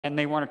and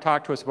they want to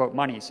talk to us about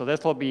money. So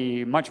this will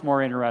be much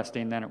more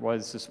interesting than it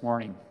was this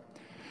morning.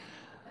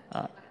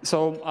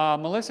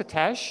 Melissa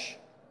Tesh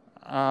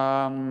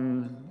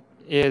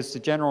is the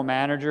general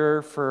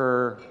manager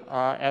for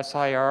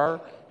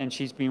SIR, and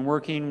she's been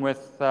working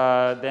with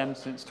them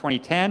since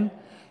 2010,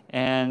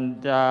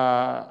 and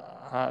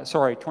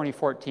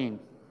 2014,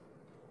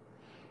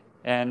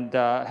 and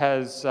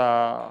has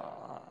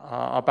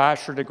a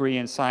bachelor degree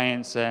in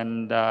science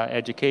and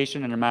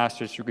education and a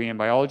master's degree in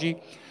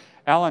biology.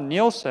 Alan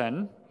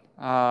Nielsen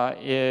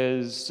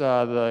is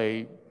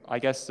the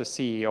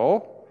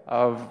CEO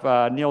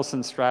of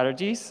Nielsen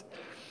Strategies.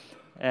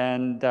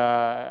 And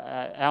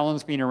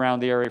Alan's been around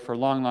the area for a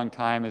long, long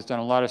time, has done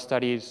a lot of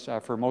studies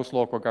for most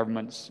local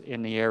governments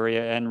in the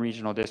area and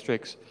regional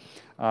districts.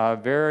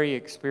 Very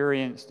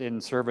experienced in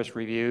service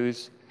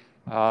reviews,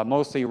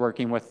 mostly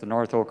working with the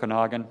North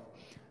Okanagan,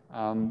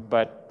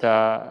 but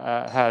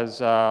has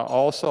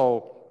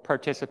also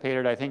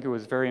participated, I think it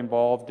was very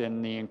involved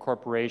in the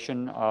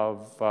incorporation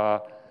of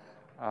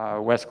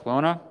West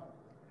Kelowna.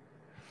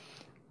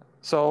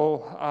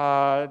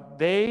 So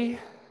they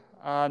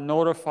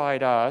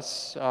notified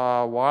us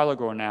a while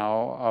ago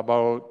now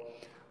about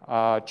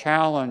a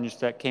challenge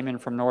that came in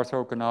from North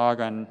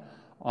Okanagan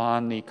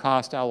on the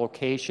cost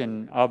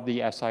allocation of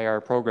the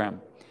SIR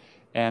program.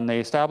 And they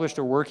established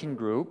a working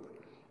group,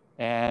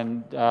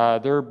 and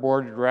their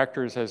board of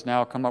directors has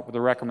now come up with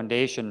a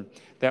recommendation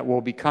that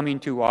will be coming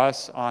to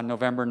us on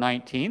November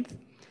 19th.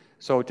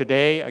 So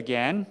today,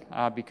 again,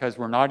 because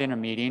we're not in a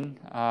meeting,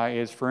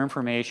 is for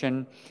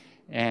information,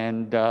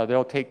 and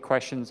they'll take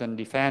questions and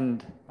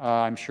defend,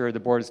 I'm sure, the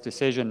board's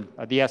decision,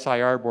 the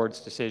SIR board's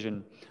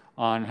decision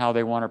on how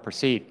they want to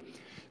proceed.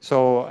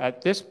 So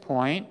at this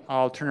point,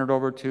 I'll turn it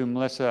over to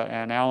Melissa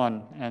and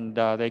Alan, and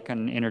they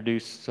can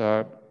introduce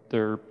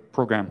their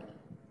program.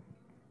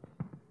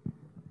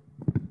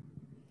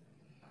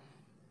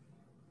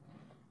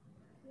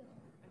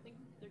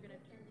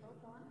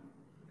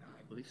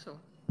 So.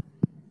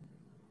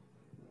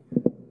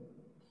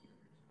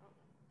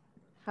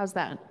 How's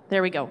that?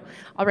 There we go.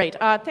 All right.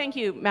 Thank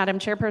you, Madam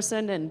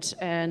Chairperson,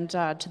 and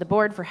to the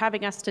board for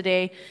having us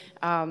today.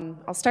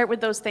 I'll start with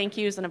those thank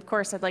yous, and of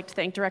course, I'd like to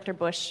thank Director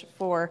Bush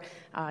for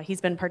he's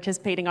been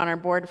participating on our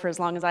board for as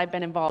long as I've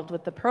been involved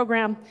with the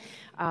program.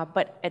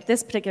 But at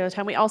this particular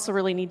time, we also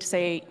really need to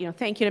say,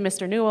 thank you to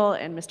Mr. Newell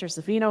and Mr.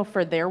 Savino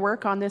for their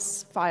work on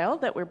this file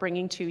that we're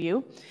bringing to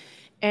you.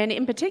 And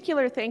in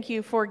particular, thank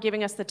you for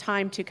giving us the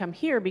time to come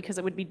here, because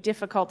it would be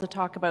difficult to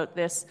talk about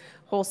this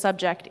whole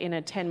subject in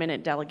a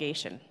 10-minute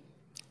delegation.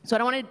 So I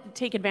don't want to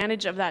take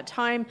advantage of that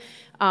time.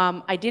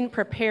 I didn't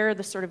prepare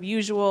the sort of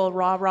usual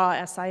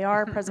rah-rah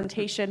SIR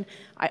presentation.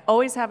 I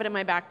always have it in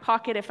my back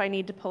pocket if I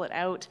need to pull it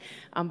out.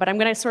 But I'm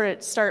going to sort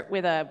of start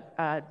with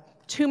a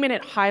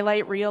 2-minute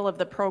highlight reel of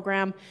the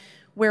program,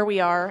 where we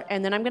are,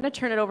 and then I'm going to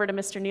turn it over to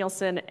Mr.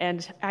 Nielsen.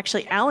 And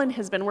actually, Alan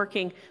has been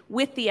working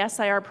with the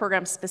SIR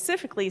program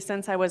specifically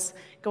since I was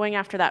going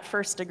after that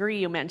first degree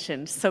you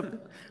mentioned. So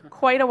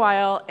quite a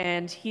while,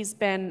 and he's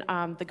been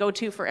the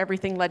go-to for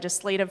everything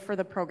legislative for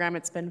the program.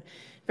 It's been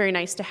very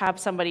nice to have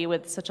somebody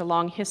with such a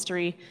long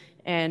history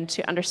and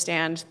to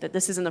understand that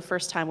this isn't the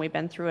first time we've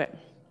been through it.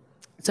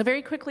 So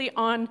very quickly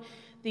on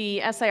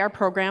the SIR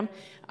program.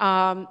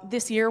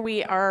 This year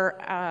we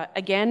are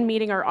again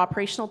meeting our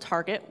operational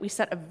target. We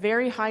set a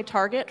very high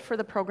target for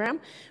the program,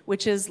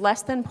 which is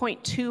less than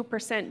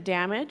 0.2%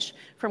 damage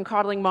from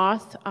codling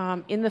moth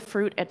in the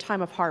fruit at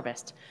time of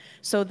harvest.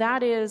 So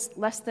that is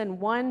less than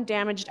 1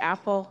 damaged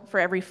apple for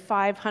every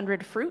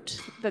 500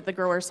 fruit that the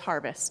growers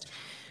harvest.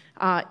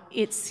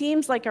 It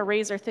seems like a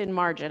razor-thin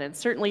margin, and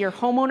certainly your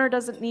homeowner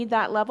doesn't need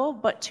that level,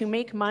 but to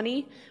make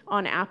money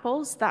on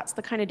apples, that's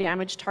the kind of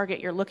damage target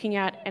you're looking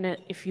at. And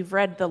if you've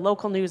read the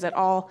local news at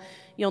all,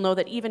 you'll know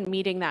that even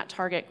meeting that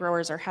target,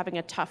 growers are having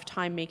a tough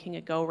time making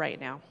a go right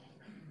now.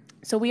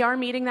 So we are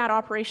meeting that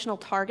operational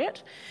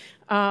target.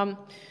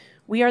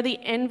 We are the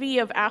envy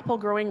of apple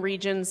growing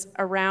regions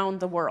around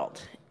the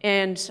world.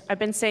 And I've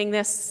been saying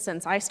this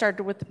since I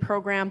started with the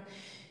program.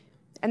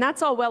 And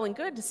that's all well and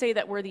good to say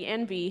that we're the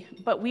envy,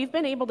 but we've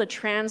been able to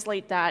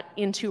translate that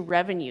into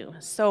revenue.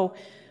 So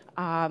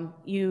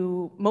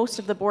most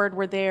of the board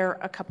were there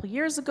a couple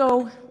years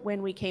ago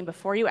when we came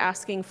before you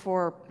asking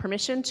for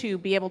permission to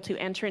be able to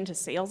enter into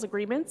sales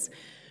agreements.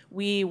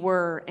 We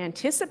were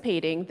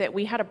anticipating that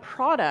we had a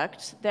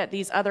product that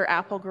these other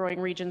apple growing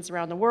regions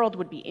around the world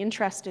would be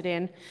interested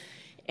in,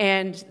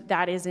 and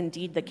that is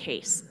indeed the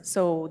case.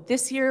 So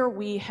this year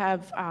we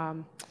have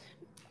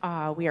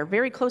we are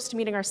very close to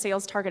meeting our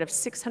sales target of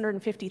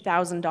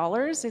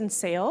 $650,000 in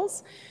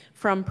sales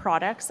from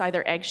products,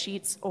 either egg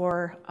sheets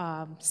or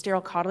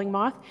sterile codling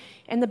moth.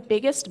 And the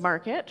biggest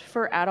market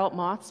for adult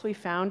moths we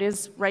found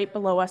is right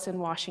below us in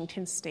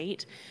Washington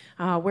State,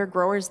 where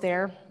growers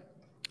there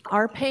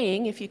are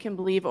paying, if you can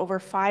believe, over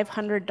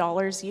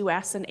 $500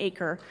 US an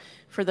acre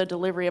for the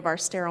delivery of our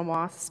sterile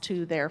moths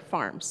to their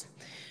farms.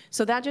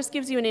 So that just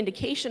gives you an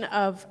indication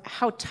of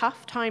how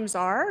tough times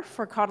are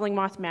for codling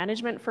moth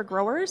management for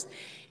growers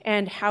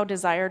and how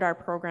desired our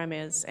program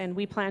is. And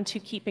we plan to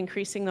keep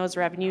increasing those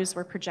revenues.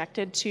 We're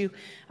projected to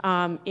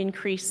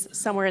increase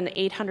somewhere in the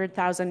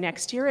 800,000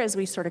 next year as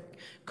we sort of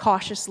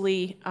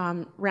cautiously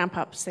ramp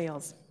up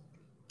sales.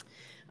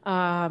 Go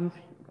ahead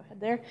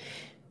there.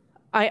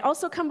 I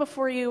also come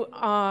before you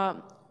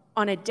on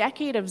a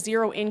decade of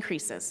zero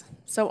increases.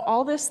 So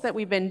all this that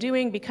we've been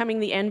doing, becoming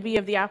the envy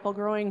of the apple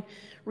growing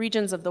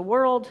regions of the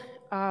world,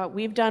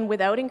 we've done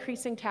without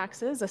increasing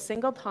taxes a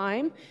single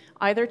time,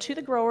 either to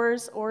the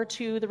growers or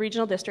to the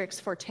regional districts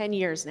for 10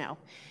 years now.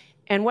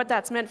 And what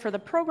that's meant for the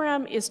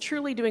program is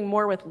truly doing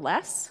more with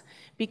less,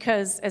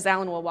 because as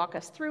Alan will walk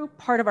us through,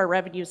 part of our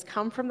revenues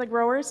come from the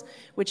growers,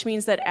 which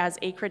means that as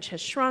acreage has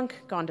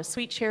shrunk, gone to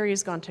sweet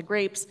cherries, gone to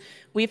grapes,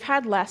 we've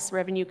had less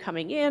revenue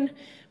coming in,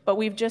 but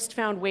we've just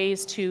found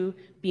ways to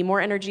be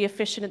more energy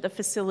efficient at the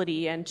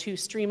facility and to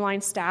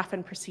streamline staff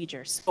and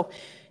procedures. So,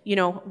 you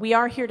know, we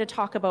are here to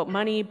talk about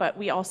money, but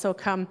we also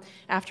come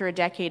after a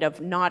decade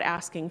of not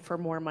asking for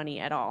more money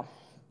at all.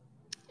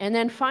 And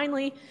then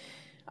finally,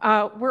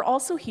 we're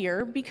also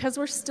here because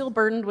we're still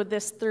burdened with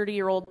this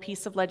 30-year-old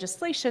piece of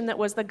legislation that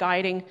was the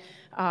guiding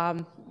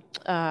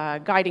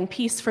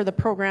piece for the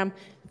program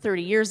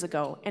 30 years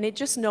ago, and it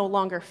just no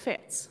longer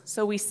fits.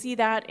 So we see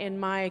that in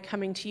my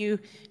coming to you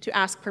to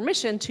ask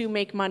permission to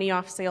make money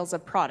off sales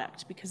of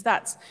product, because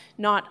that's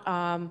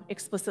not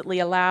explicitly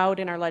allowed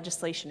in our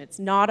legislation. It's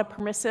not a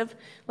permissive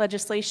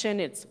legislation.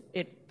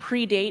 It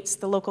predates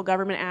the Local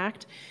Government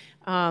Act.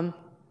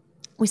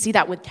 We see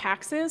that with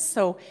taxes.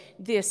 So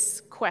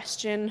this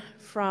question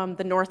from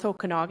the North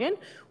Okanagan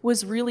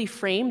was really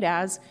framed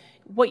as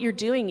what you're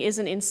doing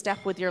isn't in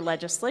step with your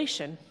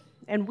legislation.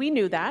 And we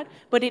knew that,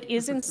 but it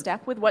is in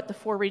step with what the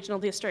 4 regional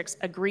districts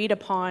agreed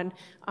upon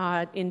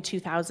in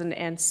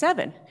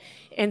 2007.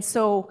 And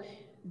so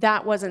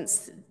that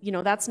wasn't, you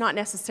know, that's not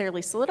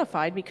necessarily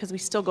solidified because we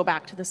still go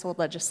back to this old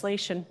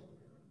legislation.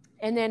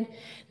 And then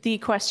the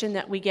question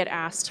that we get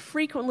asked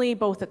frequently,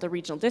 both at the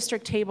regional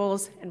district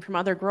tables and from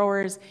other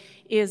growers,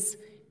 is,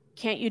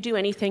 can't you do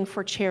anything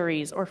for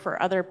cherries or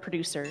for other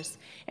producers?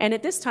 And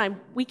at this time,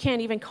 we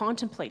can't even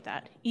contemplate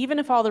that. Even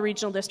if all the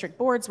regional district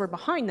boards were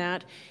behind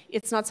that,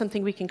 it's not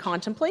something we can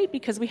contemplate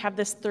because we have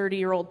this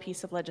 30-year-old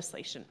piece of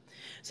legislation.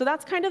 So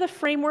that's kind of the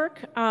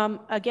framework.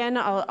 Again,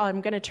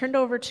 I'm going to turn it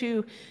over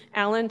to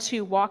Alan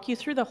to walk you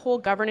through the whole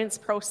governance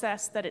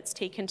process that it's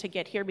taken to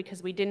get here,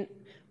 because we didn't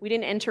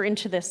enter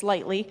into this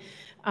lightly.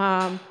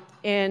 But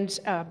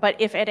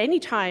if at any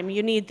time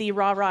you need the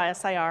rah-rah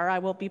SIR, I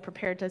will be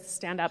prepared to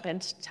stand up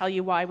and tell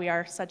you why we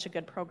are such a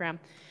good program.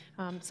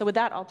 So with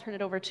that, I'll turn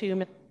it over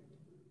to...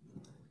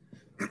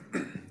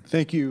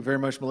 Thank you very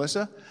much,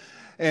 Melissa.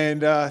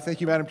 And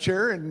thank you, Madam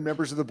Chair and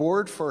members of the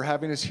board, for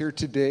having us here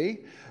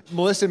today.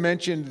 Melissa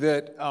mentioned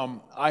that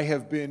I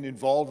have been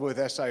involved with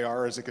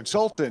SIR as a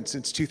consultant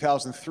since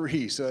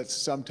 2003, so that's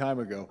some time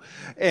ago.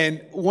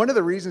 And one of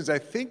the reasons I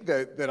think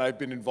that I've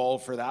been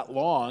involved for that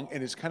long,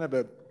 and it's kind of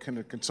a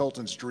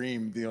consultant's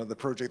dream, you know, the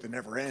project that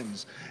never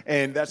ends.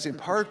 And that's in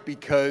part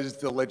because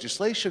the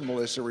legislation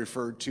Melissa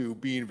referred to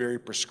being very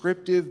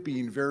prescriptive,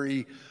 being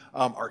very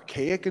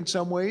archaic in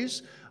some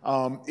ways.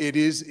 It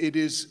is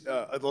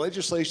the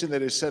legislation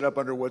that is set up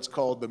under what's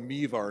called the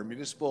MIVA,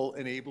 Municipal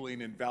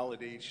Enabling and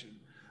Validation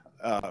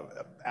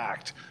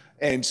Act.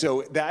 And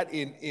so that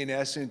in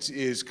essence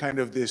is kind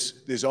of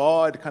this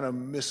odd kind of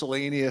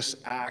miscellaneous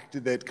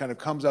act that kind of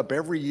comes up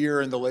every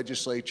year in the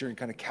legislature and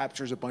kind of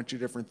captures a bunch of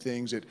different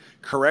things. It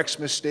corrects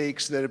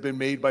mistakes that have been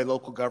made by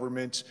local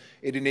governments.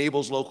 It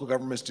enables local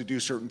governments to do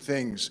certain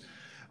things.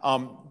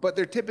 But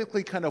they're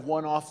typically kind of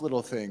one-off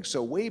little things.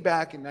 So way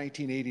back in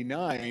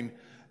 1989,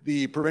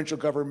 the provincial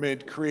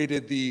government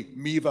created the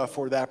MIVA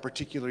for that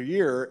particular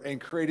year and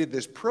created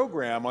this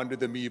program under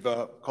the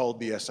MIVA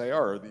called the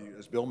SIR,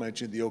 as Bill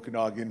mentioned, the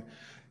Okanagan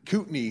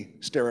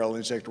Sterile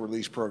Insect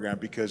Release Program,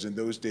 because in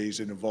those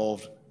days it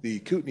involved the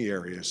Kootenay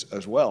areas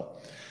as well.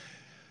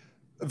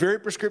 A very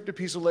prescriptive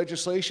piece of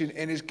legislation,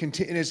 and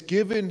has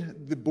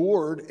given the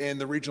board and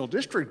the regional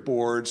district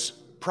boards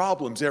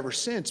problems ever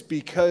since,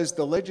 because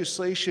the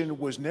legislation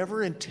was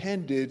never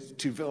intended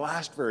to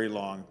last very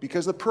long,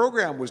 because the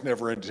program was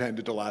never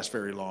intended to last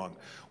very long.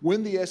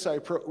 When the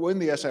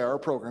SIR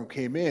program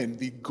came in,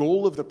 the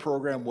goal of the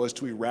program was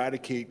to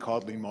eradicate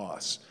codling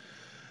moths.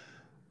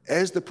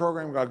 As the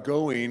program got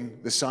going,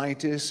 the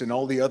scientists and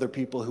all the other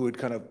people who had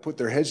kind of put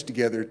their heads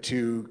together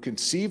to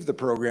conceive the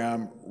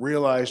program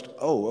realized,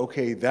 oh,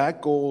 okay,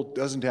 that goal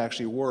doesn't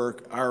actually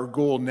work. Our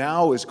goal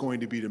now is going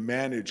to be to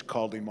manage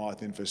codling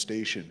moth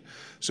infestation.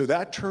 So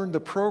that turned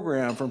the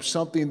program from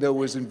something that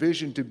was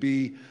envisioned to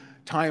be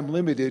time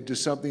limited to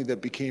something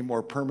that became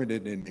more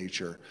permanent in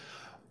nature.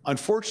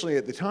 Unfortunately,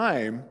 at the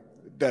time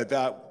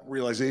that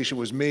realization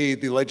was made,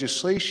 the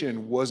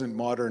legislation wasn't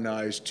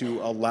modernized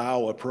to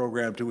allow a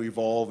program to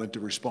evolve and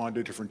to respond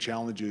to different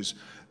challenges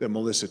that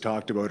Melissa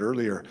talked about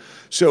earlier.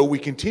 So we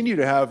continue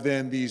to have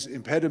then these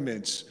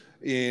impediments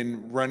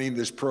in running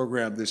this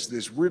program,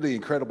 this really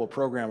incredible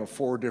program of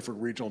 4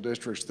 different regional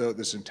districts throughout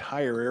this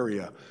entire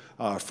area,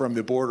 from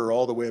the border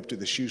all the way up to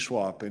the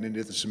Shuswap and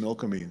into the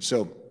Similkameen.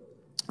 So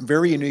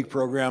very unique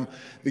program.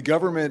 The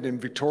government in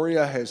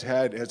Victoria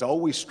has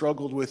always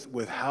struggled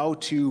with how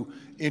to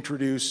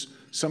introduce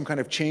some kind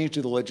of change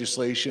to the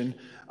legislation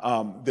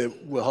that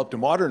will help to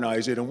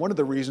modernize it. And one of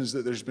the reasons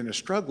that there's been a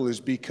struggle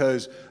is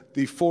because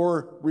the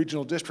 4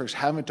 regional districts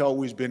haven't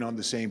always been on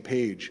the same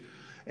page.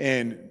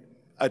 And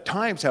at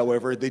times,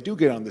 however, they do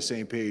get on the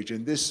same page,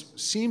 and this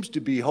seems to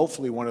be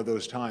hopefully one of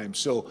those times.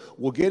 So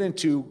we'll get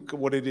into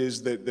what it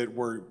is that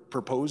we're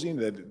proposing,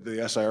 that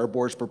the SIR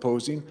board's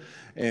proposing,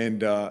 and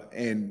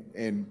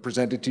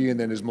present it to you. And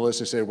then, as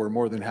Melissa said, we're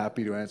more than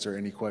happy to answer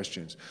any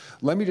questions.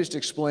 Let me just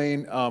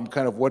explain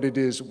kind of what it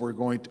is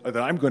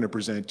that I'm going to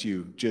present to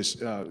you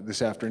just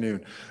this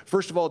afternoon.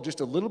 First of all,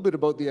 just a little bit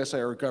about the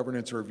SIR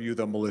governance review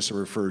that Melissa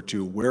referred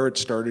to, where it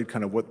started,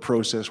 kind of what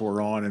process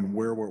we're on, and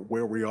where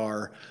we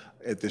are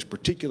at this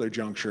particular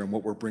juncture and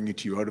what we're bringing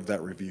to you out of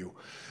that review.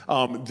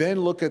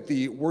 Then look at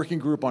the working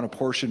group on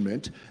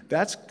apportionment.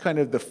 That's kind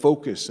of the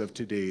focus of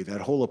today, that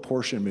whole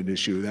apportionment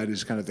issue. That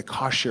is kind of the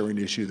cost sharing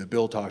issue that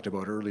Bill talked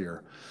about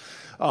earlier.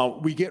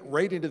 We get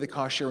right into the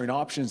cost sharing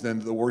options then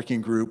the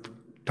working group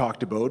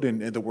talked about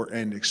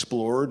and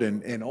explored,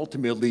 and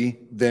ultimately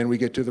then we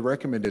get to the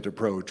recommended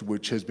approach,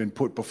 which has been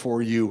put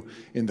before you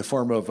in the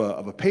form of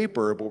a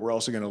paper, but we're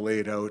also going to lay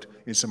it out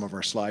in some of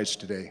our slides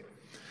today.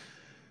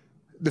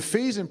 The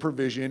phase-in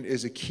provision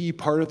is a key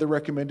part of the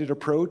recommended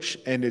approach,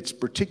 and it's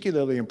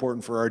particularly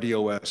important for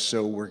RDOS.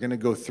 So we're going to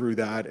go through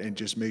that and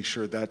just make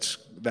sure that's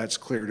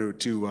clear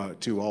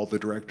to all the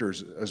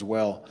directors as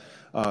well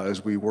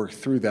as we work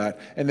through that.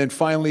 And then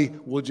finally,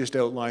 we'll just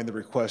outline the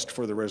request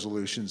for the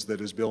resolutions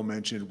that, as Bill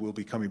mentioned, will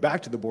be coming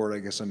back to the board, I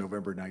guess, on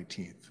November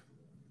 19th.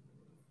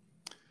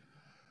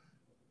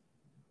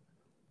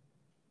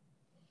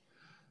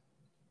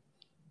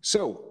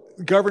 So,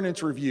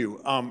 governance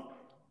review.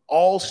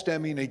 All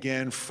stemming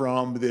again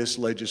from this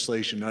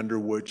legislation under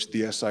which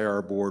the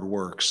SIR board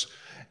works,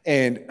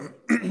 and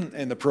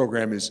the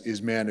program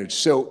is managed.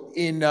 So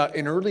in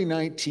early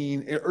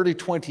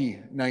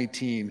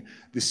 2019,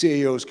 the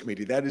CAOs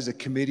committee, that is a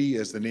committee,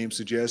 as the name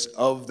suggests,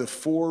 of the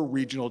 4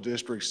 regional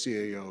district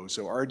CAOs.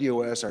 So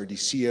RDOS,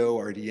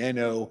 RDCO,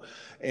 RDNO,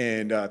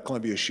 and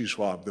Columbia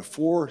Shuswap. The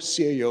 4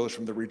 CAOs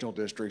from the regional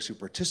districts who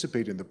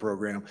participate in the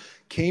program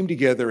came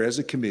together as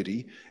a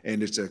committee,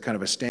 and it's a kind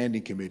of a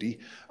standing committee,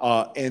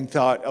 and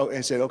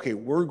said, okay,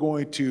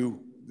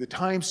 the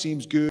time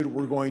seems good.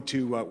 We're going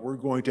to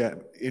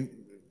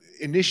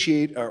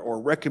initiate or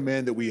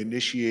recommend that we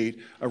initiate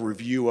a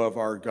review of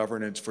our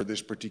governance for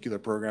this particular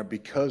program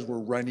because we're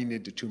running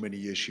into too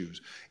many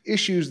issues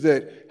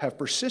that have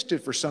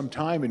persisted for some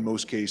time in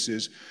most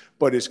cases,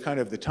 but it's kind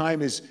of the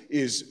time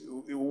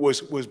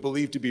was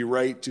believed to be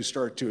right to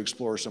start to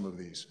explore some of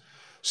these.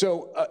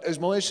 So as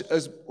Melissa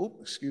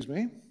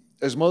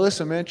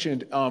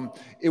mentioned,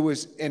 it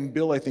was, and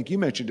Bill, I think you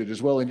mentioned it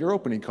as well in your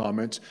opening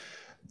comments,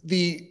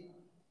 the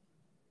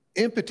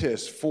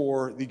impetus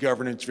for the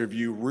governance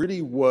review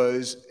really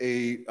was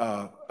a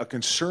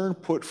concern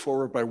put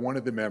forward by one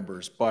of the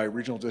members, by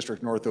Regional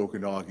District North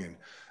Okanagan.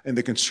 And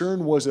the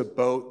concern was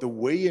about the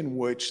way in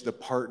which the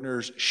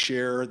partners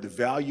share the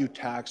value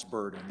tax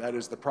burden, that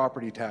is the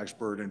property tax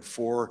burden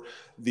for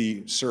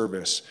the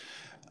service.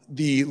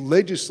 The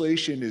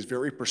legislation is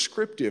very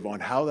prescriptive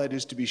on how that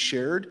is to be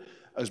shared.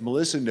 As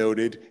Melissa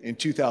noted, in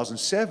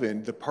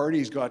 2007, the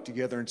parties got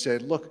together and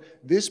said, look,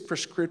 this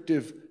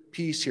prescriptive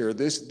piece here,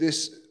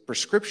 this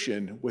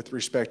prescription with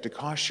respect to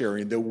cost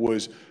sharing that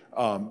was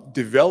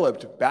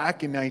developed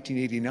back in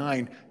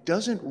 1989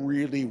 doesn't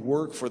really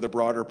work for the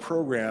broader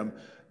program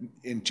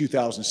in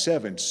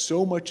 2007.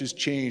 So much has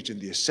changed in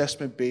the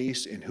assessment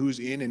base and who's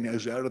in and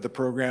who's out of the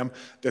program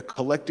that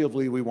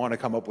collectively we want to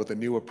come up with a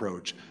new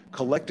approach.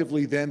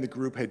 Collectively then the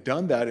group had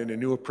done that and a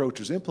new approach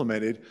was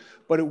implemented,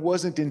 but it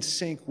wasn't in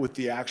sync with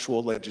the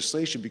actual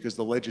legislation because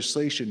the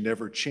legislation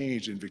never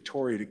changed in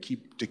Victoria to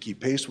keep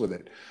pace with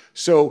it.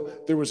 So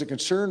there was a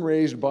concern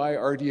raised by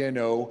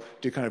RDNO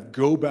to kind of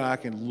go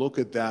back and look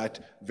at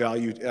that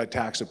value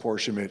tax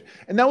apportionment.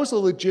 And that was a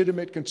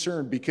legitimate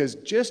concern because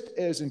just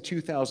as in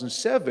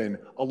 2007,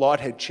 a lot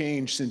had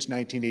changed since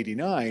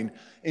 1989,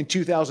 in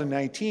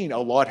 2019, a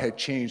lot had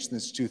changed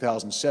since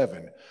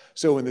 2007.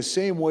 So in the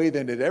same way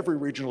then that every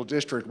regional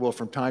district will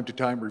from time to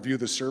time review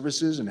the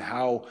services and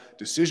how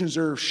decisions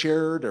are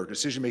shared or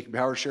decision-making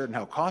power is shared and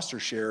how costs are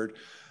shared,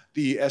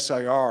 the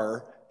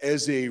SIR,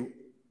 as a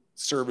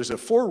service of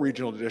 4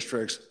 regional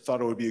districts, thought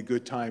it would be a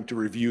good time to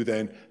review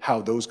then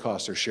how those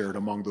costs are shared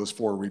among those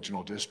 4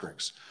 regional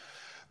districts.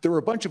 There were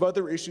a bunch of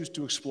other issues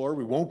to explore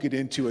we won't get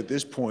into at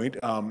this point.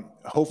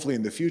 Hopefully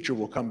in the future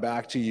we'll come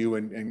back to you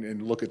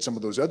and look at some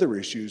of those other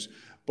issues,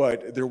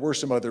 but there were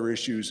some other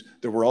issues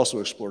that were also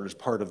explored as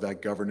part of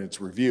that governance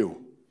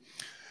review.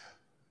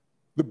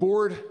 The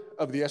board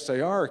of the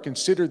SIR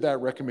considered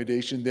that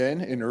recommendation then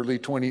in early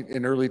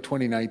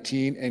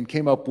 2019 and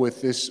came up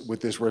with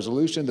this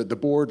resolution that the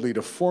board lead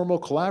a formal,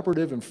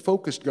 collaborative, and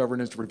focused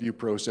governance review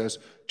process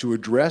to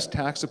address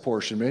tax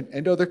apportionment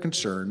and other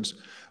concerns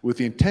with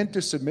the intent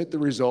to submit the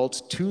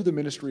results to the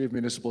Ministry of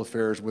Municipal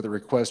Affairs with a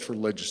request for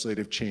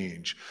legislative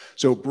change.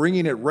 So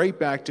bringing it right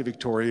back to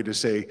Victoria to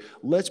say,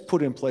 let's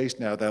put in place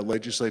now that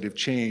legislative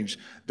change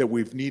that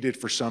we've needed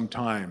for some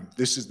time.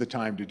 This is the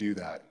time to do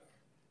that.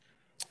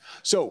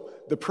 So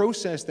the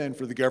process then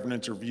for the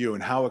governance review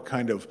and how it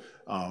kind of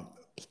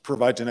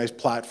provides a nice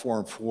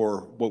platform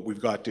for what we've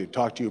got to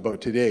talk to you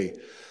about today.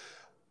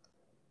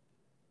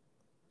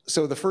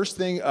 So the first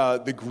thing,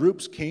 the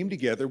groups came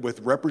together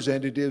with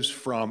representatives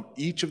from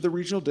each of the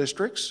regional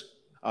districts,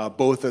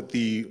 both at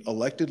the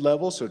elected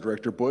level, so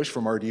Director Bush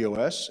from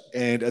RDOS,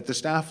 and at the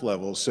staff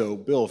level, so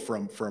Bill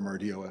from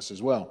RDOS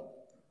as well.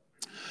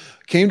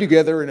 Came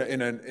together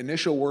in an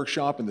initial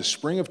workshop in the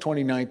spring of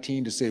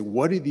 2019 to say,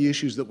 what are the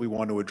issues that we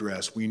want to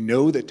address? We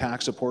know that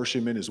tax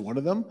apportionment is one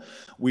of them.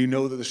 We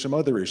know that there's some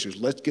other issues.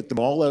 Let's get them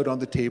all out on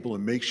the table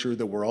and make sure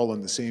that we're all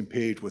on the same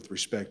page with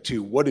respect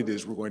to what it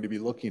is we're going to be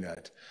looking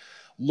at.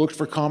 Looked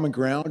for common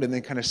ground and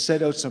then kind of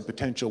set out some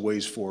potential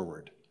ways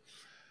forward.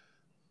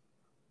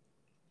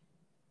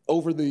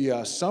 Over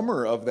the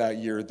summer of that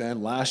year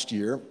then, last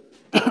year,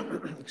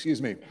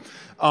 excuse me,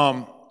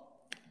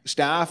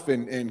 staff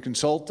and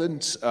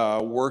consultants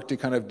worked to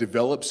kind of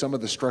develop some of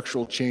the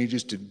structural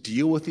changes to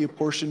deal with the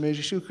apportionment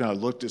issue, kind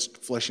of looked at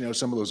fleshing out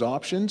some of those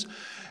options,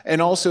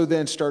 and also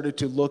then started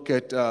to look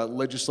at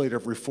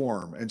legislative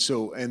reform. And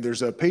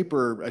there's a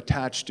paper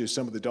attached to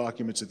some of the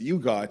documents that you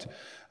got,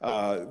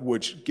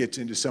 which gets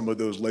into some of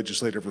those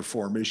legislative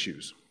reform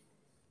issues.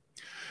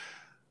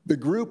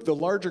 The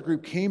larger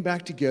group came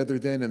back together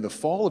then in the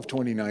fall of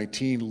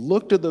 2019,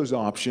 looked at those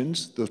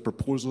options, those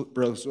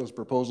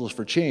proposals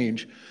for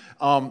change,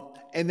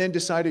 and then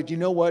decided, you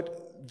know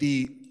what,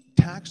 the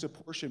tax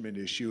apportionment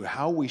issue,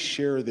 how we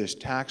share this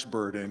tax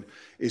burden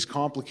is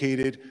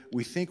complicated.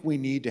 We think we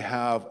need to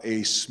have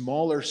a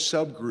smaller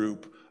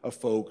subgroup of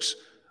folks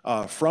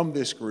from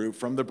this group,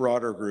 from the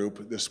broader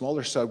group, the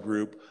smaller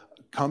subgroup,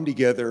 come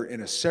together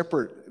in a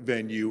separate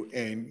venue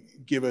and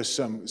give us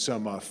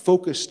some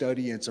focus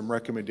study and some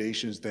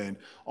recommendations then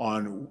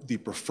on the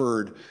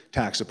preferred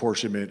tax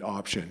apportionment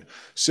option.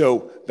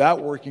 So that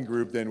working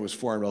group then was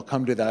formed. I'll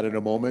come to that in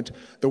a moment.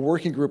 The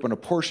working group on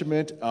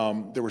apportionment,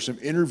 there were some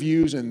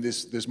interviews in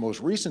this most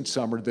recent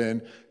summer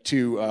then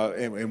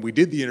and we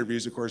did the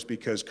interviews, of course,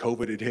 because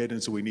COVID had hit,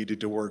 and so we needed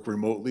to work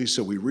remotely.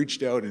 So we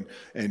reached out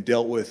and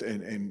dealt with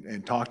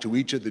and talked to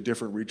each of the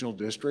different regional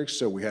districts.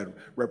 So we had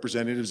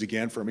representatives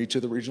again from each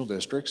of the regional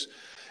districts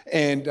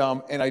and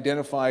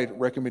identified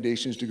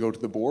recommendations to go to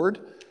the board.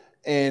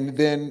 And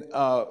then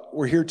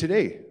we're here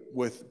today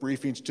with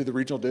briefings to the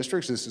regional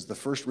districts. This is the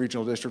first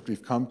regional district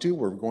we've come to.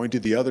 We're going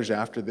to the others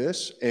after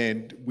this,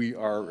 and we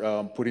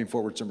are putting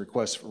forward some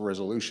requests for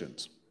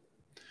resolutions.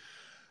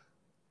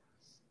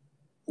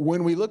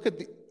 When we look at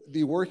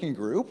the working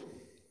group,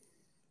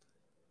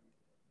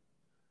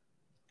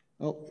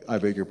 oh, I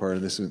beg your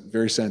pardon, this is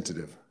very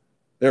sensitive.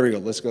 There we go,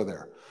 let's go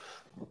there.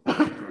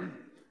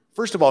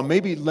 First of all,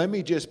 maybe let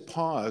me just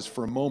pause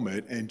for a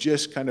moment and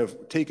just kind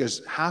of take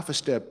us half a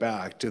step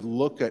back to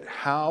look at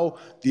how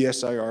the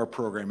SIR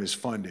program is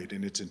funded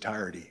in its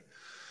entirety.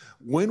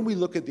 When we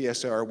look at the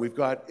SIR, we've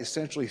got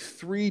essentially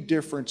three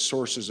different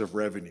sources of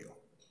revenue.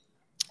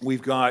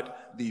 We've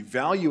got the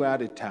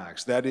value-added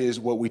tax. That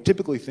is what we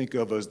typically think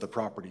of as the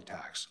property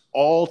tax.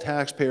 All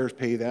taxpayers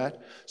pay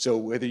that.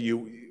 So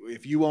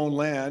if you own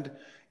land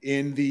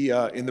in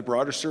the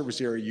broader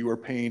service area, you are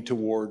paying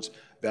towards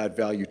that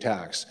value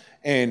tax.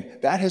 And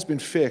that has been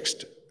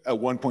fixed at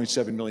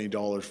 $1.7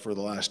 million for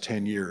the last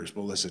 10 years.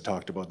 Melissa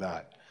talked about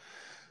that.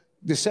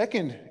 The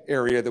second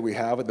area that we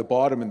have at the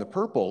bottom in the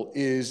purple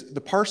is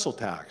the parcel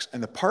tax.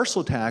 And the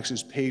parcel tax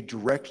is paid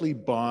directly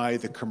by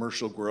the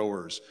commercial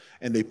growers.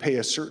 And they pay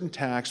a certain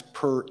tax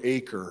per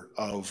acre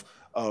of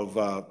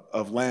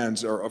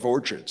lands or of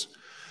orchards.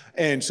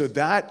 And so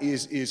that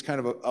is kind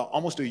of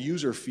almost a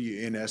user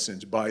fee in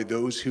essence by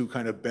those who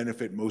kind of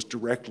benefit most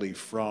directly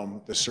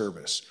from the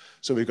service.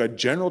 So we've got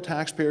general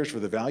taxpayers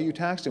for the value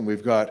tax, and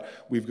we've got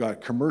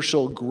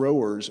commercial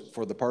growers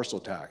for the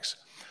parcel tax.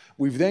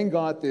 We've then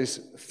got this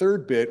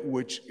third bit,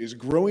 which is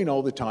growing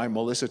all the time.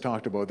 Melissa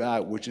talked about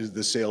that, which is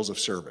the sales of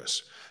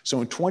service. So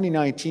in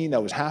 2019,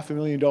 that was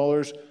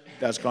 $500,000.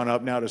 That's gone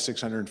up now to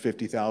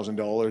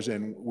 $650,000,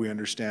 and we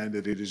understand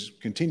that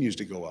it continues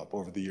to go up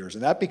over the years.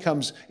 And that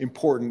becomes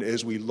important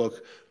as we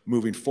look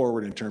moving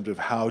forward in terms of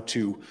how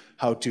to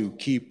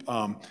keep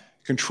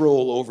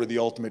control over the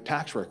ultimate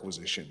tax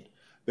requisition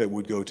that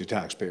would go to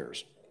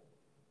taxpayers.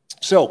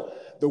 So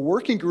the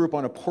working group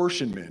on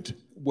apportionment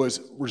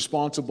was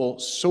responsible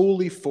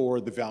solely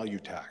for the value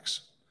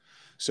tax.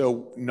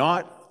 So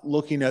not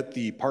looking at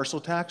the parcel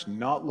tax,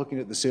 not looking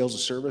at the sales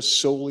of service,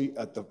 solely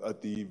at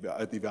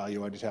the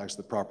value-added tax,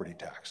 the property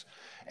tax.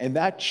 And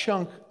that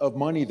chunk of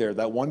money there,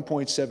 that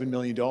 $1.7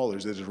 million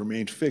that has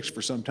remained fixed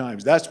for some time,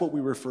 that's what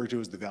we refer to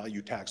as the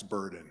value tax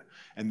burden.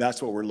 And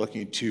that's what we're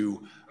looking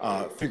to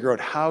figure out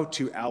how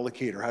to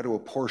allocate or how to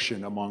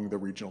apportion among the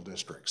regional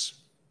districts.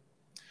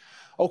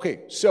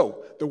 Okay,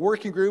 so the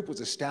working group was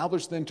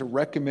established then to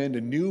recommend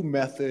a new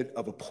method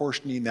of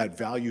apportioning that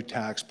value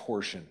tax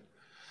portion.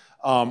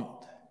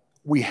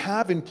 We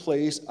have in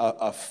place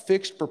a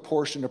fixed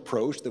proportion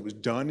approach that was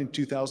done in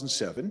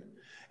 2007,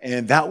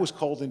 and that was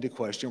called into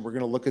question. We're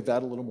going to look at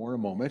that a little more in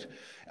a moment.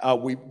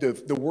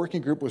 The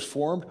working group was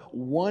formed,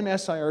 one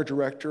SIR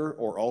director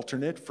or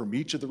alternate from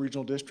each of the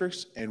regional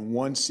districts, and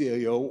one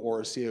CAO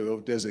or a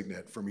CAO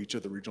designate from each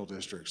of the regional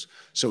districts.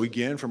 So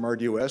again, from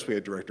RDOS, we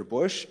had Director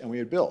Bush and we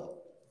had Bill.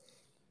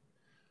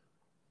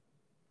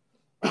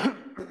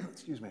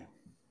 Excuse me.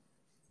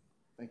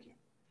 Thank you.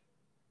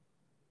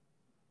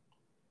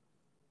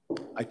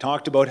 I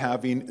talked about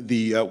having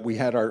we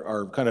had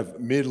our kind of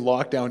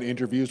mid-lockdown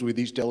interviews with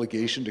each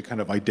delegation to kind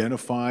of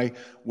identify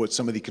what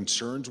some of the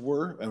concerns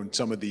were and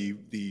some of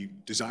the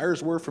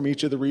desires were from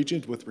each of the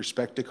regions with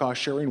respect to cost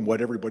sharing,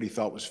 what everybody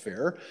thought was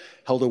fair.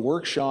 Held a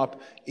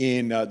workshop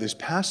in this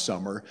past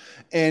summer,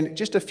 and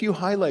just a few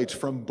highlights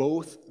from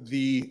both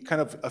the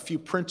kind of a few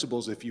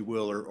principles, if you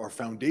will, or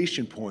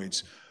foundation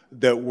points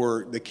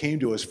that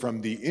came to us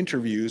from the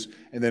interviews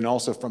and then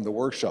also from the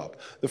workshop.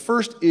 The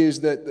first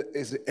is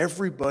that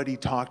everybody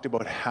talked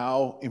about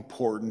how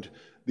important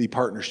the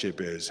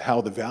partnership is, how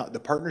the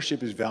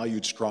partnership is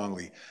valued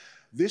strongly.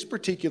 This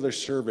particular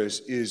service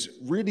is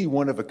really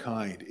one of a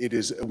kind. It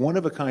is a one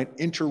of a kind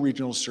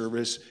interregional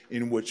service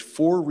in which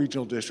 4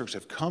 regional districts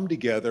have come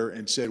together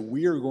and said,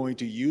 we are going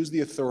to use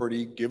the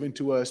authority given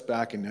to us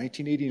back in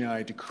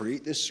 1989 to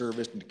create this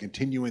service and to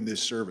continue in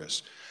this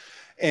service.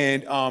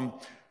 And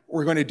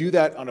we're going to do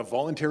that on a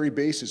voluntary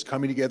basis,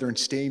 coming together and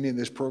staying in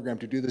this program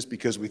to do this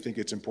because we think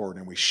it's important.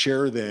 And we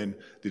share then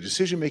the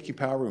decision-making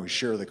power and we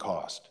share the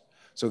cost.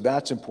 So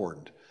that's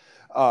important.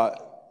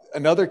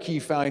 Another key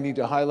finding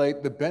to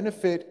highlight, the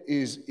benefit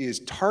is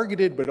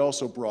targeted but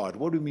also broad.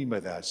 What do we mean by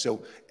that?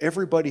 So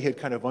everybody had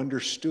kind of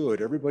understood,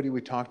 everybody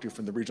we talked to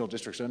from the regional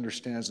districts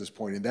understands this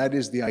point, and that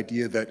is the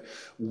idea that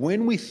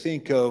when we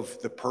think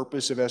of the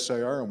purpose of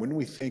SIR and when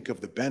we think of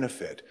the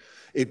benefit,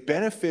 it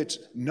benefits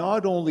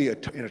not only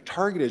in a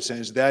targeted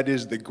sense, that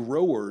is the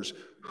growers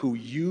who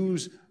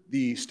use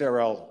the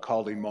sterile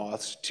calding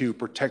moths to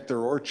protect their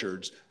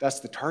orchards.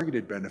 That's the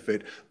targeted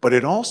benefit, but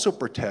it also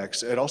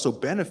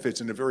benefits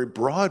in a very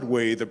broad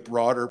way the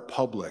broader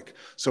public.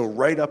 So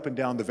right up and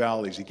down the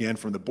valleys, again,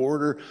 from the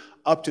border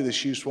up to the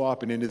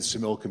Shuswap and into the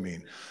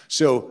Similkameen.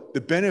 So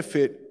the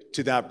benefit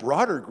to that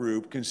broader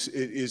group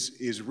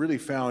is really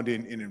found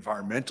in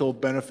environmental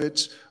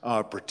benefits,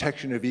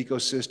 protection of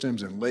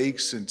ecosystems and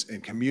lakes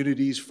and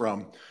communities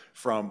from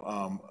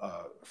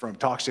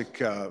toxic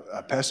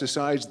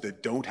pesticides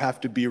that don't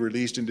have to be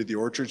released into the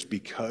orchards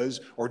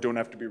or don't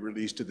have to be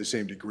released to the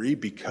same degree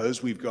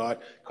because we've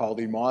got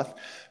calding moth.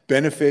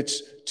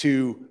 Benefits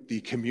to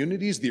the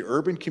communities, the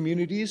urban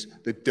communities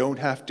that don't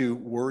have to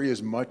worry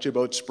as much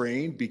about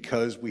spraying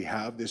because we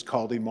have this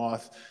calding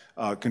moth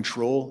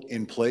control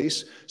in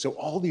place. So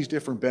all these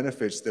different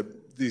benefits,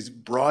 these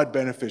broad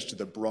benefits to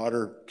the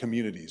broader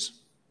communities,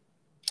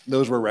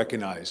 those were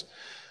recognized.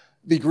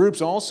 The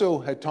groups also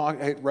had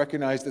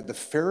recognized that the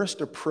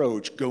fairest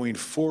approach going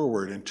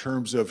forward in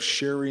terms of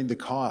sharing the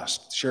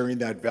cost, sharing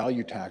that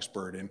value tax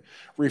burden,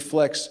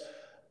 reflects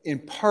in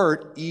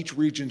part each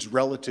region's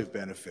relative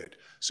benefit.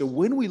 So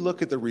when we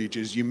look at the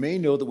regions, you may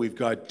know that we've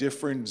got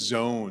different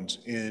zones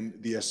in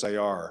the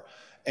SIR,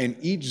 and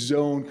each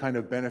zone kind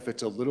of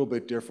benefits a little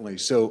bit differently.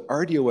 So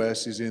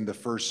RDOS is in the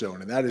first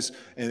zone, and it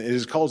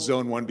is called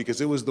Zone 1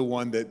 because it was the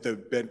one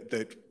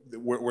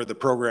where the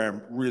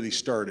program really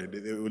started.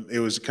 It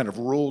was kind of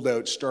rolled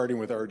out starting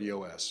with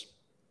RDOS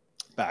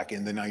back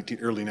in the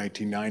early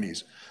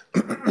 1990s.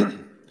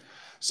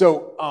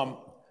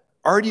 So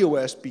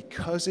RDOS,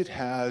 because it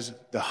has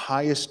the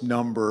highest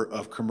number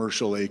of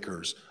commercial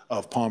acres,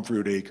 of palm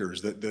fruit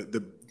acres,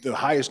 the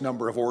highest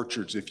number of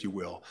orchards, if you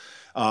will,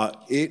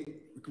 it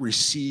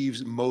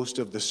receives most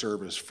of the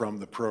service from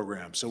the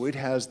program. So it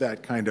has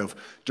that kind of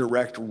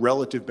direct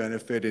relative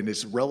benefit, and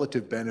its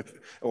relative benefit,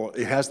 or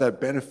it has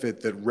that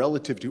benefit that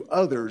relative to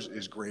others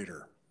is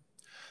greater.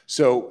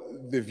 So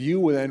the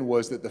view then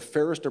was that the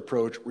fairest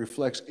approach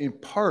reflects in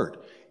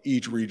part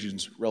each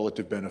region's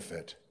relative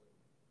benefit.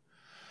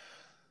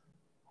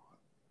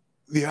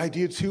 The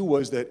idea too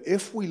was that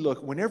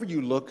whenever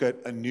you look at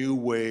a new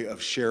way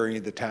of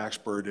sharing the tax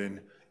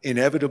burden,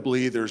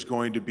 inevitably there's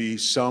going to be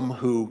some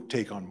who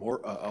take on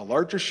a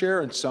larger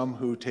share and some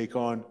who take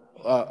on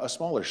a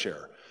smaller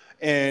share.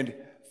 And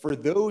for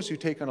those who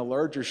take on a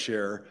larger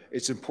share,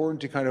 it's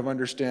important to kind of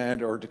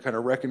understand or to kind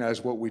of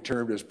recognize what we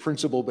termed as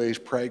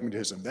principle-based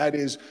pragmatism. That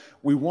is,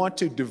 we want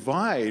to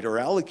divide or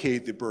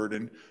allocate the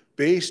burden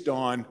based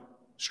on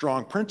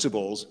strong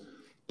principles,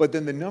 But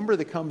then the number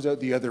that comes out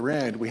the other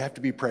end, we have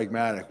to be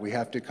pragmatic. We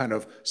have to kind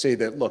of say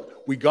that,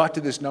 look, we got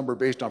to this number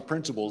based on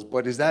principles,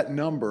 but is that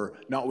number,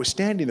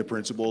 notwithstanding the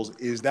principles,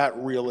 is that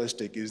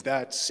realistic? Is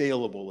that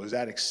saleable? Is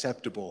that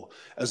acceptable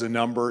as a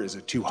number? Is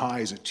it too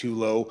high? Is it too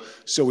low?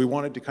 So we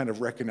wanted to kind of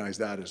recognize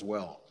that as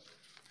well.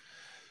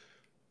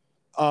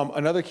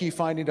 Another key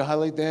finding to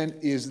highlight then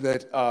is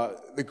that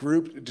the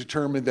group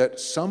determined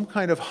that some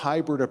kind of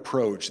hybrid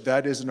approach,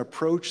 that is an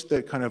approach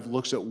that kind of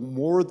looks at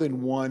more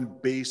than one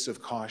base of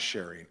cost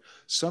sharing,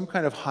 some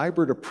kind of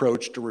hybrid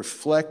approach to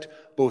reflect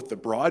both the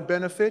broad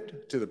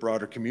benefit to the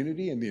broader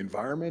community and the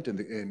environment and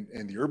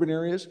the urban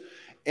areas,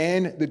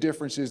 and the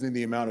differences in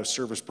the amount of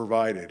service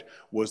provided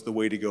was the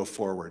way to go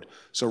forward.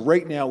 So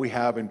right now we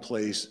have in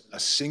place a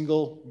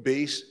single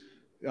base.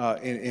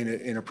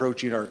 In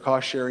approaching our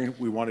cost sharing,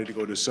 we wanted to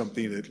go to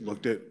something that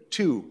looked at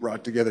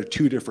brought together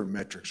two different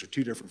metrics or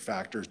two different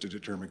factors to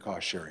determine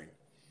cost sharing.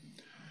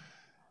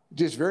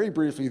 Just very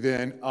briefly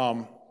then,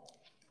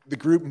 the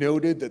group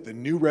noted that the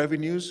new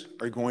revenues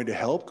are going to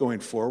help going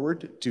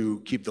forward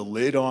to keep the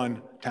lid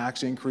on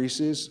tax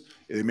increases.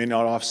 They may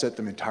not offset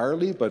them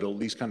entirely, but at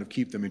least kind of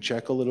keep them in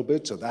check a little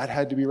bit. So that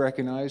had to be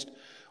recognized.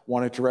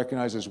 Wanted to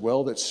recognize as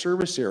well that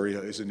service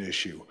area is an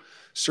issue.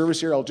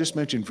 Service area, I'll just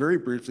mention very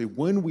briefly,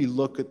 when we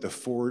look at the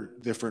 4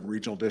 different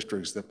regional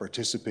districts that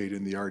participate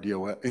in the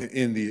RDOS,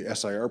 in the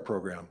SIR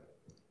program,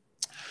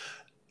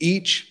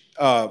 each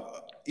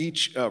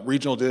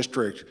regional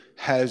district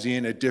has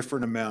in a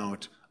different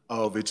amount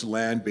of its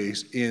land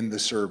base in the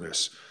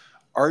service.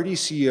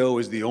 RDCO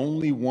is the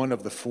only one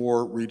of the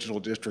 4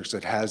 regional districts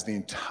that has the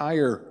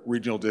entire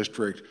regional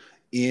district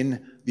in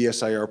the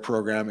SIR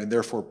program and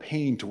therefore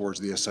paying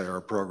towards the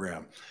SIR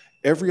program.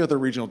 Every other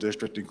regional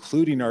district,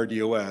 including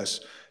RDOS,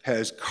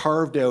 has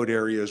carved out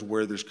areas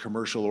where there's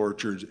commercial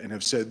orchards and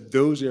have said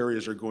those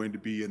areas are going to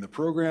be in the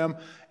program,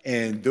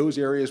 and those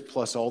areas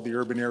plus all the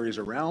urban areas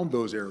around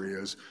those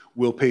areas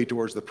will pay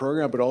towards the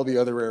program, but all the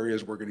other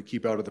areas we're going to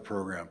keep out of the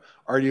program.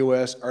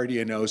 RDOS,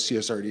 RDNO,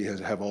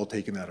 CSRD have all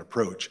taken that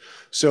approach.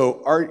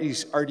 So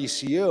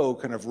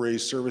RDCO kind of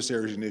raised service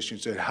areas and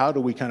issues and said, how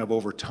do we kind of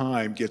over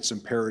time get some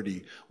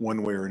parity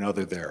one way or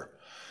another there?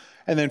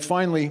 And then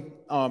finally,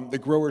 the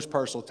growers'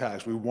 parcel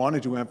tax. We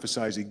wanted to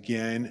emphasize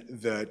again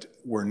that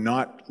we're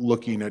not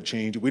looking at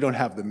change. We don't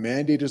have the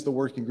mandate as the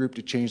working group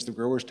to change the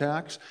growers'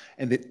 tax,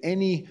 and that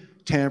any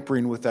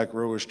tampering with that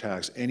growers'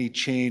 tax, any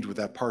change with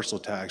that parcel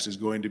tax is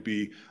going to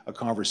be a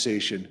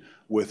conversation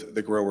with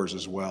the growers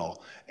as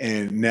well.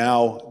 And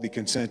now the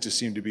consensus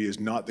seemed to be is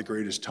not the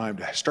greatest time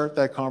to start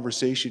that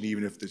conversation,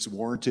 even if it's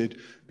warranted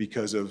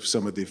because of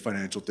some of the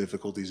financial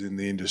difficulties in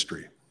the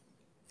industry.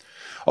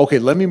 Okay,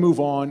 let me move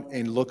on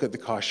and look at the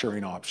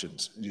cost-sharing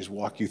options and just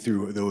walk you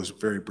through those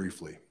very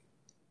briefly.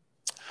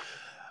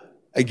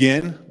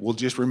 Again, we'll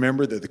just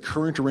remember that the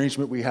current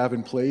arrangement we have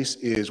in place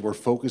is we're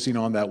focusing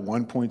on that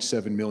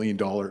 $1.7 million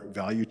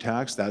value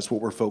tax. That's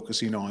what we're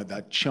focusing on.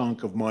 That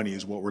chunk of money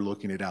is what we're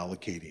looking at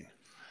allocating.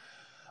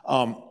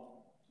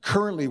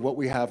 Currently, what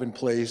we have in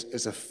place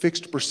is a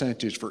fixed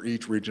percentage for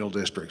each regional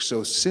district.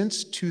 So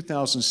since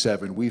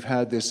 2007, we've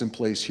had this in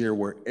place here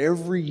where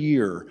every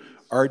year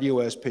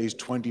RDOS pays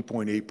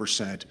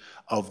 20.8%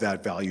 of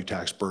that value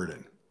tax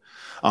burden,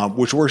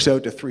 which works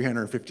out to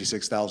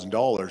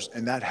 $356,000.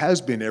 And that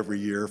has been every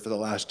year for the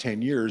last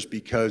 10 years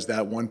because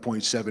that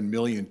 1.7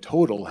 million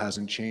total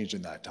hasn't changed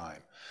in that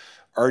time.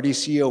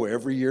 RDCO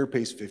every year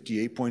pays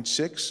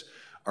 58.6,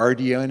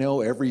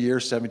 RDNO every year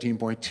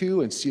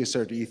 17.2, and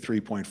CSRD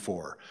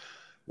 3.4.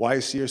 Why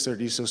is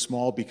CSRD so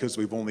small? Because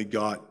we've only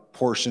got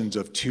portions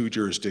of 2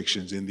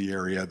 jurisdictions in the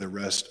area. The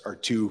rest are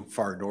too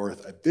far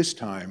north at this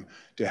time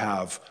to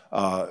have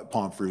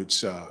palm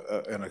fruits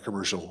on a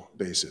commercial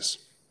basis.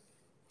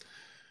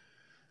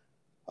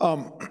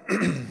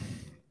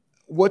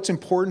 What's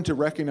important to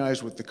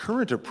recognize with the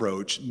current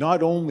approach,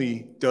 not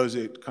only does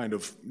it kind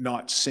of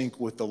not sync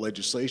with the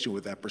legislation,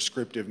 with that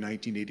prescriptive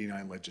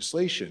 1989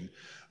 legislation,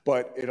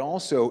 but it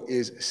also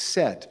is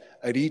set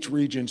at each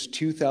region's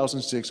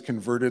 2006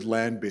 converted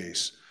land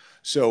base.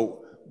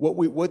 So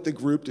what the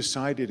group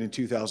decided in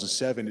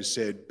 2007 is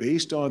said,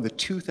 based on the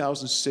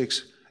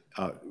 2006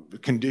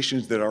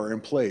 conditions that are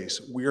in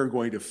place, we are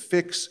going to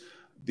fix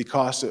the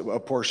cost of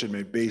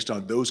apportionment based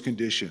on those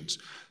conditions.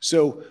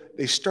 So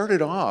they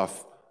started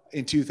off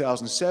in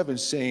 2007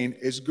 saying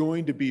it's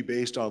going to be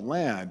based on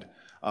land,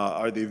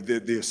 or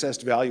the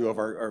assessed value of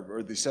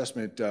or the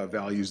assessment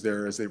values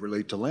there as they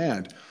relate to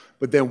land.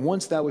 But then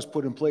once that was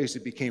put in place,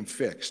 it became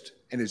fixed,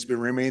 and it's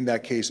remained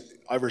that case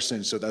ever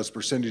since. So those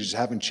percentages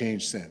haven't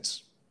changed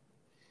since.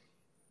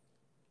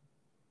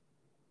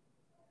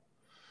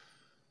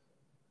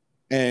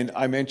 And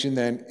I mentioned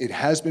then it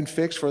has been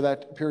fixed for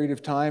that period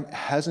of time,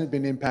 hasn't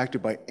been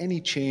impacted by any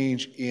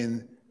change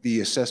in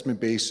the assessment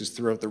basis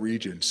throughout the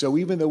region. So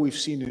even though we've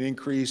seen an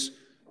increase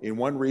in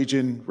one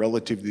region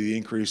relative to the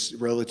increase,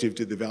 relative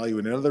to the value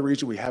in another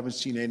region, we haven't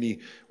seen any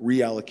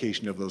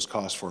reallocation of those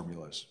cost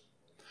formulas.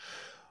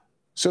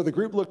 So the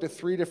group looked at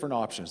three different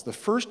options. The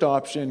first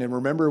option, and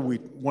remember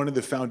one of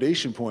the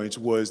foundation points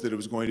was that it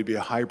was going to be a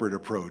hybrid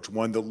approach,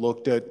 one that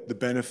looked at the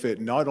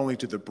benefit not only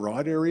to the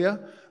broad area,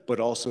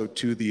 but also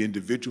to the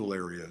individual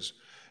areas.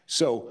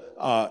 So,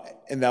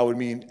 and that would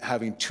mean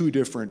having two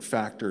different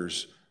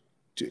factors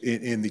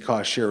in the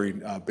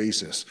cost-sharing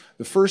basis.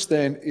 The first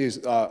then is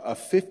a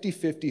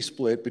 50-50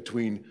 split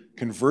between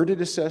converted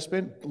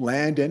assessment,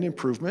 land and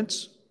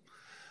improvements,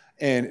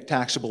 and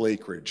taxable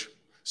acreage.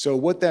 So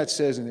what that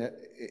says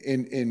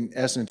in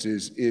essence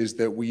is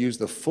that we use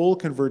the full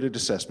converted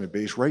assessment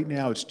base. Right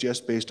now it's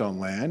just based on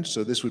land,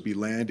 so this would be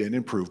land and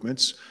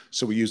improvements.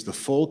 So we use the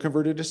full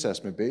converted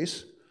assessment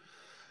base.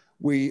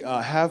 We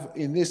have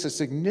in this a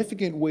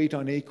significant weight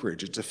on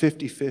acreage. It's a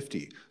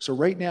 50-50. So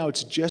right now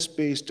it's just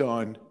based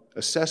on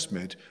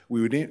assessment.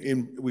 We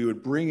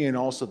would bring in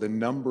also the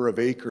number of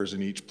acres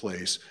in each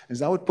place. And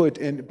that would put,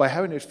 and by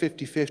having it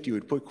 50-50, it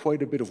would put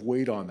quite a bit of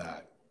weight on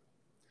that.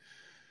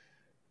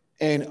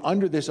 And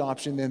under this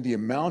option, then the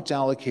amount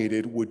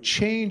allocated would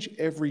change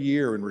every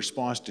year in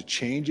response to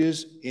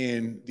changes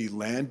in the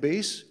land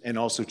base and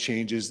also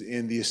changes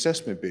in the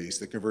assessment base,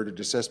 the converted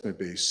assessment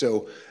base.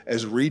 So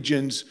as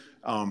regions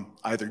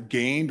either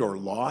gained or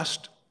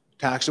lost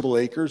taxable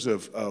acres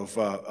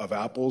of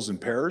apples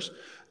and pears,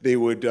 they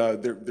would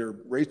their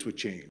rates would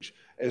change.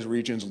 As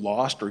regions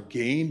lost or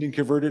gained in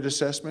converted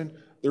assessment,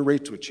 their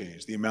rates would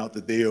change. The amount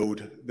that they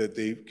owed, that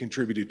they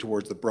contributed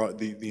towards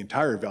the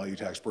entire value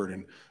tax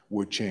burden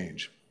would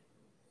change.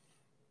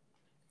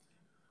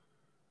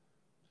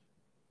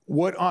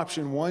 What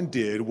option one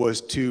did was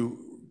to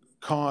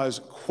cause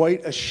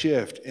quite a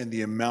shift in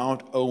the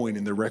amount owing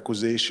in the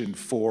requisition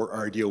for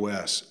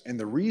RDOS. And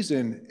the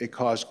reason it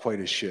caused quite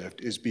a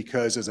shift is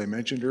because, as I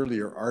mentioned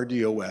earlier,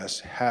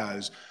 RDOS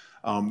has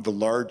the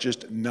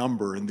largest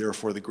number and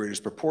therefore the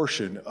greatest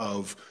proportion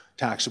of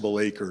taxable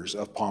acres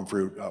of palm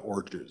fruit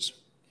orchards.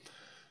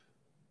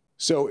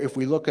 So if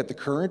we look at the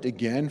current,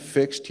 again,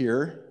 fixed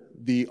here,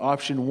 the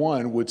option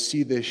one would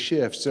see this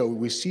shift. So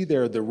we see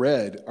there the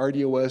red,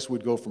 RDOS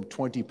would go from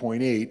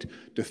 20.8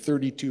 to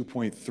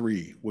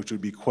 32.3, which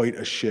would be quite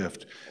a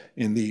shift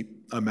in the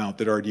amount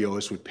that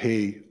RDOS would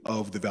pay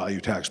of the value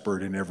tax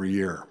burden every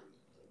year.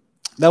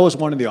 That was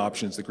one of the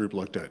options the group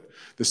looked at.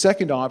 The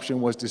second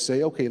option was to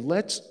say, okay,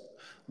 let's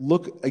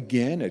look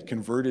again at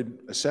converted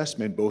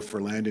assessment, both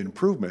for land and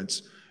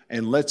improvements,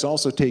 and let's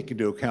also take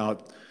into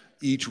account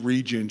each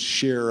region's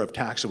share of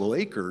taxable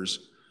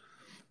acres,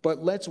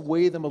 but let's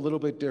weigh them a little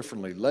bit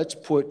differently. Let's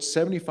put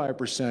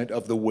 75%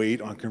 of the weight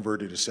on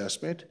converted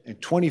assessment and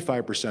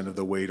 25% of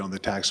the weight on the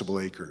taxable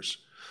acres.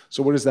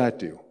 So what does that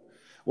do?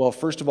 Well,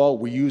 first of all,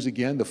 we use,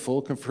 again, the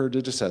full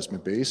converted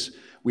assessment base.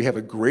 We have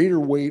a greater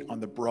weight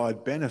on the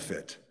broad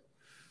benefit,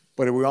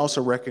 but we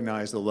also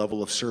recognize the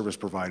level of service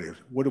provided.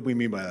 What do we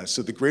mean by that?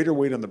 So the greater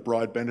weight on the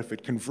broad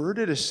benefit,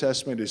 converted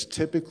assessment is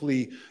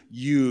typically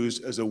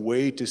used as a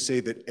way to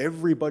say that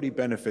everybody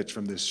benefits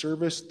from this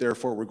service,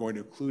 therefore we're going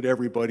to include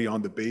everybody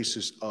on the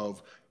basis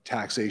of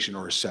taxation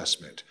or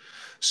assessment.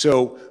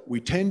 So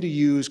we tend to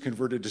use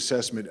converted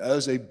assessment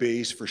as a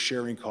base for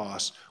sharing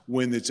costs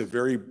when it's a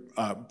very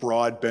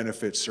broad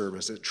benefit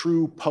service, a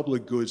true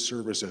public goods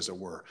service, as it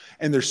were.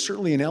 And there's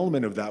certainly an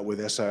element of that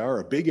with SIR,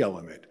 a big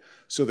element.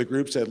 So the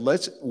group said,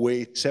 let's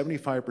weigh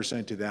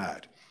 75% to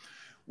that.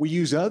 We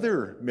use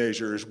other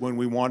measures when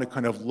we want to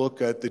kind of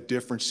look at the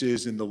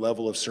differences in the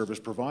level of service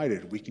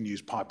provided. We can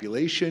use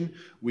population.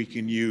 We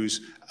can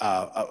use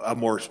a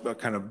more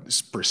kind of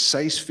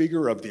precise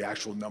figure of the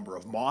actual number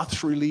of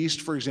moths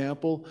released, for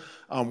example.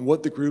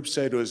 What the group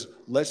said was,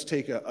 let's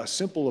take a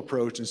simple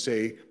approach and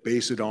say,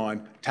 base it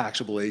on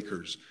taxable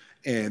acres.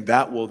 And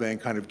that will then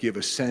kind of give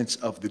a sense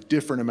of the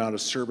different amount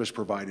of service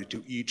provided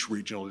to each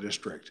regional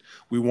district.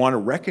 We want to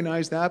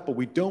recognize that, but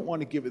we don't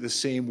want to give it the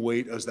same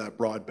weight as that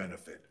broad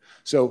benefit.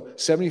 So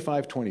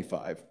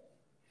 75-25.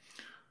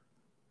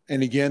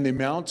 And again, the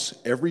amounts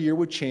every year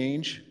would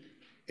change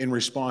in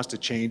response to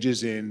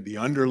changes in the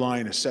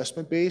underlying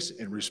assessment base,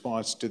 in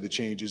response to the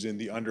changes in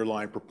the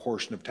underlying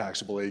proportion of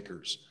taxable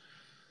acres.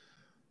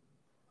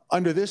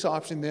 Under this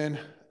option then,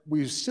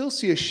 we still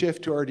see a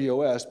shift to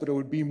RDOS, but it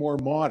would be more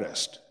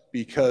modest,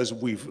 because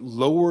we've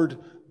lowered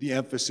the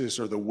emphasis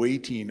or the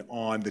weighting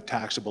on the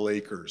taxable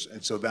acres.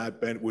 And so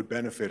that would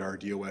benefit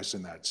RDOS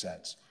in that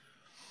sense.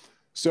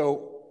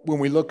 So when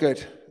we look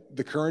at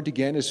the current,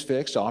 again, is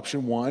fixed.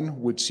 Option one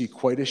would see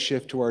quite a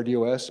shift to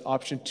RDOS.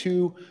 Option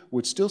two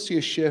would still see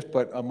a shift,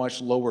 but a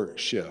much lower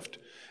shift.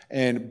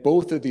 And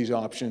both of these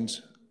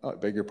options,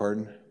 beg your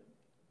pardon,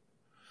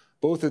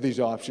 both of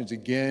these options,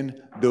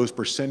 again, those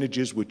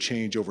percentages would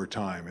change over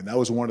time. And that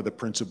was one of the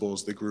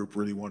principles the group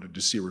really wanted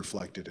to see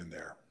reflected in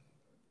there.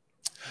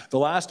 The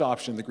last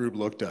option the group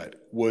looked at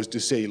was to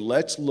say,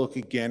 let's look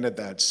again at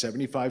that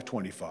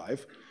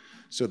 75-25,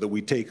 so that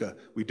we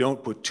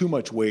don't put too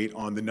much weight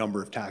on the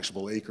number of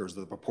taxable acres,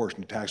 the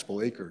proportion of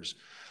taxable acres.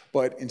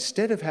 But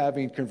instead of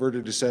having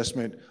converted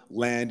assessment,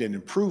 land, and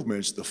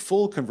improvements, the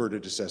full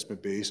converted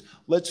assessment base,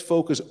 let's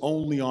focus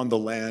only on the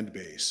land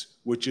base,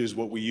 which is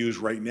what we use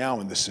right now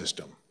in the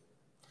system.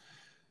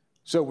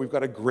 So we've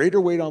got a greater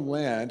weight on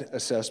land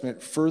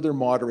assessment further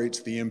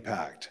moderates the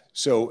impact.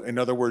 So in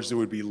other words, there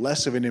would be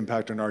less of an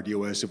impact on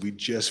RDOS if we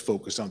just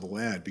focus on the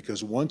land,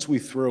 because once we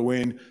throw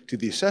in to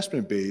the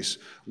assessment base,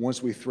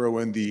 once we throw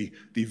in the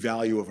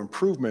value of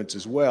improvements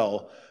as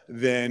well,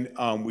 then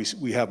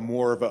we have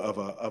more of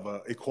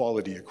a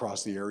equality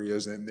across the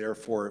areas and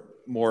therefore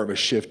more of a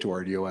shift to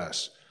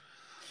RDOS.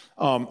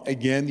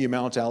 Again, the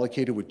amounts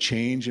allocated would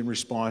change in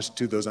response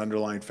to those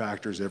underlying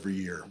factors every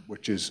year,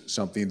 which is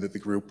something that the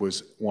group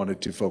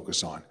wanted to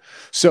focus on.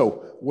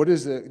 So what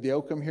is the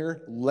outcome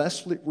here?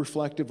 Less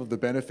reflective of the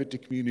benefit to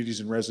communities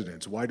and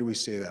residents. Why do we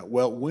say that?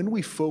 Well, when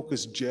we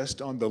focus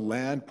just on the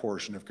land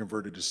portion of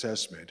converted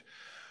assessment,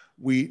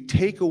 we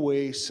take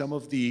away some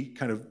of the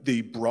kind of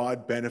the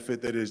broad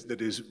benefit that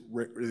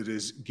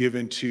is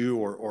given to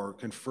or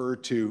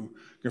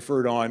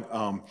conferred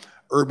on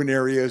urban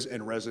areas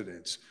and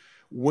residents.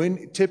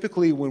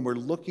 Typically when we're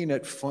looking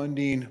at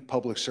funding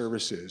public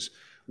services,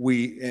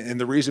 and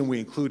the reason we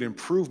include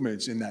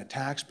improvements in that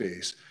tax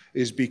base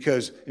is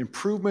because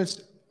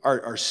improvements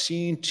are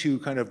seen to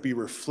kind of be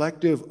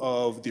reflective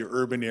of the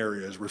urban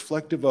areas,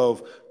 reflective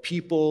of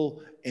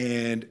people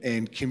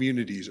and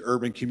communities,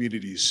 urban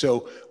communities.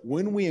 So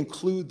when we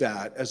include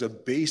that as a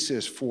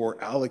basis for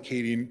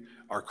allocating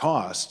our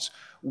costs,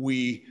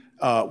 we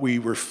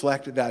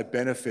reflect that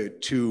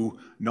benefit to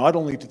not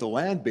only to the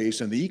land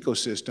base and the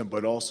ecosystem,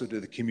 but also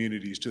to the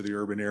communities, to the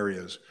urban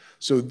areas.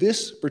 So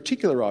this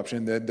particular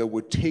option then that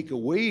would take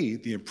away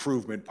the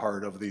improvement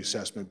part of the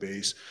assessment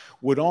base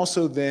would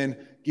also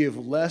then be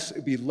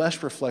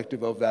less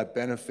reflective of that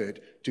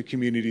benefit to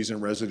communities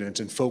and residents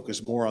and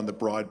focus more on the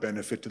broad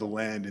benefit to the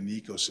land and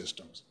the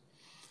ecosystems.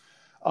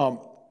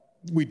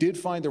 We did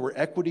find there were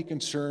equity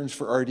concerns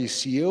for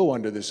RDCO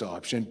under this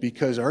option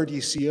because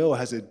RDCO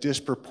has a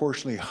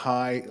disproportionately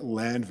high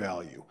land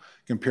value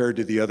compared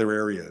to the other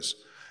areas.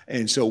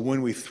 And so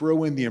when we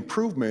throw in the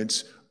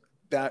improvements,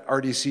 that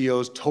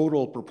RDCO's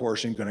total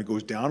proportion kind of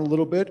goes down a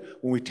little bit.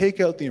 When we take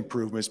out the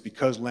improvements,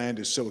 because land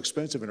is so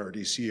expensive in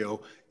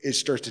RDCO, it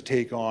starts to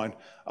take on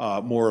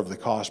more of the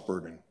cost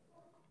burden.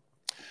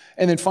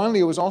 And then finally,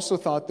 it was also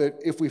thought that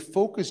if we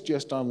focus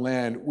just on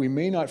land, we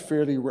may not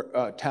fairly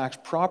tax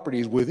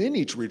properties within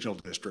each regional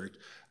district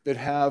that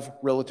have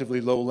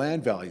relatively low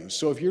land values.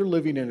 So if you're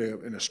living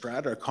in a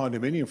strata, a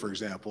condominium, for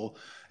example,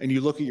 and you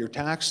look at your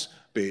tax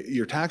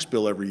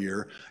bill every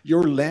year,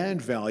 your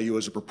land value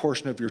as a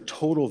proportion of your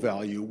total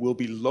value will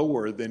be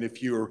lower than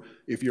if you're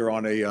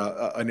on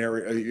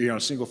a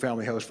single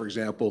family house, for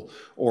example,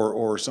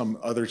 or some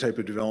other type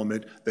of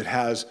development that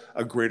has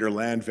a greater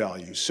land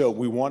value. So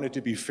we want it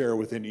to be fair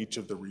within each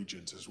of the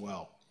regions as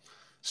well.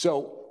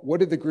 So what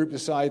did the group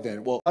decide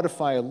then? Well,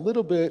 modify a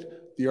little bit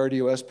the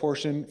RDOS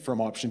portion from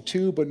option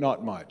 2, but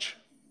not much.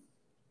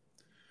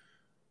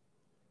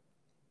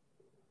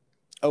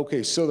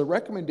 Okay, so the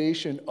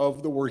recommendation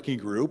of the working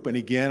group, and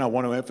again, I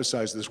want to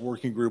emphasize this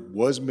working group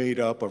was made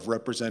up of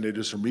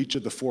representatives from each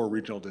of the 4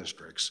 regional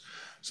districts.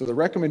 So the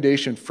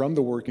recommendation from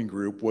the working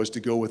group was to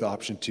go with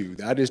option 2.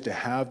 That is to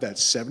have that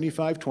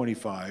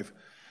 75-25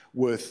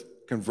 with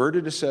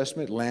converted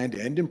assessment, land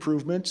and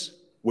improvements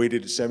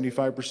weighted at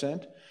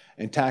 75%,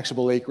 and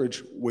taxable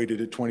acreage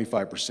weighted at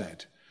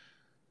 25%.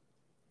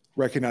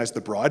 Recognize the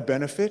broad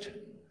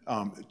benefit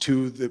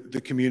to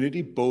the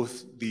community,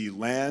 both the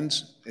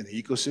lands and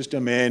the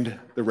ecosystem and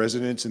the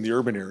residents in the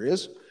urban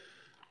areas.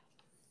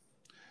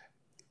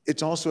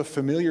 It's also a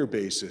familiar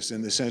basis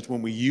in the sense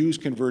when we use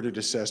converted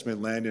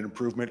assessment, land and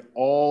improvement,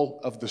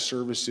 all of the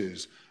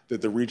services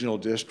that the regional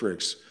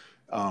districts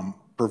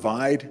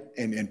provide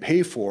and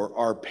pay for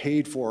are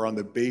paid for on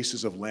the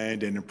basis of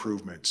land and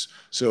improvements.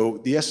 So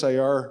the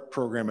SIR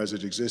program as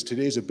it exists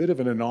today is a bit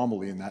of an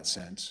anomaly in that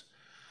sense.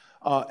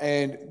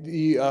 And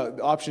the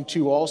option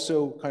 2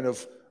 also kind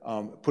of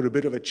put a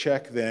bit of a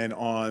check then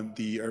on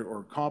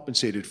or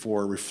compensated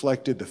for,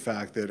 reflected the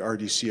fact that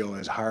RDCO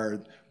has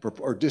higher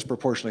or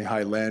disproportionately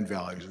high land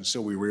values, and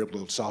so we were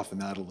able to soften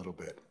that a little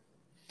bit.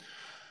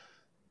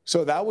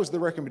 So that was the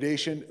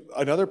recommendation.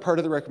 Another part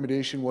of the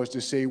recommendation was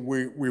to say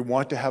we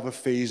want to have a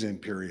phase-in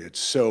period.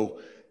 So,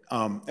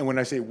 and when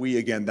I say we,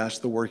 again, that's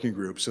the working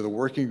group. So the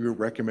working group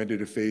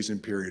recommended a phase-in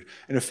period.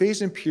 And a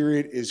phase-in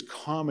period is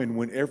common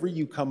whenever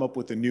you come up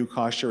with a new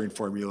cost-sharing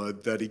formula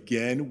that,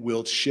 again,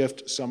 will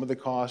shift some of the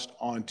cost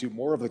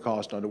more of the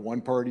cost onto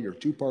one party or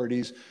 2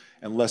 parties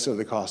and less of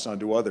the cost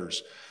onto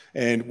others.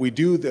 And we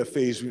do the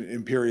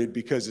phase-in period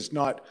because it's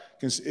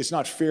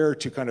not fair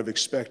to kind of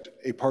expect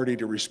a party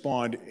to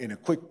respond in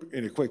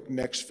a quick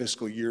next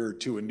fiscal year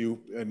to a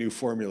new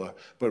formula,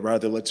 but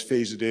rather let's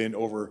phase it in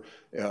over.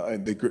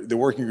 The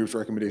working group's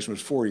recommendation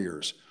was 4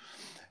 years.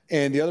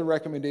 And the other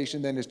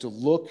recommendation then is to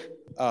look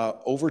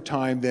over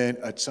time then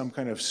at some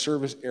kind of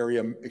service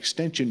area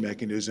extension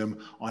mechanism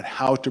on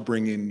how to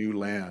bring in new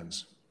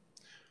lands.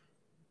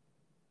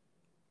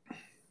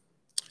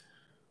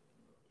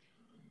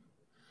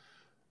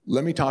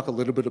 Let me talk a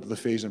little bit about the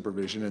phase-in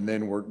provision, and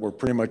then we're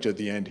pretty much at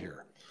the end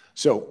here.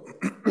 So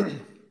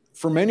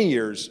for many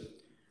years,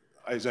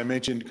 as I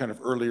mentioned kind of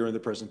earlier in the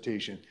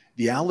presentation,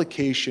 the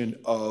allocation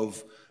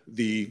of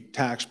the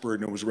tax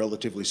burden was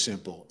relatively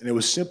simple. And it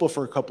was simple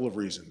for a couple of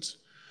reasons.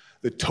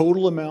 The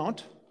total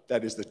amount,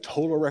 that is the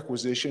total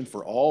requisition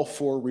for all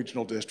 4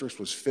 regional districts,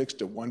 was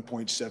fixed at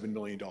 $1.7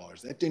 million.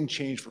 That didn't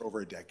change for over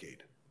a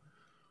decade.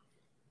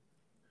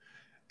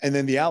 And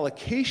then the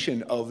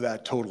allocation of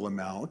that total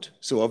amount,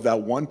 so of that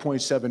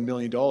 $1.7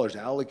 million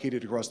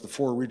allocated across the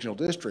 4 regional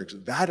districts,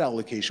 that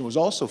allocation was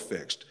also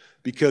fixed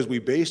because we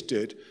based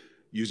it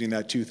using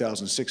that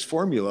 2006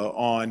 formula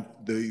on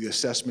the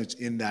assessments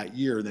in that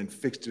year and then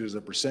fixed it as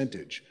a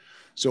percentage.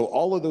 So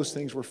all of those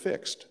things were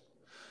fixed.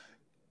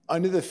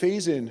 Under the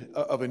phase-in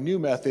of a new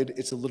method,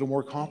 it's a little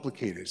more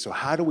complicated. So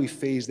how do we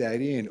phase that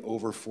in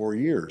over 4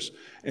 years?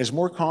 And it's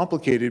more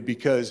complicated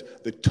because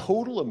the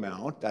total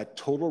amount, that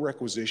total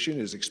requisition,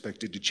 is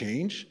expected to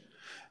change.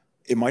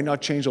 It might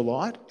not change a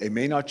lot. It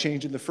may not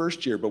change in the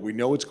first year, but we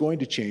know it's going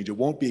to change. It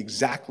won't be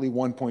exactly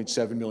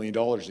 $1.7 million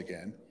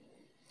again.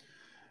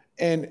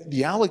 And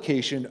the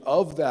allocation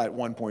of that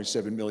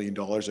 $1.7 million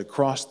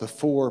across the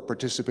 4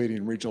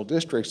 participating regional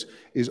districts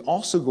is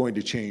also going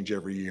to change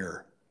every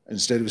year.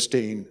 Instead of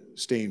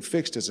staying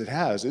fixed as it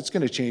has, it's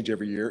going to change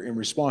every year in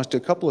response to a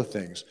couple of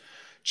things.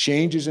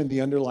 Changes in the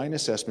underlying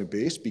assessment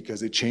base,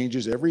 because it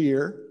changes every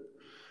year.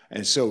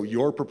 And so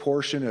your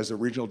proportion as a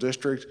regional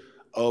district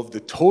of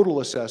the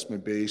total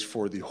assessment base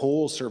for the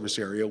whole service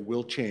area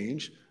will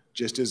change,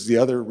 just as the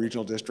other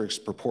regional districts'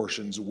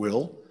 proportions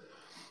will.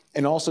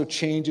 And also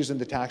changes in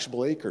the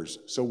taxable acres.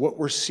 So what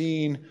we're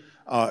seeing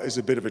is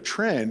a bit of a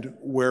trend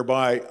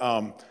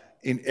whereby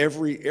in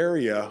every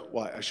area,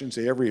 well, I shouldn't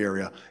say every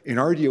area, in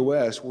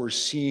RDOS, we're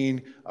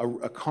seeing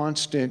a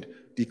constant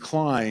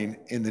decline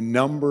in the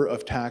number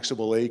of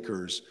taxable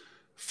acres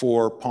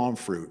for palm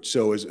fruit.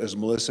 So as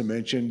Melissa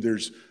mentioned,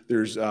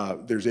 there's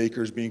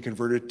acres being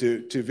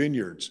converted to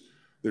vineyards.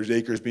 There's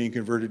acres being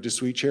converted to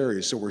sweet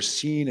cherries. So we're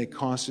seeing a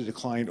constant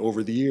decline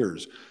over the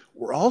years.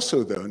 We're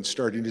also then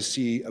starting to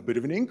see a bit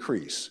of an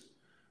increase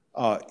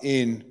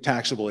in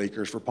taxable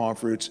acres for palm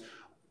fruits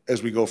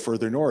as we go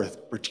further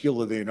north,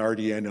 particularly in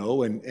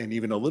RDNO and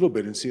even a little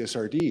bit in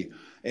CSRD.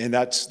 And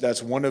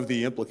that's one of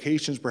the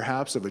implications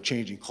perhaps of a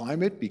changing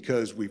climate,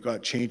 because we've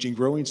got changing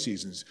growing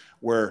seasons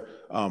where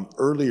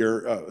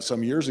earlier,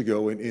 some years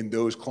ago in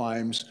those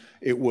climes,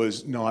 it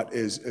was not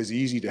as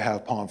easy to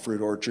have palm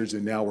fruit orchards,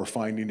 and now we're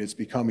finding it's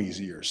become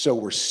easier. So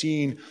we're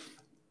seeing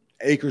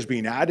acres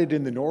being added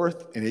in the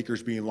north and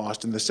acres being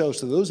lost in the south.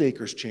 So those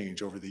acres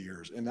change over the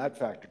years, and that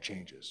factor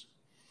changes.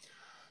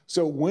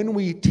 So when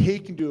we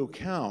take into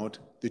account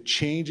the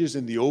changes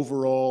in the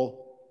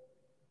overall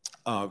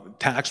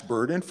tax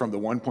burden from the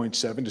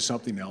 1.7 to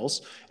something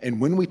else,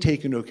 and when we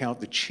take into account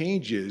the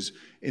changes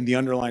in the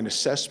underlying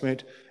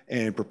assessment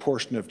and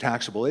proportion of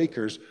taxable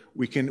acres,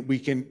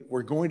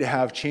 we're going to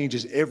have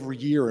changes every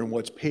year in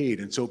what's paid.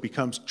 And so it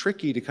becomes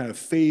tricky to kind of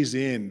phase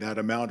in that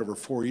amount over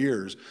 4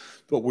 years.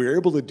 But we were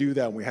able to do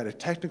that, and we had a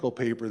technical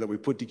paper that we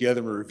put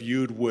together and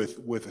reviewed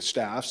with the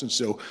staffs. And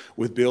so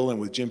with Bill and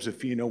with Jim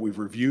Zafino, we've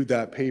reviewed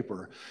that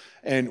paper.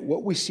 And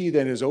what we see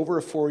then is over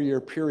a 4-year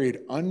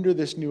period under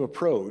this new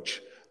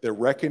approach that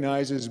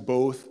recognizes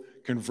both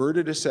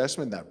converted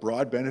assessment, that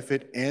broad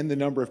benefit, and the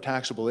number of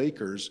taxable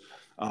acres,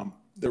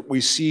 that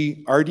we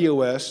see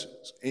RDOS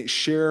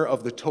share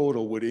of the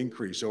total would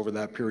increase over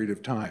that period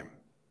of time.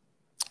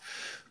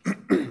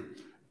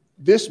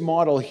 This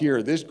model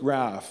here, this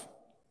graph,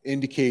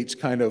 indicates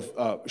kind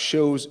of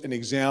shows an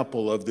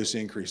example of this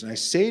increase. And I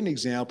say an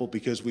example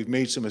because we've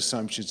made some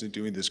assumptions in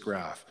doing this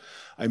graph.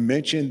 I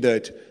mentioned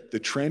that the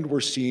trend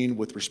we're seeing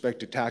with respect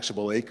to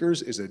taxable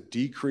acres is a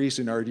decrease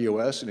in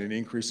RDOS and an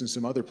increase in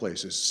some other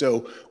places.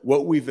 So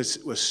what we've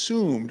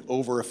assumed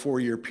over a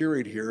 4-year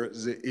period here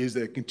is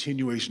a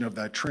continuation of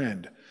that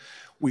trend.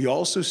 We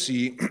also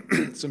see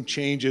some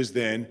changes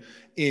then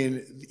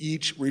in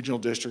each regional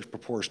district's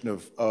proportion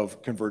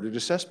of converted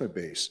assessment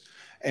base.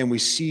 And we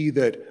see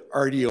that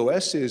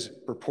RDOS's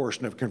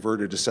proportion of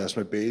converted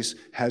assessment base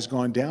has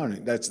gone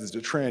down. That's the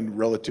trend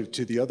relative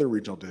to the other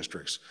regional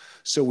districts.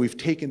 So we've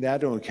taken that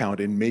into account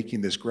in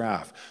making this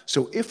graph.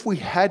 So if we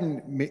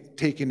hadn't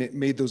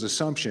made those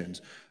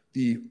assumptions,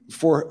 the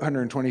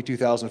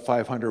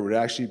 422,500 would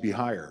actually be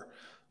higher.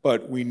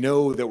 But we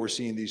know that we're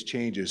seeing these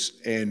changes,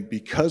 and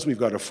because we've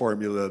got a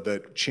formula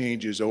that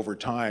changes over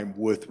time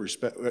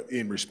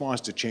in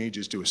response to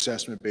changes to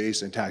assessment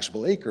base and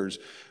taxable acres,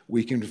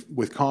 we can,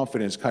 with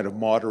confidence, kind of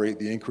moderate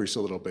the increase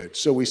a little bit.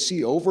 So we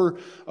see over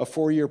a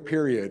 4-year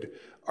period,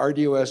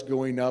 RDOS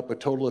going up a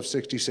total of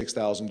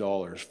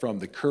 $66,000 from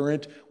the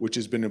current, which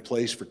has been in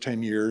place for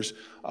 10 years,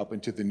 up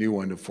into the new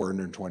one of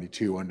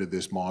 422 under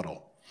this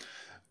model.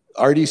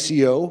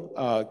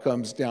 RDCO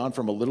comes down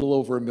from a little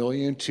over $1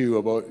 million to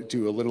a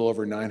little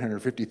over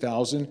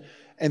 $950,000,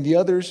 and the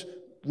others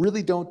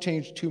really don't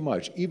change too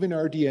much. Even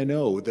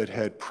RDNO, that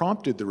had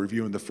prompted the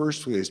review in the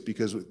first place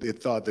because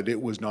it thought that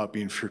it was not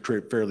being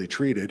fairly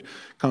treated,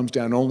 comes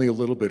down only a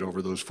little bit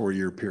over those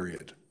 4-year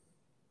period.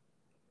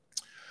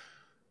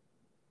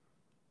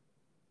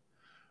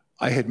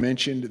 I had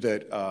mentioned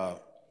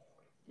that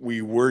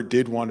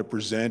did want to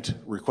present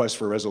requests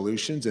for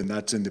resolutions, and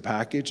that's in the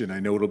package, and I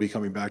know it'll be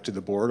coming back to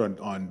the board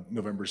on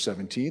November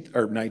 17th,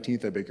 or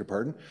 19th, I beg your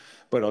pardon.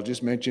 But I'll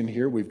just mention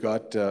here, we've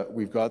got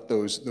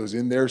those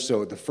in there.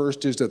 So the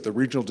first is that the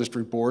Regional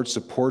District Board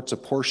supports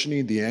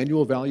apportioning the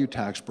annual value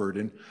tax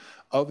burden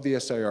of the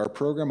SIR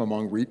program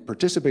among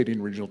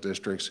participating regional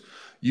districts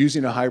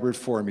using a hybrid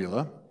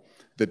formula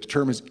that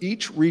determines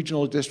each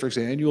regional district's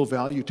annual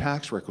value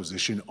tax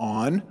requisition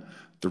on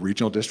the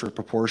regional district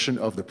proportion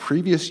of the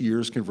previous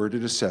year's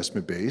converted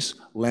assessment base,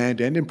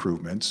 land and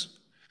improvements,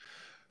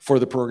 for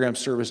the program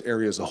service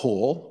area as a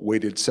whole,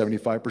 weighted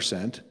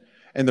 75%,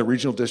 and the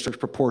regional district's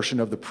proportion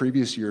of the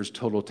previous year's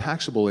total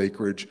taxable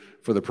acreage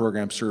for the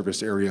program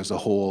service area as a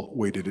whole,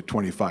 weighted at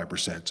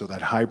 25%. So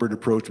that hybrid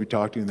approach we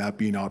talked about, that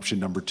being option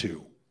number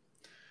 2.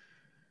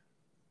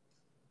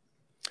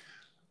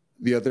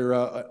 The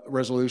other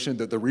resolution,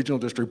 that the Regional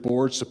District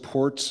Board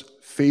supports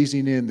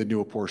phasing in the new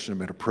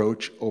apportionment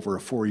approach over a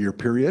 4-year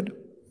period.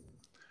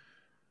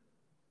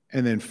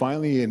 And then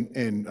finally,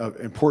 an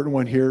important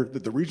one here,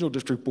 that the Regional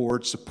District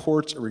Board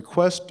supports a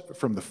request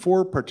from the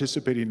 4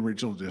 participating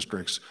regional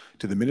districts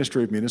to the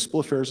Ministry of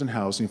Municipal Affairs and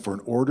Housing for an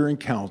order in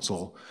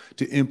council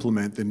to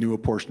implement the new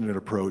apportionment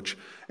approach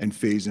and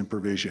phase-in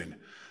provision.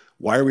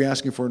 Why are we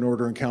asking for an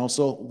order in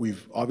council?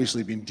 We've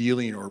obviously been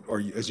dealing,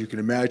 or as you can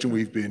imagine,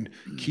 we've been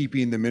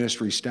keeping the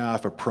ministry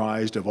staff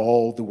apprised of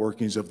all the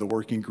workings of the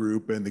working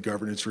group and the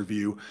governance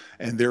review,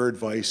 and their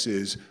advice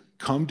is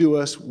come to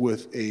us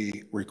with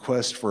a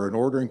request for an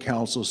order in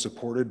council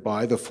supported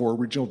by the 4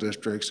 regional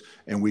districts,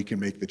 and we can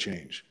make the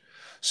change.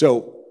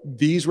 So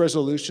these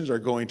resolutions are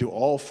going to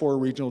all 4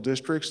 regional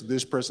districts.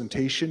 This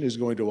presentation is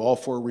going to all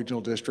 4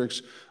 regional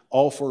districts.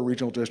 All 4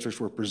 regional districts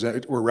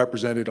were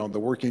represented on the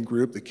working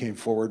group that came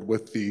forward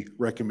with the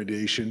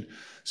recommendation.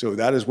 So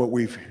that is what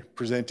we've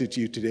presented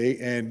to you today.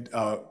 And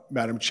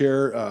Madam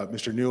Chair,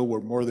 Mr. Newell, we're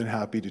more than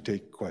happy to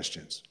take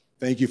questions.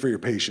 Thank you for your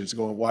patience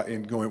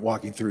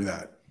walking through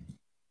that.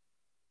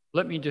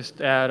 Let me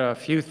just add a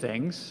few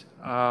things.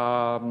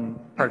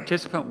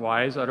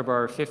 Participant-wise, out of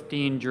our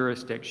 15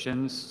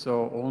 jurisdictions,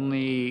 so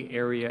only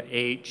Area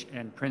H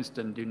and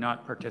Princeton do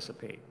not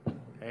participate.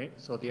 Okay,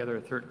 so the other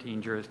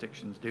 13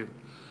 jurisdictions do.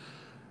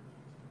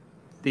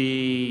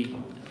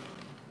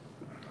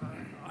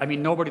 I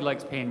mean, nobody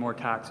likes paying more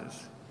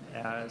taxes,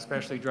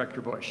 especially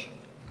Director Bush.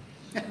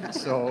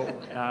 So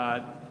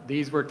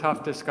these were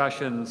tough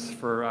discussions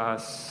for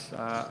us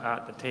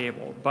at the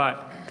table.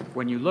 But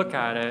when you look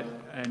at it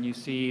and you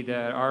see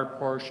that our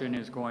portion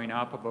is going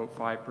up about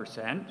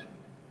 5%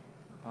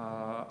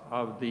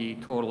 of the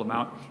total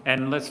amount,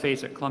 and let's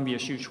face it, Columbia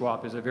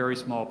Shuswap is a very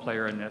small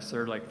player in this.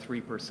 They're like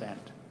 3%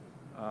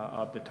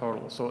 of the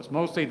total. So it's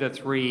mostly the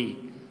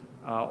 3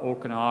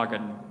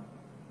 Okanagan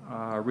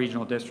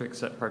regional districts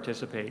that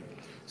participate.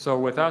 So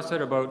with us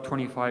at about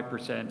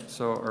 25%,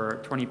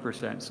 or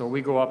 20%, so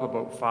we go up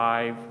about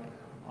 5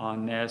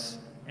 on this,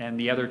 and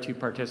the other 2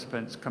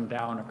 participants come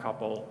down a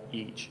couple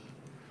each.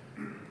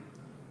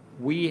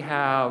 We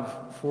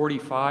have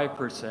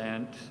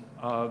 45%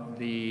 of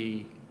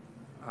the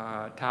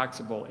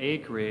taxable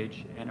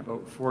acreage and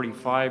about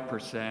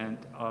 45%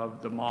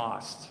 of the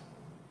moss,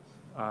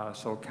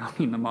 so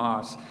counting the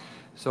moss.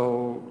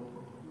 So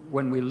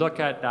when we look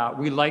at that,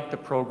 we like the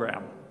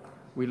program.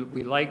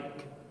 We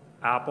like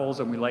apples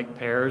and we like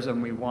pears,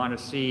 and we want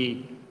to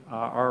see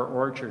our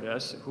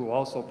orchardists, who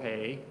also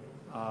pay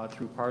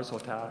through parcel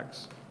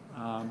tax,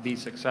 be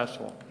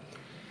successful.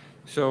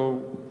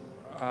 So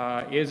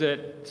is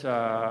it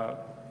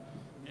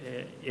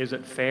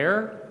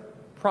fair?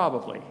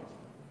 Probably.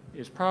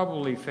 It's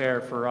probably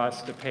fair for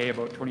us to pay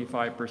about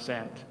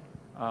 25%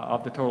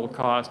 of the total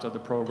cost of the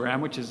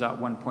program, which is that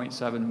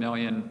 1.7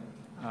 million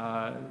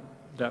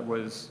that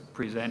was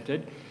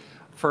presented.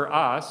 For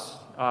us,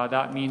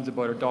 that means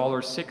about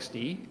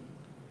 $1.60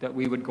 that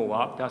we would go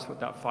up. That's what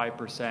that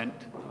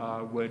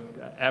 5% would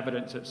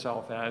evidence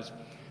itself as.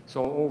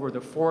 So over the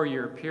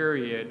 4-year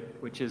period,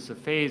 which is the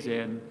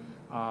phase-in,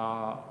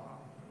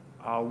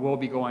 we'll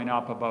be going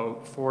up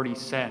about 40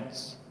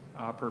 cents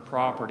per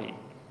property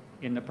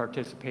in the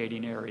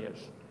participating areas.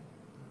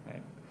 Okay.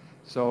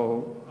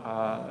 So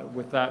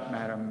with that,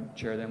 Madam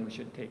Chair, then we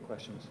should take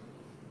questions.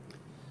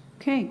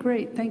 Okay,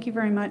 great. Thank you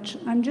very much.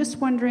 I'm just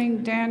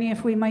wondering, Danny,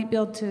 if we might be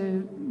able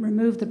to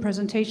remove the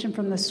presentation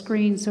from the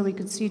screen so we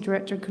could see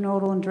Director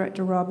Knodel and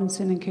Director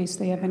Robinson in case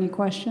they have any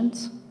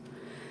questions.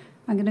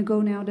 I'm going to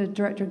go now to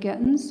Director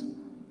Gettens.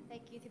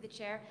 Thank you, through the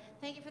Chair.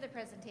 Thank you for the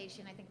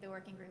presentation. I think the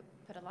working group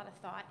put a lot of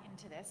thought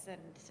into this, and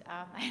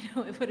I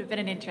know it would have been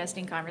an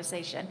interesting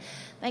conversation.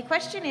 My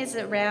question is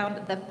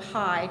around the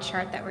pie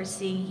chart that we're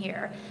seeing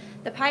here.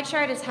 The pie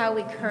chart is how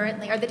we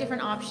currently, or the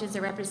different options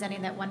are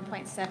representing that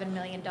 $1.7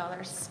 million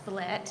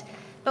split.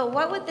 But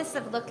what would this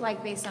have looked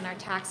like based on our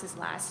taxes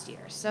last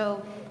year?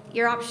 So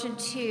your option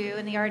 2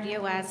 in the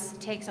RDOS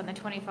takes on the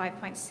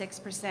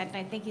 25.6%, and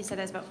I think you said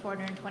that's about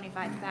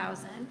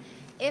 $425,000.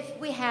 If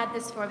we had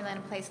this formula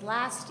in place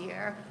last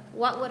year,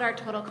 what would our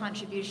total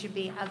contribution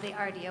be of the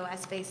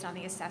RDOS based on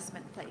the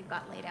assessment that you've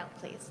got laid out,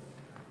 please?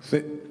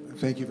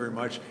 Thank you very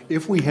much.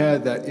 If we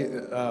had that,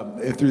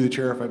 through the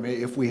chair, if I may,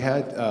 if we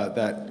had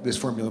this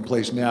formula in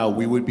place now,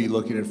 we would be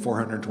looking at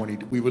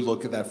we would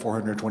look at that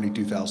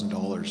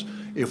 $422,000.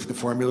 If the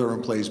formula were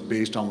in place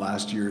based on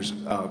last year's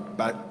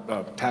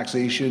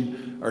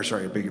taxation, or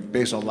sorry,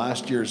 based on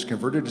last year's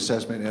converted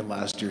assessment and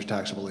last year's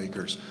taxable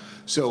acres.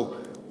 So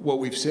what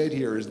we've said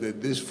here is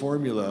that this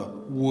formula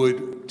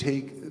would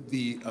take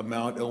the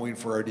amount owing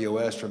for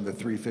RDOS from the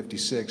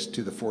 356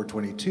 to the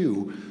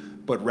 422,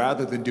 but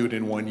rather than do it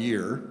in 1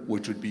 year,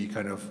 which would be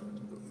kind of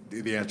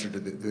the answer to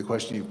the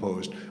question you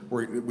posed,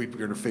 we're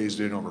going to phase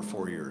it in over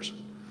 4 years.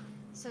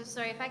 So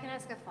sorry, if I can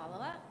ask a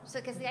follow-up? So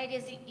because the idea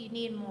is you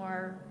need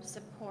more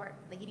support,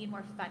 like you need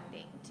more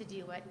funding to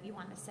do what you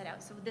want to set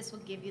out. So this will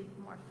give you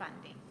more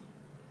funding,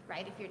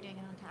 right, if you're doing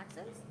it on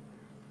taxes?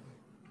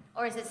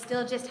 Or is it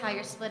still just how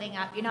you're splitting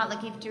up? You're not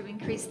looking to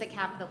increase the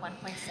cap of the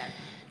 1.7?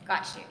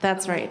 Got you.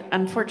 That's right.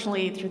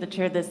 Unfortunately, through the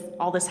chair,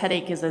 all this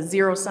headache is a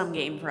zero-sum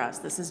game for us.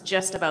 This is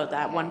just about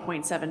that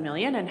 1.7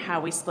 million and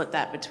how we split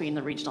that between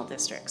the regional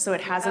districts. So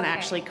it hasn't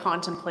actually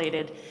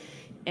contemplated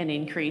an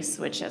increase,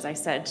 which, as I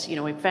said,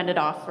 we've fended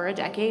off for a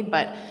decade,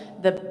 but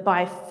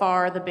by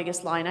far the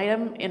biggest line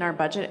item in our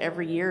budget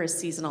every year is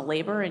seasonal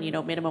labor, and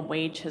minimum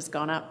wage has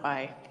gone up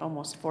by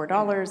almost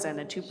 $4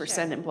 and a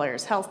 2%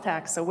 employer's health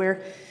tax. So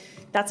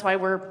that's why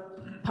we're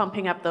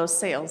pumping up those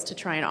sales to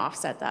try and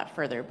offset that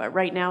further. But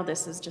right now,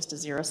 this is just a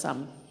zero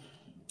sum.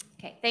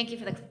 Okay, thank you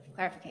for the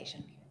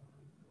clarification.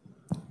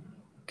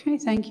 Okay,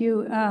 thank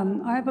you.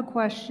 I have a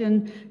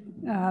question,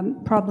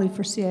 probably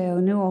for CIO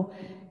Newell.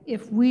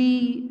 If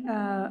we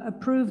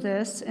approve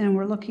this and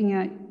we're looking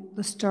at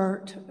the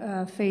start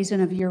phase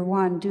in of year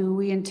 1, do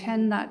we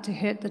intend that to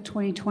hit the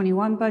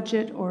 2021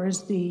 budget, or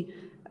is the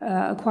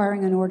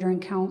acquiring an order in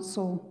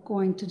council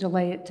going to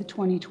delay it to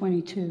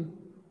 2022?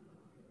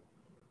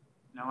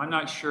 Now, I'm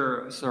not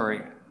sure,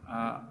 sorry,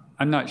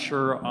 I'm not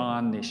sure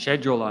on the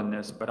schedule on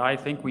this, but I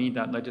think we need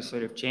that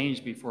legislative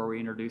change before we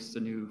introduce the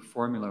new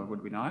formula,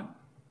 would we not?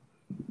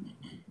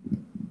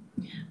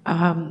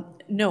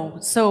 No.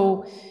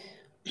 So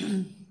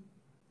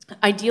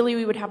ideally,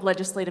 we would have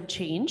legislative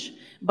change,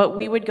 but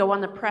we would go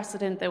on the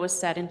precedent that was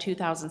set in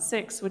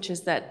 2006, which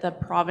is that the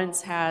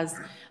province has,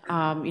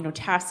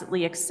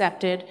 tacitly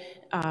accepted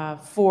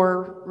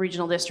 4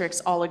 regional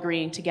districts all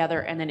agreeing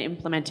together and then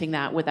implementing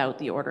that without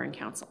the order in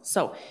council.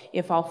 So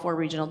if all 4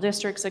 regional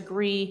districts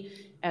agree,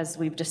 as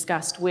we've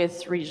discussed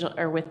with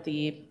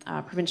the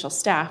provincial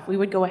staff, we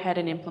would go ahead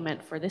and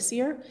implement for this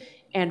year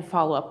and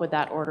follow up with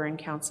that order in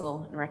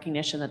council in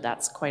recognition that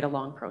that's quite a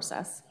long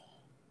process.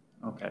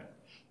 Okay.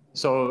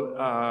 So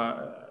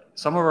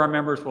some of our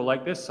members will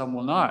like this, some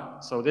will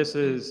not. So this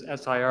is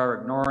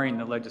SIR ignoring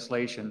the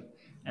legislation.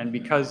 And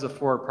because the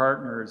 4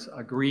 partners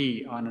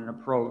agree on an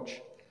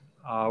approach,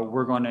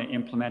 we're going to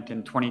implement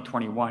in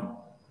 2021.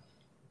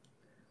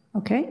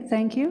 Okay,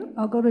 thank you.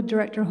 I'll go to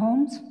Director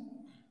Holmes.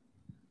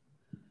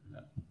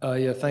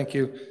 Yeah, thank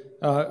you.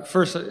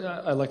 First,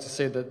 I'd like to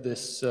say that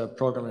this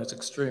program is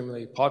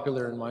extremely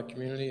popular in my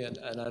community, and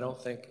I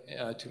don't think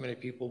too many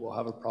people will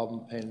have a problem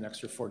paying an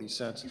extra 40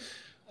 cents.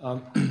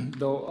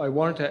 Though I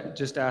wanted to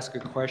just ask a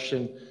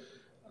question.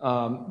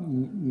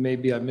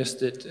 Maybe I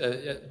missed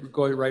it.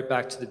 Going right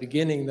back to the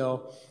beginning,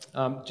 though,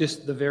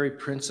 just the very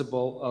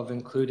principle of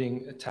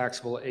including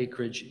taxable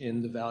acreage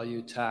in the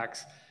value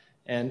tax.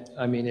 And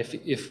I mean,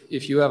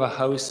 if you have a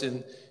house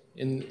in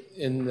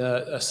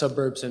the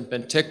suburbs in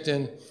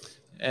Penticton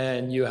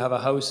and you have a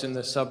house in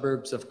the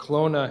suburbs of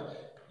Kelowna,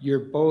 you're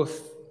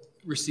both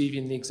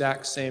receiving the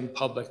exact same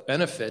public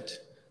benefit.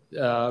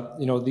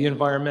 The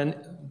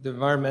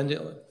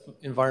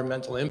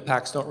environmental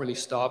impacts don't really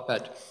stop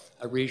at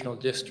a regional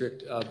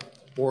district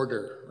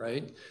border,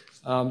 right?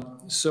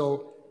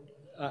 So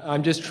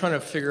I'm just trying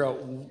to figure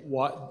out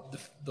what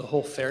the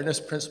whole fairness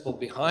principle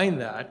behind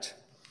that.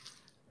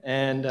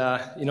 And,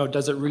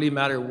 does it really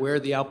matter where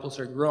the apples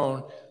are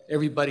grown?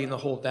 Everybody in the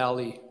whole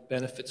valley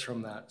benefits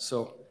from that.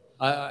 So,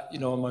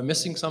 am I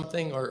missing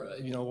something, or,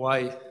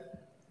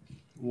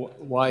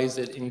 why is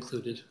it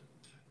included?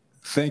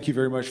 Thank you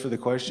very much for the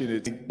question.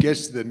 It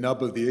gets to the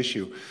nub of the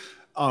issue.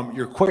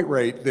 You're quite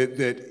right that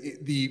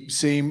the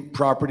same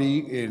property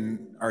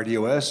in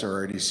RDOS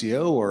or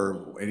RDCO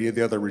or any of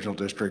the other regional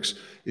districts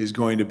is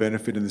going to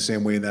benefit in the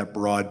same way in that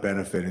broad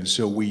benefit. And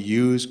so we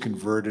use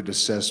converted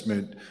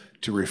assessment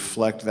to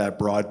reflect that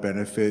broad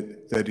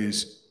benefit that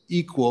is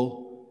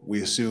equal,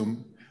 we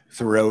assume,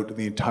 throughout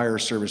the entire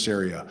service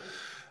area.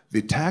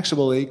 The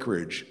taxable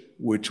acreage,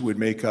 which would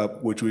be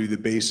the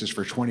basis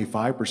for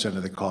 25%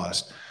 of the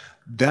cost,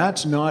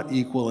 that's not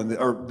equal,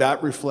 or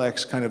that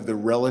reflects kind of the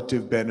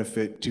relative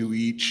benefit to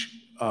each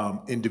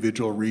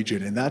individual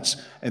region, and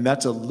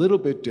that's a little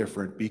bit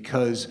different,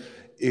 because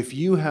if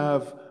you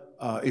have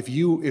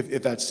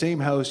if that same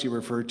house you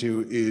referred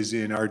to is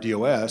in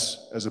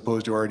RDOS as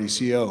opposed to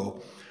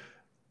RDCO,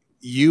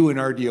 you in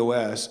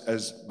RDOS,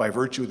 as by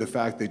virtue of the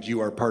fact that you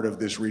are part of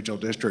this regional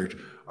district,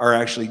 are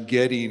actually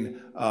getting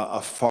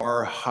a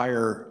far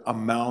higher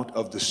amount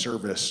of the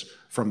service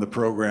from the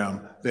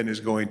program than is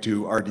going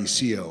to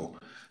RDCO.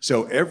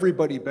 So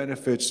everybody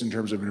benefits in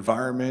terms of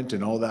environment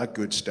and all that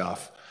good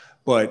stuff,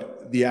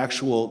 but the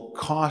actual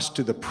cost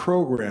to the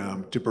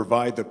program, to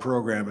provide the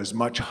program, is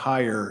much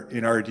higher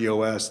in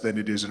RDOS than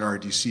it is in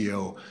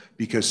RDCO,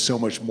 because so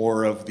much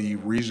more of the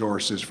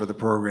resources for the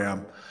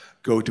program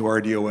go to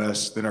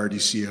RDOS than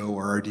RDCO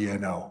or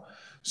RDNO.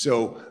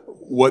 So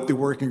what the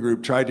working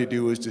group tried to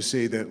do is to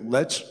say that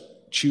let's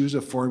choose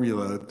a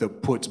formula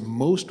that puts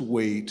most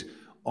weight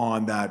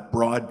on that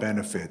broad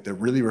benefit, that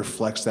really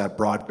reflects that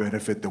broad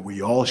benefit that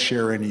we all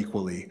share in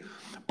equally.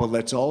 But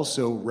let's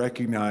also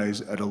recognize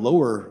at a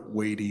lower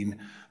weighting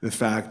the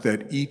fact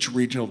that each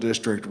regional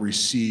district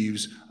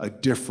receives a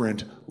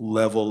different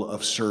level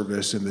of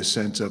service in the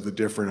sense of the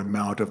different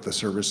amount of the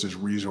services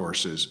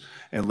resources.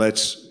 And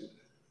let's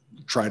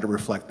try to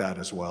reflect that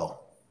as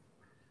well.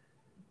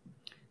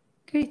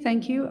 Okay,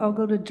 thank you. I'll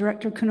go to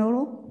Director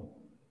Knodel.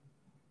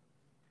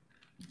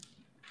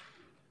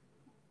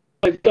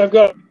 I've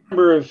got a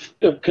number of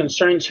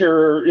concerns here,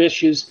 or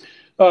issues.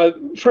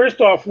 First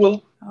off, you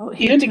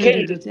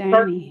indicated at the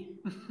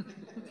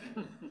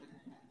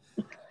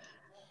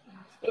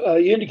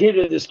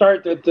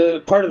start that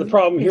the part of the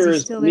problem here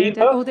is still there?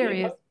 Oh, there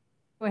he is.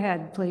 Go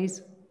ahead,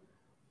 please.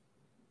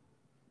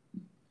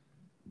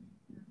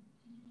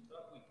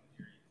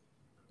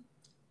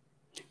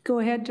 Go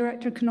ahead,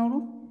 Director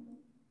Knodel.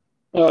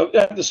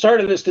 At the start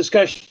of this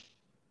discussion,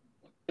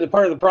 the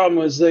part of the problem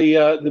was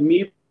the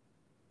MEVA.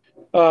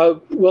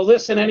 Will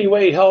this in any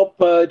way help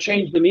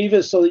change the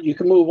MEVA so that you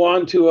can move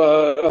on to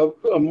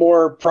a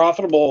more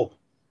profitable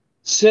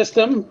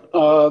system?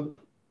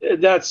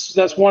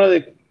 That's one of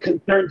the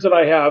concerns that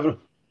I have,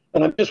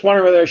 and I'm just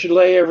wondering whether I should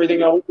lay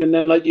everything out and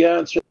then let you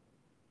answer.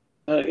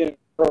 The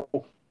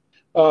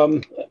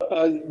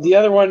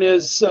other one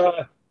is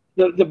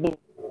the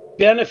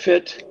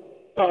benefit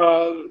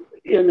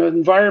in an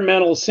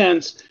environmental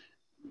sense.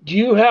 Do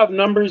you have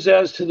numbers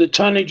as to the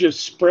tonnage of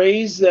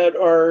sprays that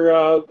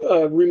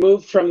are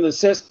removed from the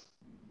system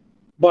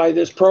by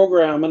this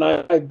program? And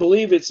I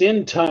believe it's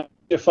in ton,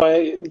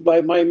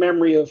 by my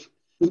memory of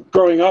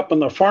growing up on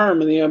the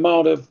farm, and the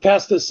amount of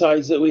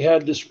pesticides that we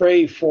had to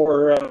spray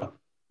for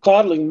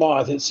codling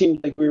moth. It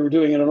seemed like we were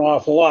doing it an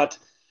awful lot.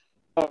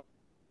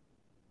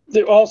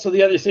 Also,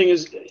 the other thing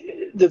is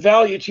the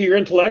value to your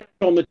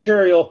intellectual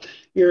material.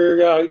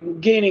 You're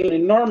gaining an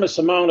enormous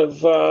amount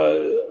of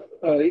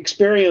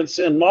experience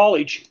and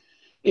knowledge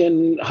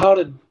in how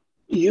to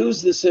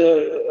use this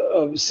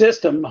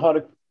system, how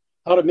to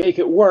make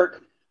it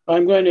work.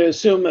 I'm going to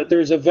assume that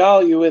there's a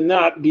value in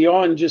that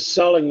beyond just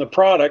selling the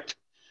product.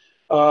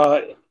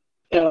 And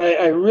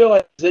I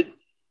realize that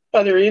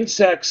other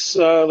insects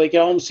like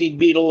elm seed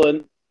beetle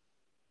and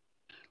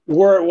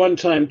were at one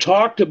time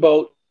talked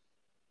about.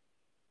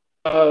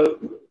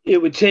 It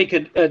would take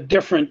a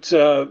different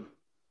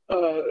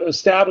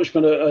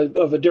establishment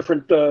of a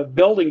different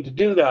building to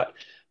do that.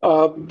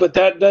 But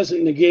that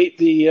doesn't negate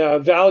the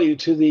value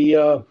to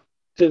the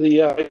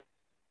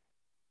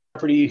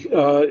property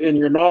and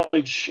your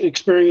knowledge,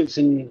 experience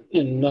in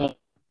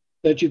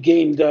that you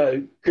gained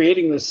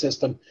creating this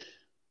system.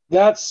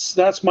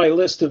 That's my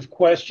list of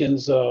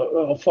questions.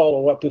 I'll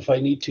follow up if I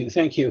need to.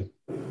 Thank you.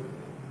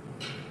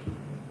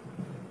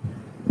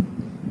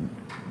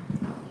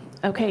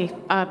 Okay,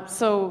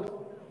 so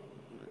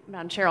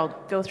Madam Chair, I'll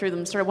go through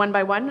them sort of one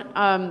by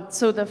one.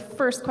 So the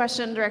first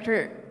question,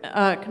 Director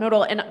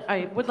Knodel, and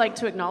I would like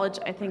to acknowledge,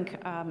 I think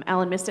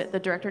Alan missed it, the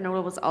Director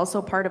Knodel was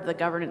also part of the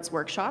governance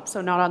workshop, so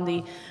not on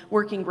the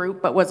working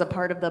group, but was a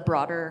part of the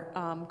broader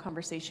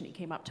conversation. He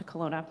came up to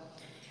Kelowna.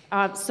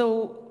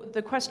 So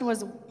the question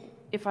was,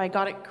 if I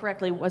got it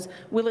correctly, was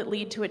will it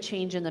lead to a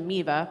change in the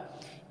MEVA?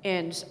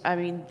 And I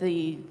mean,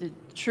 the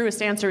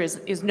truest answer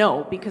is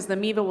no, because the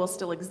MEVA will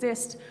still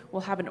exist.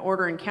 We'll have an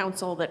order in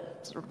council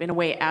that sort of in a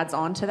way adds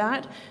on to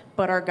that,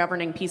 but our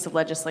governing piece of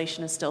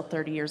legislation is still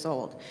 30 years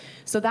old.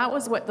 So that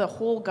was what the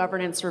whole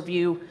governance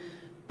review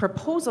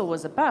proposal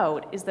was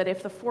about, is that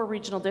if the 4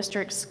 regional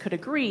districts could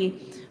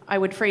agree, I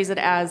would phrase it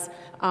as,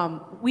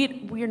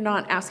 we're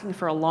not asking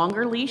for a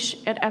longer leash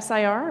at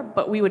SIR,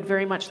 but we would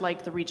very much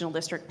like the regional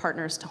district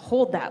partners to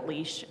hold that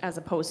leash as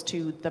opposed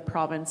to the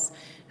province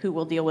who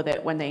will deal with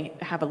it when they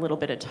have a little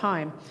bit of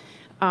time.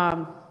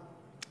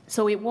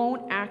 So it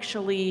won't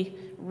actually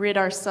rid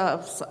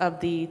ourselves of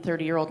the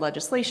 30-year-old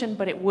legislation,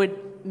 but it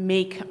would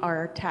make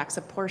our tax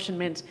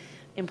apportionment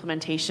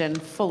implementation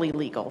fully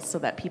legal so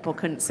that people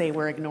couldn't say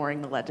we're ignoring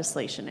the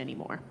legislation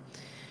anymore.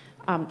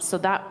 So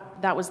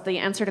that was the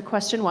answer to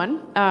question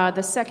 1.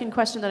 The second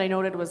question that I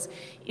noted was,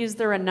 is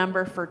there a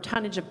number for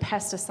tonnage of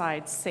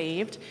pesticides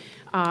saved?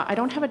 I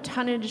don't have a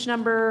tonnage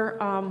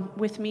number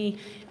with me,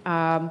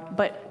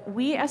 but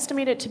we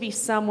estimate it to be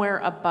somewhere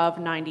above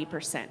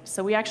 90%.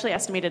 So we actually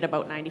estimated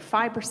about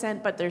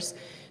 95%, but there's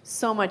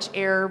so much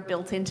error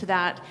built into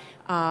that.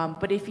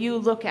 But if you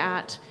look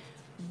at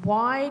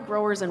why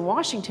growers in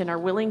Washington are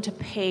willing to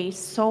pay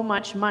so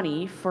much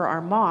money for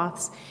our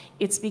moths,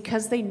 it's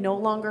because they no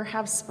longer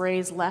have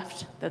sprays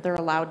left that they're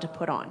allowed to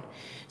put on.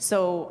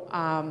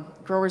 So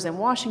growers in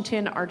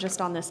Washington are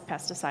just on this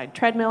pesticide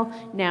treadmill.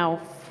 Now,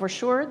 for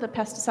sure, the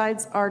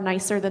pesticides are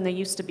nicer than they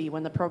used to be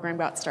when the program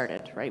got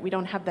started, right? We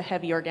don't have the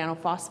heavy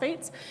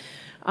organophosphates,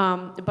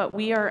 but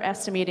we are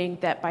estimating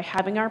that by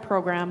having our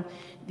program,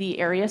 the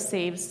area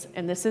saves,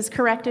 and this is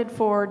corrected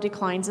for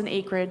declines in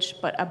acreage,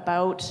 but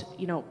about,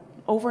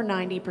 over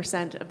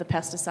 90% of the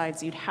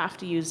pesticides you'd have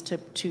to use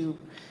to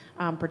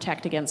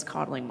protect against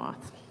codling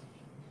moth.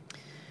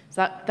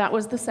 So that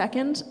was the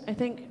second, I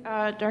think,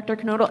 Director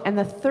Knodel. And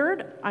the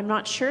third, I'm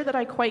not sure that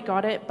I quite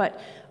got it,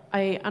 but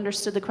I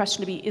understood the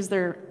question to be, is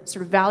there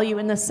sort of value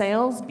in the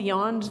sales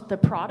beyond the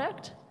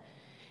product?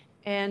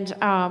 And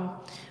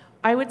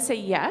I would say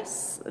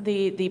yes.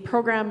 The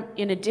program,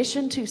 in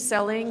addition to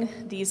selling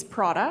these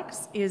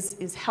products,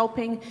 is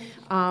helping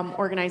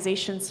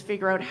organizations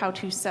figure out how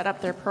to set up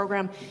their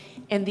program.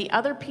 And the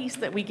other piece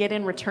that we get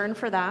in return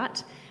for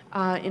that,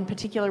 in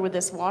particular with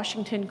this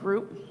Washington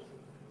group,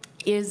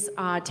 is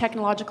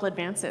technological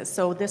advances.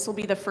 So this will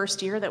be the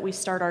first year that we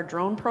start our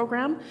drone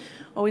program,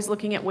 always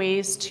looking at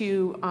ways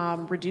to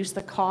reduce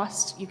the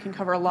cost. You can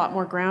cover a lot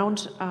more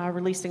ground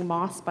releasing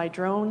moths by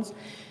drones.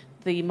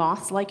 The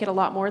moths like it a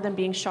lot more than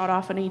being shot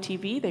off an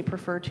ATV. They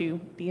prefer to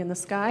be in the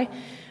sky.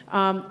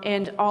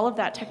 And all of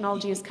that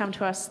technology has come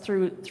to us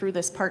through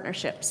this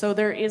partnership. So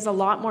there is a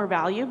lot more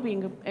value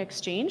being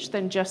exchanged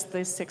than just the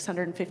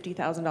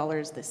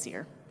 $650,000 this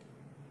year.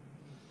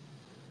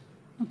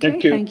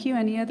 Okay, thank you.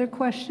 Any other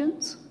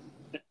questions?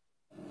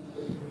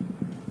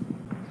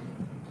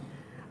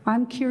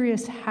 I'm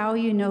curious how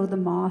you know the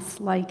moths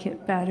like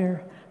it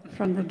better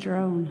from the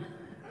drone.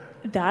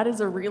 That is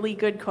a really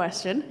good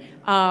question.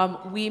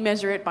 We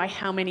measure it by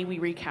how many we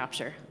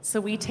recapture. So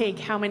we take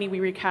how many we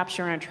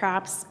recapture on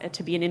traps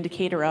to be an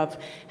indicator of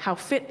how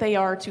fit they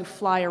are to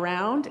fly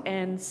around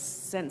and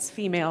sense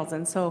females.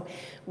 And so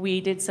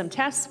we did some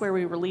tests where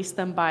we released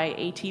them by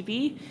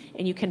ATV,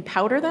 and you can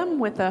powder them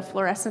with a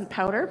fluorescent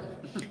powder.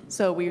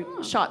 So we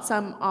shot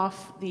some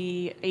off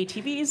the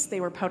ATVs, they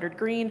were powdered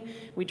green.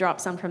 We dropped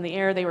some from the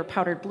air, they were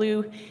powdered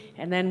blue.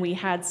 And then we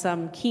had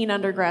some keen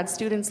undergrad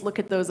students look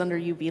at those under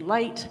UV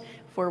light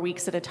 4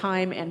 weeks at a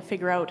time and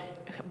figure out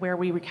where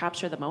we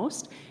recapture the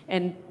most.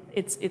 And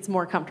it's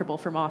more comfortable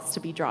for moths to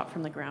be dropped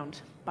from the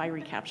ground by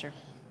recapture.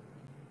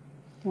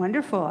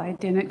 Wonderful. I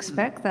didn't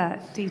expect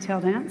that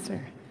detailed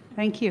answer.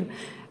 Thank you.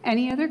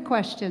 Any other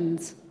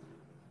questions?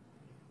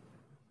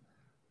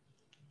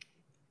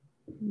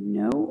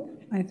 No,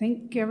 I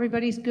think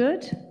everybody's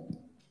good.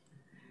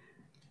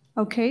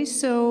 Okay,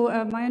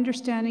 so my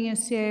understanding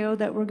is, CIO,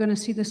 that we're going to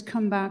see this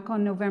come back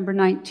on November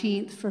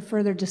 19th for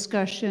further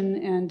discussion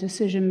and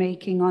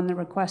decision-making on the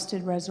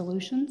requested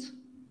resolutions?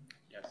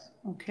 Yes.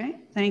 Okay,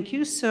 thank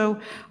you. So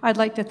I'd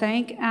like to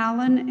thank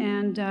Alan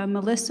and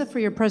Melissa for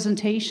your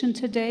presentation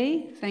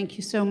today. Thank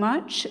you so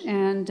much,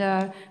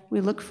 and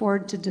we look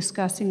forward to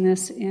discussing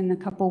this in a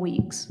couple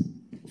weeks.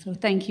 So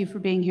thank you for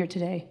being here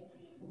today.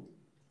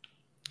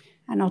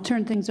 And I'll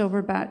turn things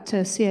over back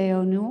to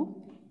CIO Newell.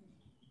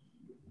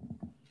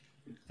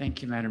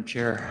 Thank you, Madam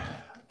Chair.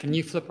 Can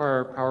you flip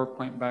our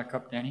PowerPoint back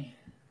up, Danny?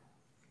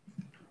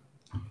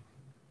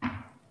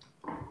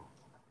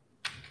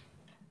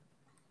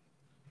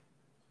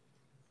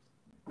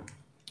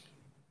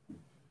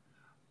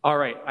 All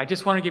right, I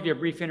just want to give you a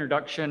brief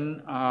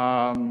introduction,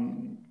 a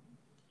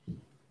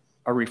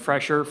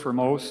refresher for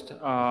most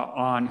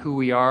on who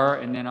we are,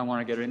 and then I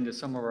want to get into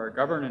some of our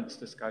governance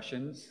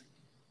discussions.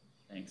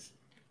 Thanks.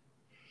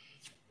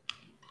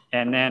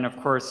 And then, of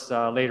course,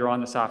 later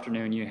on this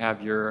afternoon, you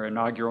have your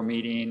inaugural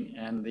meeting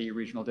and the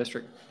regional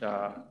district,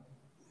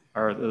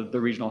 or the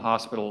regional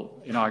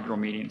hospital inaugural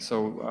meeting.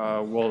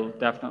 So we'll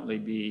definitely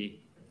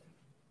be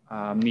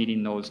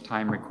meeting those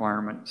time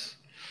requirements.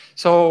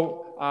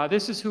 So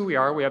this is who we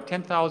are. We have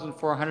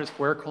 10,400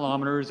 square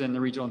kilometers in the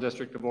regional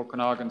district of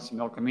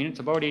Okanagan-Similkameen.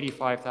 It's about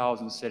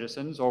 85,000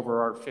 citizens over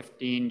our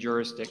 15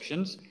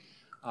 jurisdictions.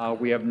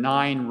 We have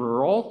 9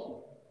 rural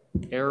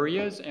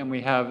areas, and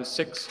we have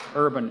 6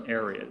 urban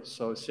areas,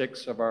 so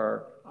 6 of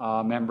our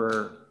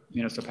member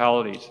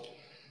municipalities,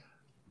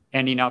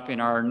 ending up in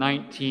our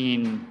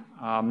 19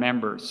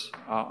 members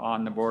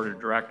on the board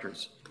of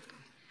directors.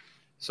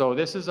 So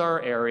this is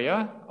our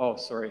area. Oh,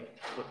 sorry,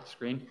 flip the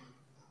screen.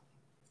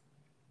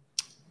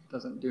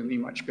 Doesn't do me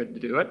much good to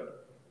do it.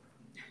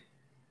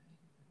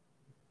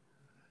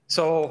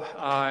 So,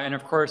 and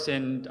of course,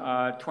 in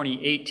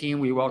 2018,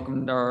 we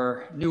welcomed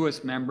our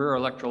newest member,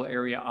 Electoral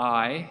Area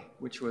I,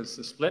 which was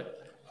the split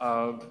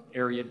of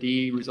Area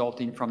D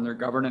resulting from their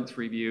governance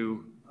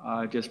review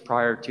just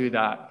prior to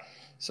that.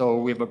 So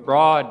we have a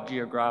broad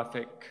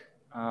geographic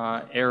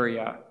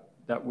area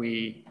that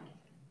we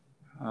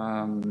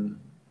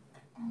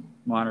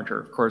monitor.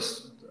 Of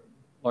course,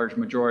 a large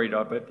majority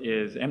of it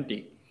is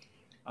empty.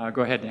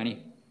 Go ahead,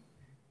 Danny.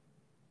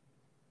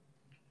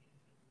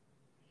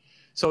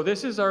 So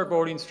this is our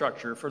voting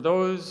structure. For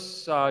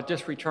those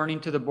just returning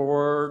to the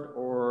board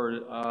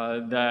or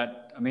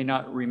that that may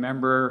not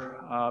remember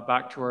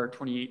back to our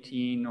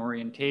 2018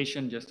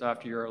 orientation just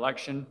after your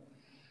election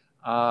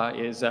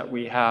is that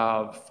we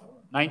have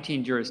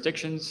 19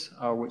 jurisdictions,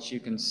 which you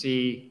can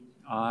see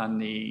on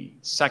the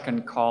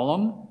second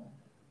column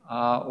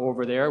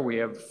over there. We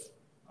have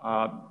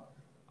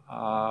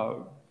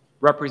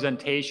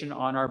representation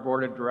on our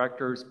board of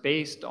directors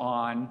based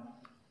on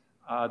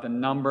the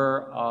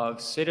number of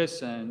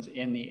citizens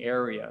in the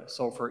area.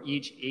 So for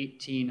each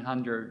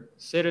 1,800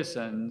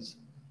 citizens,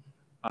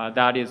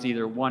 that is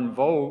either one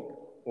vote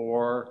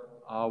or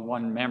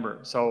one member.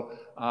 So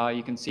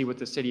you can see with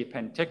the city of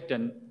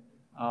Penticton,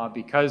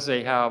 because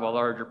they have a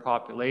larger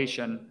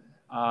population,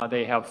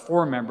 they have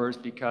 4 members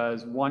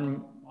because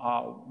one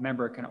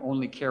member can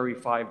only carry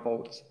 5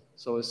 votes.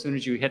 So as soon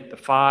as you hit the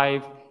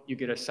 5, you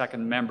get a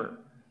second member.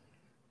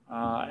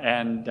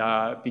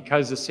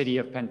 Because the city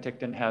of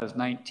Penticton has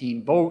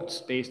 19 votes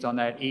based on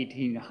that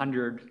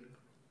 1,800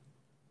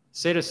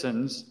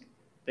 citizens,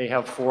 they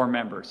have 4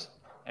 members.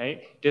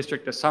 Okay?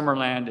 District of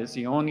Summerland is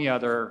the only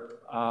other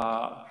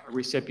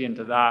recipient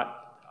of that,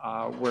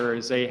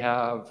 whereas they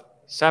have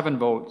 7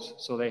 votes,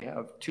 so they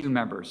have 2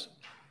 members.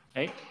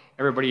 Okay?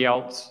 Everybody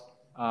else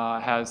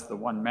has the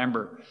 1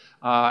 member.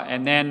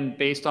 And then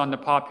based on the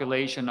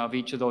population of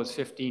each of those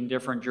 15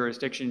 different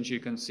jurisdictions, you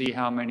can see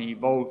how many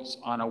votes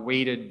on a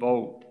weighted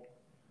vote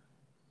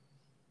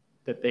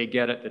that they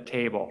get at the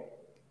table.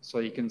 So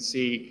you can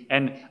see,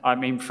 and I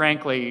mean,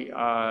 frankly,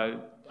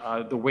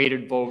 the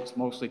weighted votes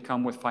mostly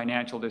come with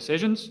financial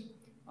decisions.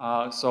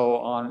 So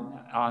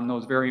on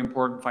those very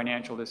important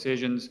financial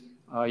decisions,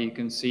 you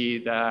can see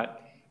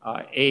that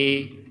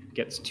A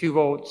gets 2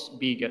 votes,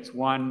 B gets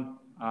 1,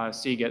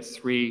 C gets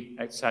 3,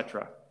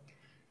 etc.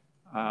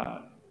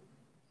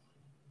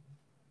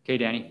 Okay,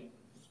 Danny.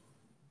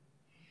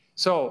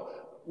 So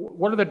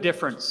what are the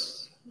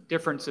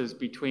differences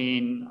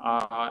between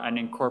an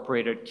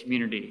incorporated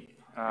community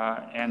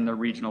and the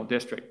regional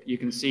district? You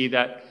can see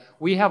that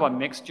we have a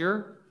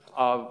mixture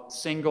of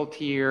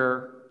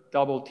single-tier,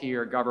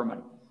 double-tier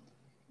government.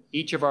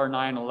 Each of our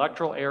 9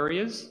 electoral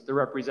areas, the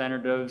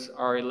representatives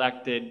are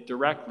elected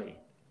directly.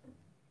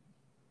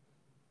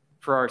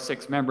 For our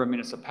 6-member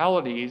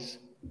municipalities,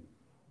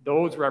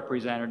 those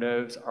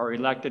representatives are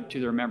elected to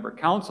their member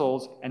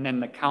councils, and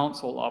then the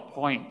council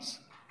appoints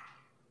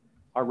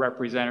a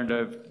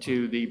representative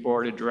to the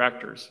board of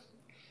directors.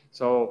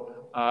 So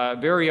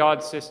very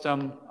odd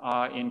system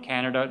in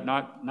Canada,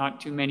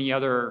 not too many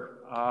other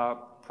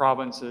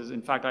provinces.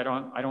 In fact, I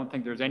don't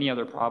think there's any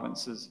other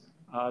provinces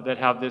that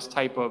have this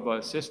type of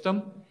a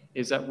system,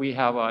 is that we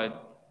have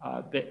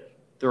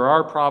there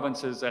are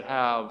provinces that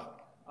have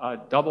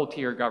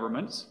double-tier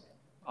governments,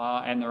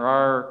 and there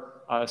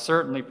are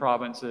certainly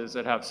provinces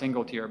that have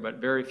single tier, but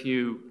very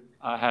few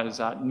has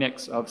that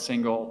mix of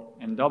single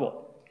and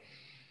double.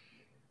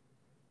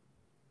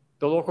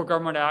 The Local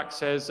Government Act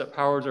says that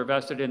powers are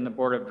vested in the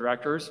board of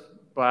directors,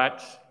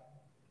 but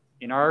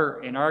in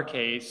our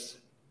case,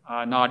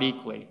 not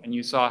equally. And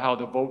you saw how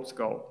the votes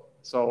go.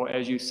 So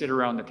as you sit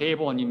around the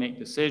table and you make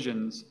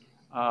decisions,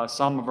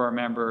 some of our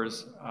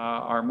members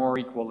are more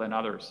equal than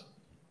others.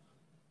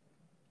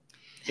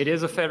 It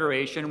is a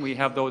federation. We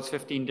have those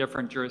 15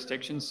 different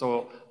jurisdictions.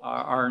 So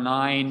our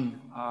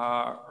 9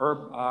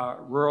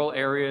 rural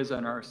areas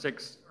and our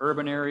 6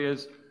 urban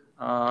areas,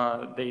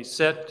 they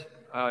sit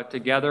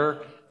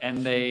together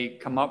and they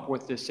come up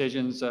with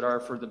decisions that are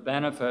for the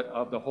benefit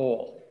of the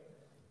whole.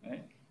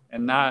 Okay?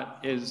 And that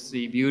is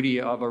the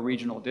beauty of a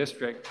regional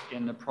district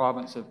in the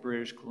province of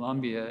British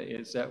Columbia,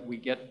 is that we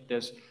get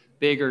this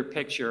bigger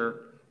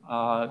picture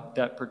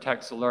that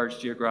protects a large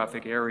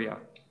geographic area.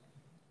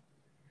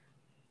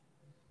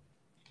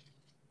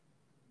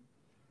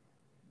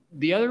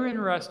 The other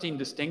interesting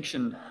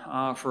distinction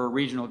for a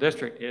regional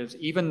district is,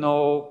 even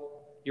though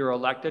you're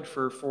elected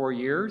for 4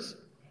 years,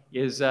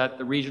 is that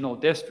the regional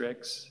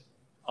districts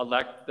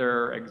elect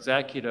their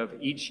executive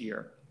each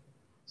year.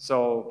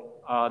 So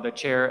the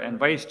chair and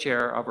vice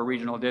chair of a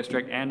regional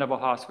district and of a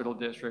hospital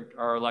district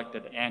are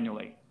elected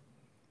annually.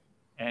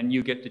 And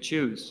you get to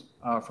choose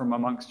from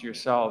amongst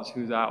yourselves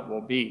who that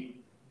will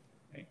be.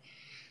 Okay.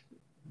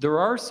 There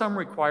are some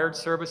required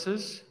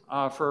services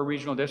for a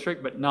regional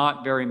district, but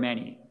not very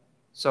many.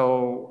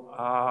 So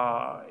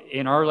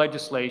in our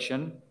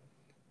legislation,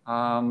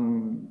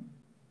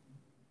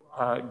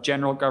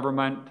 general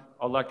government,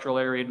 electoral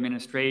area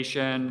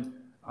administration,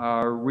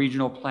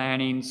 regional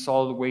planning,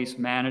 solid waste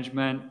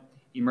management,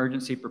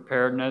 emergency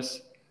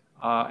preparedness,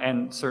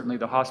 and certainly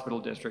the hospital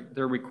district,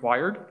 they're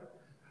required.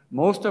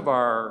 Most of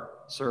our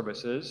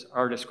services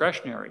are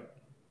discretionary.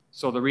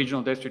 So the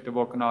regional district of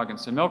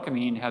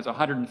Okanagan-Similkameen has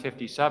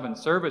 157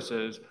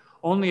 services.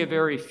 Only a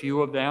very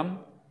few of them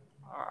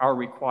are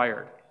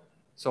required.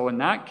 So in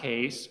that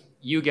case,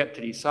 you get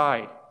to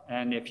decide.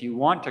 And if you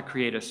want to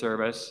create a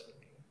service,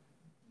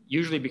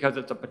 usually because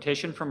it's a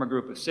petition from a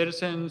group of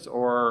citizens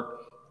or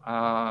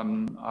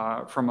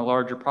from a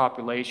larger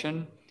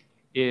population,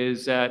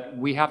 is that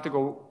we have to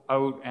go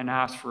out and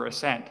ask for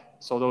assent.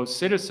 So those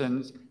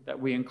citizens that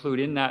we include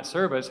in that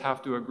service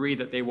have to agree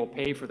that they will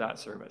pay for that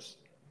service.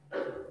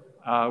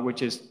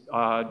 which is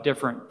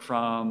different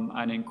from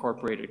an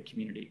incorporated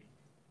community.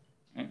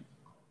 Okay.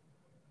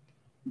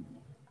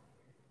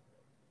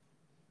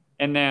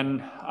 And then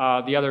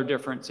the other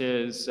difference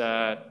is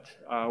that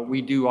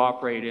we do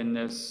operate in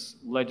this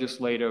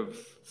legislative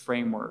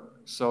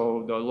framework.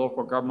 So the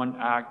Local Government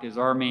Act is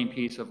our main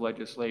piece of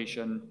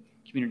legislation.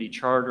 Community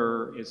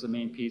Charter is the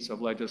main piece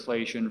of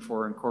legislation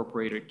for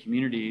incorporated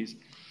communities.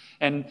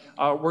 And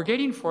we're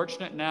getting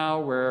fortunate now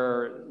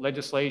where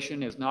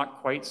legislation is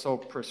not quite so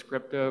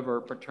prescriptive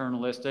or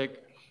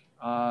paternalistic.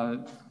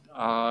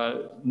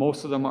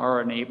 Most of them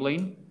are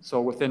enabling. So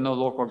within the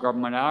Local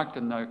Government Act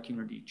and the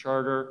Community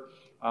Charter,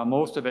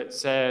 most of it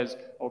says,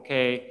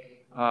 okay,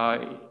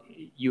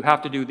 you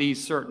have to do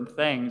these certain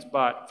things,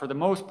 but for the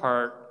most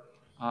part,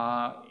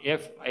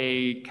 if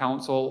a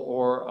council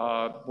or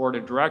a board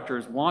of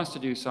directors wants to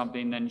do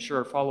something, then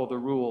sure, follow the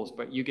rules,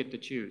 but you get to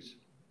choose.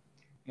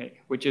 Okay.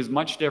 Which is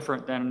much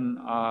different than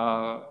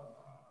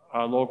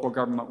local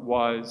government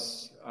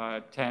was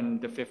 10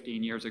 to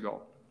 15 years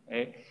ago.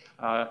 Okay.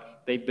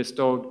 They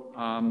bestowed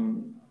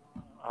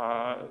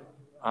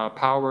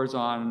powers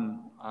on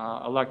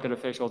elected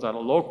officials at a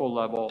local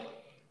level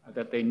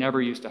that they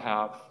never used to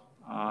have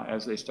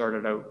as they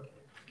started out.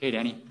 Okay,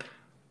 Danny.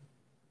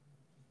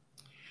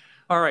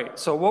 All right,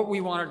 so what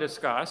we want to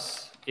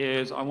discuss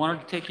is I wanted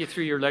to take you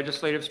through your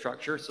legislative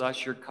structure, so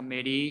that's your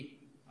committee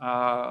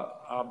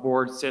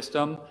board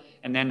system,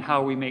 and then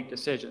how we make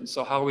decisions.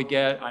 So how we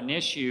get an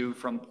issue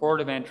from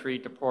port of entry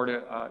to port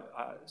of,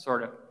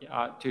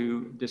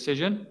 to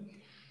decision.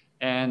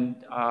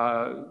 And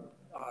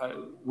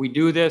we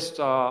do this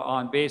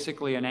on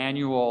basically an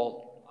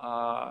annual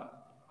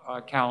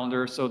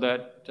calendar so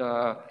that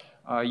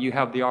you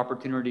have the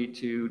opportunity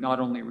to not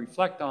only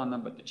reflect on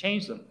them, but to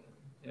change them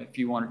if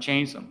you want to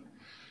change them.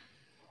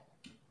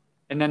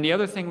 And then the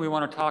other thing we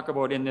want to talk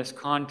about in this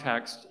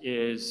context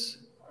is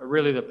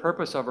really the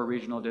purpose of a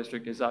regional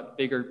district is that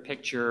bigger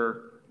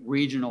picture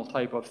regional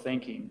type of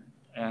thinking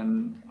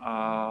and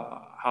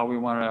how we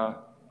want to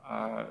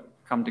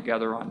come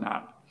together on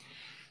that.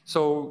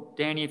 So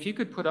Danny, if you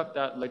could put up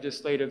that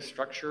legislative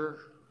structure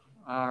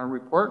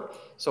report.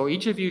 So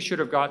each of you should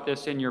have got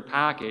this in your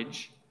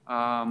package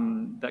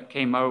that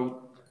came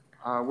out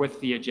with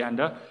the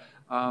agenda.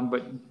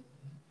 But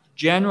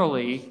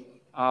generally,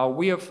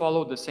 we have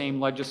followed the same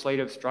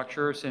legislative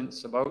structure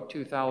since about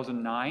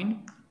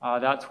 2009.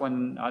 That's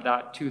when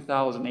that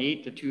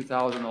 2008 to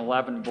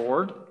 2011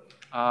 board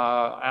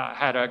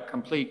had a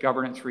complete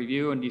governance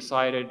review and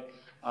decided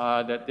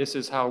that this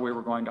is how we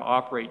were going to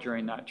operate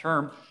during that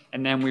term.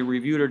 And then we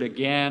reviewed it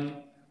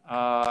again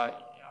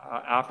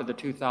after the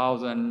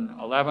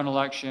 2011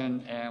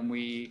 election, and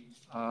we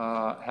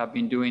have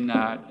been doing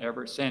that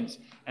ever since.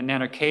 And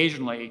then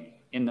occasionally,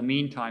 in the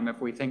meantime, if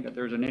we think that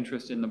there's an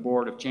interest in the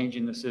board of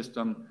changing the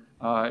system,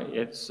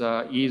 it's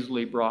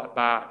easily brought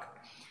back.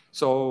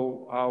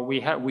 So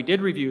we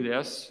did review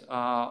this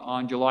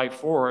on July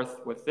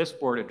 4th with this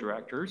board of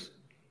directors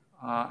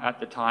at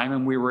the time,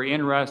 and we were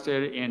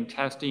interested in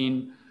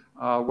testing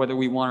whether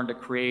we wanted to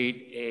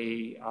create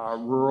a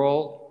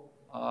rural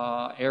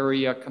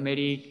area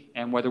committee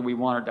and whether we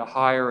wanted to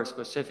hire a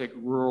specific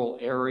rural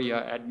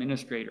area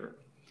administrator.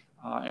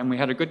 And we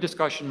had a good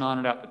discussion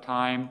on it at the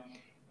time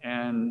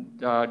and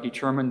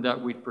determined that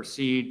we'd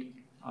proceed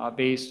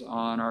based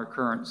on our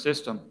current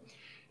system.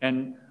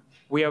 And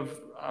we have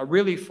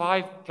really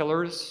 5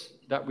 pillars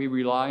that we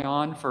rely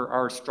on for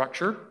our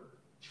structure.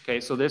 Okay,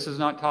 so this is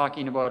not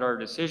talking about our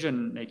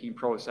decision-making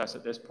process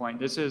at this point.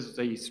 This is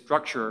the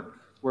structure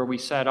where we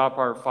set up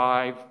our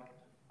 5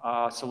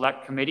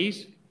 select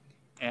committees.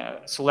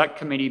 Select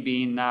committee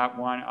being that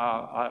one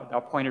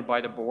appointed by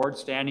the board.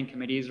 Standing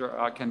committees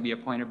can be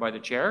appointed by the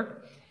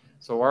chair.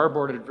 So our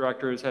board of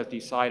directors has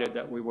decided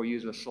that we will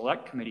use a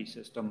select committee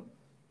system.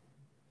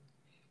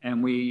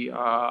 And we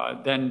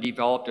then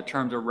developed a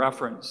terms of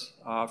reference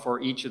for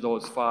each of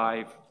those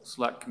 5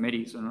 select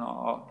committees, and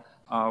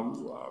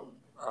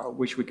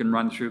which we can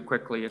run through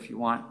quickly if you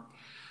want.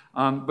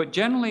 But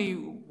generally,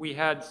 we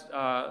had,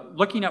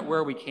 looking at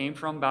where we came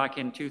from back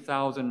in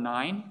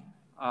 2009,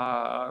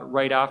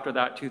 right after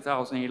that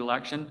 2008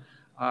 election,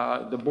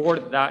 the board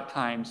at that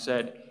time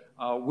said,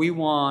 we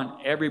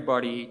want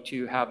everybody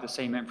to have the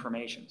same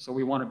information. So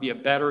we want to be a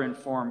better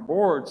informed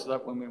board so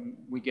that when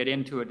we get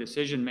into a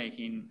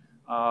decision-making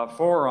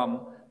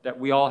forum, that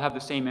we all have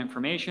the same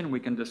information, we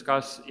can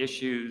discuss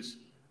issues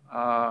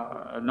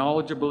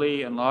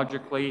knowledgeably and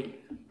logically,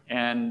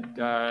 and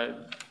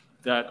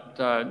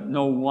that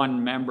no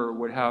one member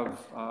would have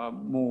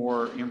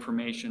more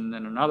information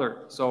than another.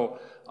 So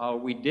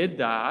we did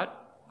that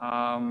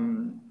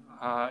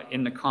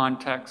in the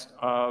context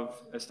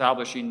of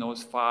establishing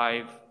those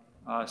 5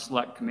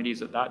 select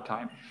committees at that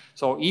time.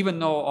 So even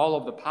though all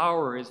of the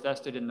power is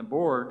vested in the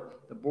board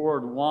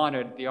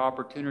wanted the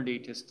opportunity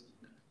to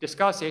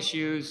discuss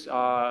issues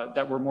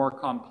that were more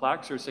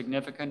complex or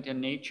significant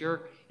in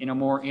nature in a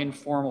more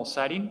informal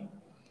setting,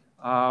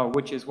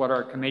 which is what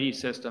our committee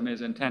system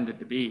is intended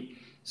to be.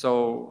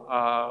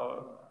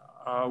 So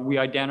we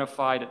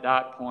identified at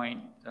that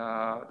point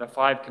the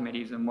 5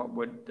 committees and what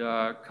would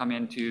come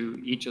into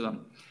each of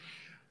them.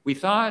 We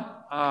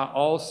thought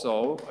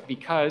also,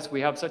 because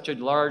we have such a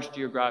large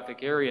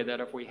geographic area,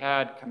 that if we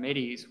had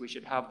committees, we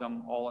should have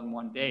them all in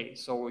one day.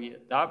 So we,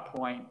 at that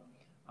point,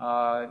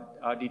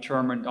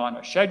 determined on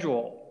a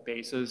schedule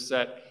basis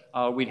that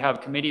we'd have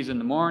committees in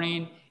the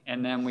morning,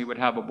 and then we would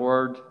have a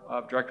board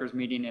of directors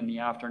meeting in the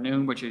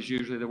afternoon, which is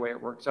usually the way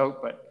it works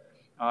out. But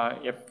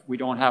if we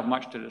don't have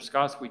much to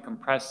discuss, we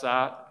compress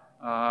that.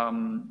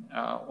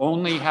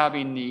 Only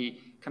having the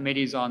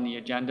committees on the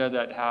agenda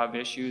that have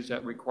issues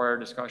that require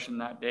discussion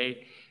that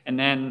day. And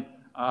then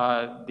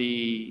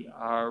the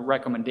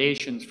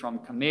recommendations from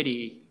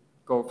committee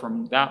go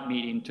from that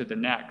meeting to the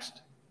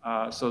next.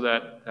 So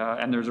that,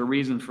 and there's a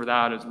reason for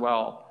that as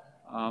well.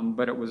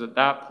 But it was at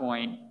that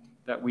point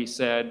that we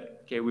said,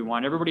 okay, we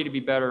want everybody to be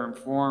better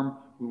informed.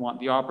 We want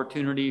the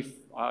opportunity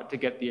to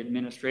get the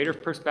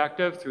administrative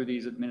perspective through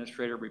these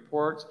administrative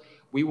reports.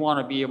 We want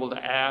to be able to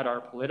add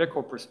our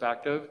political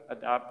perspective at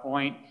that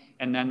point.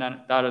 And then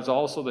that is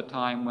also the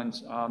time when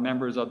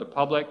members of the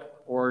public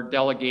or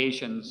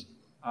delegations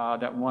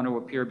that want to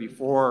appear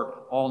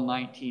before all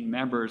 19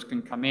 members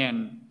can come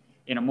in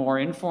a more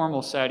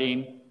informal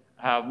setting,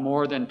 have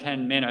more than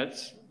 10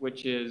 minutes,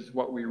 which is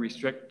what we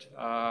restrict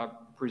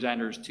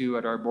presenters to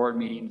at our board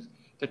meetings,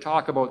 to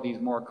talk about these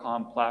more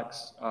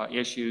complex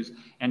issues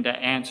and to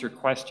answer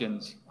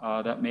questions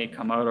that may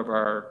come out of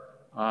our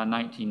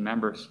 19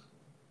 members.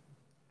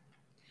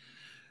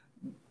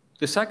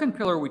 The second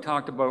pillar we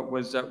talked about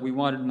was that we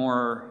wanted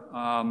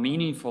more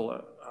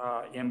meaningful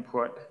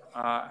input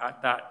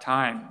at that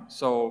time.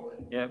 So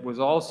it was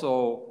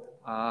also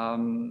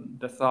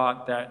the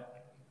thought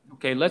that,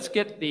 okay, let's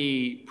get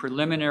the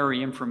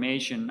preliminary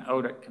information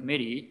out at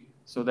committee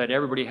so that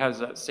everybody has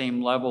that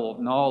same level of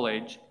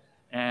knowledge,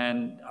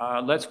 and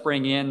let's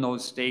bring in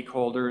those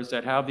stakeholders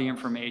that have the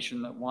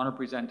information that want to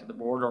present to the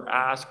board or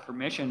ask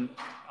permission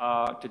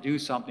to do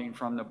something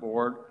from the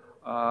board.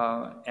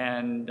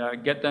 And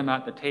get them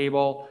at the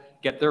table,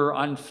 get their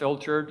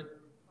unfiltered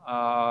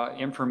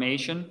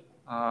information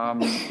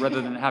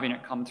rather than having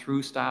it come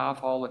through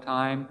staff all the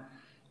time,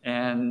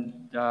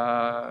 and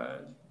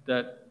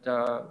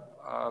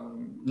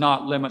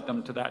not limit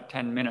them to that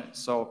 10 minutes.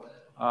 So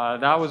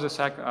that was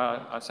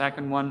a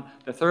second one.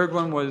 The third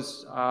one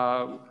was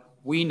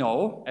we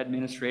know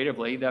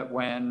administratively that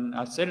when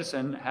a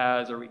citizen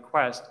has a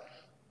request,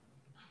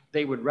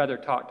 they would rather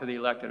talk to the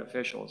elected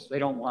officials. They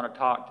don't want to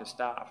talk to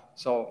staff.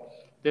 So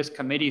this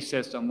committee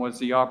system was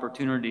the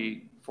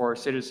opportunity for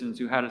citizens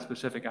who had a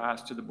specific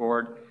ask to the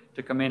board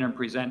to come in and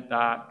present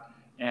that.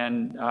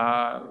 And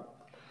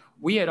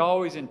we had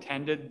always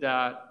intended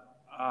that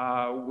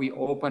we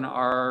open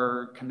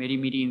our committee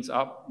meetings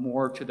up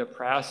more to the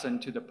press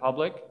and to the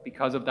public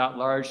because of that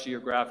large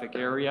geographic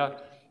area.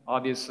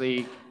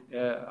 Obviously,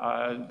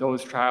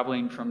 those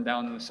traveling from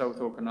down in the South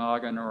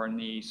Okanagan or in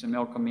the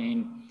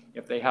Similkameen,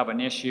 if they have an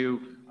issue,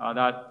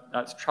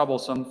 that's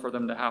troublesome for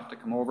them to have to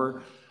come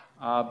over.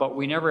 But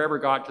we never ever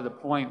got to the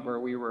point where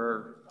we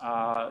were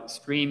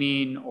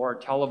streaming or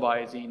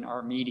televising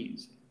our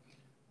meetings.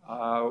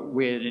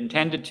 We had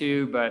intended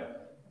to, but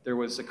there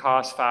was the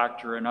cost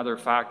factor and other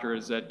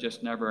factors that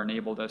just never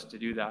enabled us to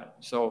do that.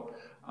 So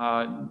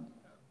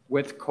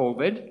with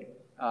COVID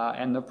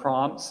and the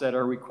prompts that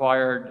are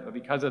required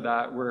because of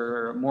that,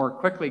 we're more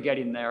quickly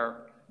getting there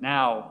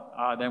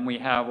now than we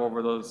have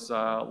over those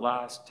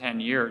last 10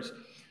 years.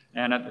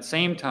 And at the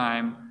same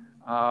time,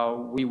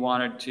 we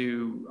wanted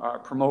to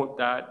promote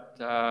that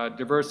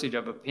diversity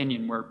of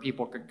opinion where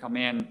people could come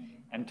in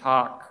and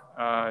talk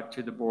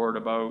to the board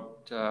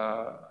about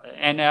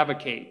and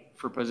advocate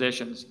for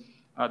positions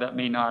that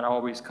may not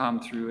always come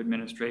through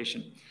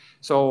administration.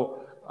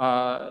 So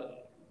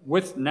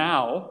with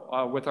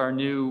our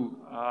new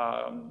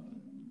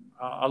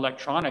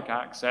electronic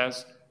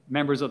access,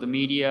 members of the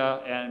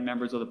media and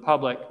members of the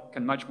public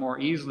can much more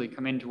easily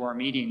come into our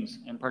meetings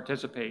and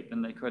participate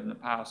than they could in the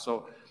past.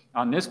 So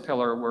on this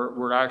pillar,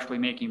 we're actually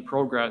making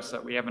progress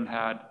that we haven't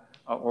had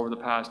over the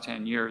past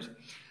 10 years.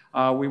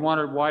 We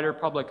wanted wider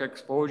public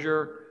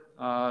exposure.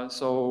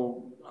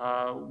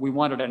 We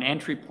wanted an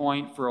entry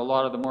point for a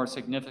lot of the more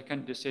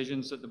significant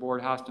decisions that the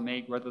board has to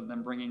make rather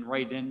than bringing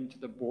right into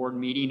the board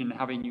meeting and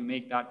having you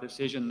make that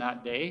decision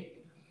that day.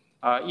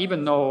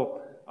 Even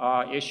though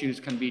issues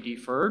can be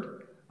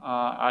deferred,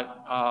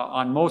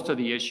 on most of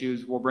the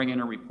issues, we'll bring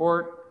in a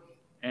report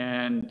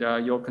and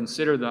you'll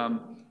consider them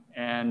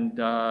and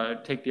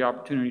take the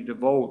opportunity to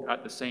vote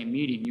at the same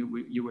meeting.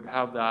 You would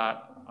have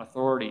that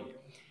authority.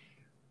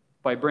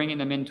 By bringing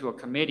them into a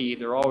committee,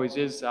 there always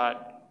is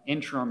that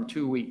interim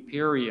 2-week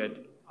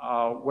period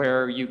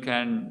where you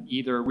can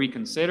either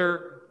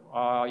reconsider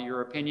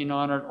your opinion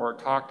on it or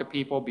talk to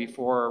people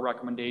before a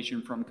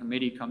recommendation from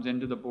committee comes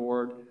into the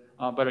board.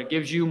 But it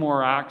gives you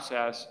more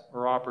access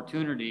or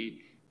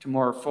opportunity to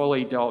more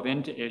fully delve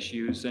into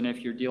issues than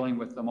if you're dealing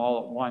with them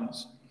all at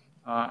once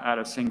at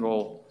a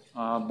single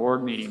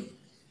board meeting.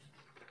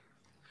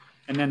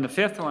 And then the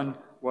fifth one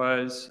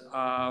was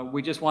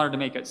we just wanted to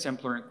make it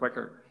simpler and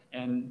quicker.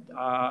 And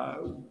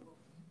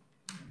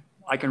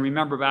I can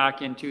remember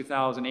back in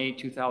 2008,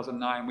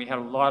 2009, we had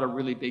a lot of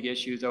really big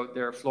issues out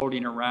there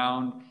floating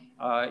around,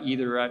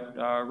 either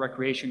at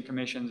recreation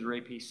commissions or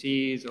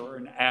APCs or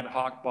in ad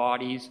hoc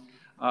bodies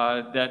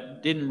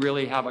that didn't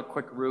really have a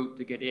quick route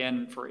to get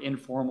in for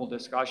informal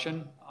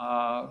discussion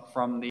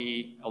from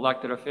the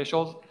elected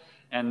officials.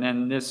 And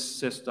then this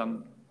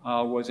system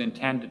was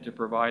intended to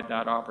provide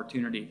that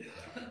opportunity.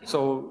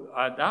 So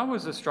that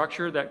was a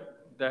structure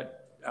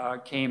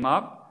that came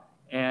up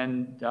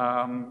and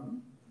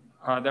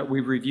that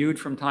we've reviewed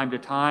from time to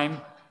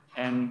time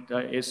and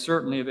is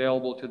certainly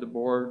available to the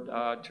board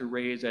to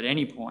raise at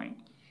any point.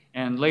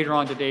 And later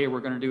on today,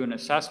 we're going to do an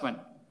assessment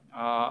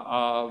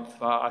of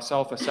a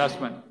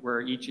self-assessment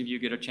where each of you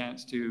get a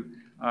chance to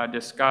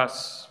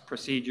discuss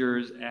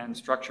procedures and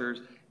structures,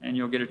 and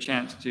you'll get a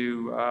chance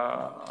to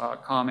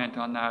comment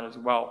on that as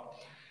well.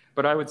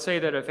 But I would say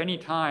that if any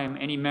time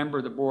any member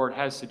of the board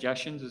has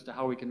suggestions as to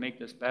how we can make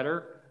this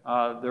better,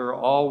 they're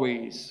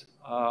always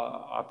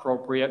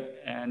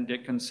appropriate, and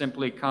it can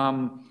simply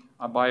come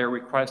by a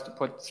request to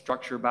put the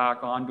structure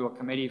back onto a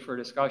committee for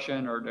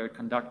discussion or to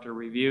conduct a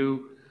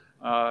review,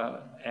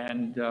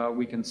 and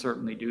we can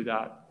certainly do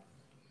that.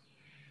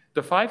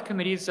 The 5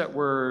 committees that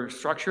were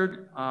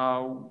structured,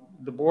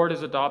 the board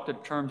has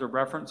adopted terms of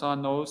reference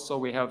on those. So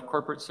we have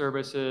corporate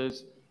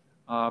services,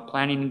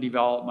 planning and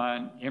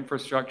development,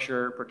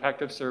 infrastructure,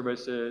 protective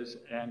services,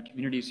 and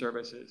community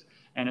services.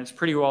 And it's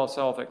pretty well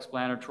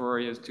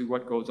self-explanatory as to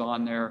what goes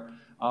on there.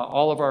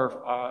 All of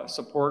our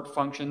support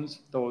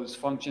functions, those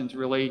functions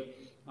really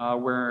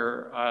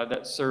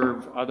that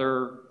serve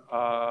other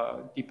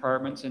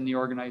departments in the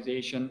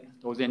organization,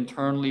 those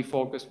internally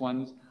focused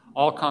ones,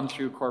 all come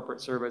through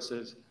corporate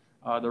services.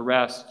 The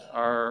rest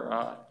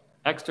are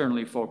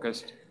externally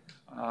focused.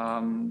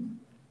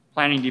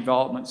 Planning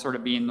development sort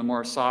of being the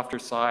more softer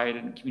side,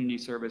 and community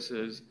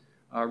services,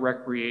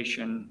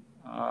 recreation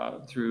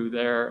through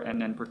there,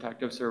 and then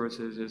protective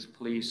services is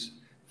police,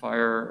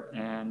 fire,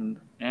 and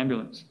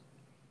ambulance.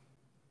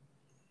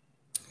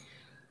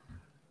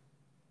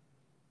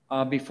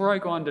 Before I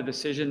go on to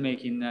decision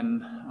making then,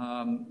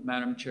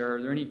 Madam Chair,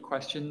 are there any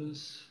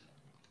questions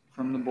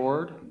from the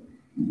board?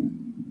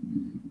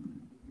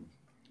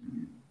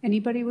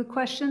 Anybody with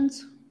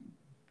questions?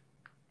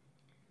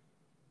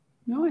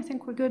 No, I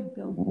think we're good,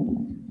 Bill.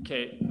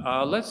 Okay,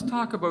 let's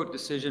talk about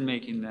decision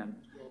making then.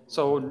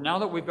 So now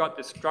that we've got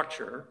the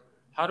structure,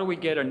 how do we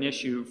get an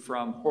issue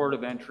from port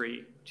of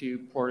entry to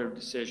port of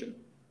decision?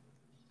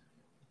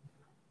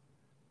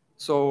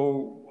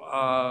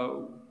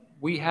 So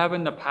we have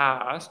in the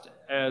past,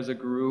 as a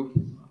group,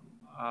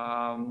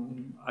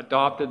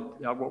 adopted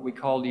what we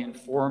call the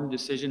informed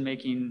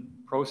decision-making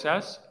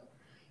process.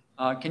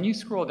 Can you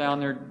scroll down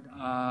there,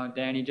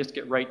 Danny, just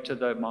get right to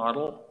the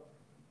model?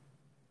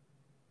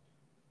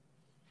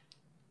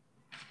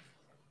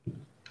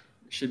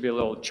 Should be a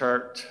little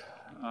chart.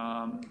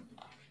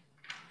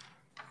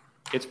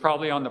 It's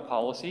probably on the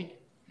policy,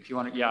 if you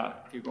want to, yeah,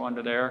 if you go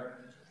under there.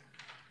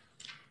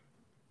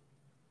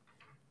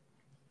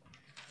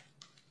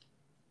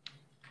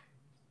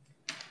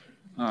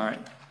 All right,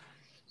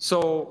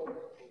 so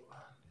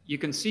you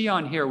can see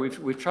on here,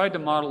 we've tried to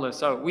model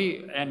this out.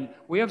 We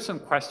have some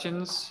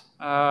questions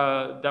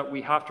that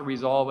we have to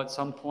resolve at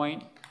some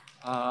point.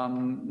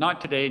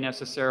 Not today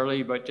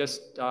necessarily, but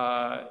just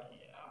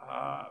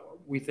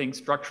we think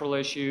structural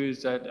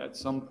issues that at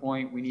some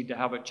point we need to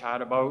have a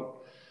chat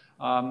about.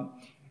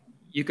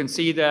 You can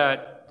see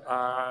that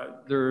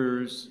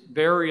there's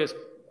various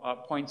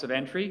points of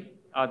entry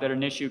that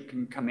an issue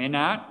can come in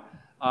at.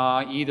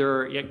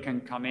 Either it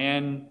can come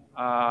in,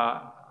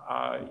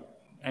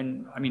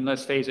 and I mean,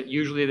 let's face it,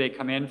 usually they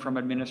come in from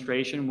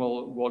administration.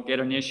 We'll get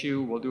an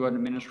issue, we'll do an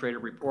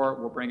administrative report,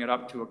 we'll bring it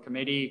up to a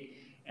committee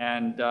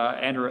and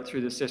enter it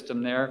through the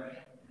system there.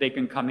 They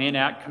can come in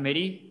at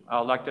committee.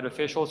 Elected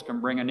officials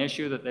can bring an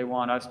issue that they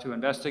want us to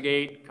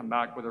investigate, come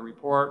back with a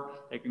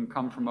report. They can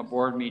come from a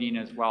board meeting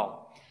as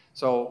well.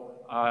 So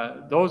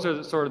those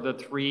are sort of the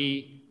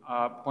 3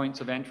 points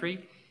of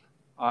entry.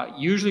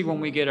 Usually when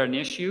we get an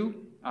issue,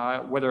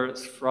 whether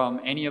it's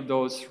from any of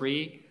those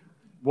 3,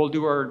 we'll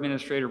do our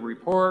administrative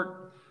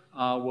report.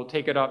 We'll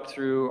take it up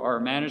through our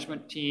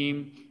management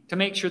team to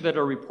make sure that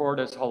our report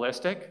is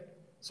holistic.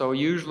 So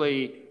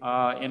usually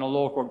in a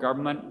local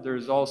government,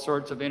 there's all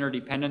sorts of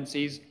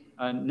interdependencies.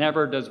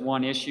 Never does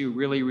one issue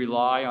really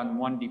rely on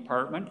one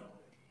department.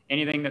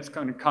 Anything that's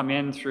going to come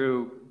in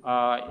through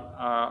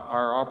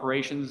our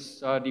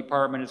operations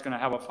department is going to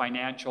have a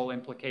financial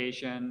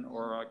implication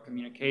or a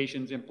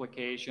communications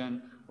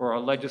implication or a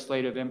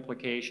legislative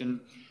implication.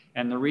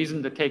 And the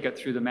reason to take it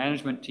through the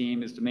management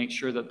team is to make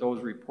sure that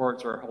those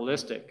reports are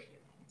holistic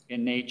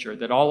in nature,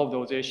 that all of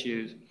those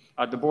issues,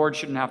 the board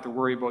shouldn't have to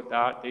worry about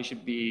that. They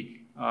should be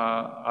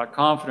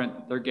confident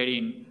that they're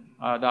getting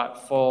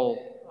that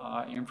full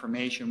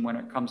information when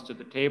it comes to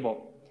the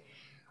table.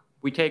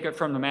 We take it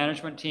from the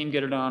management team,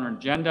 get it on our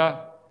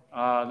agenda.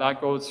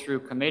 That goes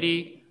through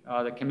committee.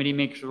 The committee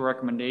makes a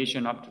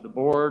recommendation up to the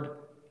board.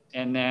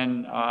 And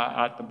then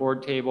at the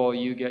board table,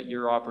 you get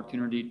your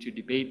opportunity to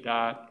debate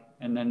that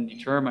and then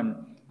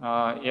determine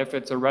If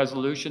it's a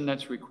resolution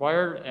that's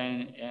required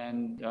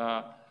and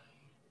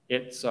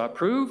it's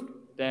approved,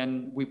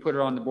 then we put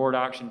it on the board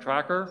action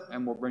tracker,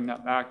 and we'll bring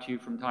that back to you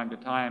from time to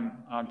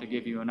time to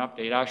give you an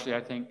update. Actually,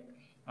 I think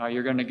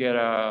you're going to get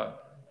a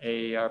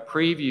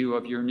preview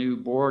of your new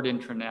board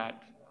intranet,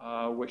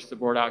 which the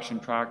board action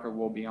tracker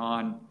will be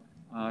on.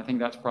 I think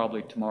that's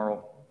probably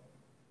tomorrow.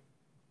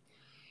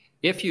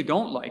 If you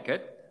don't like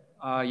it,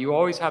 you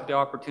always have the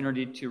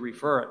opportunity to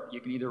refer it. You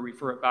can either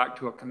refer it back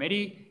to a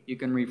committee, you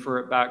can refer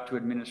it back to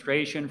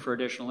administration for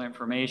additional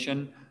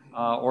information,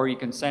 or you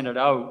can send it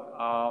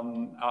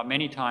out.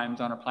 Many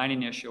times on a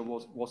planning issue,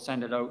 we'll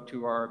send it out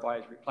to our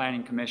advisory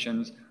planning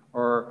commissions,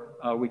 or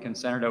we can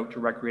send it out to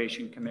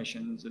recreation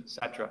commissions,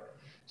 etc.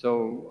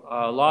 So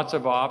lots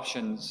of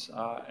options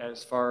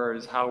as far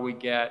as how we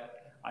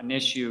get an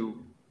issue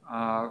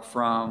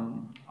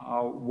from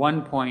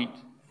one point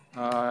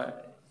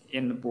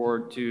in the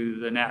board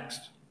to the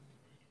next.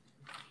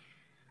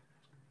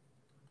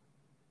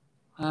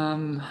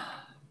 Can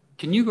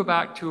you go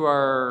back to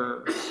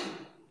our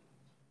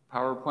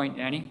PowerPoint,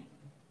 Danny?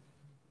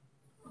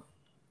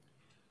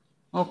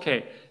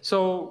 Okay,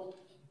 so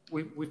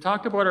we've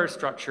talked about our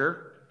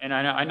structure, and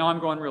I know I'm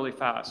going really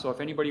fast, so if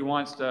anybody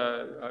wants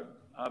to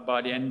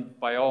butt in,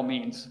 by all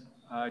means,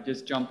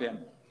 just jump in.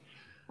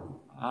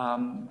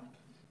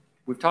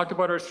 We've talked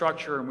about our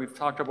structure, and we've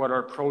talked about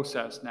our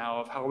process now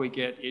of how we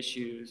get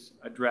issues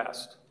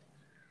addressed.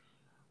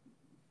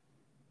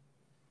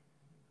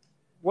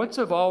 What's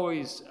of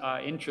always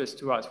interest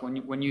to us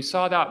when you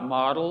saw that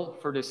model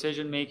for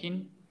decision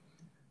making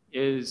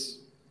is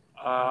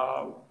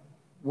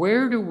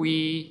where do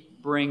we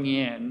bring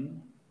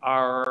in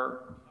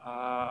our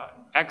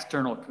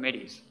external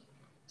committees?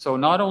 So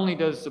not only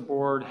does the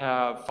board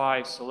have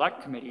 5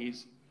 select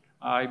committees,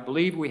 I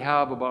believe we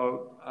have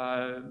about,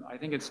 I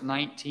think it's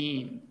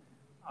 19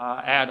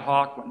 ad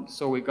hoc ones.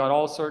 So we've got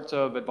all sorts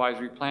of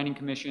advisory planning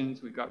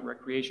commissions, we've got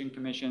recreation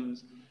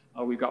commissions,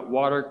 we've got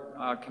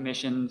water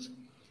commissions.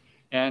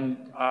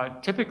 And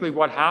typically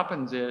what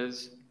happens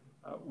is,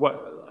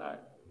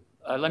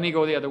 let me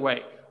go the other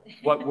way.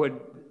 What would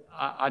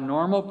a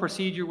normal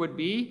procedure would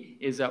be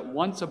is that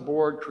once a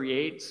board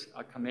creates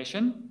a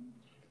commission,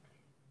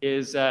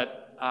 is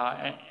that,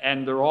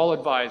 and they're all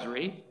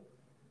advisory,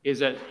 is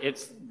that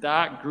it's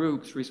that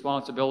group's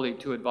responsibility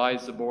to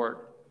advise the board.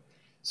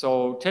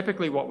 So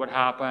typically what would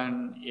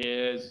happen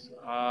is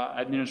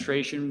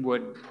administration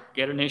would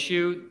get an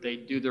issue,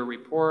 they'd do their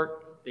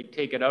report, they'd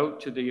take it out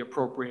to the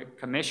appropriate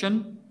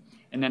commission,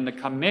 and then the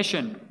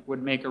commission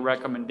would make a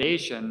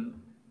recommendation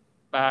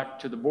back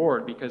to the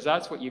board, because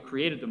that's what you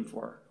created them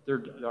for.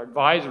 They're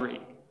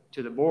advisory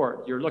to the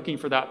board. You're looking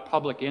for that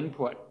public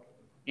input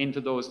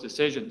into those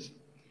decisions.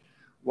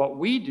 What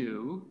we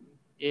do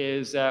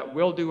is that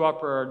we'll do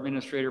up our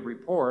administrative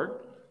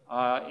report.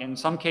 In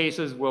some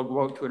cases, we'll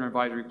go out to an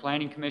advisory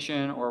planning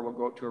commission, or we'll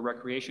go out to a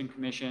recreation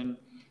commission.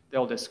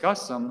 They'll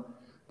discuss them,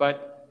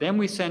 but then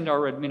we send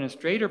our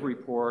administrative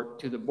report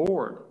to the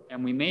board,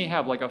 and we may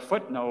have like a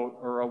footnote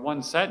or a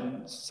one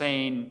sentence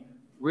saying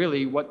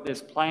really what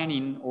this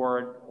planning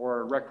or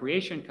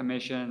recreation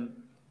commission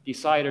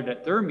decided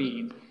at their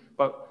meeting,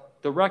 but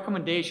the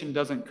recommendation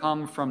doesn't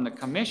come from the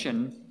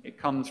commission, it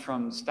comes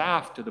from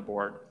staff to the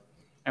board.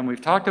 And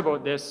we've talked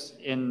about this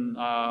in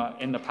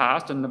the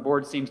past, and the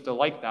board seems to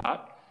like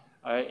that.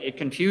 It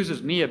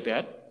confuses me a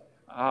bit.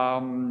 I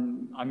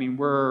mean,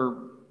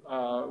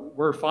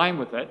 we're fine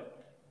with it,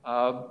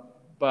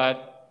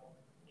 but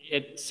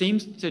it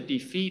seems to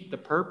defeat the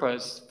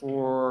purpose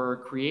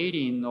for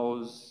creating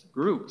those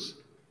groups.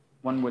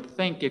 One would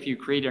think if you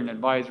create an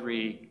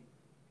advisory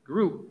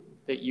group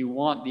that you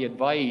want the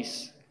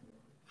advice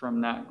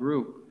from that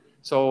group.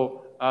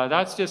 So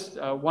that's just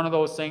one of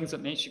those things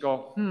that makes you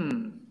go,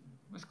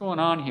 what's going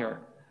on here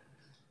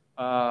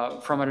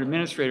from an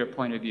administrative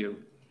point of view?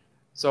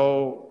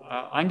 So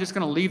I'm just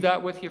going to leave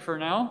that with you for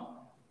now,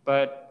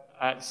 but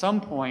at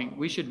some point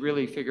we should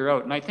really figure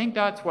out, and I think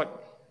that's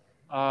what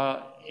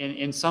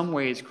in some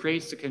ways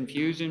creates the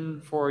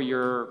confusion for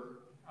your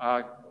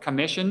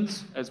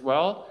commissions as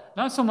well.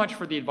 Not so much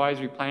for the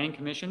advisory planning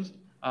commissions.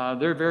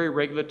 They're very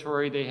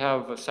regulatory. They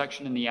have a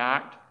section in the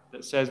Act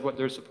that says what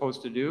they're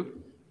supposed to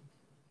do.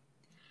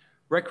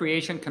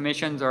 Recreation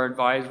commissions are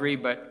advisory,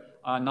 but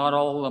not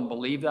all of them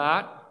believe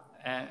that,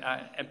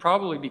 and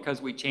probably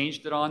because we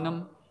changed it on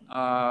them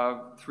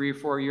 3 or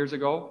 4 years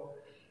ago.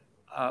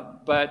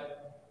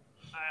 But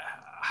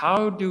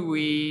how do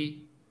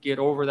we get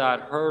over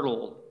that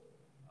hurdle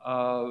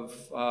of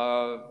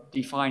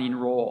defining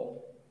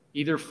role,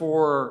 either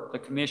for the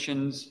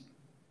commissions,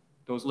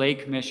 those lay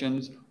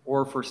commissions,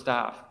 or for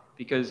staff?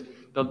 Because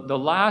the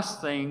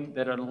last thing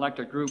that an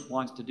elected group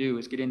wants to do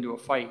is get into a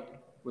fight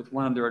with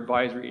one of their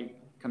advisory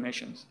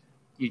commissions.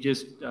 You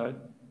just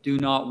do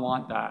not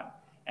want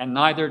that. And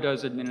neither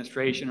does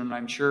administration, and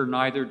I'm sure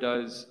neither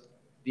does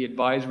the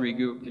advisory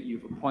group that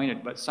you've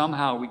appointed. But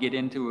somehow we get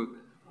into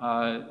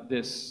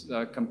this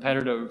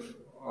competitive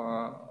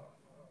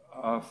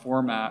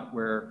format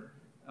where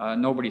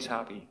nobody's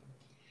happy.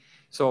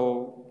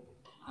 So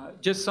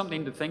just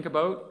something to think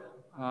about.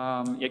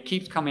 it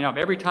keeps coming up.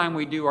 Every time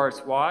we do our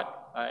SWOT,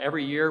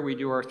 every year we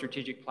do our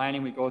strategic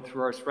planning, we go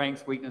through our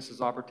strengths,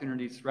 weaknesses,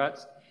 opportunities,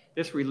 threats.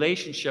 This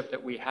relationship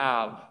that we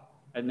have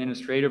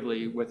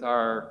administratively with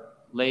our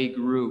lay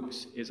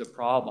groups is a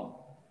problem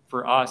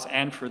for us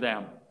and for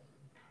them.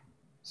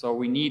 So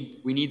we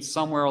need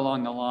somewhere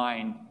along the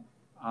line,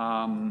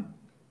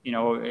 you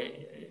know,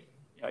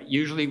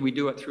 usually we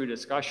do it through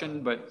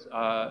discussion, but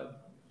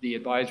the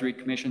advisory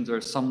commissions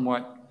are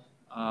somewhat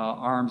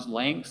arm's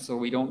length, so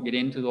we don't get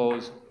into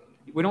those.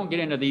 We don't get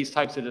into these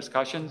types of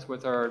discussions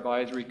with our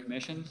advisory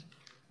commissions.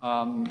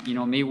 You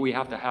know, maybe we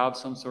have to have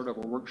some sort of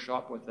a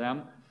workshop with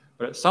them,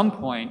 but at some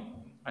point,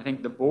 I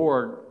think the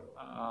board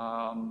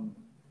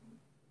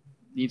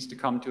needs to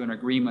come to an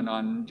agreement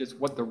on just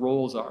what the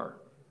roles are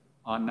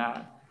on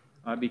that,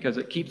 because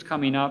it keeps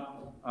coming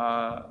up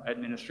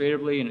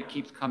administratively and it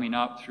keeps coming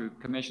up through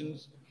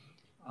commissions,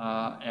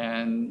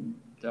 and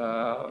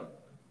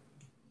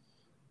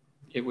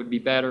it would be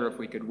better if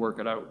we could work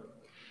it out.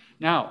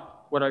 Now,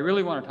 what I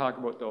really want to talk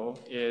about, though,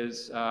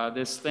 is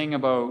this thing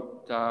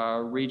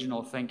about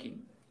regional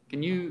thinking.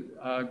 Can you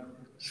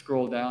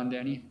scroll down,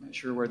 Danny? I'm not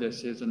sure where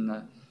this is in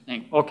the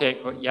thing. Okay,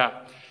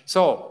 yeah.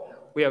 So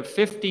we have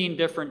 15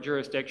 different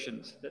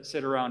jurisdictions that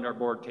sit around our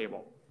board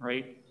table,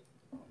 right?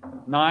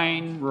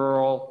 9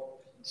 rural,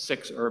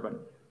 6 urban.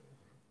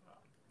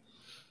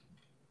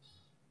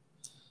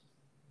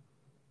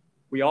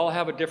 We all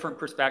have a different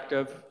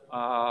perspective.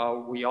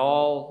 We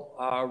all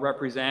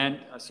represent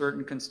a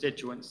certain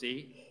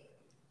constituency,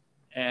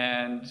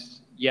 and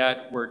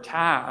yet we're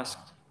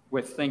tasked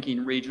with thinking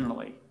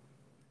regionally.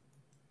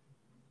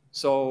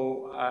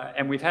 So,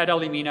 and we've had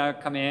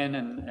Elimina come in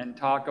and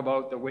talk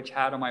about the which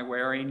hat am I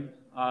wearing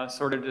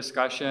sort of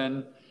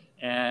discussion,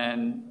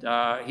 and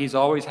he's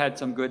always had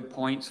some good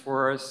points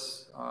for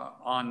us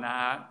on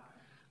that.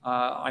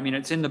 I mean,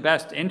 it's in the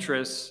best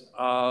interests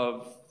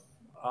of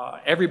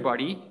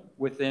everybody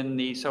within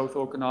the South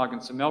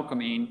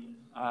Okanagan-Similkameen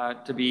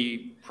to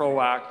be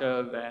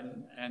proactive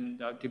and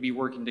to be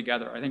working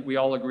together. I think we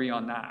all agree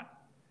on that.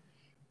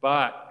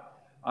 But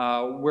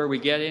where we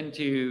get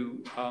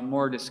into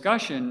more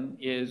discussion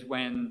is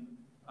when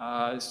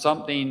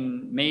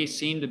something may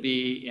seem to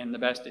be in the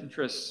best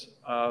interests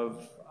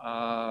of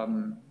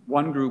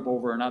one group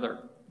over another,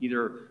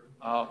 either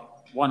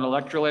one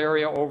electoral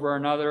area over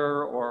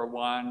another, or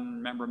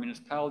one member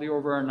municipality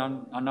over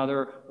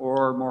another,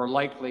 or more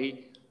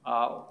likely,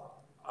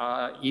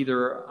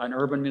 either an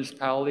urban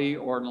municipality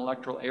or an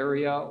electoral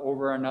area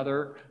over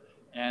another.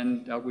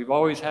 And we've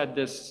always had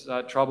this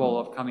trouble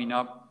of coming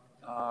up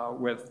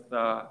with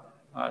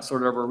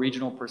sort of a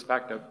regional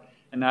perspective.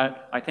 And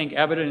that, I think,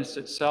 evidenced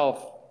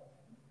itself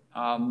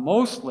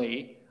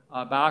mostly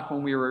back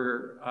when we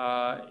were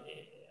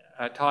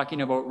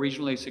talking about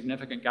regionally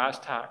significant gas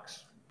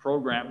tax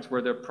programs,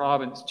 where the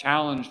province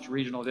challenged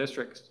regional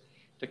districts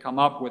to come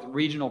up with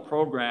regional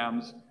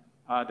programs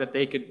that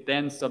they could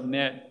then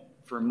submit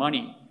for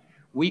money.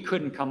 We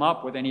couldn't come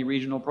up with any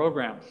regional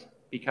programs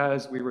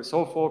because we were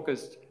so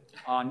focused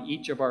on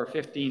each of our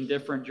 15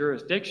 different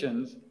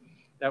jurisdictions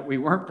that we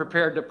weren't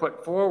prepared to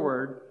put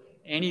forward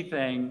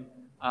anything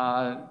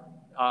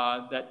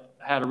that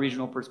had a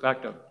regional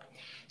perspective.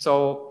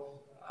 So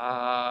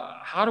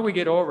how do we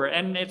get over it?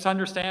 And it's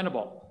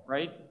understandable,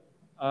 right?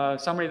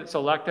 Somebody that's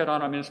elected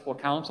on a municipal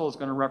council is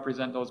going to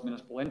represent those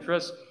municipal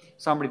interests.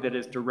 Somebody that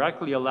is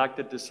directly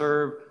elected to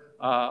serve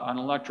an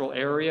electoral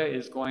area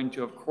is going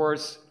to, of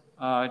course,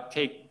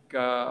 take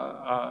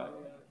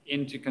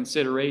into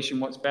consideration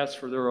what's best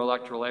for their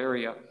electoral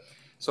area.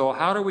 So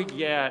how do we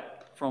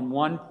get from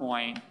one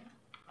point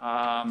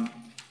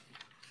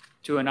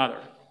to another?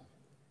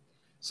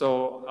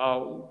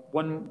 So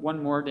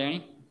one more,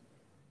 Danny.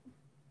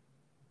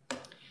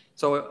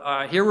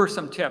 So here were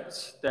some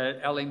tips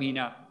that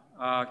Elimina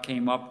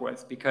came up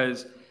with,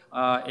 because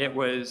it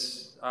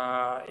was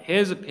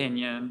his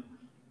opinion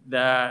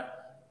that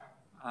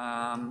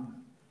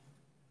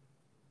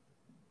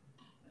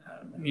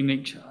let me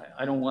make sure,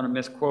 I don't want to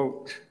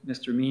misquote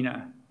Mr.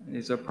 Mina.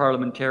 He's a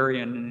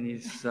parliamentarian and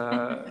he's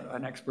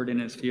an expert in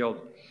his field.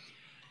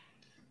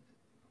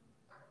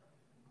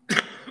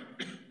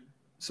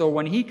 So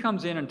when he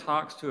comes in and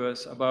talks to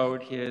us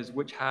about his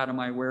which hat am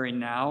I wearing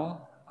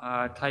now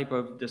type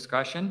of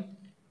discussion,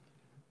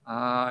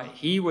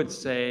 he would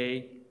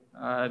say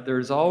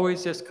there's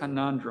always this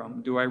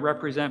conundrum. Do I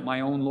represent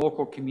my own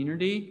local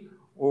community,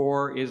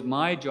 or is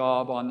my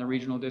job on the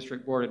Regional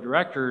District Board of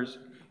Directors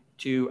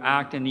to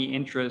act in the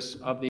interests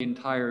of the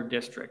entire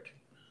district?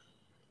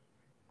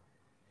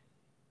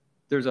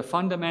 There's a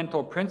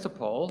fundamental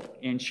principle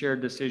in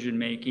shared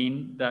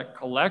decision-making that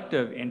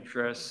collective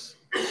interests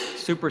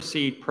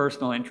supersede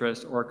personal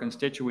interests or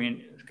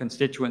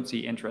constituency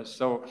interests.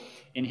 So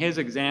in his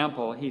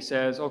example, he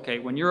says, okay,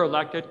 when you're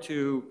elected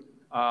to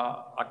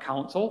a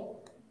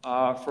council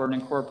for an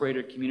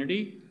incorporated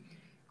community,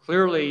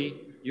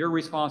 clearly your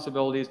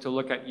responsibility is to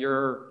look at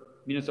your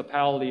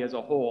municipality as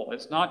a whole.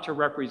 It's not to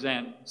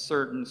represent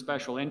certain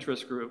special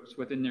interest groups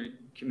within the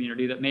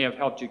community that may have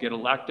helped you get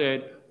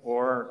elected,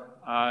 or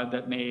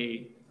that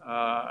may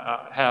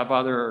have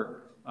other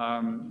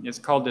it's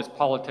called this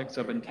politics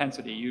of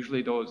intensity.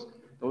 Usually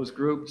those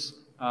groups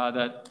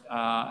that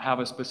have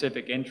a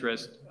specific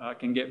interest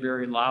can get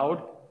very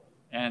loud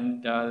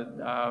and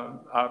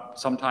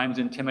sometimes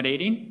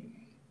intimidating.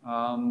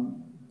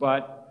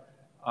 But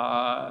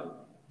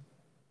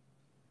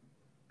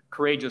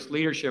courageous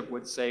leadership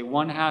would say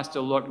one has to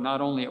look not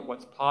only at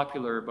what's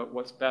popular, but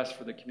what's best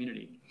for the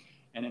community.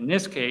 And in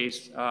this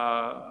case,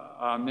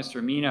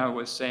 Mr. Mina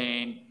was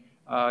saying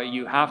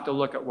you have to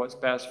look at what's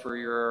best for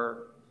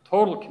your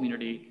total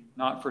community,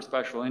 not for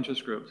special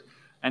interest groups.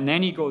 And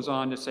then he goes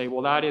on to say,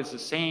 well, that is the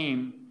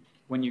same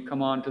when you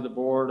come on to the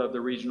board of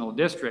the regional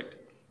district,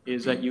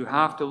 is that you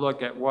have to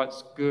look at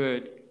what's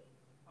good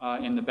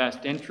in the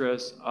best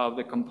interest of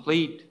the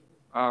complete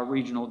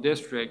regional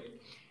district.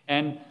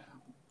 And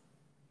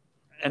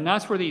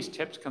that's where these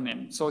tips come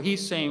in. So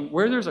he's saying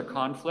where there's a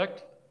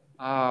conflict,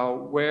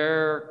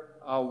 where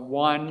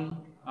one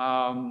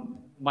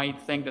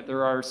might think that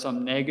there are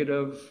some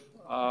negative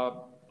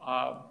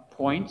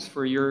points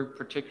for your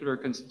particular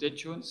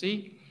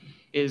constituency,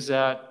 is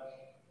that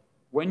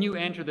when you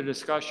enter the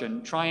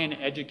discussion, try and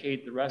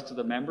educate the rest of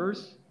the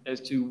members as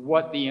to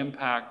what the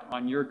impact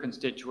on your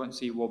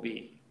constituency will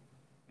be.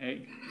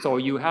 Okay? So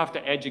you have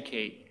to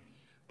educate.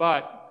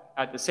 But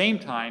at the same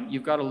time,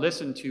 you've got to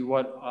listen to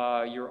what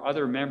your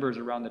other members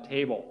around the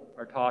table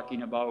are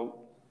talking about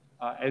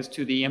as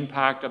to the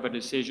impact of a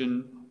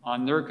decision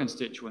on their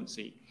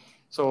constituency.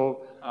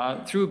 So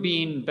through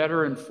being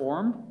better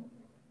informed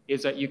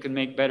is that you can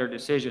make better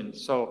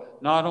decisions. So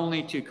not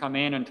only to come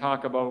in and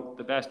talk about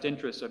the best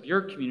interests of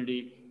your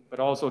community, but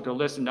also to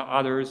listen to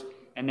others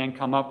and then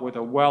come up with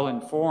a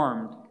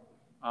well-informed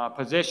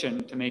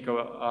position to make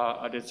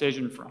a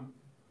decision from.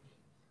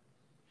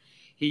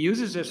 He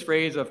uses this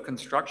phrase of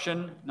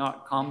construction,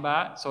 not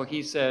combat. So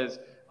he says,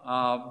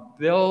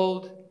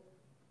 build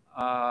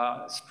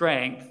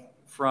strength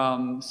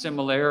from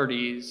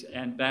similarities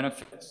and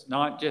benefits,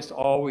 not just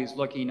always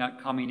looking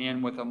at coming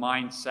in with a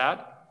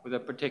mindset, with a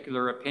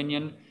particular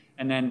opinion,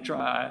 and then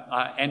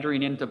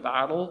entering into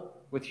battle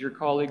with your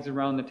colleagues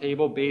around the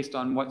table based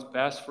on what's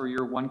best for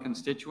your one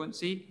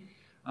constituency.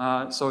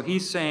 So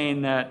he's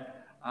saying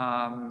that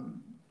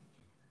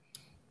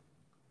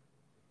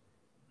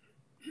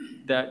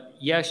that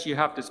yes, you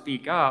have to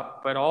speak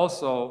up, but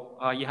also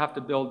you have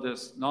to build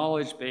this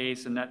knowledge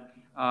base, and that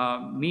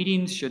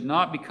meetings should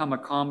not become a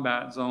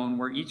combat zone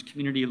where each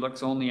community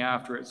looks only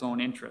after its own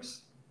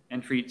interests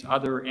and treats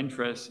other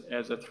interests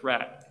as a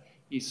threat.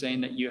 He's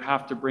saying that you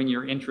have to bring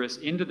your interests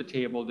into the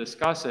table,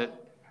 discuss it,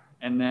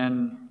 and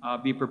then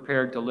be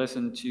prepared to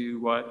listen to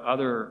what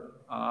other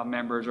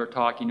members are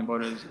talking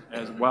about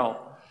as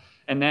well.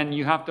 And then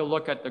you have to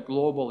look at the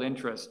global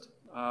interest.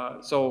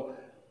 So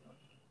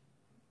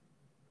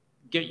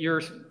get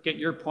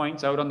your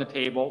points out on the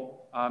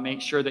table, make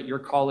sure that your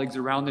colleagues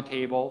around the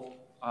table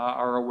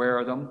are aware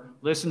of them,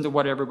 listen to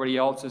what everybody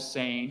else is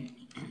saying,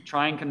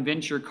 try and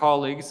convince your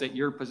colleagues that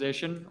your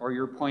position or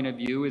your point of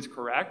view is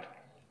correct,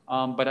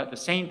 but at the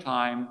same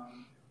time,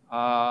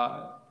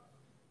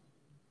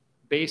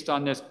 based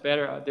on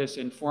this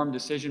informed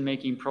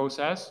decision-making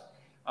process,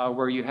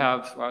 where you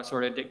have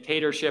sort of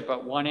dictatorship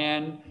at one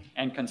end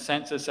and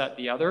consensus at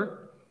the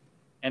other,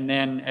 and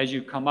then as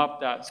you come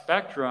up that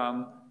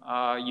spectrum,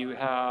 you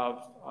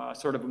have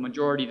sort of a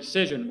majority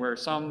decision where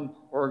some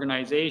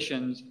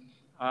organizations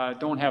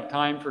don't have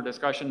time for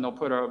discussion. They'll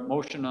put a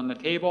motion on the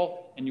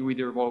table and you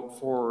either vote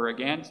for or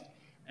against.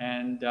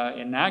 And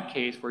in that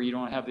case, where you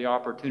don't have the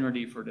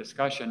opportunity for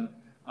discussion,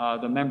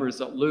 the members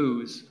that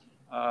lose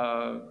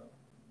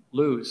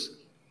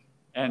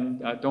and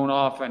don't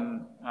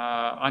often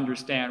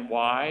understand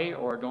why,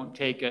 or don't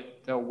take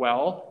it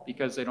well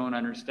because they don't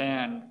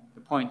understand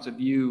the points of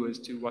view as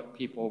to what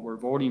people were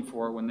voting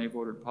for when they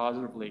voted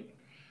positively.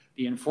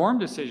 The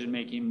informed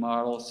decision-making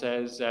model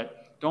says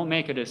that don't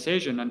make a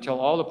decision until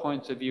all the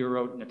points of view are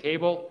out on the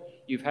table.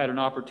 You've had an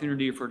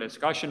opportunity for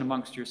discussion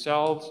amongst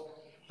yourselves,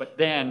 but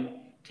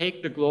then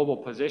take the global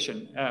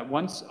position.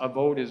 Once a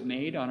vote is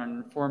made on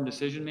an informed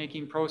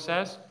decision-making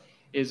process,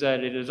 is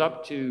that it is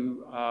up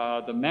to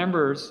the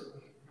members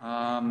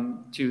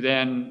to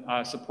then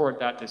support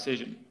that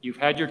decision. You've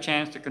had your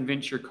chance to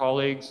convince your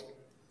colleagues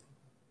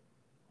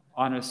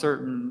on a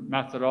certain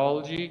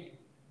methodology,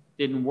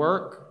 didn't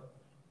work,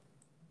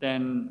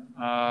 then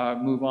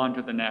move on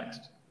to the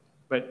next.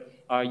 But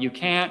you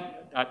can't,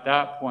 at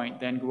that point,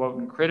 then go out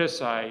and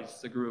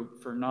criticize the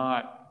group for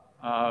not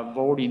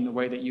voting the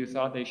way that you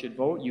thought they should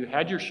vote. You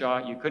had your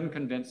shot, you couldn't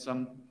convince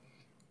them.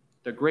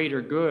 The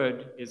greater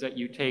good is that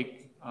you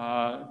take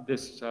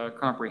this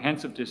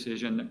comprehensive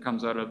decision that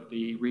comes out of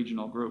the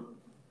regional group.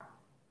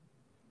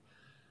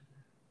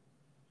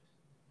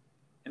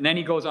 And then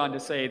he goes on to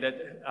say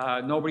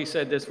that nobody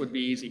said this would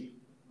be easy.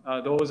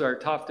 Those are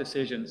tough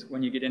decisions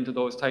when you get into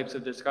those types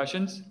of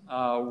discussions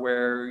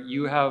where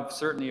you have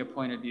certainly a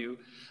point of view.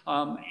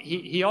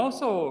 He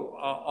also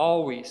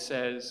always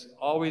says,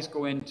 always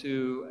go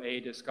into a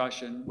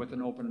discussion with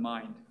an open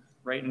mind,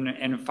 right? And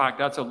in fact,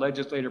 that's a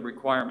legislative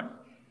requirement.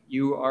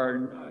 You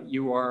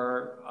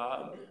are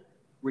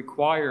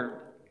required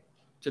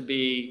to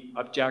be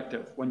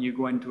objective when you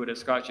go into a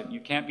discussion. You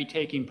can't be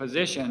taking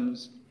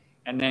positions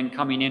and then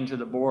coming into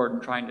the board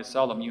and trying to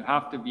sell them. You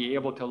have to be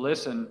able to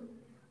listen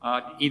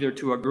either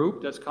to a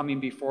group that's coming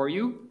before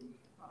you,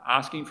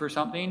 asking for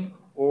something,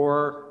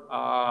 or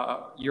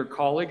your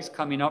colleagues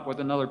coming up with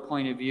another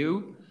point of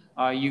view.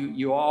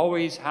 You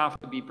always have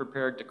to be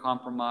prepared to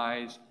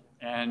compromise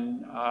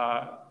and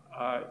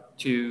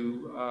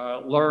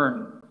to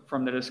learn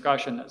from the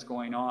discussion that's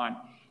going on.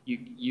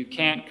 You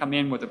can't come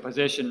in with a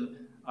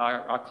position,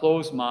 a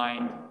closed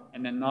mind,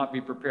 and then not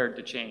be prepared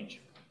to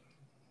change.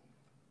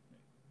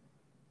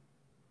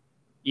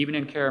 Even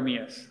in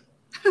Karameas.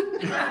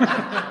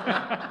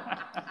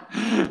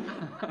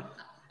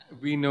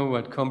 We know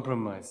what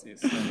compromise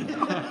is.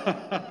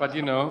 But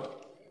you know,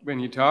 when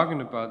you're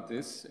talking about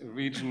this,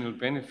 regional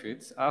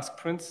benefits, ask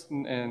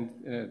Princeton and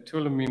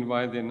Tulameen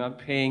why they're not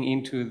paying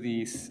into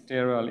the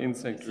sterile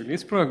insect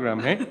release program,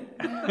 hey?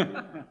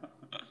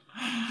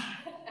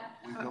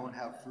 We don't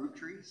have fruit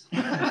trees?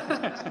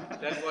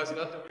 That was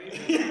not the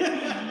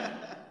reason.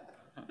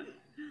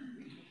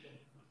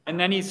 And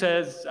then he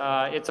says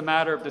it's a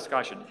matter of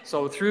discussion.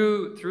 So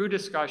through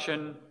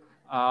discussion,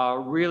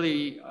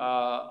 really,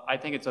 I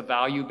think it's a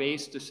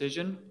value-based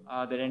decision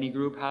that any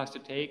group has to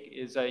take,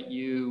 is that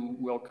you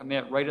will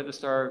commit right at the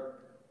start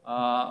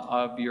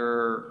of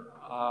your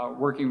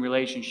working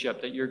relationship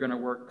that you're going to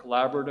work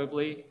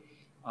collaboratively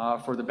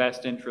for the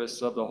best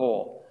interests of the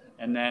whole.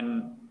 And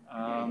then,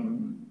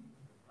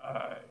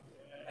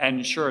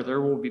 and sure,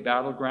 there will be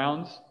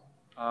battlegrounds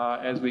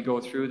as we go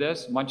through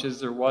this, much as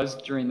there was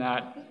during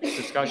that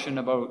discussion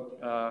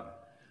about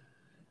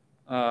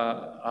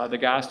the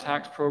gas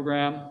tax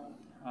program,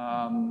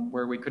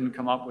 where we couldn't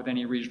come up with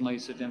any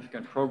regionally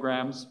significant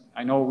programs.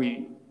 I know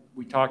we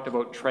talked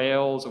about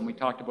trails and we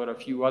talked about a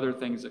few other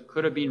things that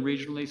could have been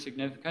regionally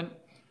significant,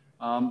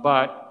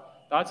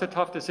 but that's a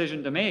tough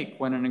decision to make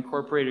when an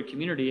incorporated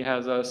community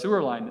has a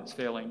sewer line that's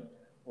failing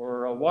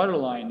or a water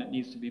line that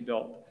needs to be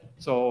built.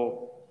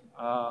 So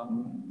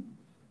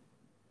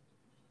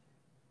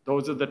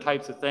those are the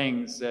types of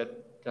things that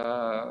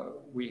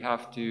we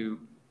have to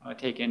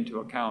take into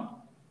account.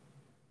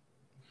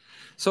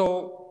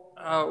 So,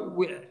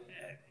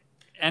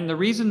 and the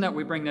reason that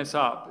we bring this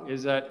up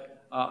is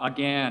that,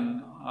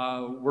 again,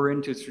 we're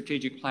into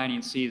strategic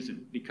planning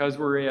season. Because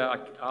we're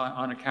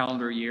on a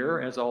calendar year,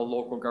 as all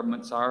local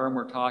governments are, and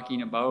we're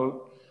talking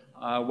about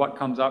what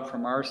comes up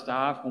from our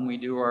staff when we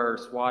do our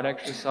SWOT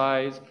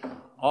exercise.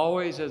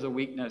 Always as a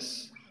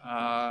weakness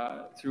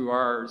through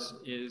ours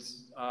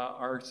is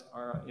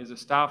a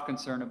staff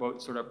concern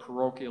about sort of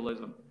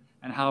parochialism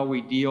and how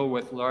we deal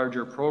with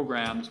larger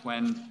programs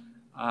when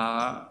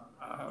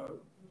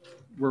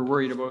we're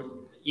worried about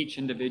each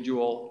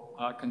individual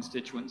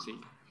constituency.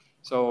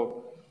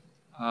 So,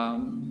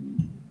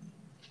 and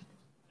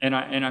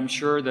I'm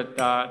sure that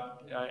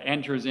that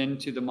enters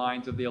into the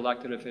minds of the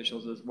elected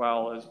officials as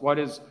well, as what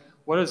is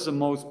the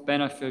most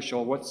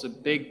beneficial, what's the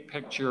big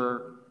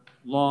picture,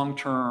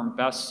 long-term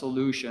best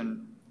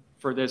solution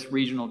for this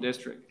regional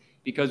district?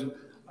 Because,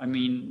 I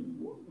mean,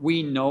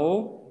 we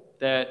know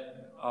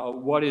that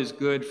what is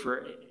good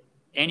for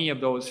any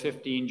of those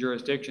 15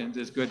 jurisdictions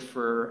is good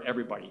for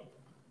everybody.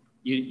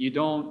 You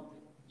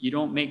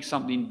don't make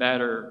something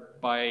better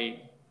by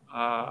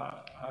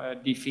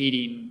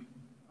defeating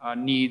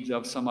needs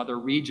of some other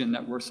region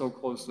that we're so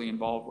closely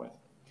involved with.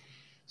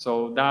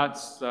 So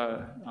that's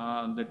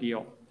the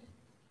deal.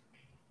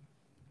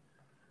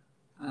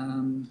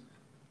 Where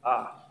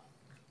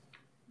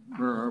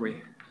are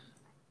we?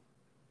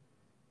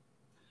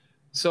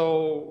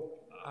 So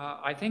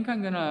I think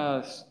I'm going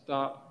to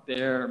stop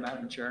there,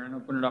 Madam Chair, and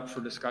open it up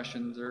for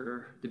discussions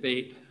or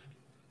debate.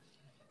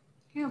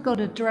 Okay, I'll go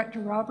to Director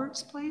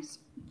Roberts, please.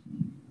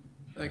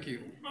 Thank you.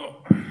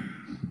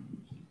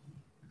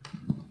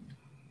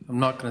 I'm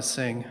not going to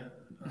sing.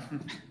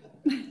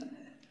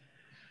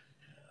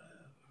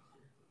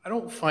 I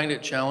don't find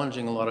it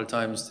challenging a lot of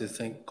times to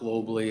think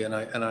globally, and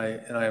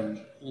I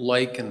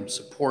like and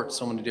support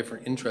so many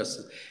different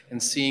interests,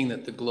 and seeing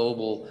that the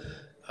global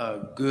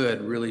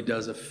good really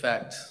does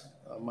affect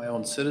my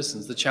own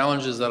citizens. The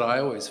challenges that I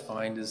always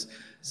find is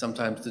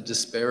sometimes the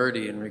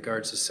disparity in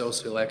regards to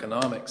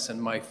socioeconomics,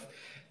 and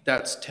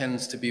that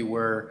tends to be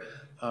where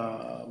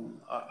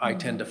I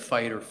tend to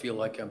fight or feel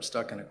like I'm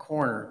stuck in a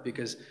corner,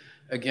 because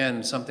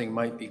again, something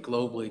might be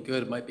globally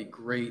good, it might be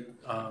great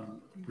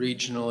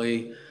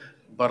regionally,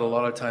 but a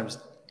lot of times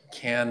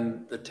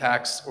can the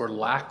tax or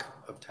lack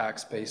of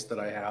tax base that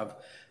I have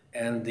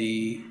and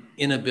the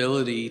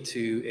inability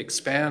to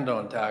expand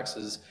on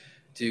taxes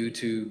due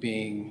to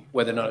being,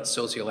 whether or not it's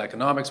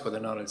socioeconomics, whether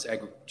or not it's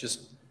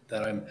just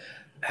that I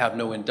have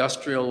no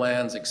industrial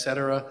lands,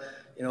 etc.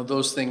 You know,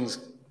 those things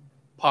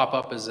pop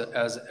up as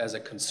a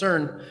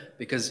concern,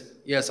 because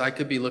yes, I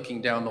could be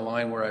looking down the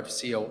line where I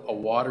see a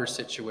water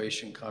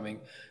situation coming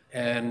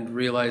and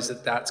realize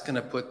that that's going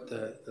to put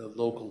the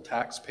local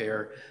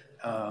taxpayer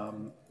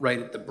right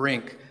at the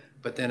brink.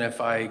 But then if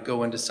I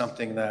go into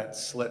something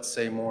that's, let's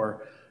say,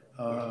 more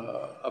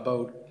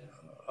about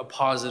a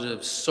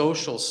positive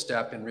social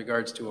step in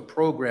regards to a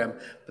program,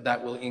 but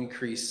that will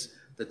increase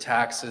the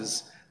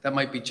taxes. That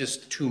might be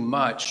just too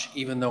much,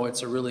 even though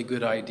it's a really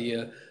good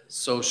idea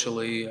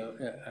socially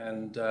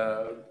and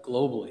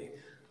globally.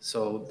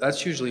 So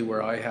that's usually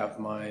where I have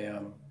my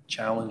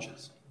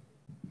challenges.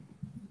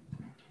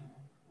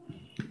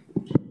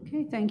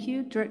 Okay, thank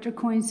you. Director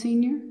Coyne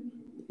Sr.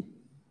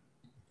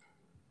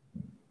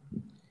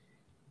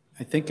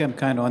 I think I'm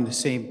kind of on the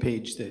same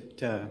page that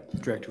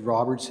Director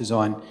Roberts is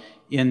on,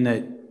 in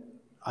that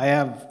I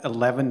have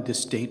 11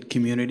 distinct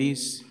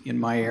communities in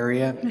my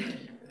area,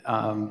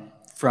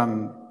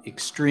 from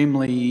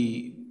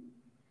extremely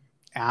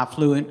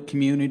affluent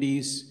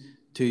communities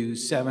to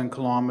 7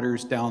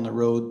 kilometers down the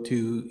road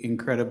to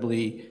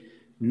incredibly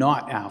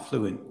not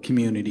affluent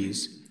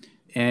communities.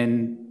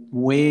 And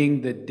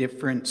weighing the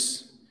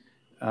difference,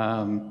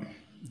 the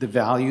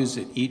values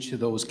that each of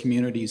those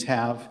communities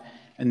have,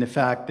 and the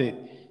fact that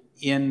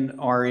in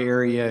our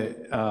area,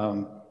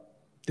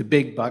 the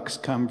big bucks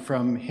come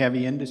from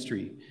heavy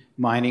industry,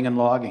 mining and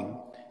logging.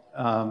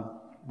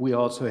 We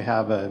also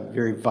have a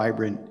very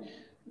vibrant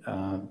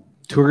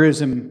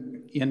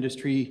tourism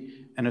industry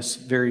and a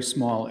very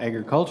small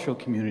agricultural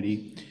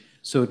community.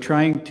 So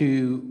trying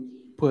to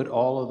put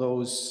all of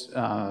those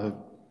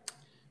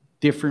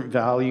different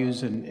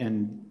values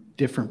and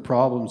different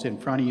problems in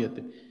front of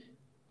you,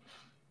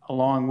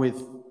 along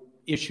with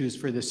issues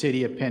for the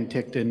city of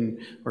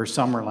Penticton or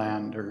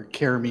Summerland or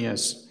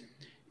Carameus,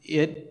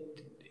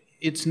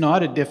 it's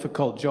not a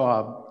difficult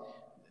job,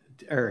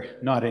 or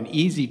not an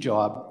easy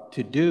job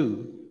to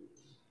do,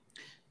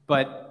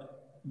 but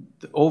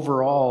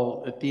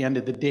overall, at the end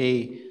of the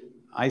day,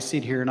 I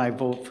sit here and I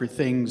vote for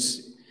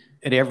things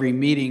at every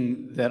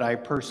meeting that I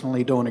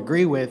personally don't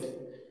agree with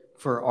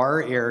for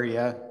our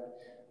area,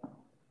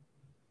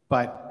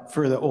 but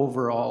for the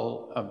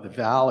overall of the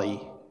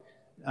valley,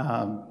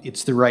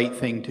 it's the right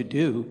thing to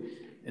do.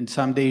 And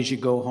some days you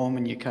go home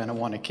and you kind of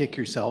want to kick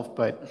yourself,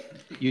 but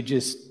you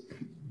just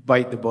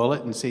bite the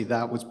bullet and say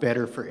that was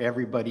better for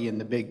everybody in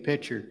the big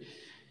picture.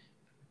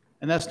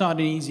 And that's not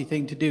an easy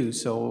thing to do.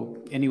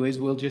 So anyways,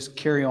 we'll just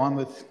carry on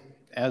with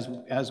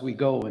as we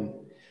go. And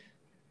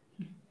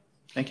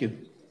thank you.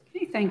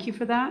 Okay, thank you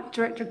for that.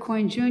 Director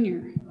Coyne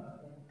Jr.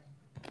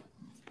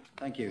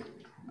 Thank you.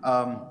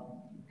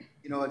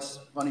 You know, it's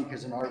funny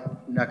because in our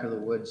neck of the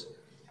woods,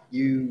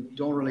 you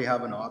don't really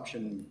have an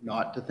option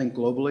not to think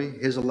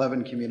globally. His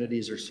 11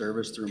 communities are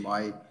serviced through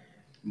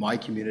my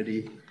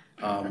community.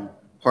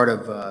 Part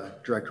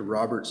of Director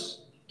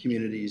Roberts'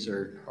 communities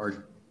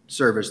are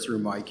serviced through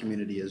my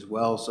community as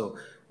well. So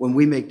when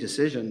we make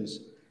decisions,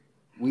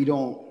 we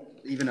don't,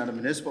 even at a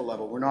municipal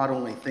level, we're not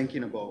only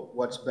thinking about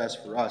what's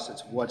best for us,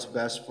 it's what's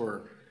best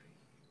for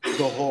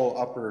the whole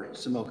upper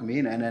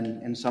Similkameen, and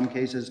then in some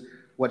cases,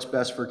 what's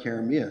best for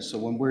Carameus. So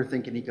when we're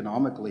thinking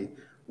economically,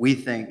 we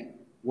think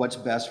what's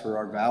best for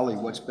our valley,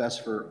 what's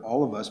best for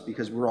all of us,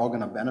 because we're all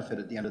going to benefit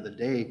at the end of the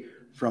day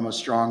from a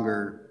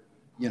stronger,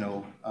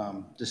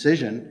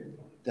 decision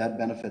that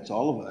benefits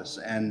all of us.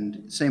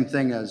 And same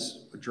thing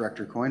as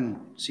Director Coyne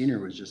Sr.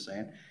 was just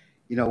saying,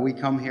 we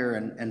come here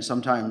and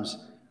sometimes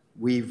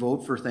we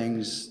vote for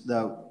things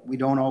that we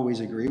don't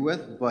always agree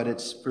with, but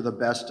it's for the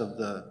best of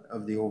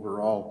the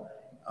overall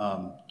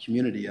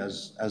community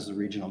as the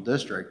regional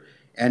district.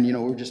 And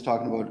we're just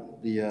talking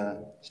about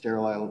the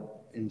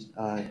sterile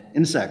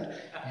insect,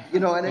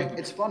 and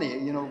it's funny,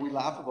 we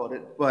laugh about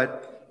it,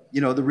 but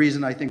the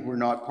reason I think we're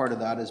not part of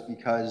that is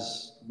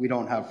because we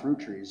don't have fruit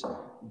trees.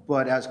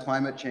 But as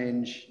climate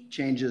change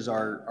changes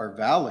our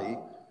valley,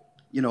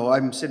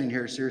 I'm sitting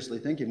here seriously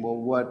thinking,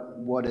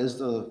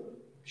 well,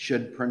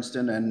 should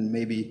Princeton and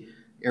maybe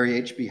Area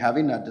H be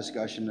having that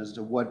discussion as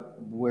to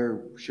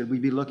where should we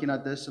be looking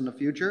at this in the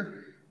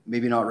future?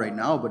 Maybe not right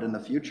now, but in the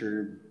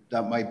future,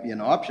 that might be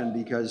an option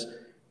because,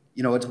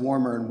 it's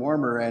warmer and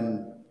warmer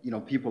and,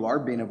 people are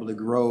being able to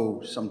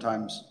grow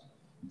sometimes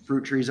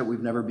fruit trees that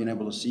we've never been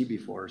able to see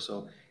before.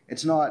 So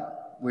it's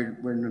not,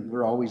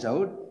 we're always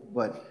out,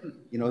 but,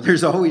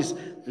 there's always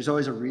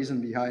a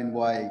reason behind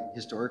why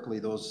historically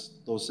those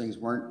things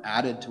weren't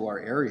added to our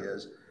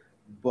areas.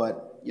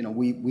 But,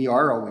 we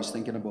are always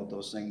thinking about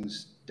those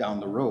things down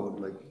the road,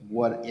 like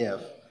what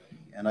if?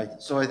 And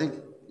so I think,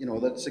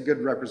 that's a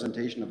good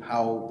representation of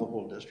how the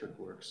whole district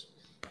works.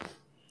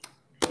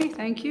 Okay,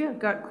 thank you. I've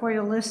got quite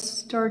a list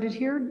started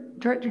here.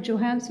 Director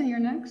Johansson, you're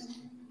next.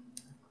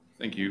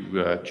 Thank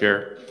you,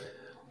 Chair.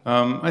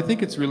 I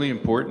think it's really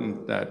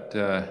important that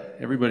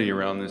everybody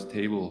around this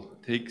table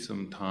take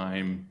some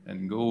time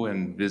and go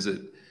and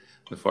visit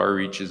the far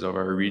reaches of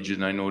our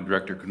region. I know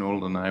Director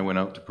Knodel and I went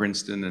out to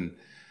Princeton,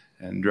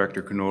 and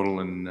Director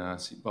Knodel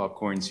and Bob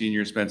Coyne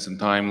Sr. spent some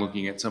time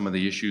looking at some of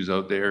the issues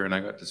out there, and I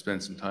got to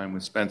spend some time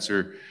with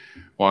Spencer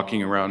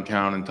walking around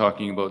town and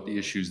talking about the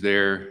issues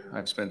there.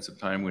 I've spent some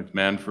time with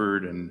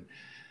Manford and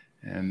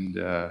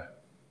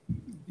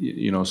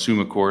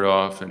Suma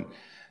Kordoff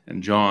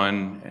and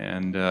John,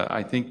 and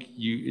I think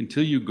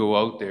until you go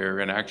out there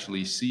and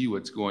actually see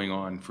what's going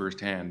on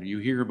firsthand, you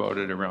hear about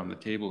it around the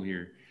table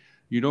here,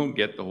 you don't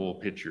get the whole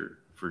picture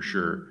for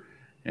sure.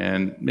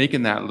 And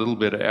making that little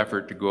bit of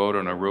effort to go out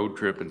on a road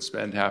trip and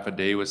spend half a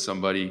day with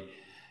somebody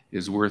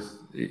is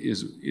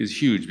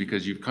huge,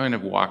 because you've kind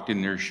of walked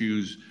in their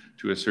shoes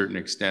to a certain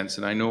extent.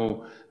 And I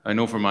know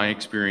from my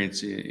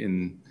experience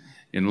in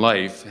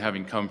life,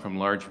 having come from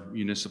large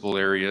municipal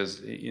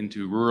areas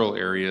into rural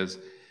areas,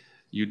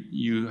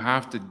 you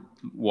have to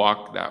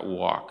walk that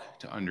walk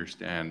to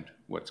understand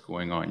what's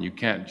going on. You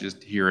can't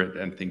just hear it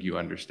and think you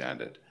understand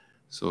it.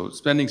 So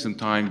spending some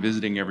time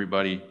visiting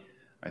everybody,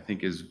 I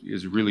think,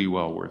 is really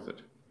well worth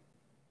it.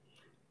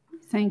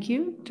 Thank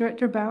you.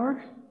 Director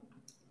Bauer?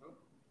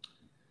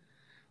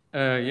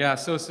 Yeah,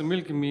 so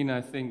Similkameen,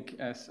 I think,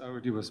 as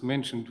already was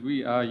mentioned,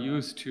 we are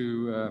used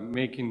to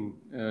making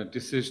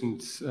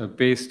decisions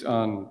based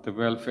on the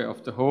welfare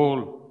of the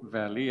whole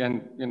valley.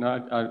 And, you know,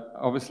 I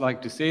always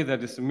like to say that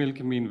the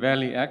Similkameen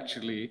Valley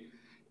actually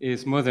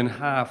is more than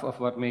half of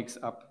what makes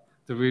up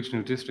the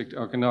regional district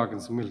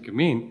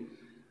Okanagan-Similkameen,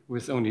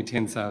 with only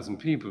 10,000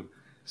 people.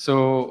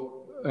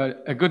 So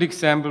a good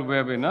example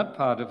where we're not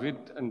part of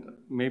it, and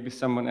maybe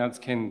someone else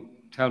can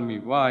tell me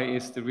why,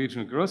 is the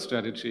regional growth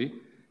strategy.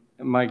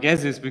 My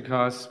guess is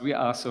because we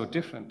are so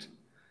different.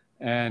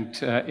 And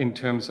in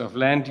terms of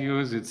land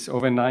use, it's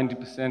over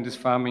 90% is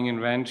farming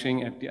and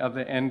ranching. At the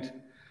other end,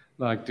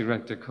 like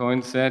Director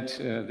Cohen said,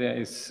 there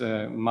is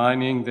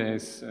mining, there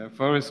is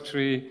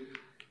forestry,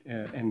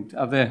 and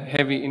other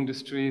heavy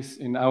industries.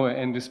 In our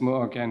end is more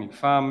organic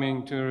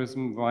farming,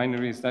 tourism,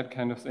 wineries, that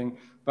kind of thing.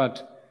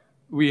 But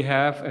we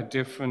have a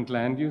different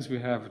land use, we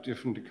have a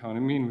different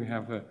economy, and we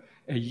have a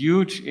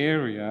huge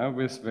area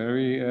with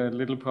very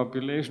little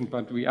population.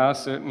 But we are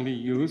certainly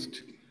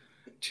used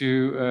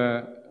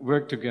to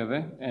work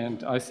together.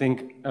 And I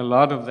think a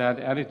lot of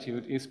that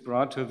attitude is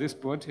brought to this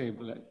board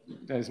table.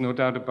 There's no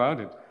doubt about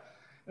it.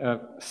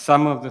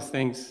 Some of the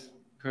things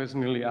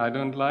personally I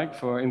don't like,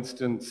 for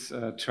instance,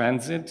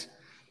 transit.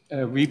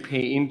 We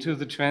pay into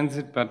the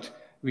transit, but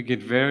we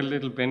get very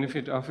little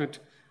benefit of it.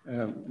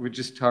 We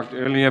just talked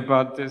earlier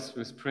about this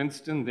with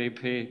Princeton. They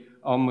pay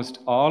almost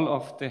all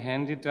of the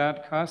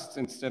handy-dart costs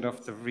instead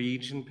of the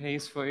region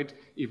pays for it,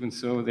 even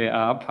so they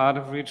are part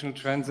of regional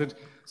transit.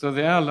 So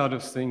there are a lot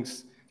of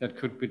things that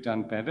could be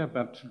done better,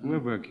 but we're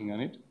working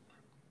on it.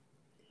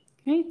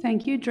 Okay,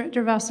 thank you.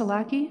 Director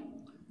Vasilaki?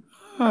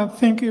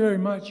 Thank you very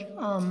much.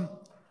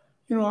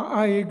 You know,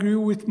 I agree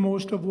with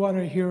most of what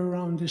I hear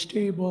around this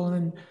table,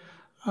 and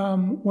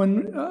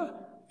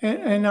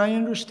and I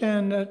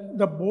understand that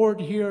the board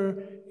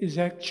here is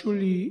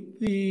actually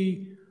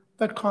the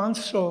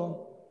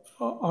council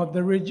of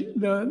the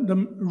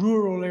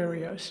rural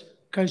areas,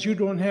 because you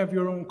don't have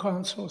your own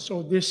council.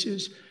 So this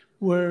is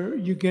where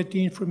you get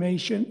the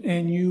information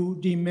and you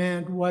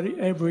demand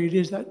whatever it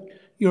is that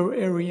your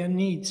area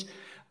needs.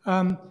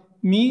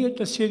 Me at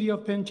the city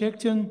of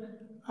Penticton,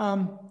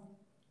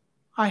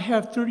 I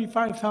have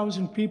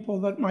 35,000 people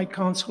that my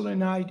council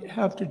and I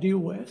have to deal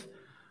with.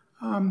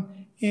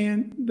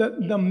 And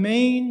the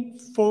main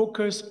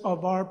focus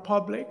of our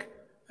public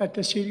at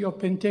the city of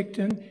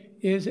Penticton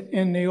is,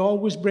 and they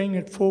always bring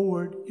it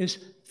forward, is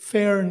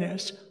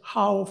fairness.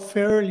 How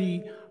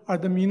fairly are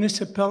the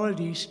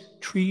municipalities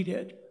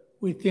treated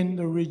within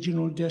the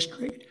regional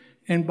district?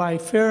 And by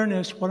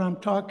fairness, what I'm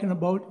talking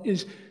about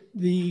is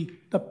the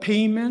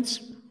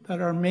payments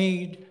that are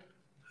made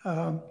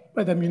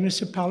by the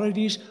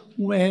municipalities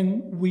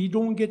when we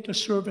don't get the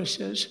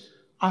services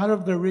out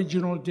of the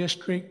regional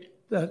district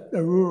that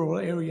the rural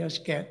areas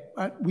get,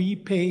 but we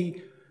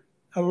pay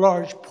a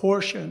large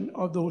portion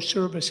of those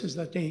services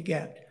that they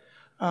get.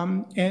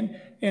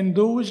 And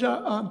those,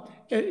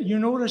 you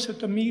notice at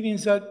the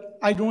meetings that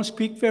I don't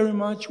speak very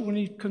much when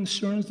it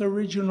concerns the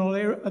regional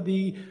area,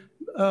 the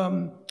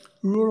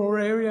rural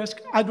areas.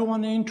 I don't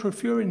want to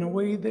interfere in the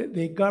way that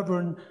they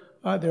govern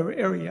their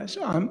areas.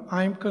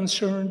 I'm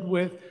concerned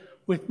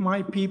with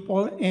my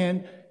people,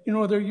 and you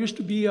know, there used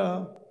to be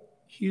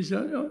he's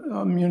a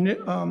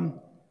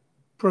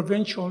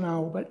provincial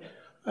now, but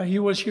he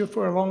was here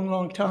for a long,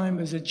 long time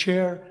as a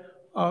chair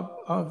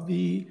of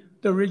the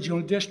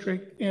regional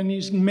district, and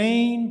his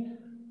main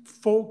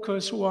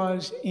focus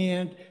was,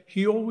 and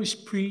he always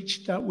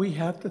preached that we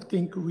have to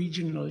think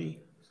regionally.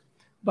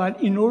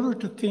 But in order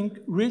to think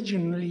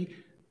regionally,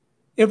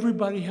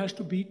 everybody has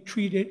to be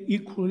treated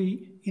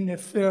equally in a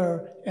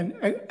fair and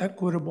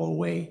equitable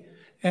way.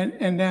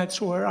 And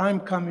that's where I'm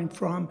coming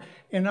from.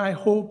 And I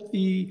hope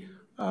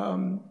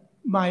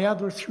my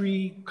other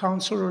three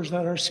councilors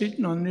that are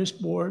sitting on this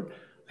board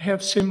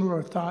have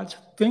similar thoughts.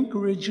 Think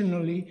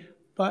regionally,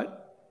 but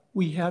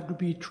we have to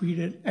be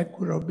treated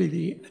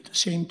equitably at the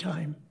same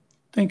time.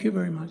 Thank you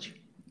very much.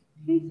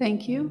 Okay,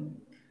 thank you.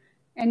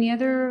 Any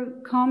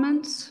other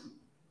comments?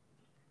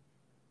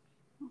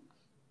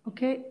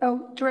 Okay,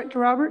 Director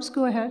Roberts,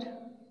 go ahead.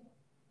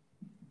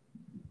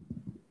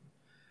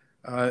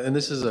 And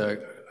this is a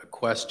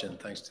question,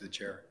 thanks to the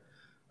chair.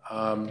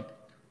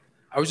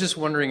 I was just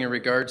wondering in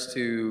regards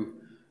to,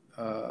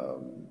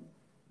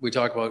 we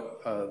talk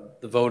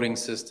about the voting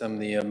system,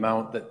 the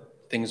amount that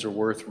things are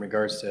worth in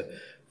regards to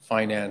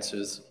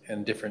finances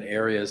and different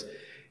areas.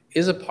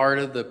 Is a part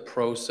of the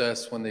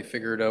process when they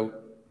figured out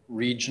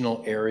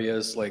regional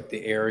areas, like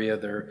the area,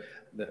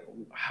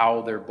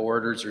 how their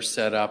borders are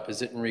set up?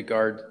 Was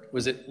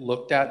it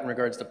looked at in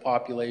regards to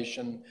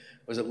population?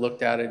 Was it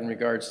looked at in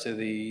regards to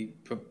the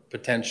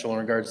potential in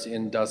regards to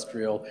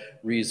industrial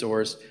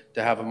resource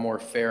to have a more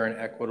fair and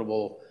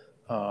equitable,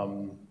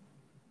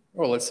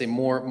 or let's say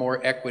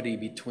more equity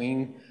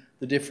between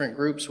the different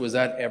groups? Was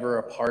that ever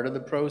a part of the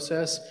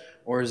process,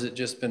 or has it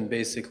just been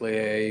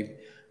basically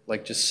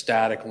just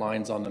static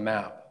lines on the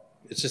map?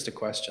 It's just a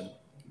question.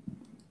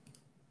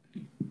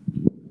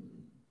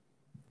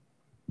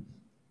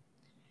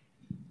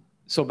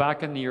 So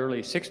back in the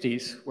early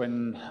 60s,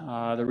 when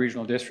the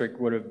regional district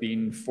would have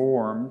been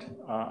formed,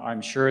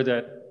 I'm sure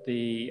that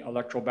the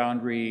electoral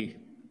boundary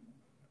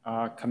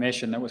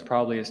commission that was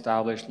probably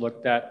established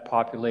looked at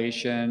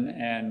population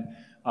and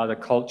the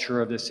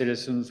culture of the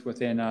citizens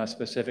within a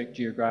specific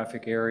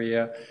geographic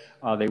area.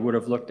 They would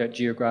have looked at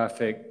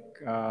geographic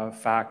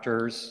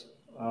factors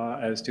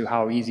as to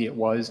how easy it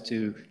was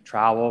to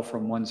travel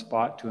from one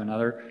spot to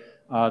another.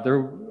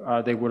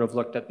 They would have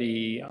looked at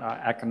the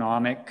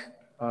economic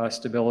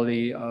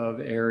stability of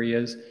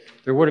areas.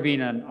 There would have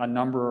been a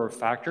number of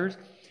factors.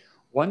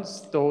 Once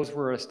those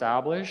were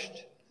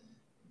established,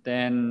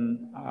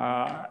 then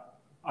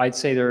I'd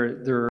say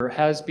there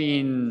has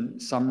been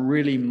some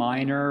really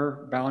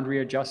minor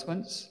boundary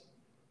adjustments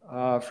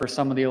for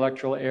some of the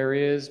electoral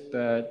areas,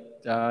 but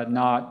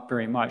not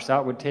very much.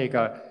 That would take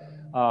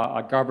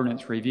a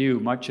governance review,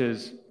 much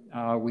as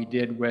we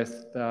did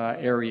with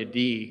Area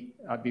D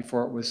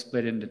before it was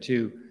split into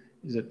two.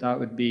 That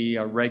would be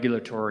a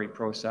regulatory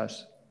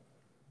process.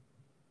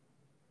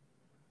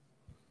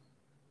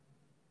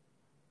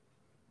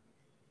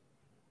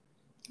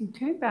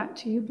 Okay, back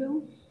to you,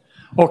 Bill.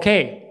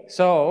 Okay,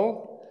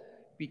 so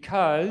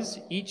because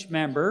each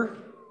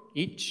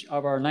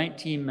of our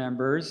 19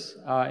 members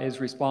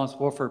is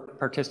responsible for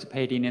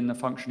participating in the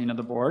functioning of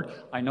the board.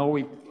 I know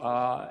we,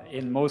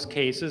 in most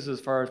cases, as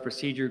far as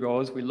procedure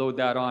goes, we load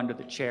that onto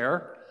the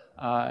chair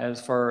as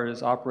far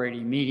as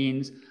operating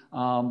meetings,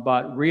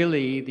 but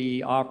really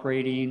the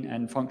operating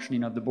and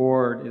functioning of the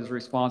board is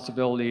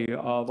responsibility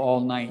of all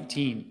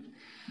 19.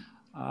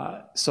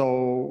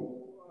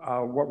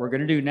 What we're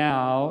going to do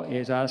now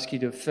is ask you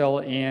to fill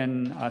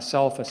in a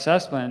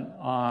self-assessment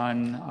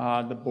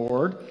on the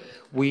board.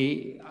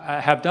 We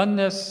have done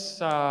this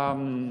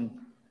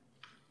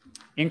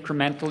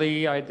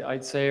incrementally,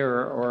 I'd say,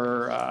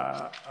 or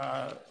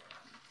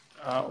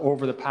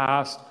over the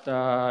past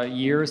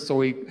years. So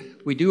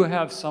we do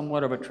have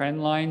somewhat of a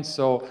trend line.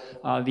 So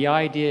the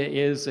idea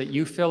is that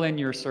you fill in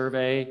your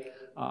survey.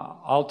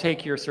 I'll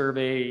take your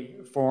survey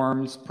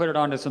forms, put it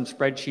onto some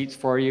spreadsheets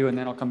for you, and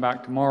then I'll come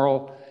back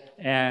tomorrow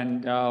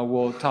and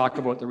we'll talk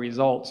about the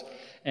results.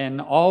 And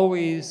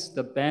always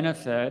the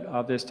benefit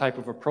of this type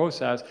of a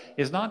process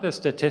is not the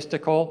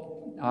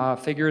statistical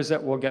figures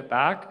that we'll get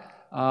back,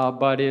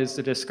 but is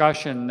the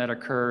discussion that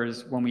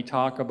occurs when we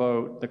talk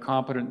about the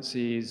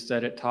competencies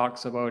that it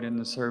talks about in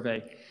the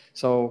survey.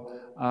 So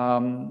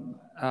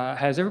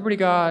has everybody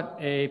got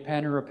a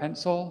pen or a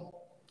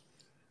pencil?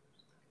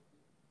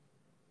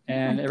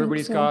 And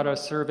everybody's got a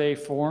survey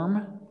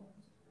form?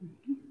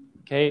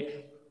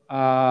 Okay.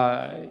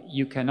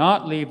 You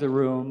cannot leave the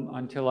room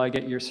until I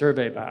get your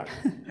survey back.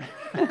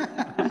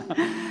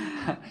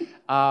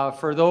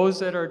 For those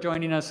that are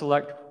joining us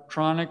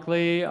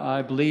electronically,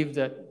 I believe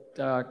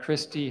that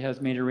Christy has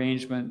made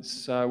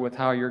arrangements with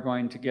how you're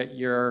going to get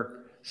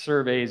your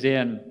surveys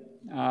in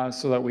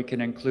so that we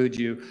can include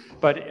you.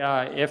 But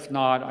if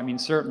not, I mean,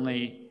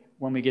 certainly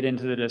when we get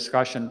into the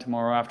discussion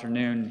tomorrow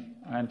afternoon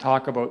and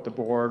talk about the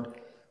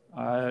board,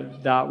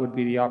 that would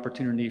be the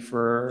opportunity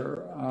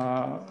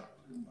for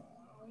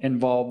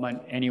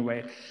involvement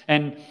anyway.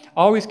 And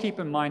always keep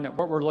in mind that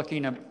what we're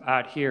looking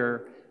at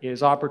here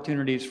is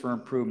opportunities for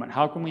improvement.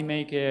 How can we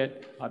make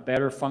it a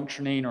better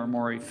functioning or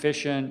more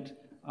efficient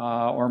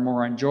or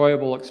more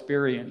enjoyable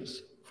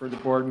experience for the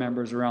board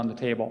members around the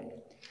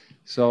table?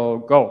 So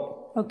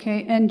go.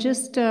 Okay, and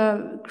just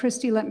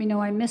Christy, let me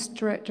know, I missed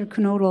Director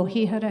Knodel.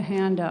 He had a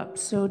hand up.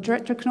 So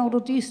Director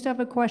Knodel, do you still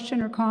have a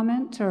question or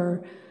comment,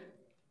 or?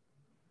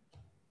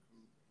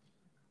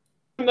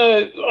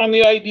 On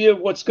the idea of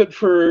what's good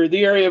for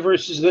the area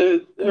versus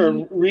the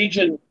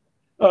region,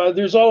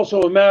 there's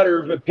also a matter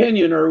of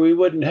opinion, or we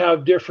wouldn't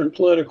have different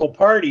political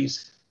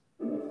parties.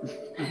 Look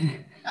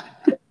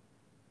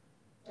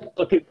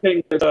at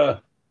things that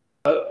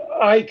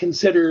I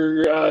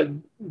consider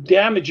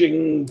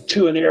damaging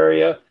to an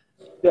area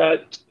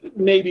that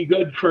may be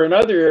good for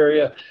another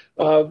area.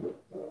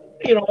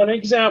 You know, an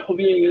example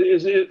being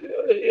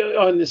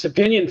on this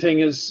opinion thing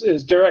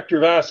is Director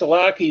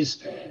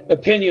Vasilaki's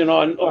opinion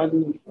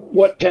on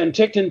what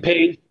Penticton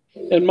paid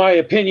and my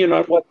opinion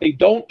on what they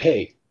don't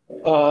pay.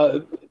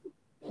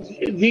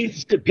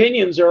 These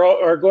opinions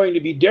are going to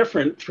be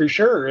different for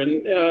sure.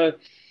 And,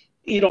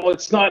 you know,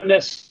 it's not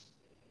necessarily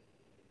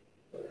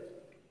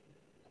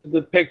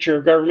the picture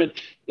of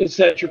government. It's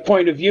that your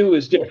point of view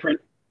is different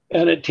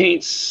and it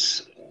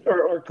taints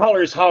or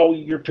colors how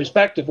your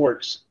perspective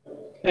works.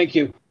 Thank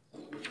you.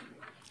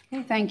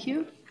 Okay, thank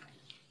you.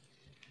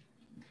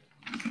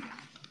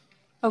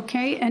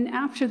 Okay, and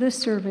after this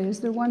survey, is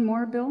there one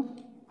more, Bill?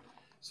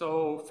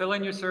 So fill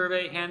in your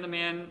survey, hand them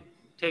in,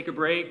 take a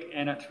break,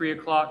 and at 3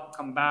 o'clock,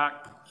 come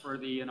back for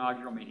the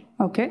inaugural meeting.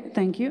 Okay,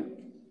 thank you.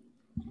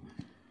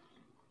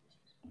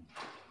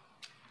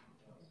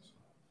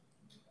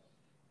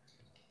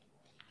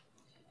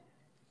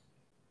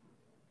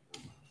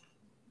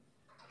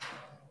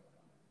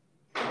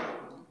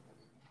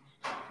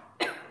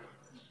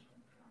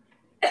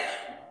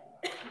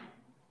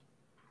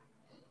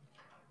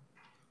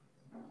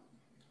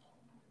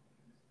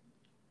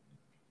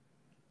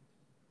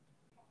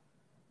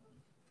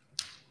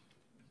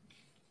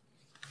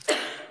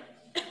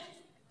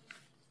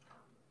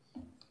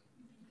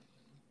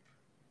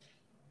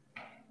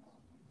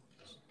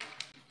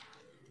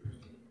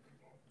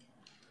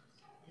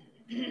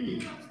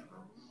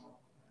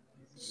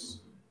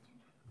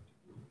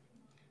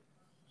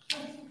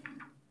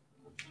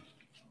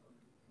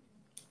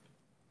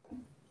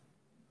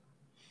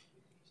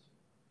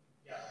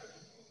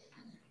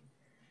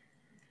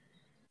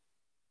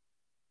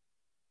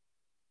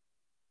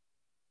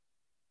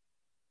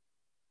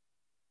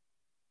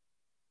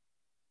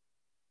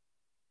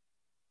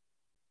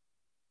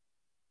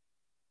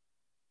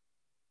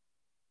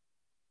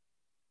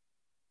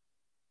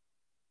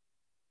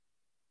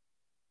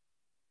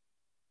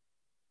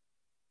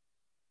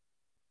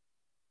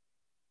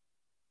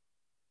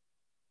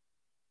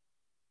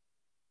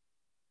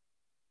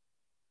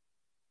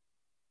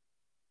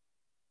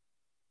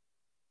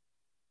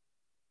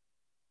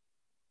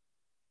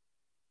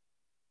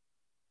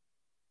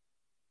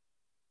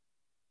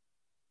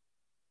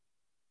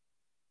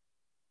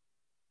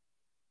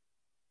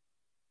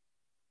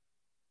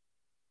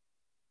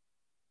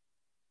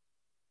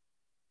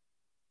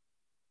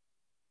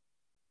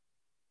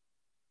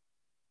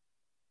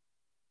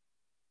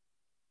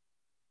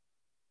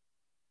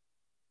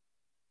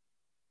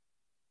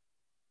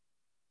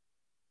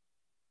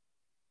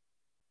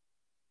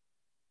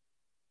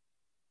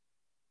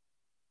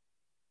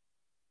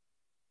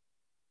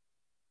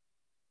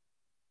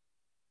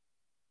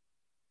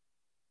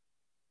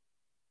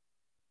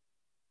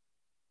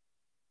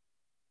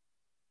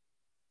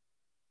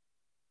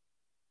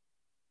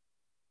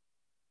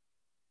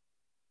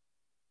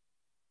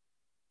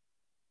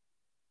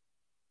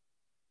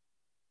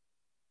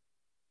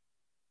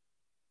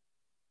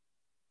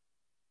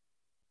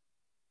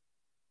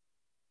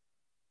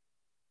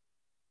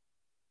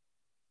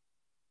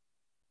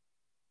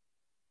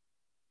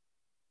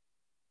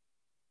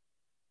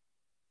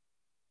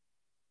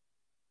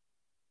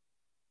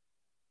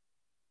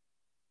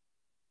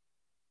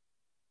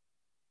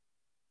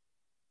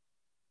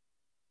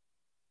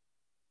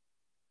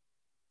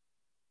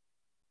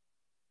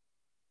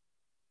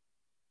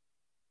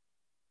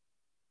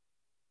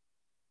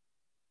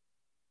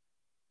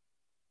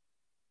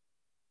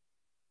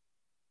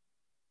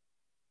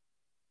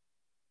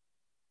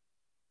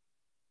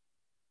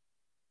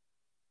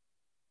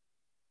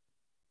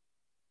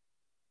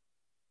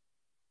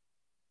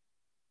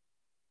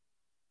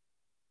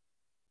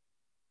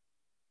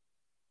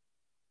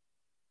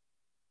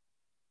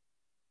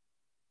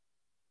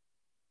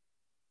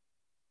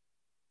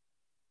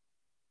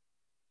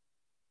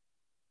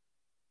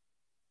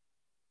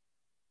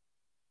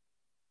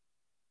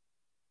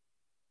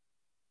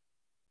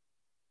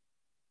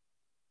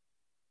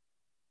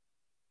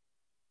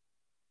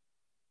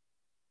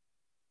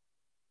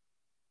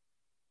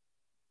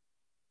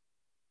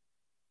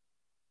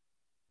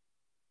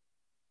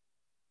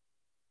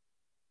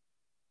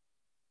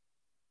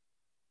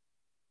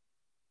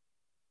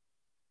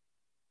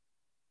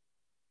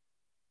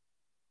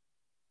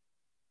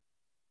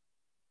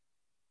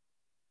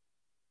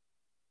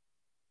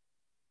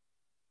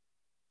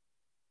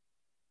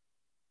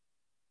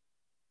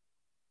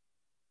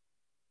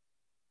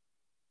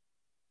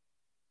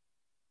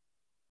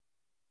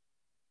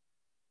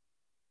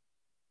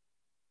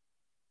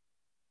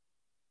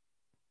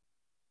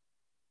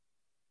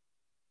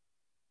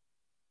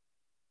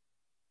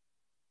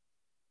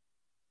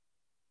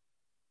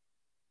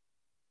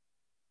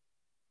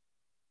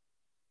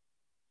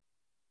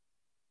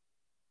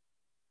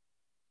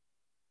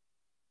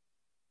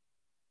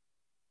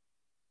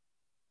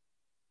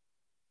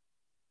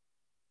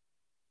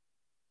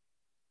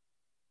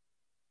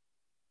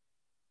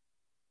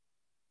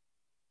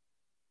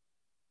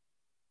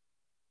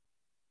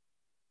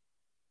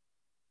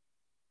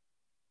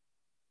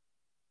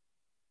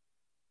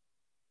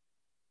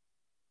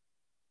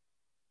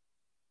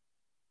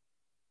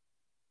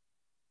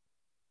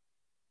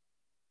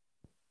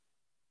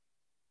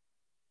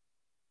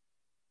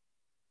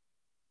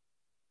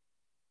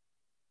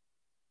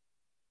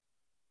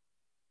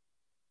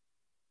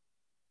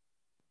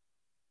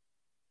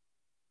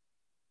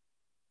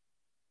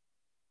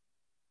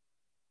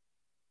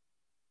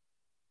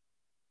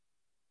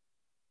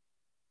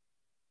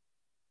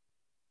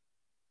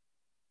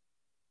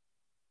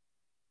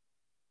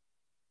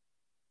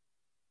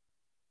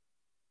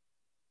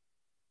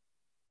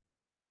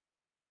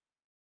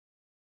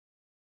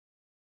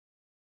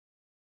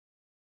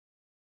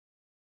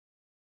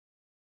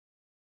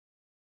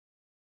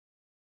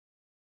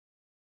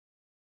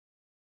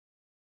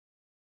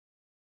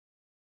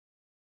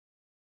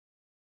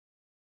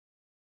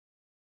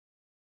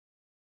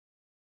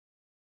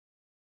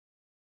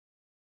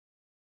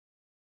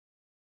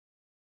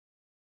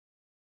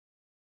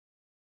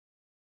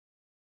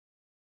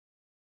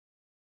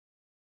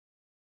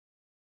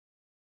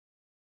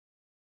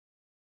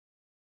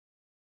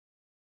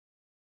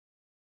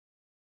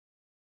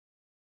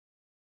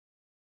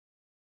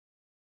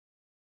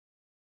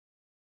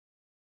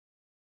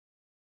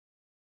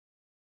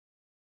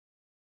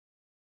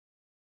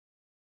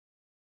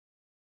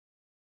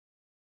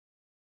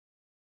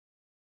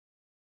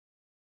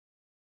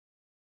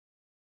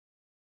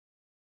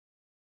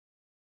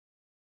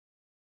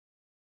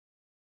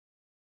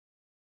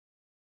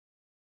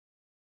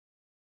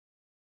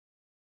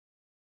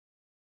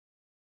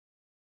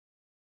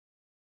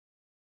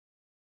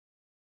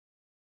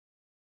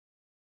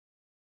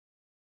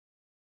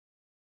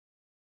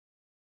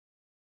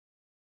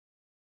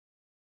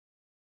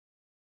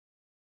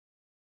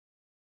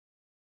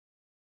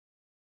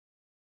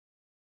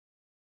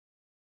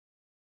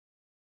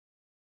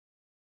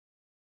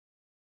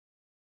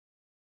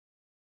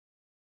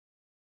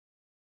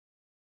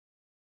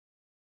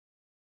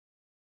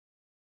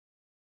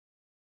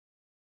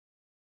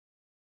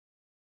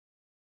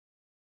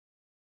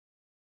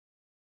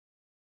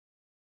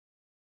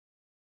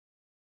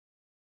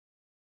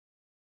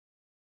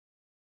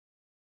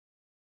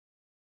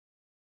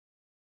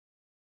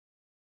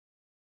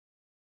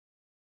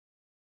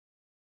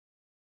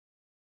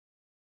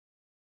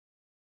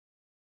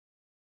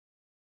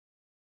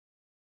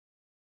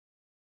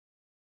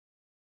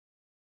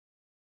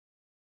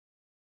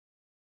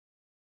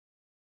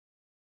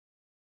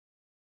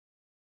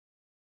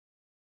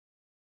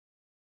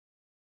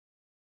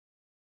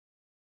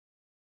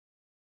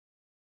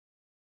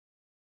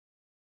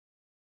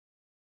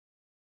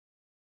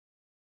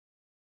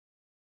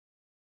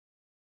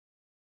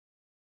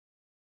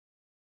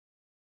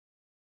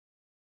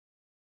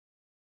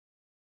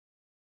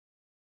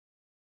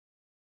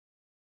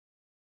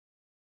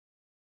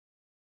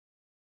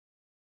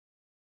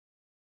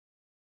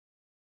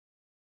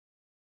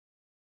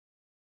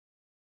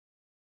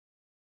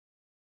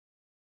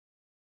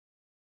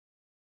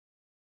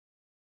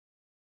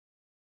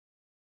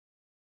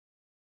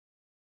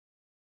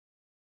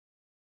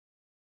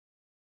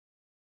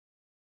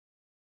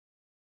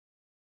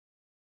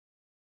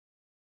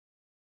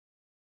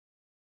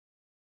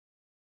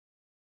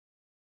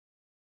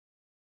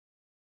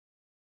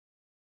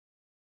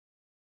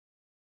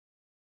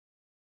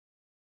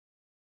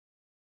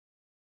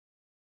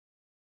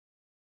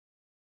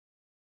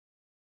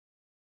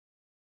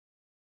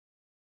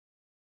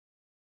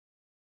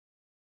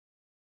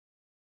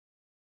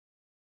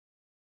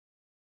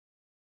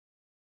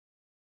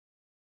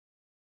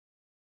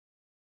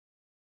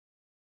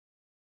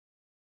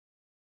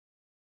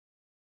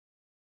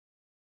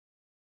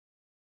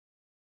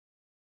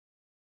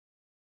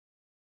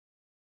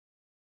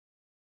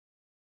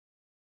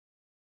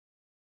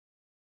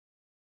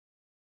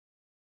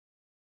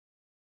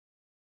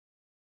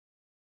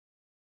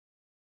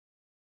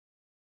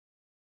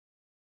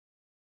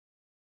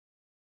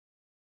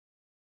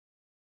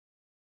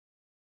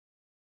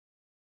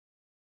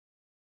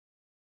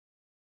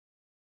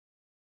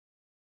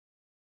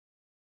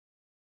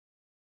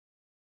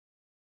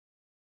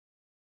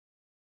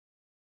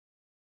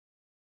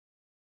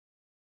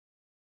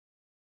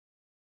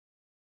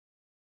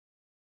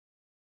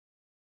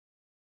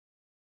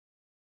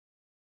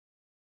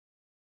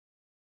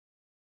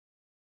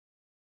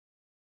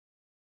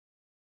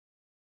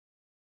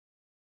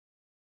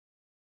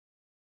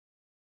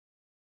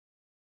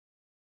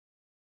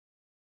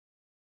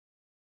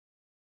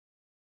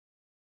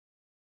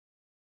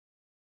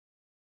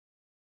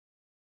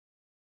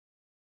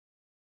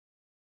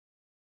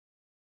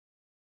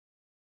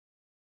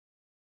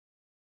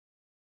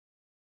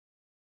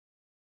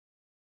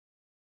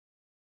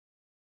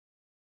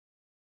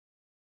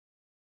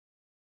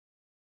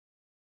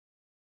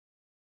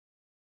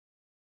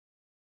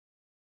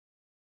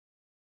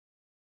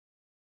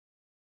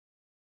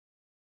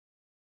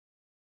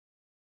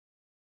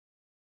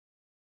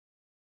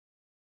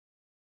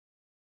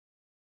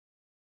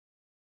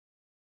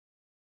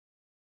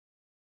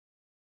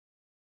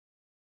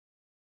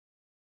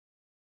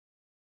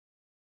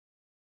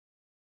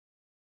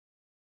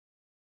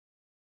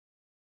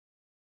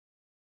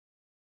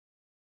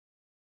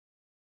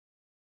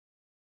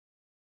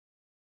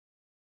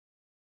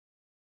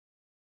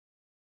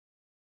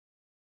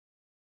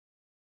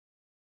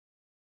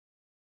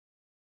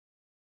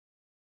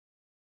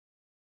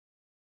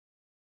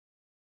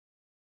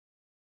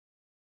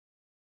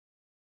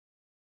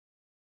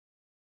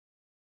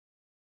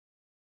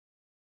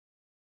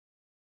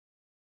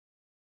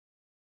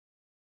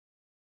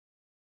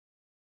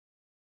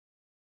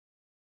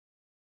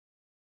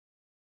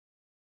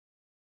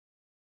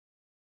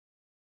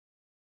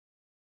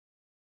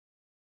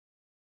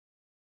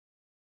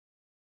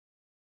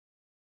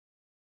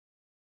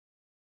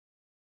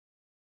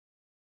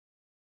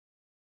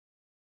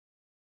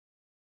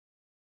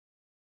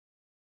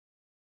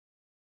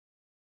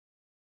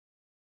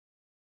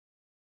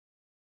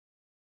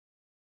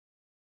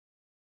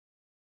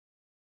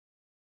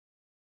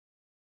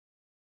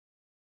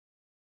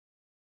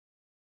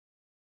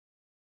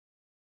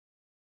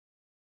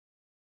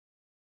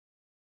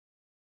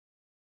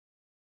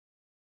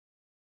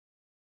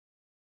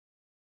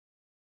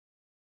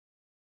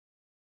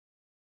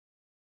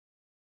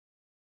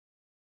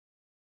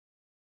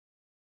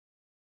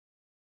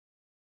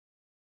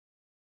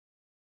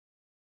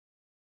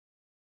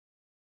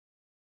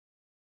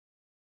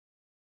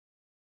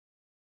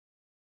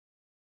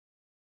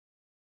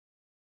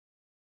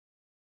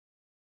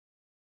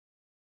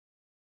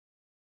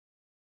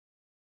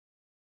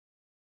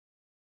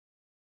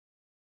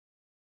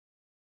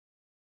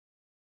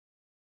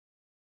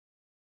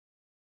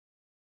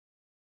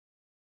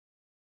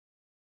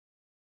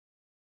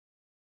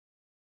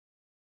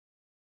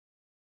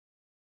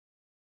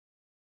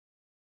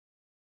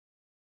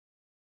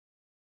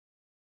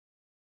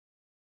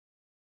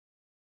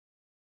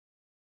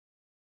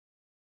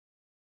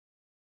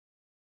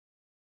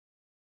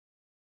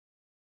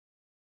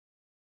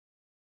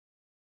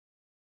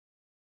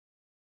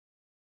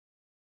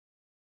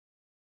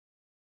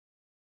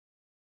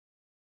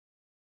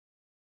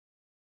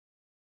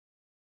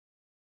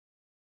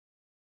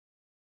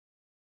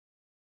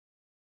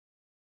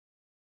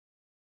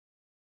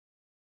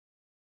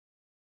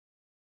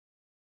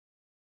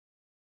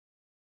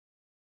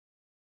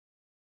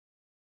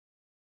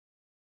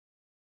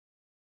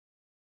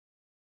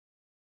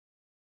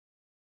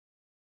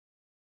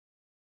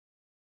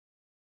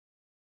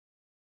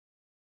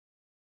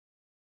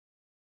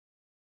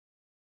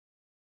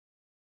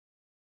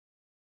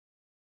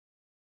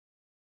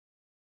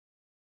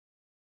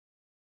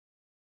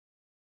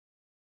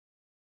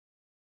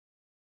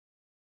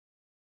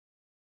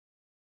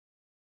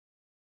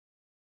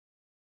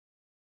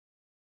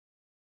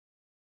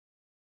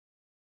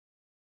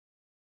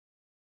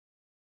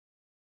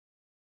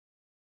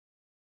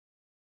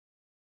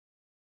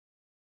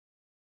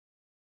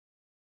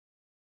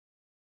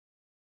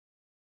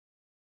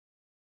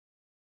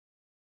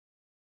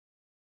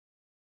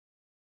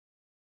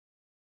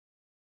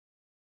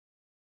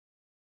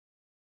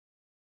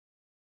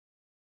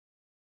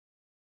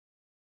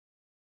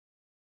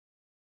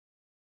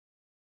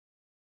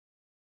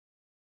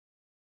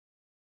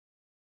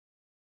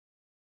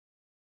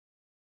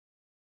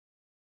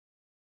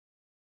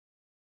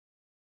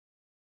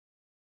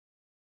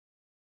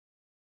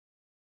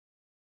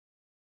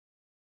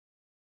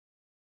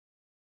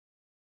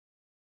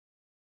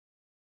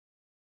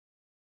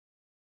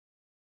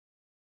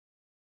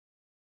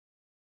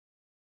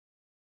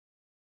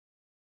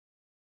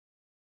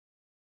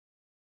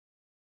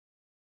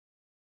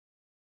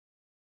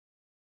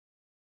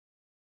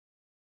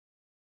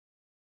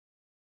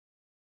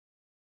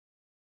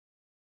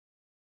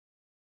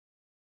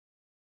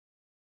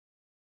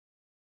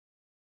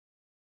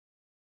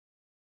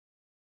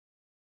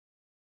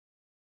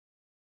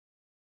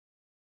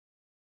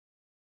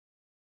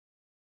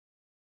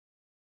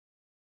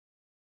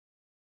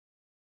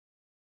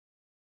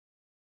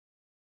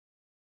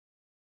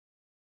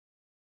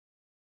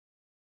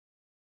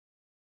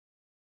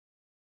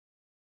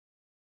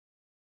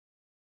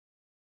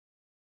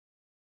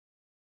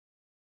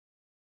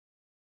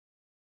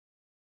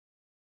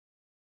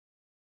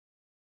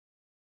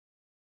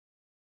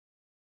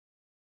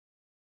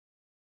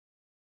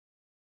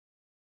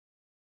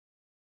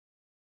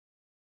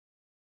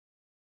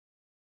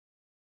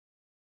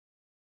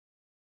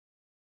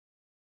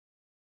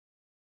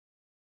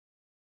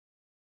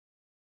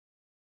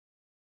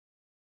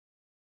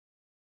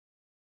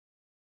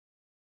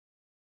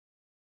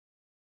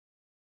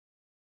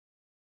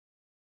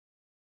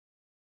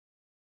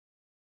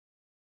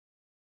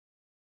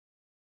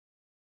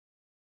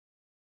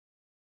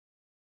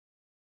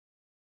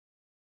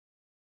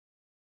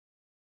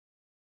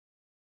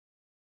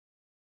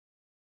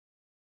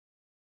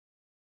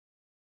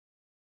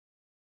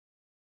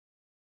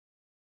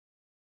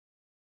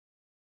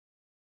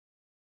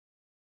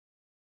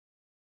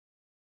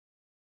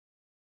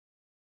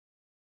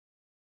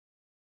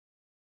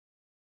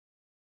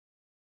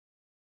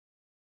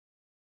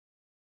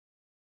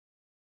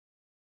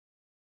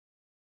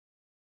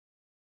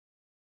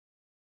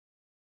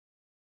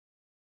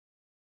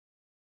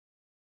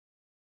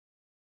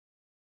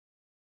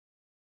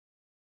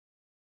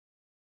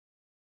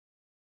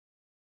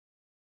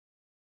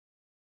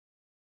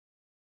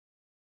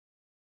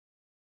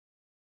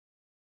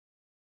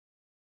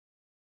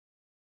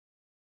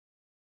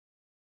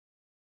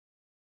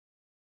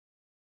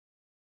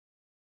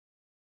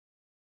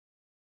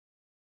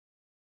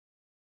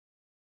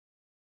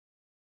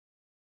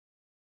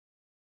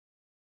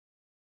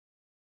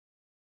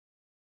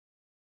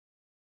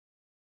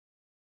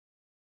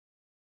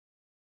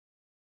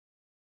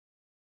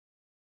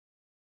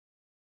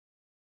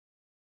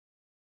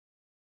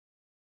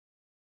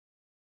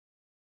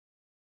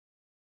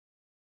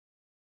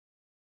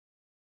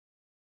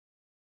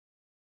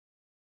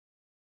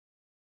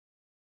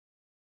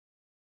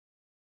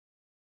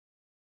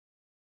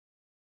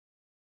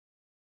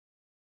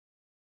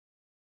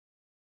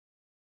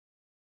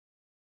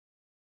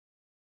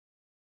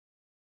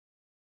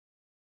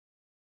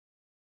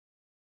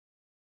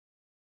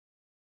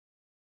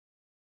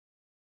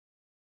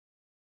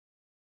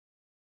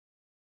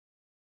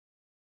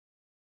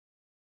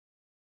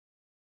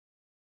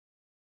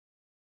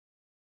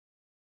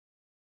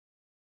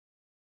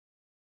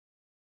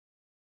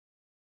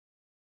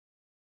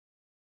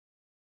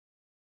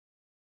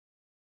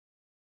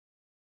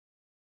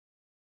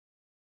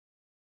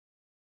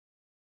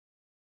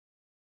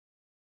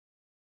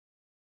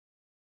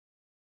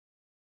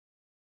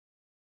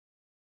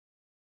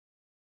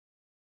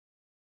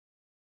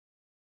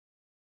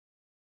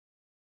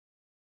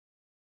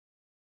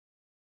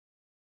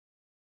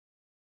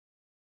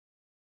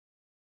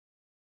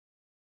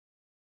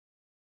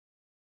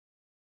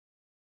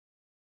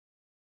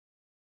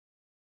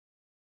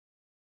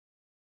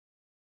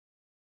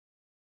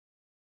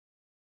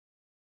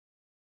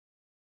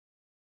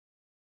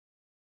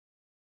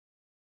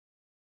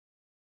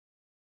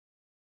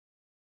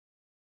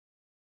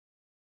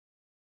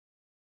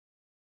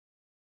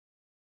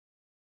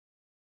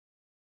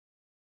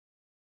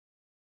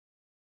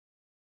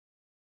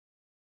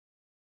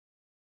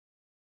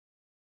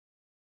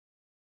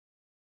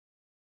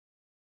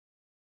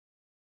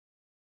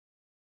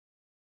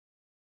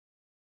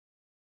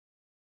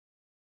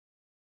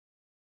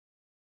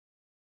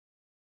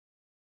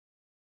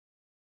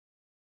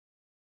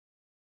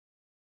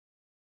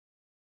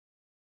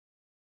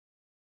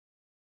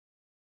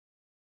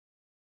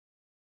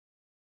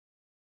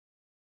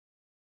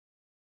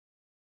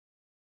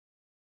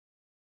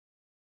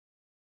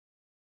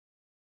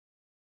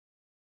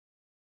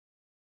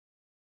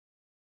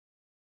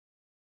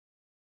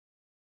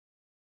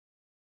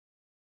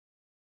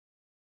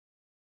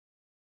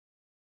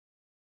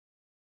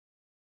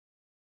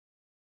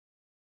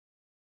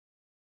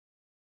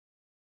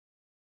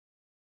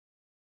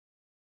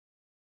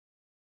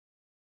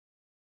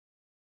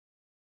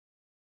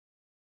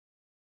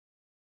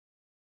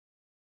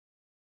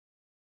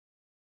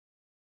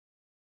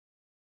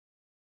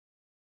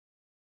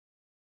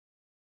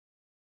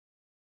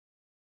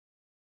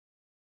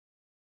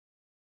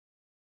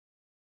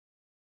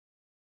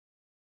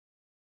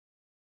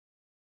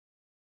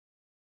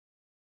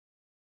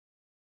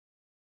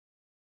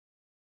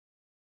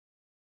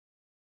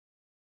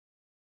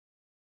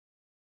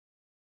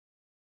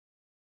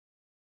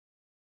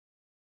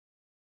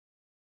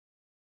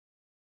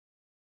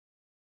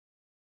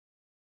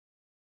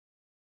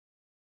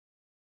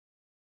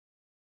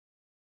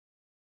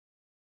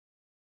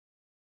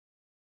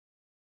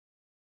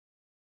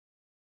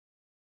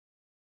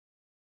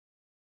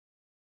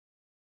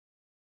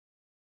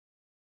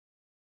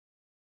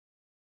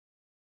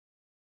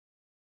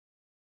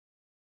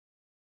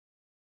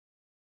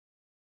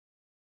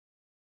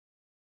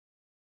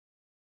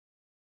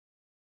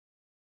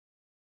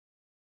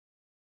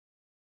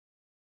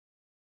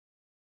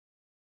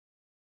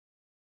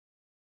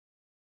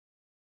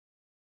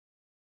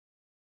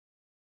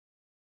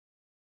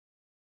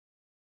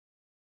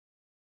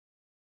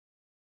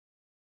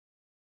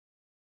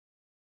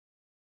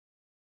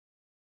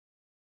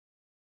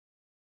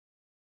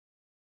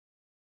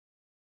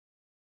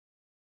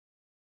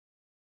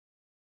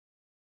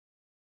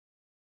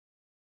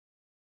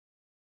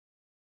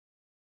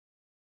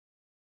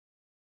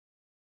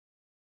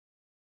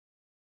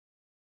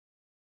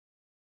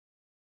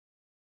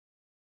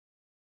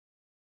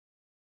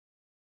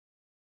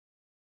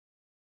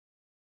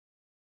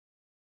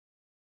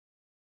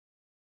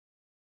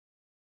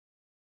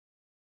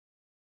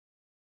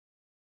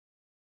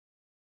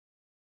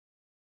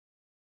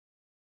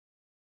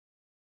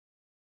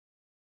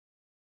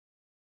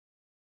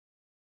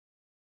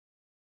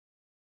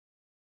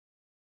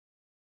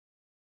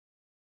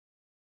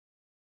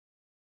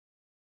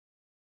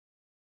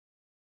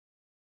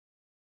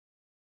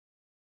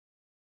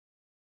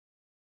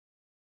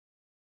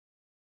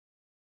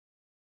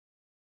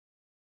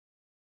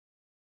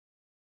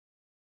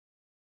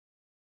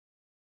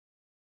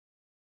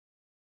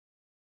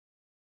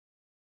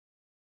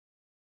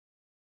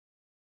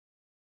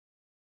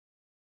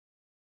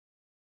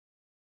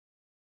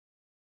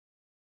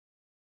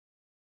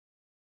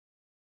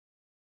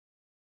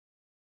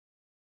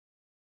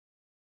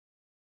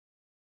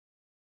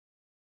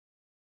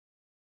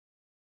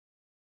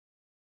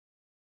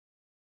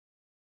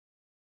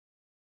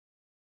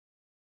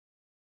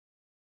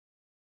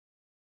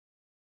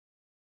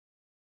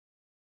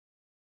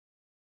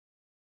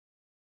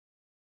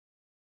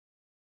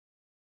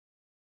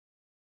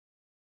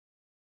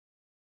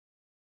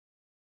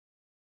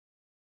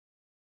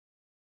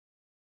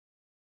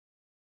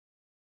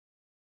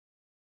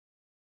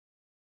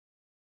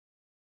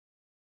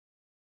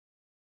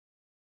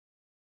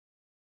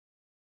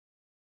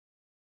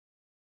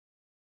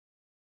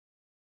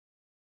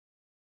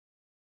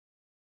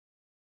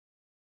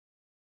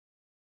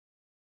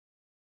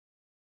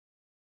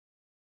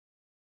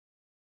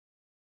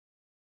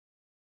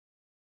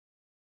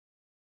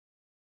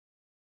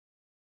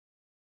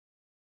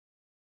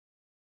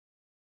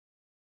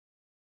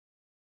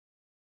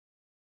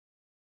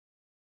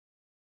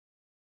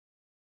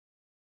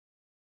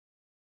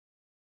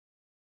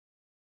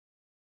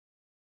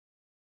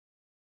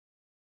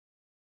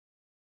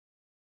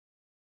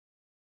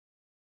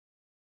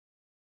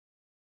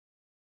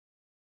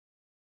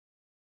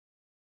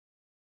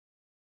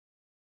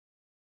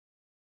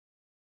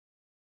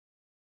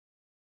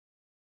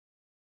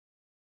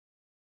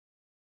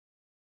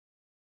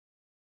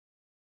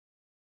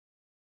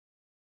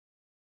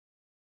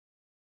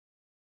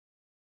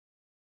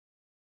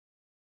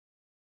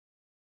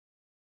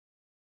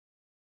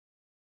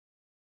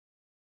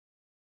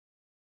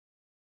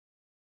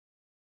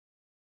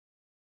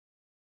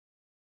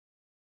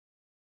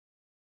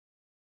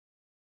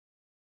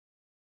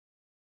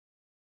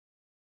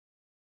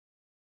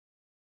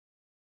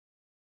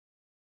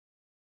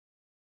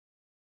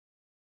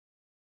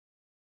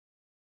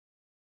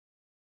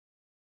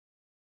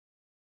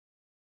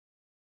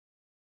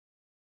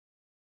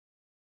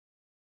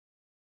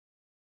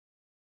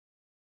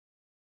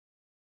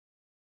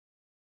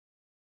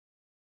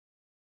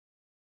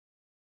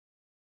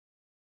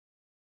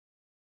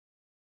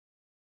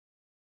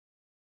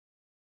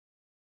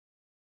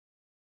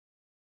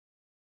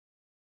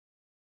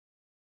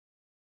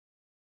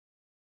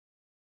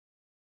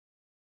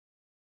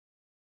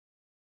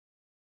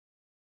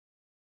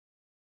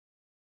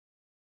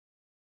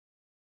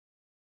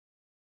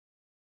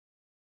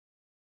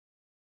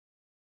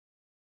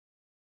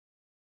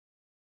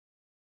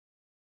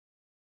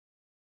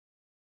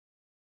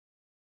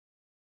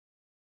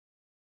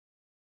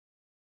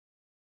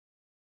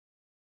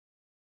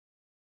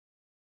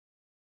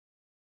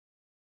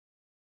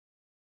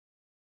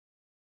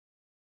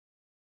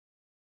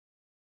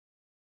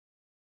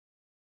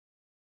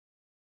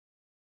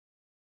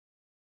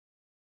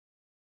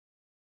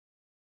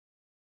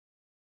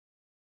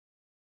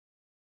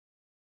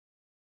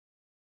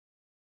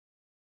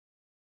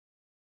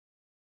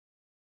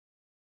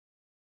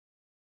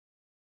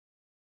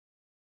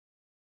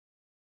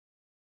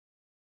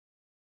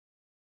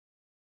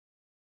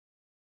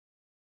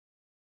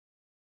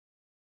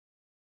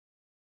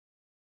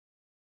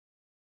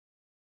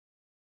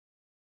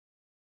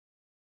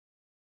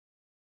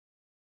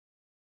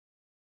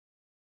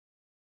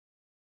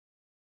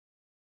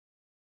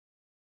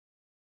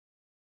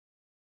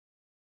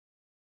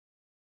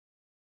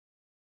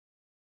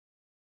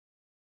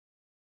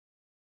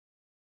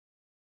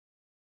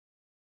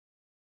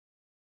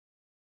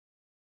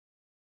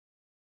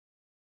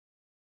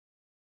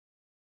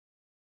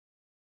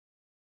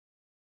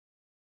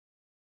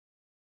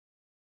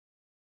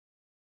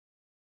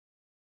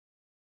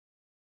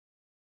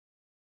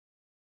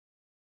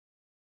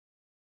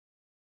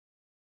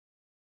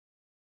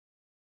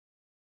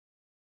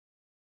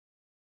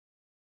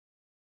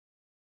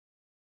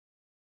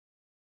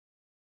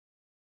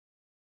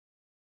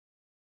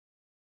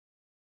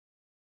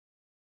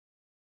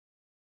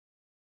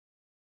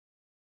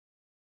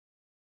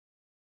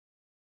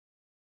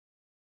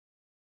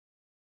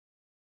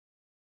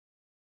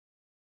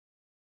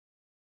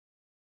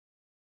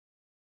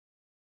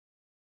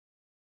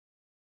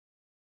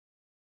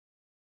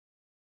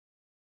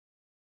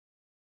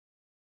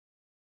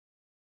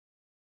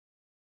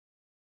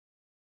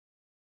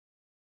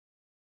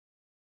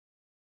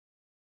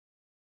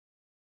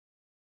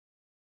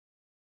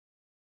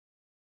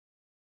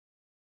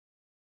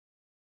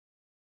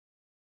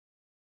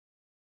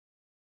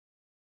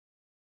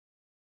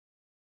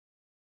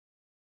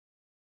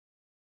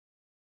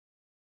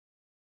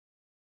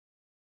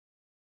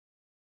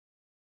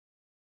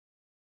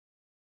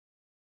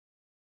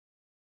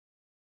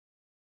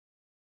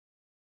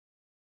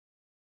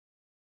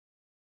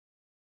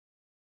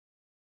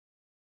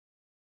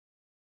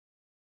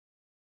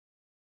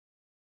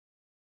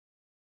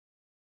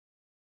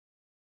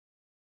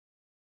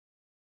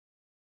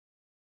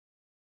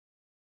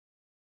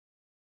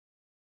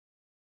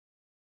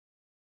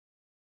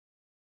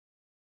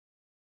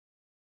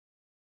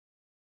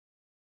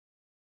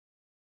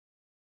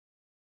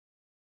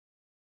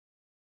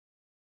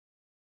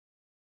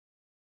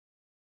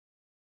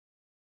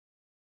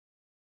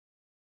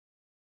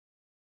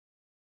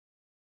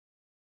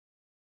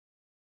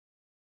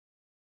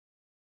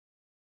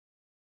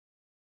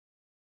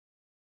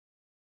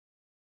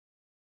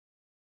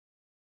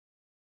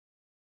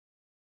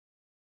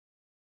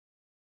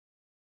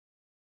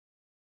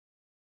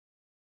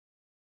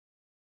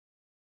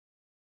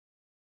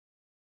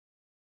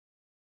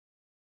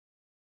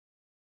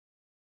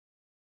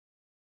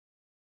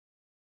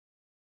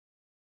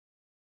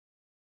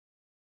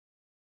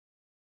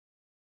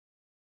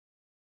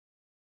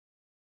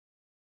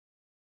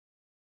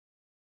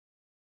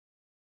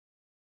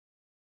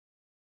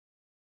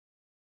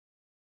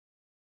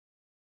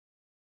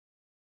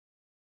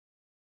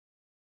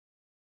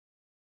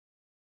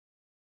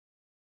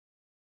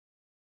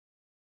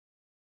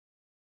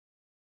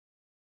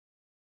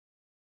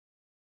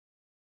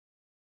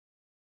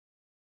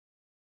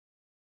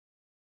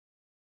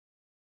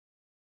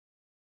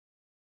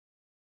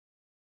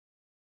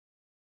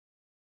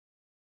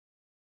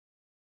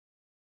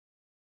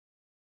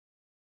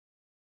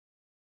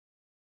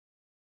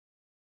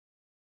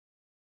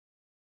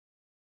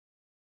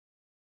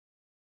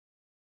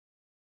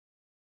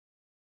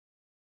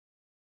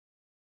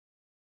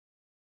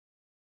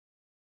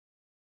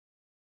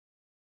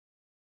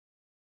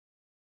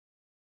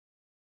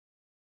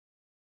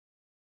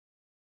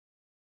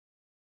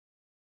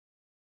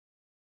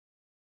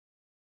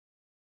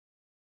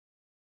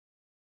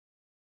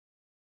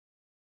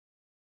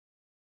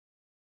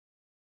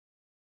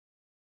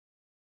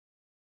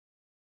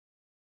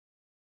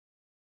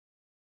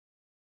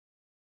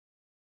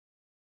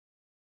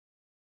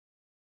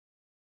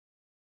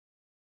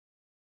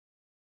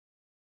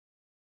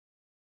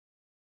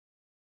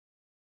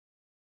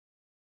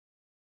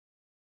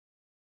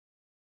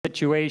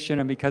 situation,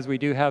 and because we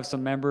do have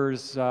some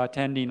members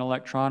attending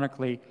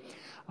electronically,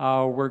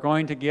 we're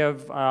going to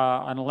give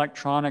an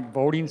electronic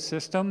voting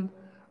system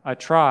a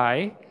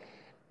try.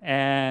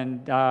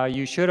 And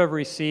you should have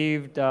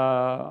received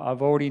a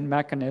voting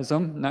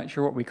mechanism. Not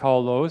sure what we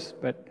call those,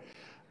 but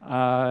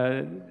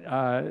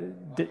a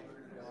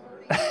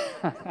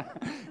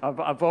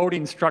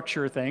voting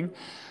structure thing.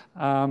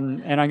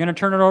 And I'm going to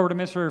turn it over to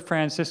Mr.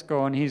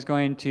 Francisco, and he's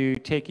going to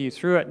take you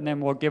through it, and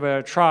then we'll give it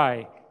a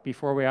try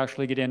before we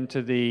actually get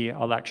into the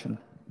election.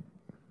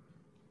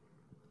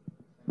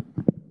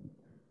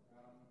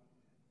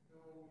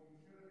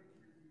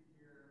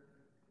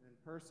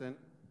 Person.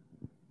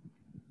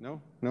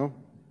 No?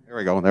 There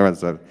we go. There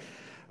was a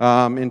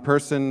in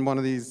person, one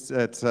of these,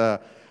 it's a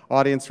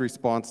audience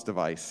response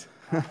device.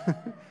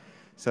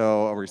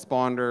 So a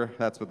responder,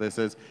 that's what this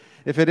is.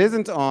 If it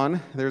isn't on,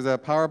 there's a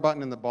power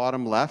button in the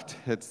bottom left.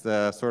 It's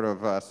the sort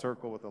of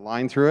circle with a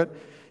line through it.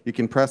 You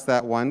can press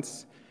that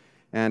once,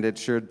 and it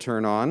should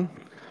turn on.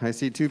 I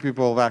see 2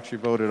 people have actually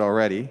voted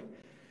already.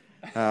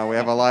 We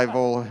have a live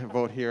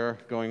vote here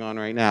going on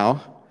right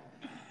now.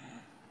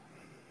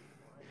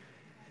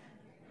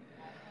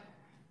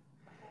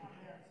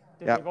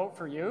 Did they vote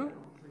for you?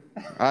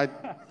 I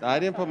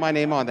didn't put my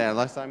name on there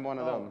unless I'm one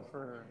of them.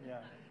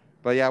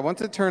 But yeah, once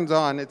it turns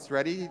on, it's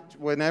ready.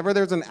 Whenever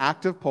there's an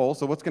active poll,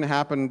 so what's going to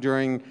happen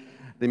during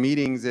the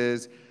meetings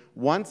is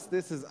once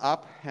this is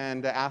up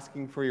and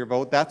asking for your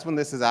vote, that's when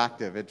this is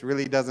active. It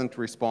really doesn't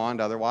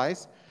respond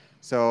otherwise.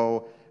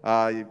 So,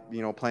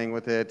 you know, playing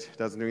with it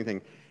doesn't do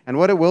anything. And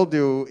what it will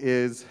do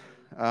is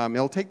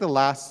it'll take the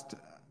last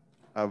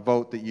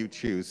vote that you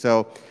choose.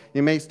 So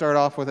you may start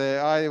off with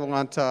I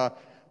want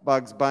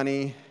Bugs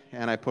Bunny,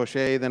 and I push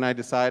A, then I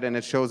decide, and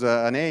it shows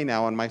an A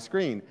now on my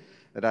screen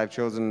that I've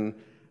chosen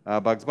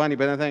Bugs Bunny.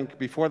 But I think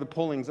before the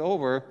polling's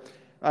over,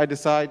 I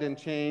decide and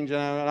change,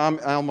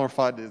 and Elmer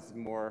Fudd is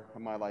more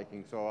of my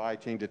liking, so I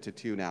change it to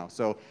 2 now.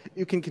 So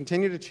you can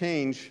continue to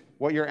change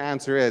what your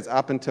answer is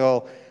up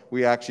until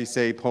we actually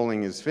say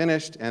polling is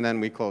finished, and then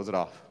we close it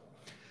off.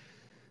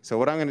 So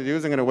what I'm going to do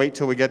is I'm going to wait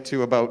till we get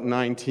to about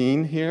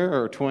 19 here,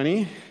 or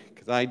 20,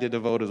 because I did a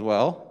vote as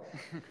well.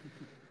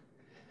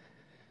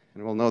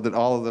 And we'll know that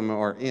all of them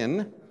are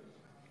in.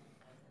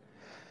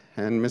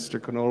 And Mr.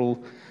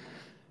 Conodle,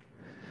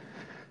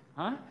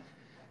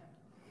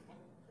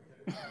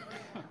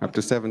 up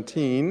to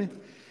 17,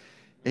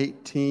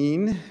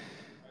 18.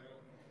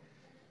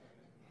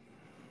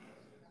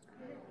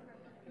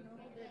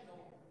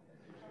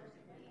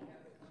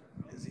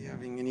 Is he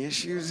having any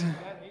issues?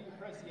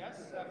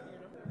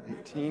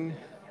 18.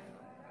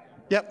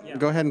 Yep,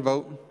 go ahead and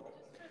vote.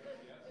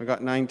 We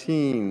got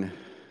 19.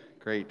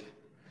 Great.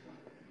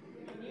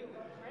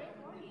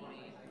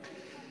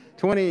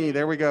 20,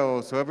 there we go.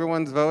 So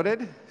everyone's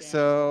voted.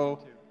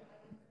 So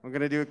we're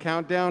going to do a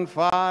countdown.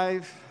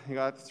 5, you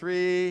got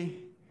 3,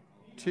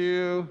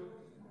 2,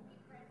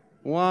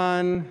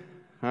 1.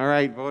 All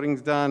right,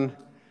 voting's done.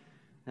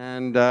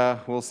 And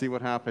we'll see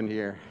what happened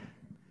here.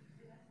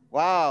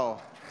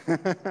 Wow.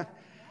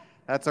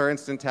 That's our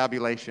instant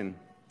tabulation.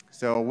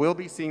 So we'll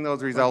be seeing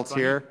those results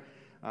here.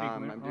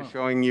 I'm just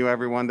showing you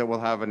everyone that will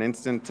have an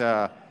instant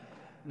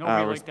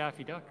nobody likes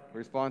Daffy Duck.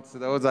 Response to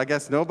those. I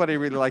guess nobody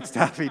really likes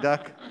Daffy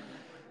Duck.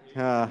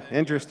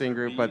 Interesting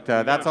group, but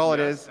that's all it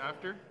is.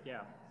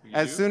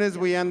 As soon as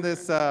we end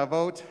this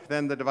vote,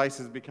 then the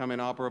devices become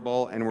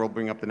inoperable, and we'll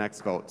bring up the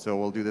next vote. So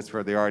we'll do this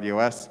for the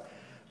RDOS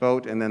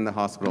vote and then the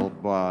hospital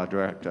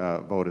direct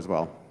vote as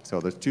well.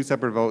 So there's 2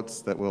 separate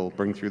votes that we'll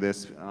bring through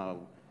this,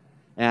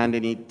 and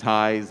any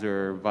ties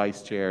or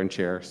vice chair and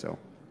chair. So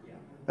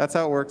that's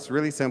how it works.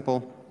 Really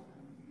simple.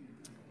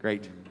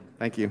 Great.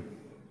 Thank you.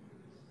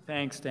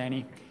 Thanks,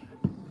 Danny.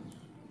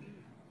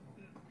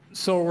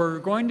 So we're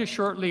going to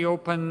shortly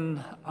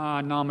open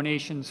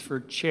nominations for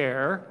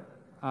chair.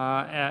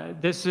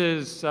 This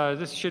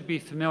should be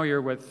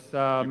familiar with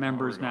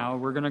members now.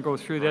 We're going to go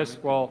through this.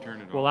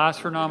 We'll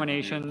ask for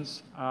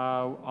nominations.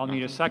 I'll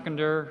need a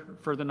seconder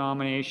for the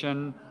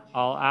nomination.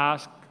 I'll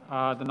ask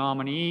the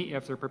nominee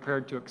if they're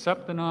prepared to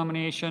accept the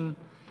nomination,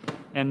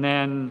 and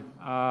then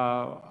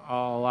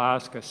I'll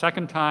ask a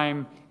second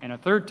time and a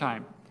third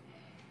time.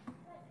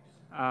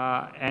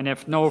 And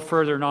if no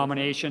further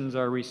nominations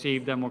are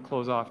received, then we'll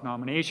close off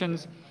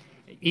nominations.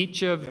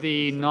 Each of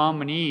the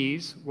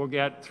nominees will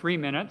get 3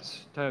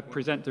 minutes to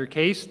present their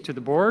case to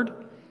the board,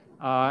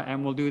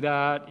 and we'll do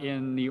that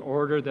in the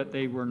order that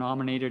they were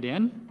nominated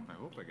in, I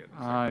hope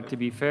I get to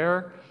be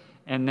fair.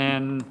 And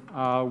then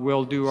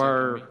we'll do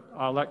our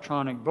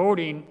electronic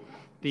voting.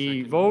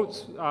 The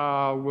votes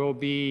will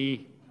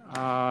be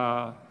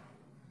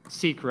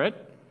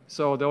secret.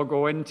 So they'll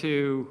go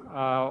into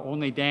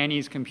only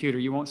Danny's computer.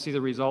 You won't see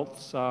the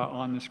results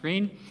on the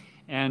screen.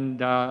 And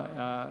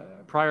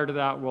prior to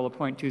that, we'll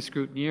appoint 2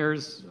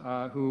 scrutineers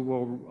who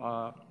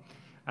will,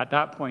 at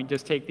that point,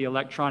 just take the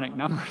electronic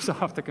numbers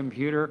off the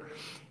computer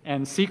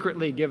and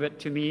secretly give it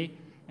to me,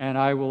 and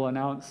I will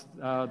announce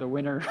the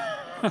winner.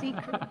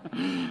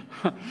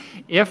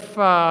 If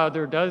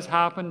there does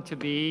happen to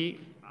be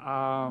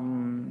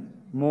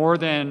more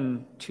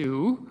than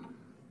 2,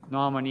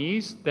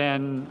 nominees,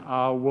 then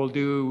we'll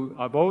do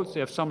votes.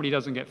 If somebody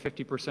doesn't get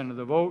 50% of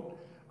the vote,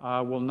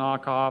 we'll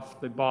knock off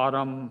the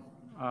bottom,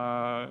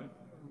 the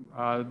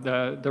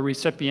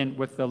recipient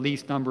with the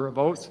least number of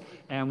votes,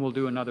 and we'll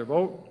do another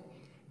vote,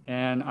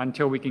 and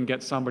until we can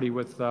get somebody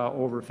with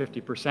over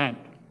 50%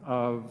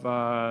 of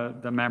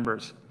the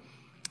members.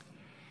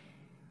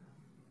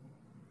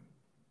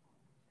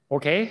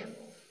 Okay?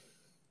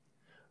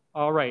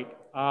 All right.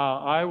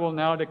 I will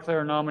now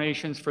declare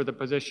nominations for the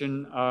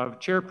position of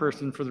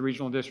chairperson for the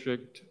regional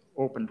district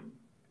open.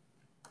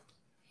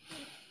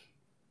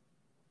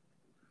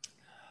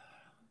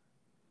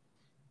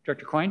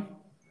 Director Coyne?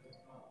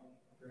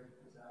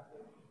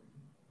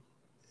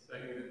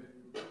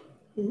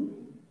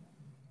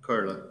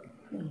 Carla.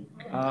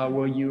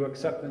 Will you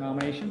accept the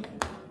nomination?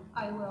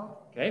 I will.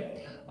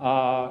 Okay.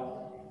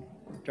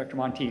 Director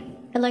Monteith?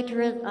 I'd like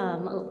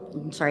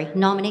to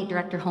nominate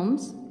Director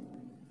Holmes.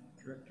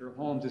 Director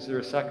Holmes, is there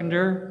a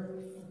seconder?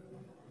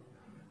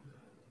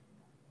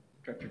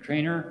 Director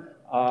Traynor,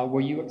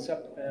 will you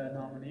accept the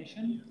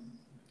nomination?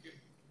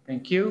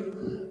 Thank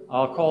you.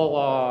 I'll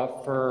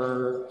call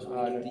for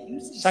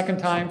second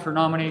time for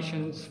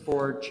nominations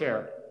for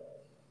chair.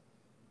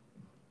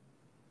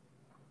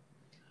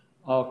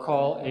 I'll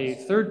call a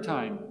third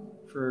time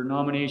for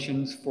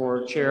nominations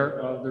for chair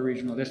of the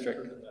regional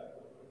district.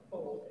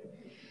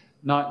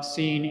 Not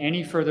seeing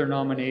any further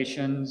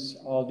nominations,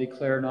 I'll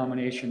declare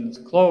nominations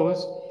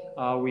closed.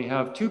 We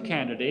have two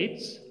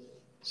candidates,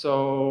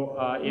 so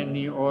in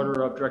the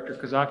order of Director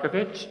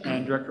Kozakovich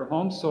and Director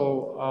Holmes.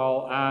 So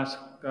I'll ask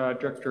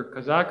Director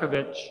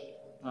Kozakovich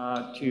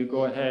to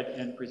go ahead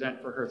and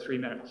present for her 3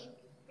 minutes.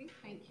 Okay,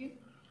 thank you.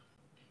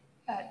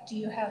 Do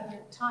you have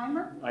your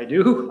timer? I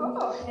do.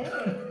 Oh, okay.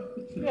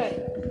 Good.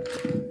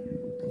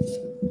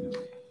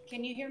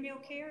 Can you hear me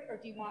okay, or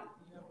do you want?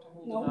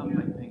 No. I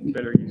think you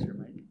better use your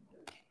mic.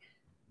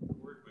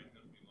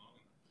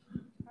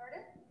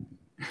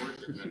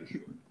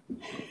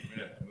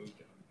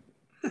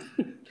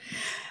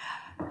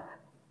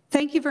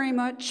 Thank you very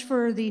much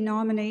for the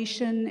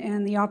nomination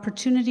and the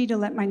opportunity to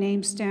let my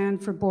name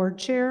stand for board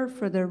chair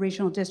for the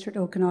Regional District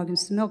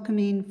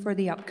Okanagan-Similkameen for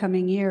the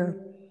upcoming year.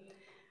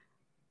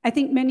 I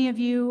think many of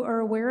you are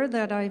aware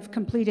that I've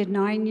completed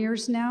 9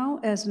 years now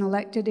as an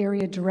elected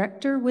area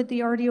director with the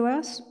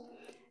RDOS,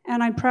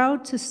 and I'm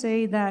proud to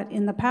say that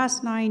in the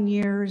past 9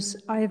 years,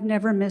 I have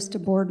never missed a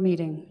board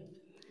meeting.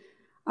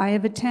 I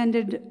have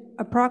attended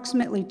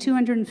approximately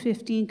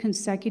 215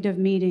 consecutive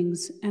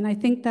meetings, and I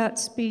think that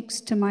speaks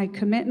to my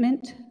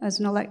commitment as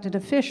an elected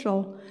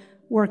official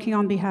working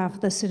on behalf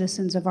of the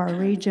citizens of our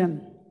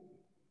region.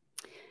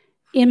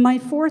 In my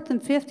 4th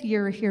and 5th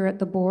year here at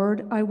the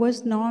board, I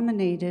was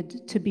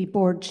nominated to be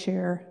board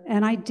chair,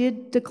 and I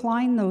did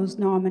decline those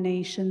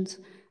nominations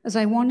as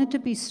I wanted to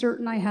be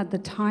certain I had the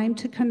time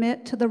to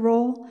commit to the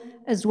role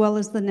as well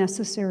as the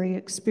necessary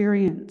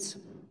experience.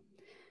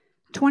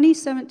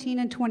 2017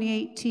 and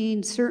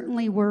 2018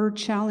 certainly were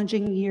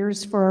challenging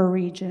years for our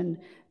region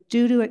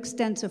due to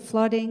extensive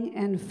flooding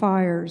and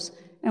fires,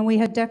 and we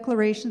had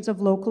declarations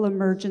of local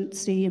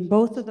emergency in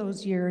both of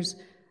those years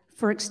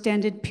for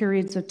extended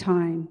periods of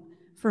time,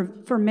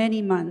 for many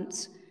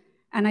months.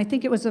 And I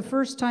think it was the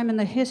first time in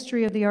the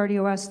history of the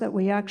RDOS that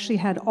we actually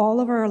had all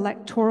of our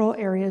electoral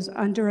areas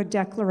under a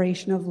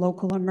declaration of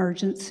local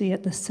emergency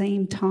at the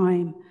same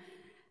time.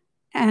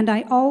 And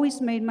I always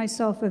made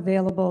myself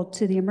available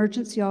to the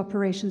Emergency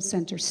Operations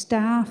Center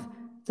staff,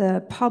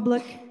 the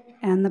public,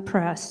 and the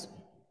press.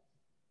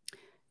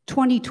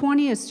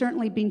 2020 has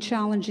certainly been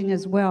challenging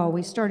as well.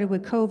 We started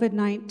with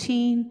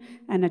COVID-19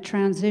 and a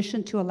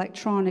transition to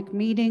electronic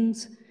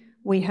meetings.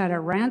 We had a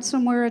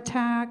ransomware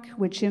attack,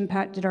 which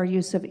impacted our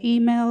use of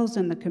emails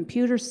and the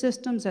computer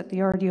systems at the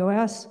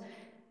RDOS.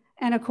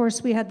 And of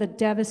course, we had the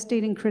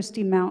devastating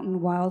Christie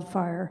Mountain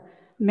wildfire.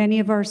 Many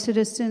of our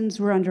citizens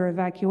were under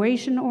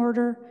evacuation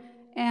order,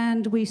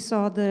 and we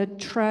saw the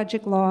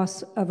tragic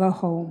loss of a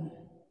home.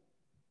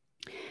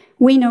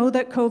 We know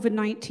that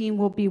COVID-19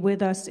 will be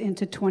with us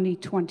into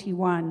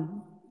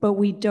 2021, but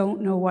we don't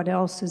know what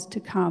else is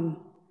to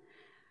come.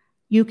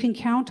 You can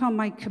count on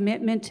my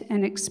commitment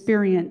and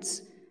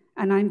experience,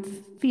 and I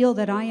feel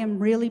that I am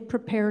really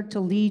prepared to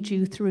lead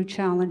you through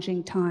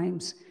challenging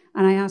times.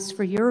 And I ask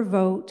for your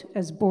vote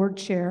as board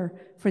chair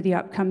for the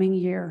upcoming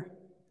year.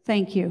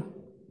 Thank you.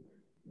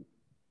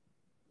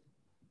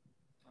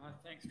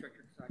 Thanks,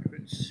 Director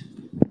Kozakovich.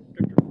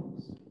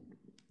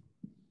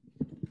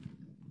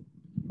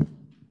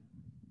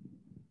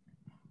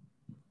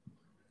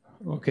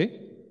 Okay.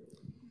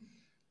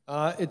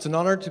 It's an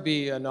honor to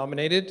be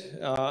nominated.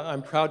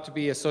 I'm proud to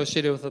be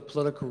associated with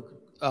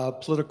a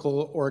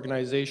political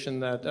organization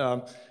that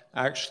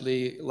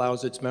actually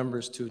allows its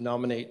members to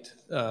nominate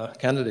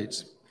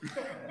candidates.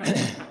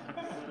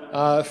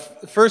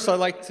 First, I'd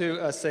like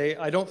to say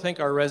I don't think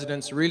our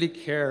residents really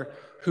care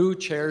who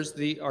chairs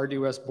the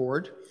RDOS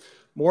board.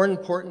 More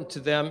important to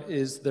them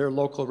is their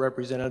local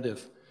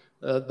representative,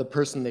 the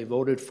person they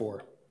voted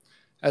for.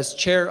 As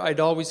chair, I'd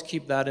always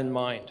keep that in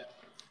mind.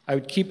 I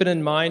would keep it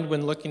in mind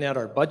when looking at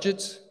our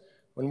budgets,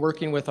 when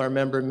working with our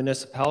member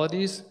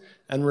municipalities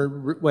and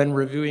when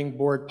reviewing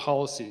board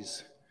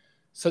policies,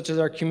 such as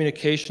our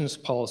communications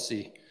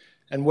policy,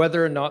 and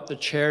whether or not the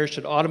chair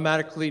should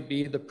automatically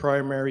be the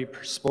primary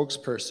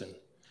spokesperson.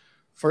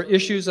 For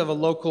issues of a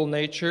local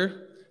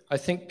nature, I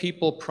think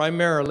people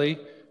primarily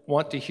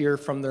want to hear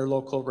from their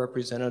local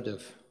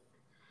representative.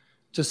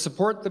 To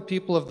support the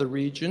people of the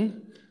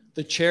region,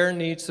 the chair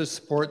needs to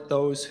support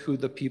those who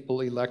the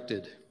people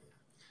elected.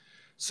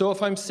 So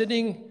if I'm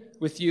sitting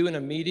with you in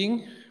a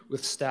meeting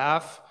with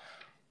staff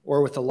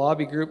or with a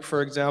lobby group,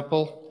 for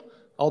example,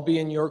 I'll be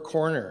in your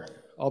corner.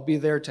 I'll be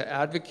there to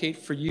advocate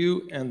for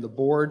you and the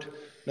board,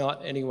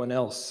 not anyone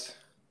else.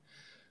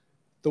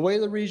 The way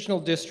the regional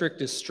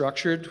district is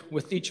structured,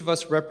 with each of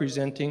us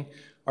representing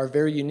our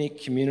very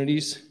unique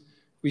communities,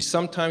 we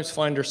sometimes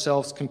find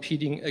ourselves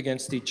competing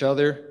against each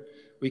other.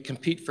 We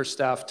compete for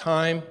staff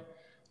time,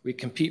 we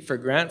compete for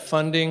grant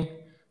funding,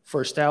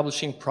 for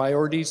establishing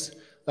priorities,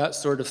 that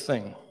sort of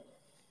thing.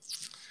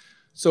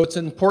 So it's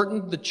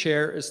important the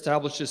chair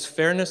establishes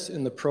fairness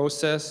in the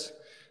process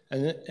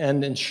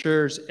and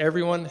ensures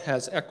everyone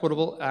has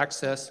equitable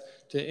access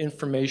to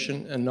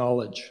information and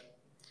knowledge.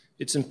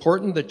 It's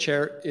important the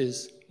chair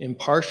is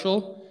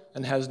impartial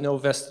and has no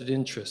vested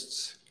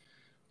interests.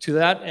 To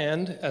that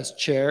end, as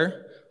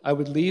chair, I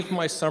would leave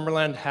my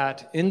Summerland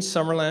hat in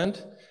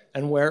Summerland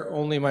and wear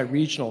only my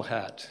regional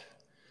hat.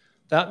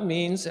 That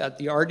means at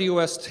the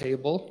RDOS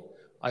table,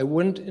 I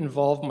wouldn't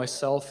involve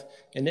myself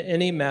in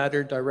any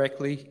matter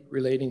directly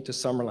relating to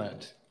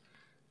Summerland.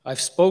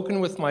 I've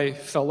spoken with my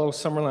fellow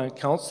Summerland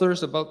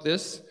councillors about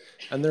this,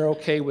 and they're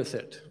okay with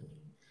it.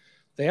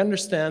 They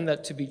understand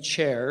that to be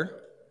chair,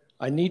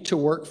 I need to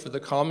work for the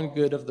common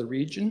good of the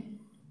region,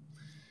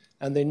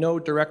 and they know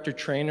Director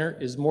Traynor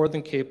is more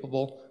than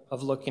capable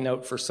of looking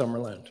out for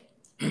Summerland.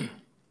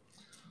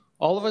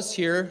 All of us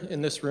here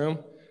in this room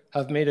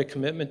have made a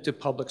commitment to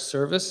public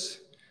service,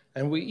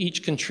 and we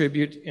each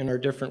contribute in our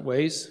different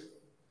ways.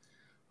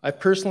 I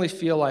personally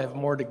feel I have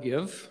more to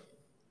give.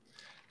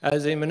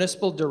 As a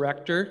municipal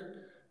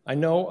director, I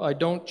know I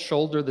don't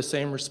shoulder the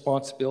same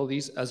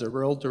responsibilities as a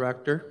rural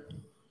director.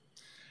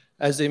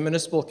 As a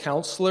municipal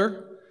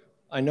councillor,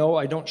 I know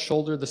I don't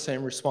shoulder the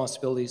same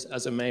responsibilities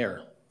as a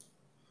mayor.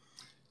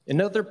 In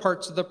other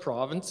parts of the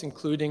province,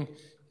 including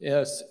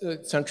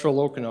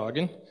central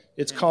Okanagan,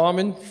 it's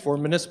common for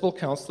municipal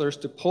councillors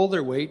to pull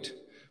their weight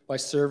by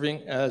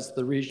serving as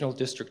the regional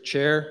district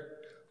chair.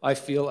 I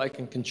feel I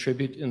can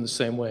contribute in the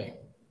same way.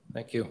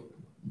 Thank you.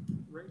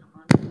 Right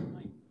on.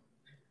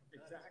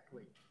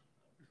 Exactly.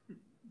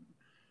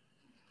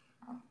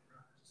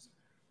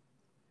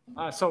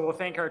 So we'll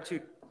thank our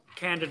two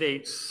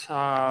candidates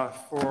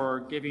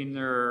for giving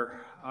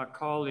their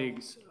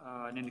colleagues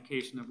an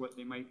indication of what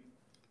they might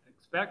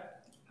expect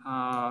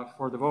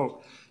for the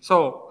vote.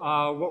 So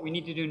what we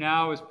need to do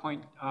now is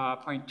appoint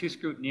two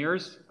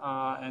scrutineers,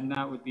 and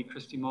that would be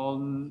Christy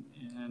Malden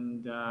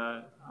and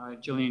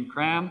Jillian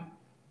Cram.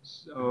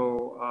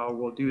 So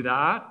we'll do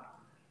that.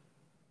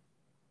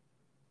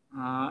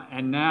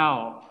 And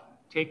now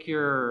take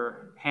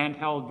your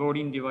handheld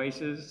voting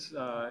devices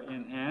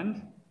in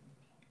hand.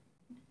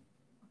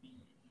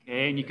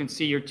 Okay, and you can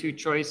see your two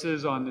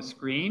choices on the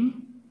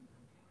screen.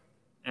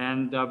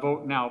 And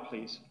vote now,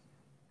 please.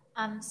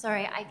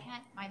 Sorry, I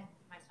can't, mine's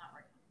not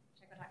working.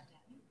 Should I go talk to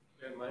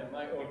Danny? Yeah,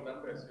 my old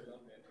number is still on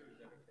there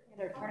too.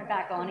 Better turn it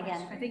back on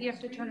again. I think you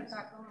have to turn it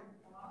back on.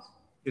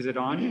 Is it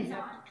on? You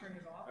have to turn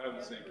it off.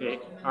 Okay,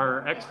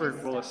 our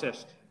expert will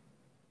assist.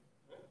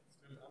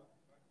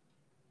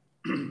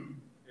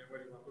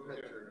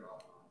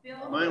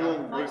 Mine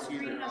won't work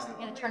either. You're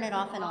going to turn it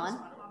off and on?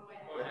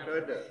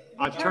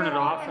 I've turned it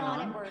off and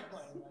on. on.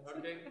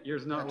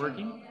 Yours not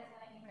working?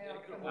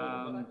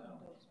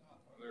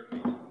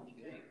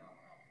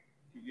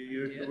 You get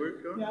yours to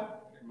work, John? Yeah.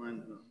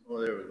 Mine's not.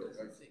 Oh, there we go.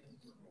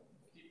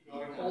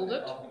 Hold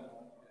it.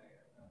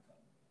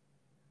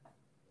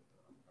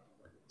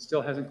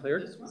 Still hasn't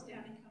cleared?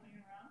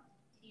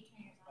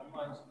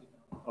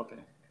 Okay.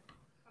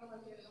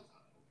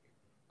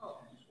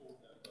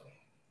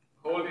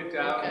 Hold it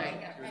down.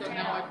 Okay, so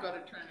now I've got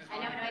to turn it on.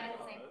 I know, I did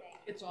the same thing.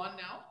 It's on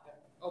now?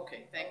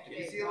 Okay, thank you.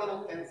 You see a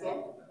little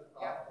pencil?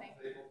 Yeah, thank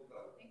you.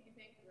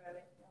 Thank you,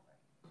 Riley.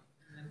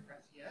 And then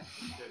press yes.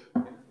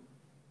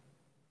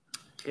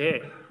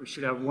 Okay, we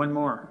should have one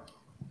more.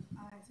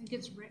 I think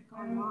it's Rick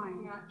on mine.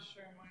 I'm not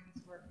sure mine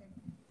is working.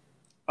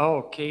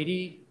 Oh,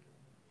 Katie?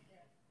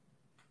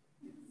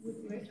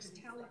 Would Rick's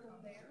tally go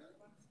there?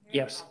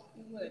 Yes.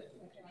 Would.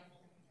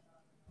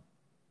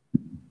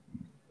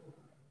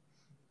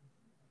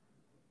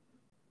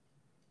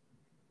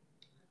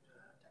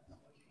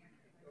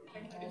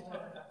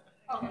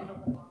 Okay,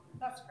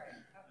 that's great.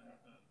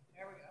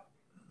 There we go.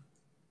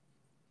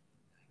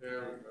 There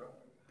we go.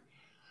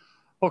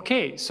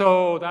 Okay,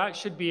 so that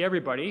should be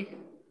everybody.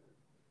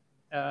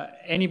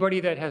 Anybody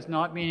that has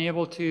not been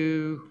able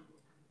to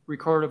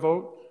record a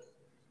vote?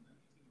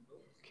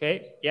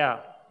 Okay, yeah.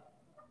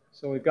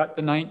 So we've got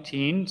the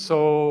 19.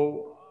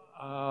 So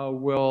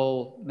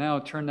we'll now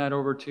turn that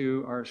over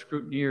to our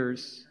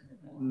scrutineers,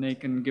 and they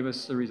can give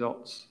us the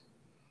results.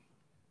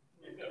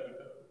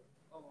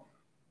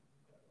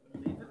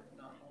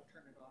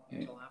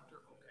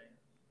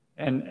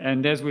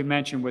 And as we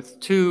mentioned,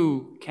 with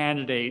 2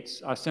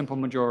 candidates, a simple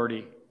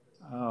majority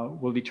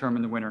will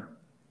determine the winner.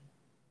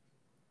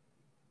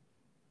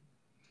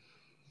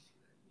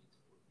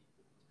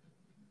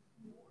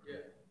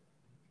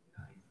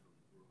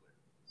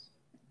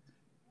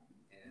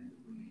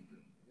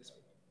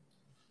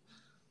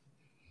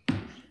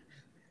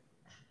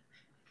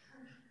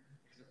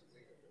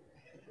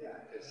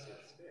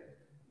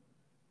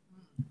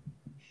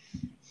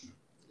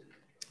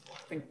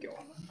 Thank you.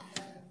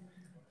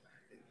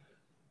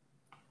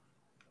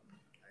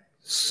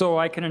 So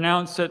I can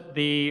announce that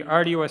the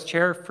RDOS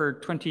chair for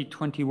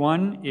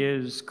 2021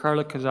 is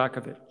Karla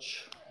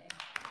Kazakovich.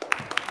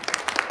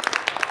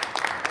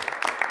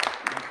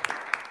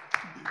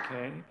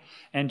 Okay,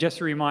 and just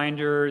a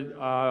reminder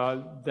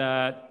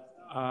that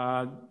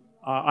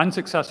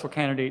unsuccessful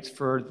candidates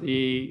for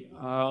the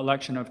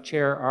election of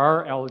chair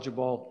are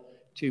eligible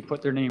to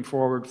put their name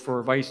forward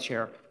for vice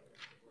chair.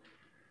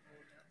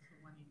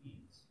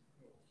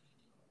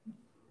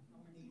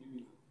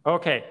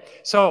 Okay,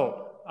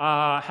 so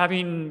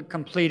having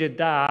completed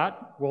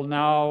that, we'll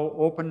now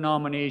open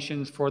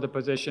nominations for the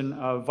position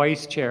of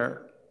vice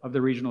chair of the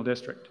regional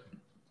district.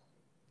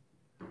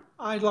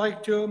 I'd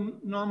like to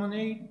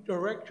nominate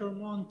Director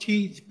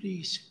Monteith,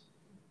 please.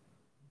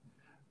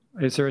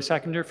 Is there a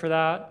seconder for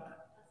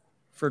that?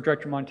 For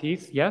Director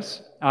Monteith?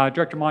 Yes.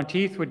 Director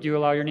Monteith, would you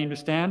allow your name to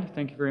stand?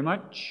 Thank you very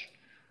much.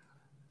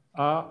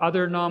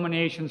 Other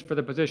nominations for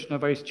the position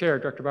of vice chair?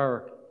 Director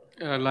Bauer.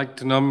 I'd like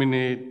to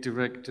nominate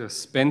Director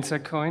Spencer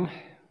Coyne.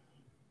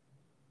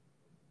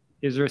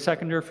 Is there a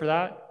seconder for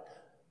that?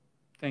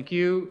 Thank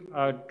you.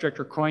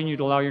 Director Coyne, you'd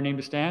allow your name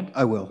to stand?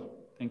 I will.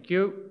 Thank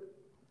you.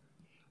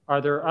 Are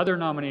there other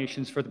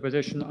nominations for the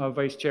position of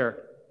vice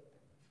chair?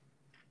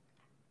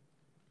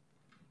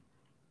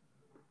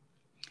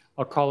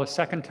 I'll call a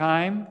second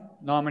time.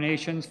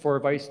 Nominations for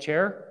vice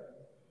chair.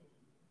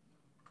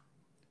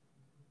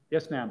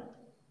 Yes, ma'am.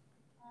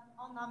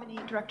 I'll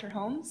nominate Director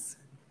Holmes.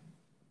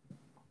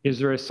 Is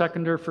there a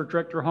seconder for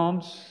Director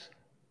Holmes?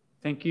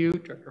 Thank you.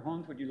 Director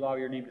Holmes, would you allow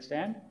your name to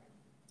stand?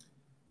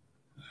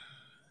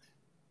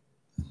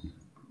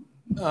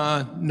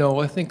 No,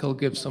 I think I'll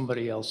give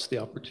somebody else the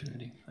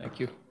opportunity. Thank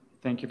you.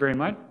 Thank you very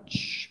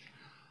much.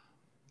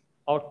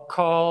 I'll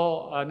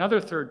call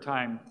another third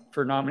time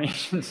for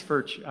nominations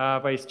for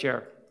vice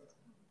chair.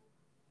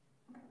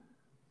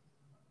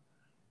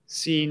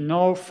 See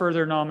no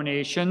further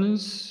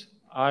nominations,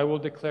 I will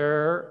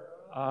declare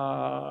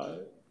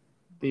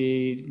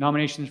the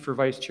nominations for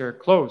vice chair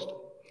closed.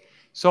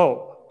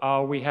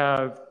 So we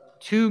have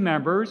 2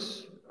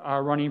 members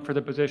running for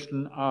the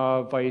position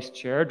of vice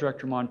chair,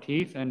 Director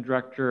Monteith and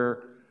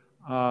Director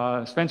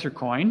Spencer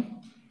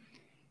Coyne.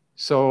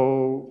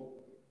 So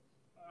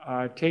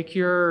take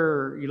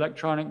your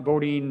electronic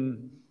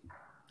voting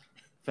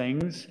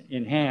things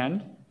in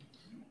hand.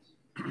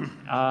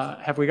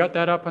 Have we got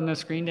that up on the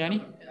screen,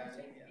 Danny?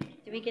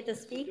 Do we get to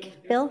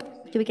speak, Bill?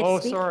 Do we get to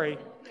speak? Oh, sorry.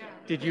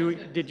 Did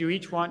you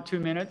each want 2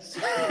 minutes?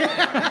 Not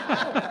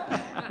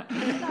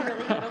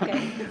really, but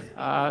okay.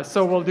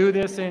 So we'll do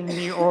this in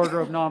the order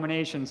of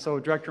nomination. So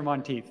Director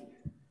Monteith.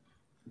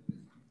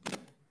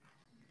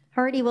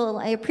 Alrighty, well,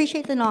 I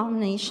appreciate the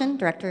nomination,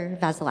 Director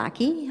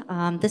Vasilaki.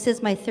 This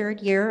is my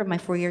 3rd year of my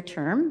 4-year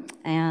term,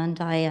 and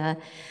I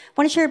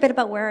want to share a bit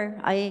about where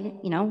I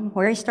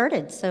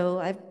started. So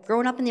I've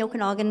grown up in the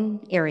Okanagan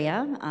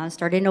area.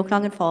 Started in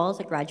Okanagan Falls.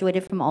 I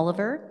graduated from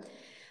Oliver.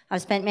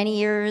 I've spent many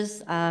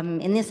years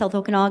in the South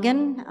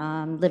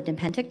Okanagan, lived in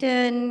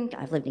Penticton,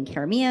 I've lived in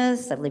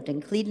Karamias, I've lived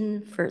in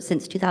Cleveland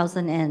since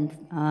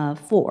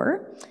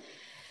 2004.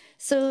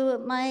 So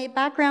my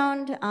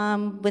background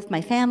with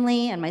my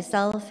family and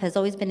myself has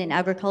always been in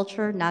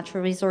agriculture,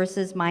 natural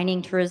resources,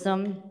 mining,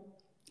 tourism.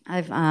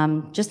 I've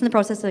just in the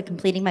process of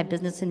completing my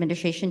business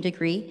administration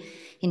degree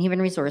in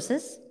human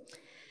resources.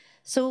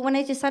 So when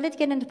I decided to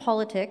get into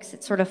politics,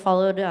 it sort of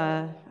followed,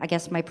 I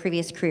guess, my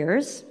previous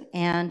careers.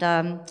 And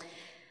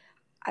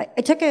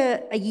I took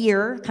a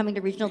year coming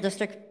to regional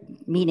district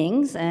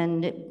meetings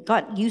and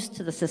got used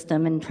to the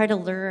system and tried to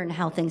learn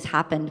how things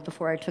happened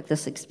before I took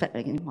this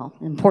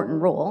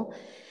important role.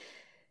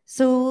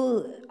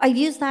 So I've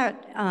used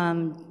that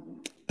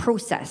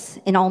process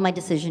in all my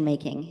decision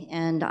making,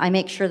 and I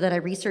make sure that I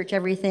research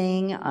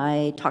everything,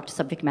 I talk to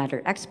subject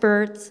matter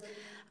experts.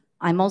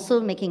 I'm also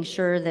making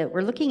sure that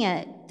we're looking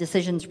at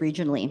decisions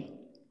regionally.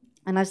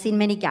 And I've seen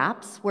many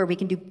gaps where we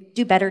can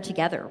do better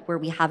together, where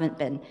we haven't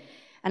been.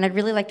 And I'd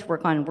really like to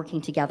work on working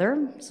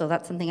together, so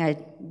that's something I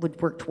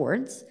would work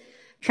towards.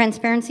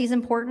 Transparency is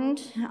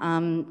important,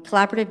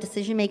 collaborative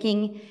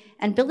decision-making,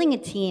 and building a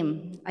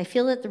team. I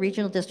feel that the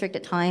regional district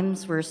at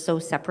times we're so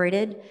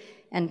separated,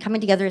 and coming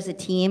together as a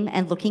team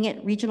and looking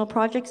at regional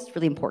projects is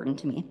really important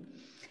to me.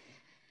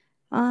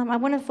 I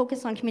want to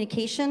focus on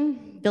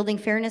communication, building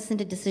fairness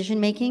into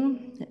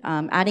decision-making,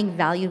 adding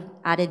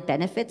value-added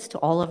benefits to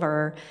all of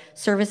our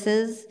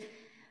services,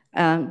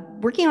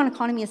 working on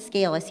economy of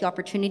scale. I see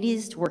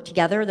opportunities to work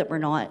together that we're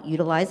not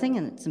utilizing,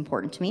 and it's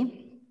important to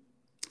me.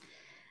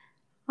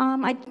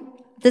 I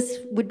this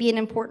would be an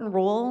important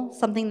role,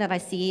 something that I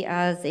see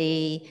as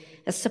a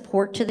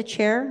support to the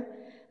chair.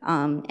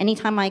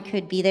 Anytime I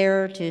could be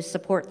there to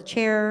support the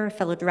chair,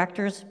 fellow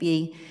directors, would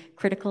be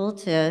critical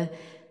to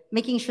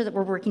making sure that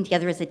we're working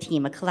together as a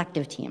team, a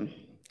collective team.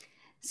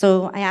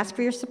 So I ask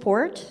for your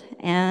support,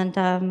 and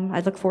I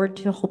look forward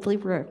to hopefully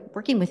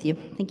working with you.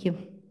 Thank you.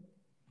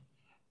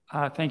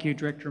 Thank you,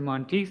 Director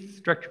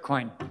Monteith. Director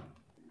Coyne.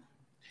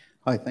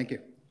 Hi, thank you.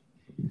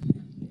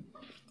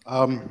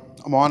 I'm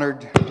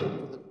honored.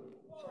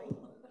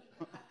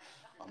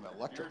 I'm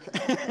electric.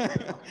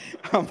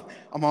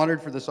 I'm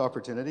honored for this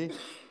opportunity.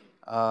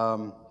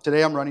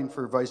 Today I'm running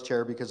for vice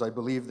chair because I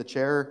believe the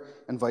chair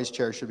and vice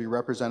chair should be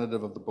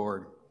representative of the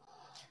board.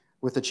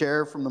 With the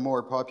chair from the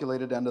more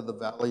populated end of the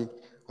valley,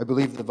 I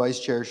believe the vice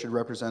chair should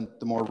represent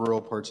the more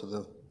rural parts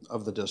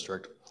of the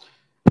district.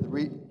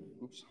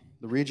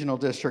 The regional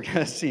district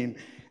has seen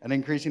an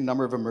increasing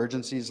number of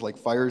emergencies like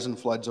fires and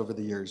floods over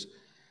the years.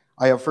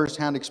 I have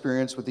firsthand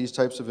experience with these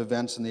types of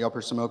events in the upper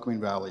Similkameen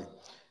Valley.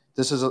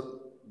 This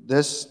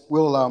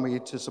will allow me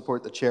to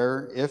support the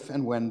chair if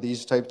and when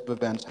these types of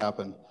events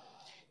happen.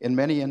 In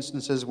many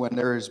instances, when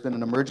there has been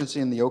an emergency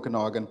in the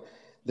Okanagan,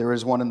 there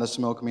is one in the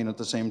Similkameen at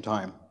the same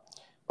time.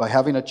 By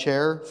having a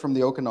chair from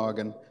the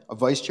Okanagan, a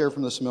vice chair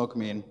from the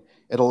Similkameen,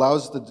 it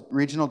allows the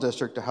regional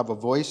district to have a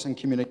voice and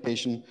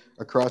communication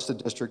across the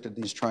district at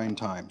these trying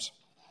times.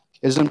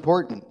 It is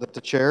important that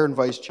the chair and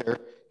vice chair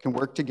can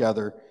work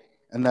together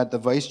and that the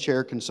vice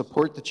chair can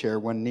support the chair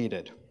when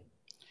needed.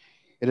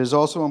 It is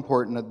also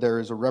important that there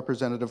is a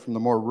representative from the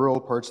more rural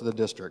parts of the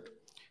district,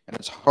 and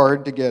it's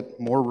hard to get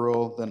more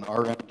rural than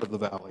our end of the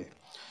valley.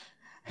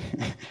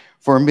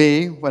 For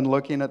me, when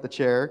looking at the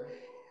chair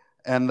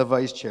and the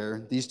vice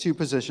chair, these two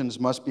positions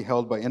must be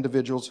held by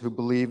individuals who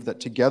believe that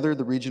together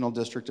the regional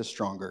district is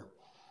stronger.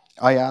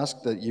 I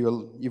ask that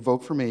you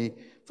vote for me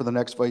for the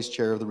next vice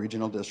chair of the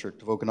regional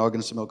district of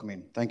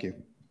Okanagan-Similkameen. Thank you.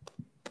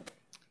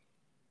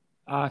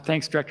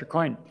 Thanks, Director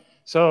Coyne.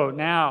 So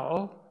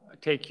now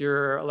take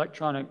your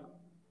electronic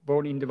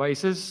voting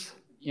devices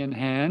in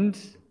hand.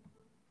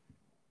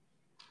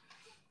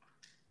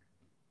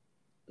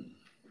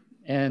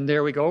 And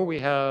there we go. We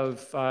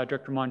have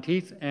Director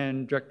Monteith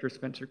and Director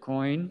Spencer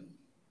Coyne.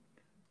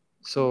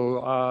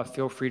 So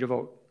feel free to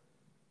vote.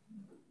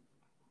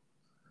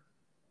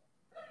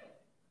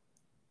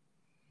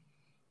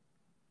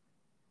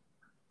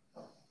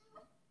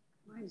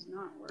 Mine's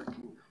not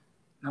working.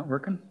 Not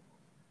working?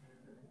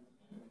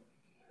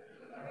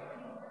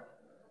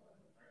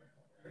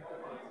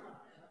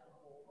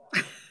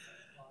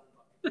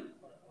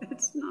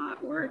 It's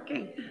not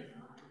working.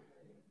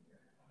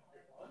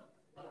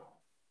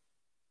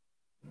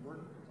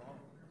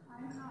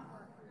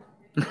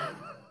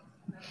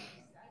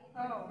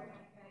 Oh.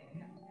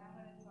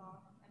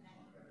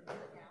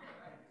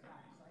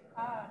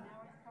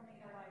 Now it's coming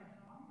to life.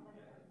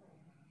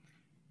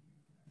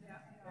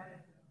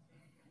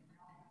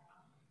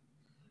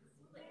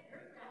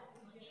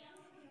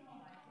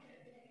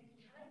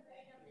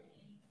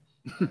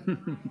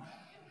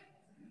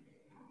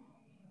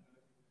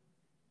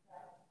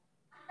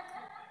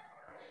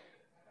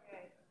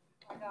 Okay,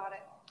 I got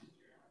it.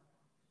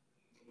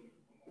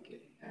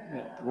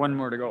 One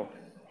more to go.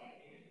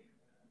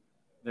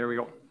 There we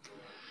go.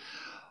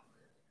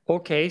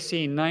 Okay,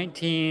 seeing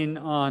 19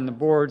 on the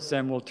boards,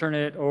 then we'll turn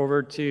it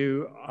over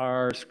to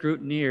our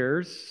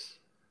scrutineers.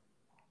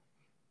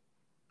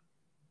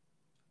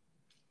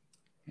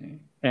 Okay.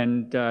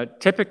 And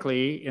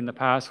typically, in the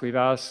past, we've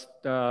asked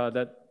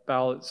that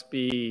ballots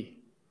be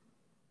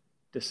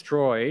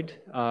destroyed.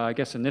 I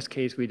guess in this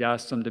case, we'd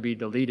ask them to be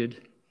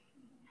deleted,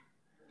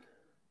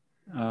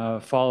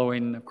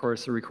 following, of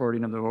course, the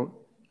recording of the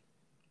vote.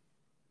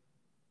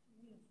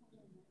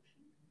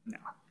 No.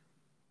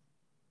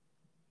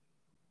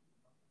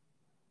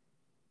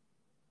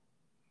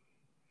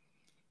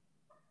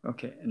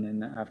 Okay, and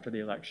then after the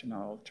election,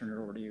 I'll turn it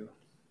over to you.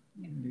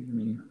 Do the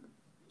meeting.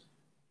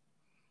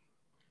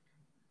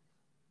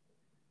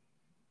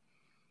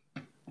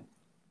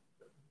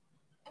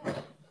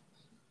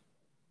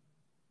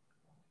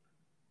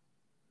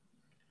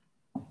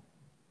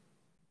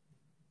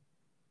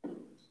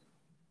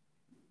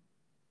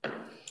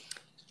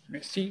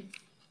 Merci.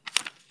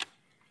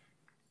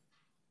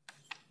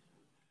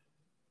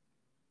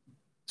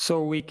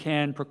 So we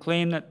can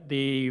proclaim that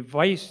the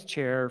vice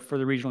chair for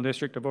the regional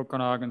district of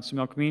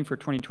Okanagan-Similkameen for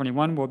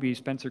 2021 will be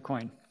Spencer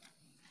Coyne.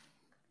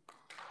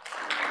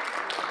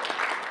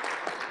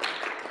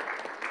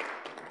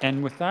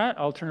 And with that,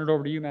 I'll turn it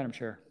over to you, Madam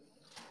Chair.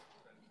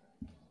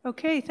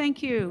 Okay,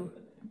 thank you.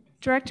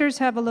 Directors,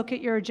 have a look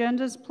at your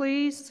agendas,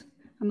 please.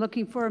 I'm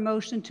looking for a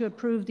motion to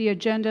approve the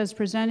agenda as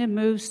presented.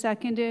 Moved,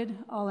 seconded.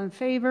 All in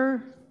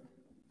favor?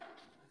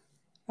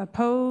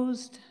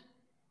 Opposed?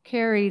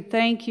 Carried.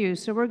 Thank you.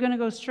 So we're going to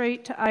go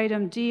straight to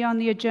item D on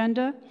the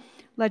agenda,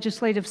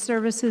 Legislative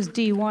Services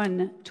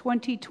D1,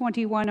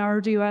 2021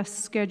 RDOS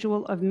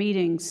Schedule of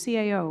Meetings,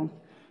 CAO.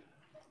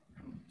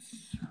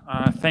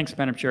 Thanks,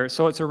 Madam Chair.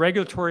 So it's a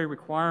regulatory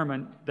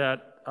requirement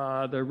that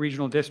the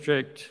regional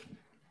district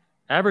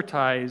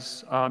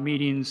advertise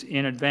meetings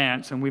in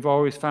advance, and we've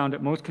always found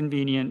it most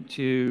convenient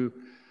to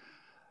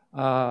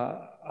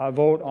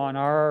vote on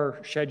our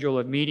schedule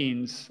of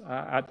meetings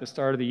at the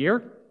start of the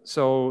year.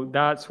 So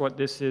that's what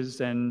this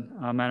is, and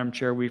Madam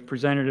Chair, we've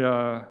presented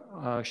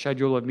a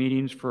schedule of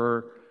meetings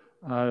for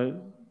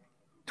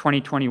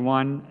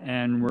 2021,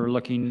 and we're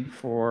looking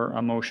for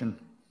a motion.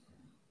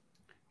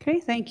 Okay,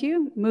 thank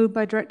you. Moved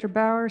by Director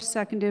Bauer,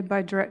 seconded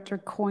by Director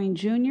Coyne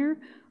Jr.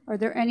 Are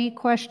there any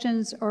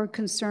questions or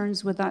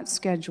concerns with that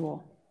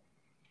schedule?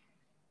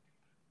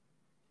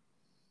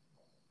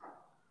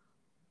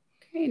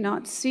 Okay,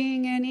 not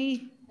seeing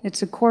any.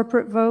 It's a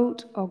corporate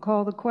vote. I'll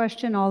call the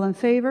question. All in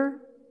favor?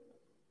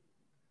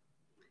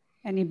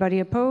 Anybody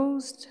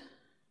opposed?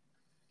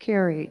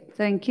 Carried.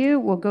 Thank you.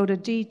 We'll go to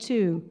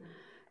D2,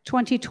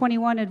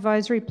 2021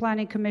 Advisory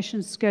Planning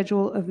Commission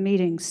Schedule of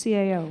Meetings,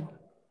 CAO.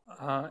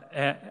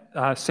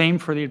 Same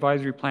for the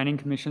Advisory Planning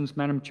Commissions,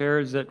 Madam Chair,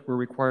 is that we're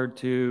required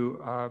to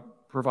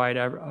provide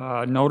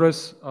a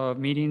notice of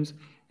meetings,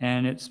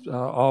 and it's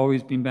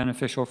always been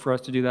beneficial for us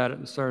to do that at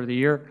the start of the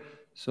year.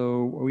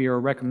 So we are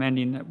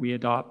recommending that we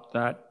adopt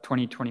that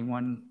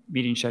 2021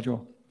 meeting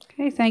schedule.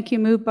 Okay, thank you.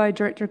 Moved by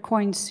Director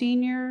Coyne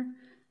Sr.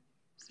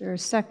 Is there a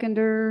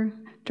seconder?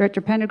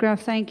 Director Pendergraft,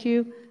 thank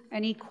you.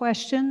 Any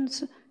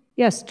questions?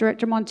 Yes,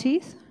 Director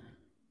Monteith.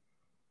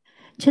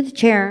 To the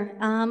chair,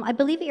 I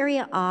believe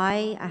Area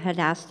I had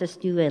asked us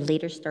to do a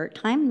later start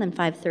time than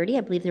 5:30.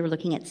 I believe they were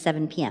looking at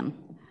 7 p.m.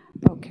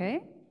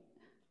 Okay,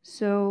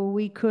 so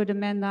we could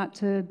amend that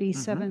to be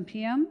 7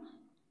 p.m.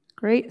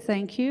 Great,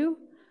 thank you.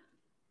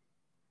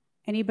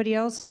 Anybody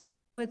else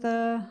with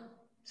a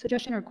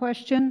suggestion or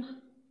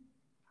question?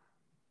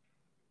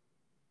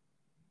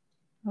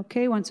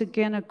 Okay, once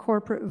again, a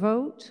corporate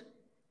vote.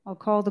 I'll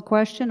call the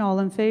question. All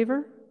in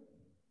favor?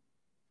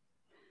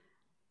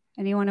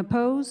 Anyone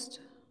opposed?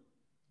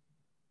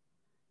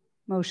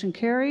 Motion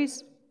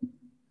carries.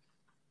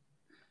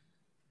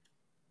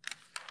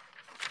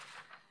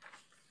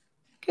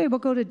 Okay, we'll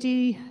go to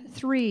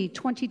D3,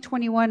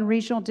 2021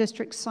 Regional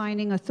District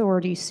Signing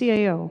Authority,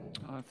 CAO.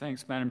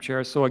 Thanks, Madam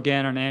Chair. So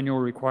again, an annual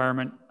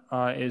requirement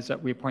is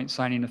that we appoint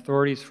signing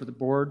authorities for the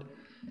board,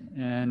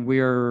 and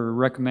we are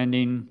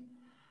recommending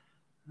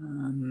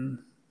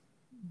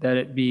that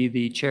it be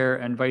the chair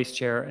and vice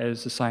chair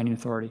as the signing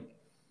authority.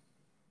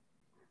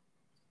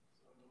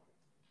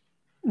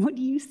 What are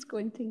you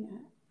squinting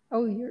at?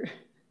 Oh, you're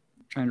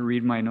Trying to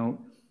read my note.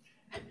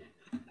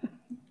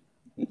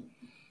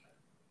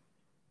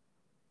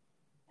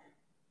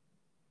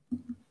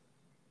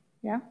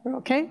 Yeah, we're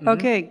okay?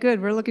 Okay, good.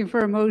 We're looking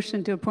for a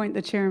motion to appoint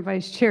the chair and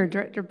vice chair.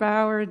 Director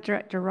Bauer,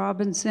 Director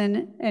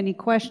Robinson, any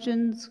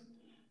questions?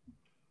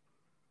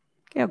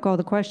 Okay, I'll call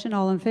the question.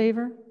 All in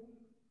favor?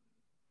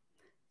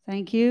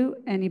 Thank you.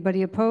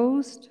 Anybody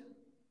opposed?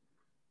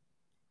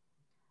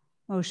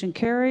 Motion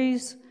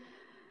carries.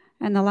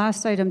 And the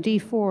last item,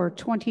 D4,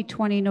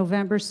 2020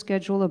 November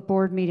schedule of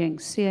board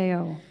meetings,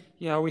 CAO.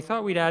 Yeah, we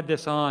thought we'd add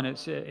this on.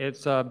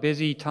 It's a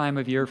busy time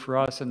of year for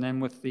us, and then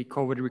with the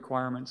COVID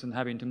requirements and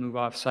having to move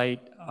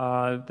off-site,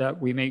 that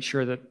we make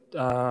sure that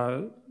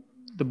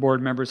the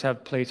board members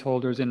have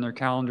placeholders in their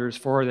calendars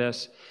for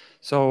this.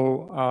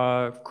 So,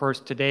 of course,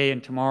 today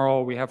and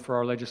tomorrow we have for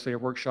our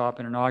legislative workshop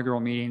and inaugural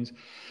meetings.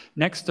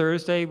 Next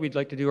Thursday, we'd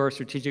like to do our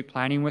strategic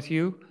planning with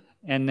you.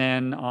 And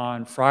then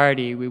on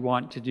Friday, we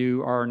want to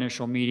do our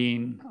initial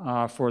meeting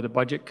for the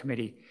budget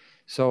committee.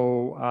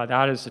 So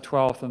that is the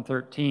 12th and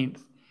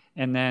 13th.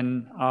 And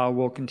then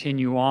we'll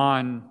continue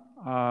on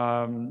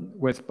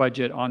with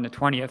budget on the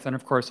 20th. And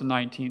of course, the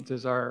 19th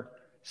is our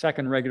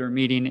second regular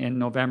meeting in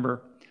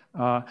November.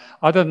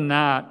 Other than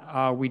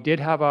that, we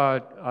did have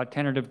a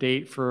tentative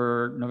date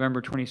for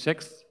November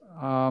 26th,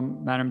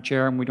 Madam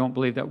Chair, and we don't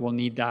believe that we'll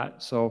need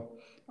that. So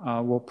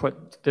we'll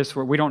put this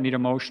where we don't need a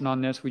motion on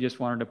this. We just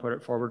wanted to put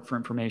it forward for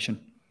information.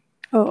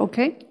 Oh,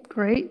 okay,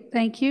 great.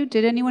 Thank you.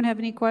 Did anyone have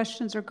any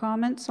questions or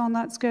comments on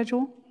that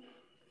schedule?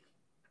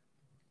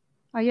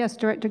 Yes,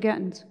 Director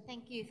Gettens.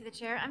 Thank you, through the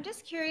chair. I'm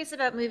just curious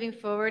about moving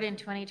forward in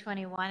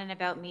 2021 and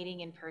about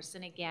meeting in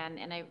person again,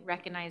 and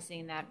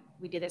recognizing that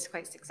we did this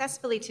quite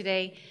successfully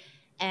today,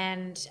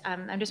 and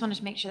I just wanted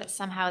to make sure that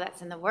somehow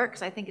that's in the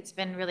works. I think it's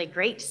been really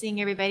great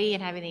seeing everybody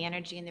and having the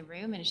energy in the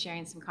room and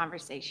sharing some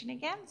conversation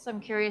again. So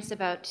I'm curious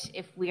about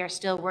if we are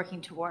still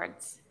working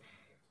towards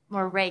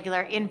more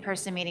regular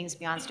in-person meetings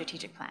beyond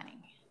strategic planning.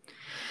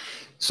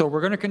 So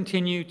we're going to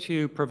continue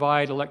to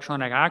provide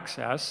electronic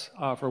access.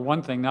 For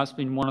one thing, that's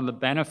been one of the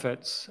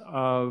benefits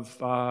of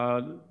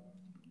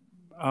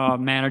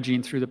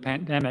managing through the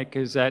pandemic,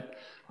 is that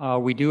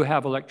we do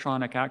have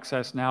electronic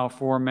access now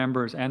for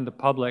members and the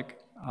public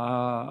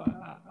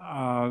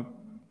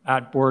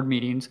at board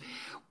meetings.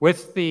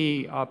 With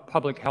the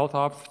public health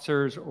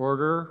officer's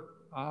order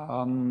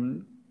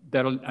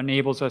that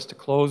enables us to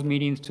close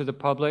meetings to the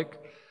public,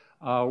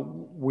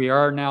 we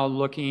are now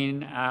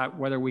looking at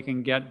whether we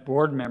can get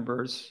board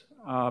members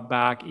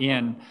back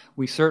in.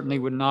 We certainly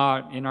would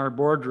not, in our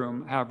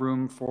boardroom, have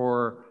room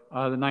for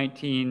the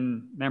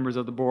 19 members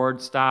of the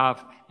board,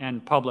 staff,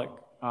 and public.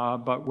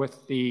 But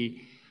with the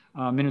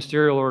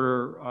Ministerial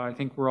order, I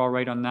think we're all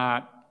right on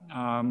that.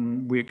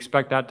 We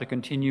expect that to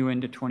continue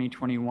into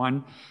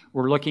 2021.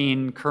 We're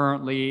looking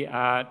currently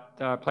at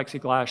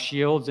plexiglass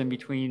shields in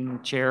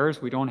between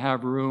chairs. We don't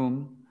have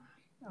room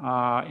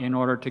in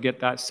order to get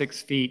that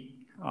 6 feet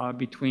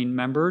between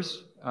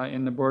members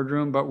in the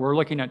boardroom, but we're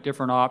looking at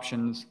different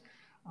options.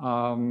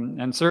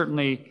 And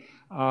certainly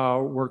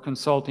we're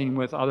consulting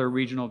with other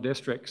regional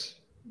districts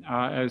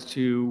as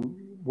to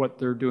what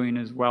they're doing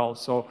as well.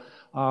 So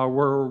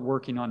we're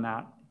working on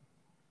that.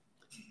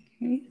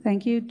 Okay,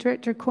 thank you.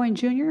 Director Coyne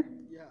Jr.?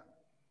 Yeah.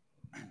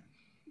 I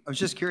was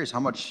just curious how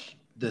much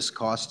this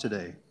costs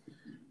today.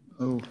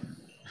 Oh. It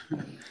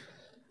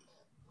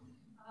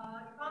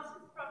costs us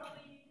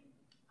probably,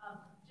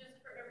 just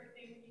for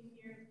everything in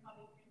here, it's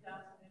probably $3,000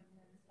 and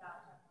then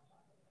staff.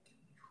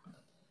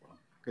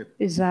 Okay.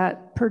 Is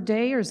that per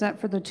day or is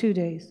that for the 2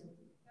 days? That's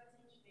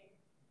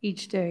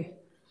Each day.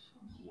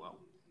 Wow.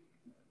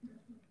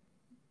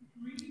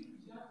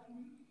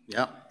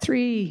 Yeah.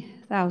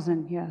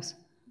 3,000, yes.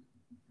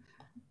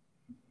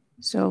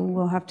 So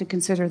we'll have to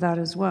consider that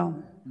as well.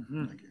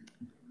 Mm-hmm.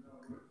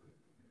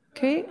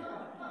 Okay.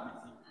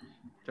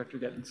 Director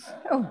Gettens.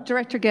 Oh,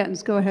 Director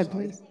Gettens, go ahead,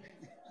 please.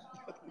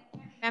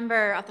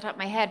 Remember off the top of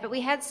my head, but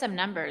we had some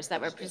numbers that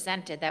were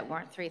presented that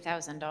weren't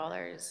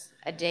 $3,000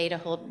 a day to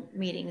hold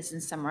meetings in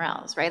somewhere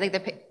else, right?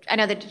 Like I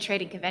know the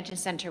Trade and Convention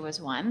Center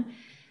was one,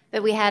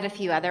 but we had a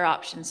few other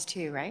options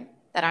too, right?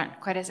 That aren't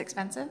quite as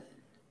expensive.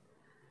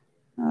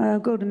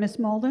 Go to Ms.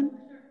 Malden.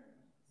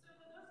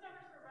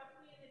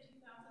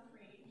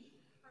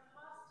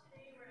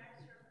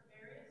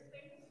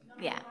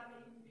 Yeah.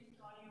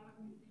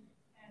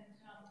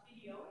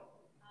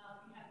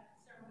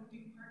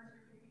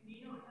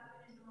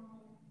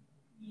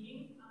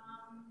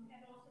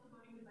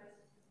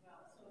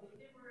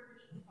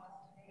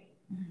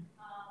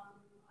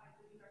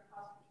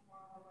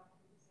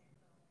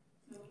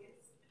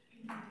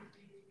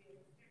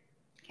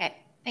 Okay,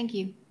 thank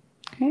you.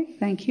 Okay,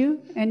 thank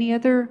you. Any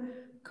other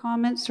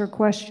comments or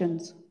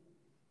questions?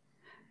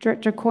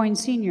 Director Coyne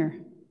Sr.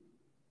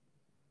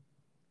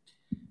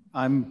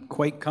 I'm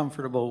quite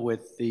comfortable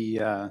with the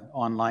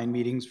online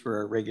meetings for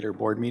our regular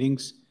board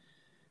meetings.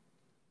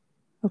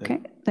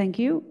 Okay, thank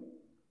you.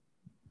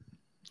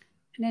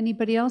 And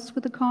anybody else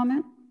with a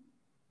comment?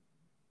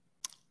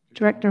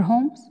 Director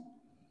Holmes?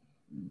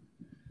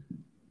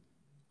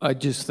 I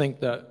just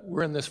think that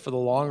we're in this for the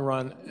long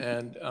run,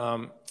 and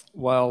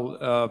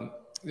while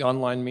the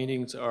online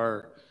meetings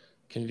are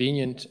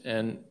convenient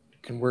and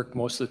can work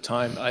most of the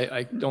time,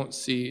 I don't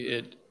see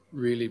it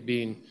really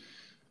being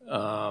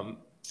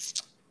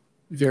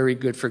very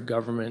good for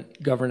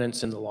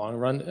governance in the long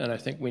run, and I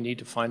think we need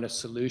to find a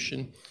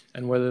solution.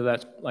 And whether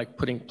that's like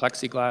putting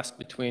plexiglass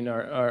between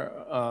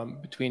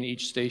between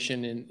each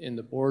station in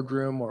the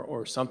boardroom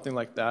or something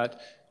like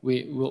that,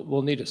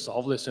 we'll need to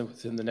solve this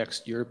within the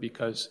next year,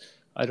 because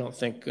I don't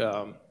think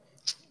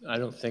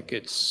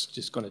it's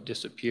just going to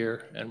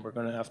disappear, and we're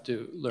going to have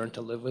to learn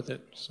to live with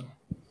it. So.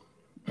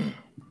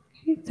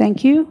 Okay,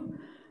 thank you.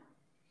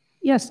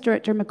 Yes,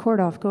 Director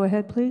McCordoff, go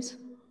ahead, please.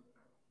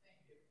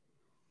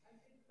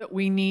 That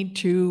we need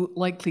to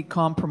likely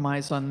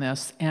compromise on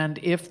this, and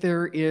if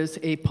there is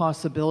a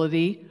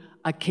possibility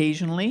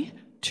occasionally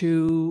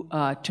to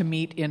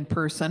meet in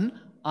person,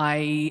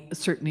 I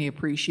certainly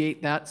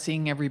appreciate that,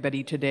 seeing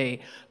everybody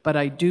today, but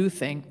I do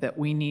think that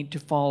we need to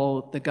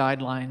follow the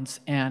guidelines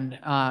and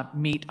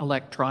meet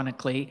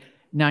electronically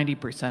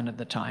 90% of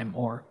the time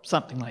or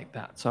something like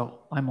that, so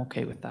I'm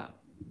okay with that.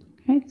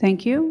 Okay,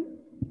 thank you.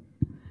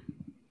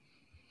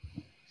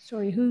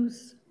 Sorry,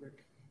 who's?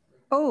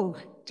 Oh,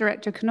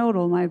 Director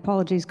Knodel, my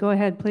apologies. Go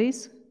ahead,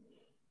 please.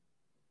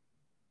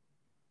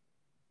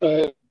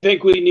 I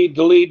think we need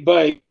to lead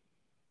by,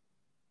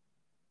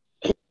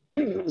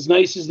 as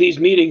nice as these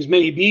meetings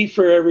may be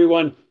for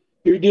everyone,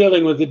 you're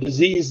dealing with a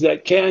disease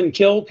that can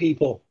kill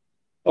people.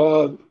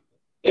 And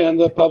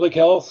the public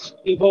health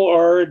people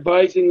are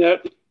advising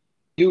that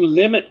you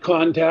limit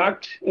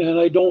contact, and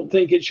I don't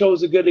think it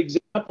shows a good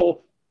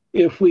example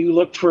if we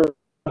look for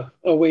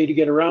a way to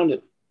get around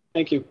it.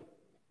 Thank you.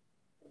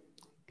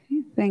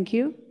 Okay, thank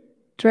you.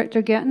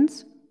 Director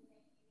Gettens?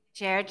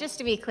 Chair, just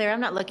to be clear,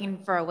 I'm not looking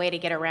for a way to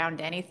get around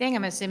anything.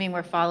 I'm assuming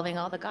we're following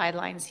all the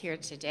guidelines here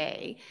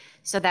today.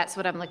 So that's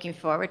what I'm looking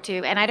forward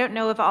to. And I don't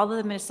know if all of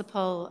the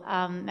municipal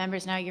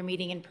members, now you're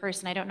meeting in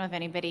person, I don't know if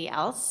anybody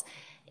else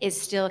is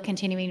still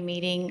continuing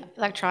meeting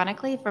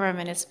electronically from our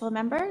municipal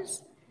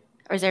members,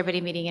 or is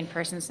everybody meeting in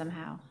person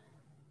somehow?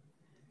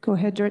 Go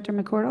ahead, Director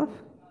McCordoff.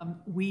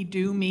 We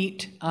do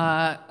meet,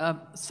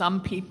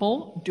 some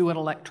people do it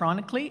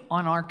electronically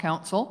on our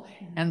council,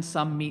 and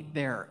some meet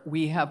there.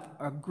 We have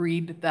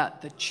agreed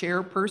that the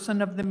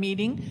chairperson of the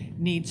meeting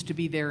needs to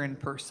be there in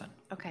person.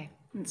 Okay,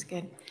 that's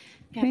good.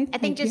 Okay, I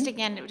think just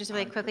again, just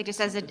really quickly, just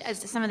as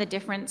some of the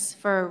difference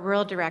for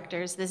rural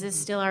directors, this is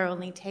still our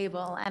only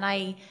table, and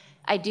I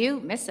do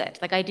miss it.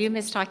 Like, I do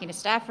miss talking to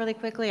staff really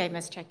quickly. I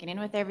miss checking in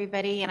with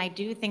everybody, and I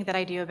do think that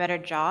I do a better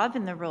job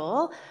in the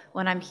role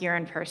when I'm here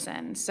in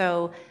person.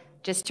 So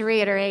just to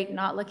reiterate,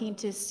 not looking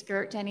to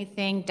skirt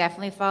anything,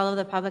 definitely follow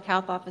the public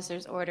health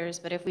officer's orders,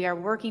 but if we are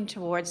working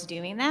towards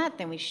doing that,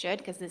 then we should,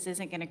 because this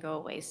isn't going to go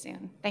away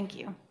soon. Thank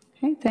you.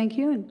 Okay, thank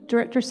you. And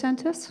Director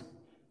Sentis?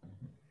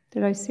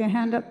 Did I see a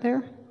hand up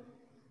there?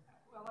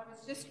 Well, I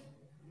was just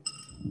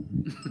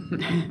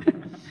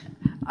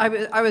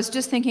I was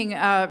just thinking,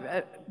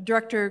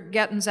 Director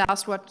Gettins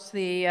asked what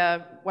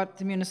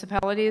the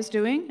municipality is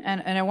doing,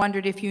 and I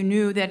wondered if you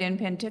knew that in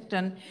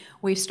Penticton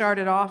we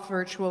started off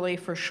virtually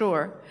for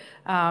sure,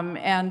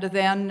 and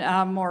then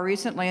more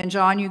recently, and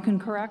John, you can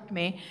correct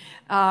me,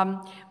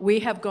 we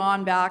have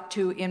gone back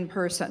to in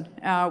person.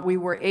 We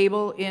were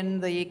able, in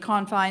the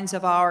confines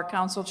of our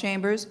council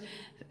chambers,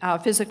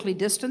 physically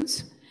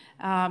distance,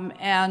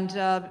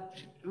 and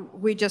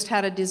we just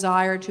had a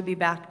desire to be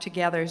back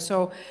together.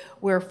 So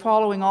we're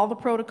following all the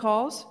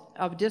protocols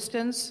of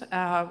distance,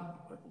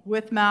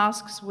 with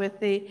masks, with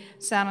the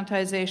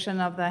sanitization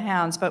of the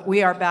hands, but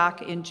we are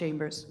back in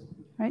chambers.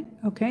 Right,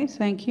 okay,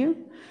 thank you.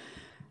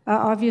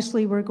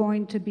 Obviously, we're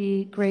going to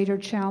be greater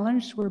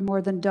challenged. We're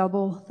more than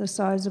double the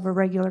size of a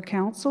regular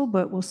council,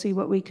 but we'll see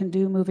what we can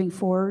do moving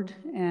forward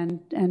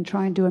and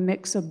try and do a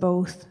mix of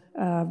both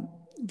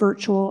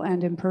virtual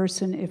and in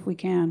person if we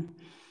can.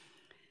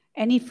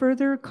 Any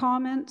further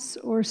comments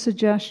or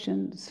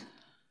suggestions?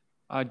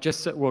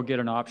 Just that we'll get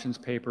an options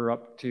paper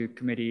up to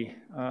committee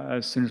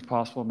as soon as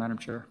possible, Madam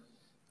Chair.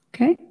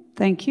 Okay,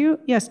 thank you.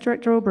 Yes,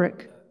 Director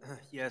Obrick.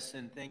 Yes,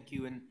 and thank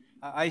you. And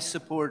I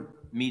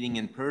support meeting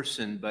in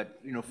person, but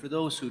you know, for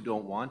those who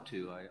don't want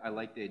to, I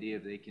like the idea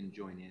if they can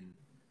join in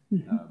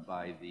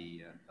by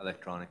the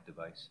electronic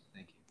device.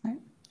 Thank you. Right.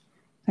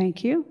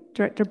 Thank you.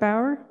 Director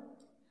Bauer?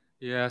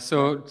 Yeah,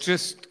 so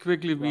just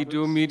quickly, we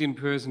do meet in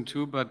person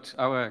too, but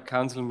our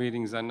council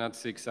meetings are not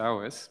 6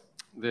 hours.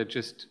 They're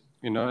just,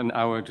 you know, an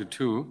hour to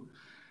 2.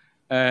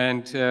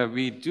 And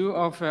we do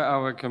offer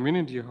our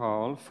community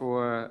hall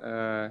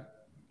for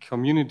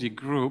community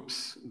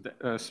groups,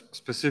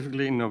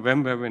 specifically in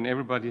November when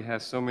everybody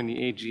has so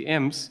many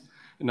AGMs.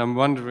 And I'm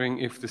wondering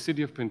if the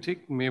city of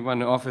Penticton may want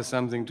to offer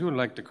something too,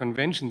 like the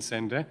convention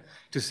center,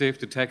 to save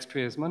the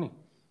taxpayers' money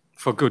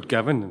for good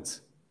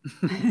governance.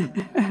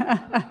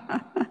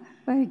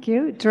 Thank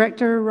you.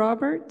 Director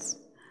Roberts?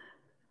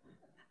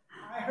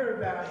 I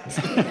heard that.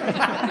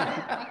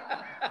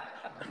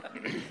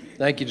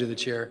 Thank you to the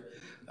chair.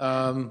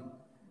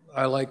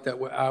 I like that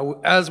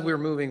as we're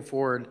moving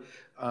forward,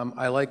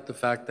 I like the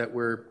fact that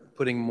we're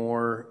putting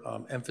more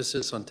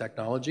emphasis on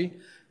technology,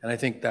 and I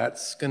think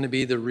that's going to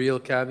be the real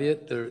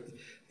caveat, the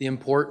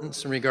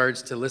importance in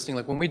regards to listening.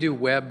 Like when we do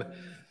web,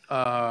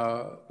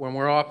 when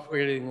we're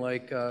operating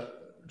like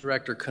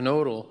Director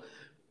Knodel,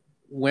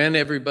 when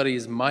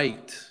everybody's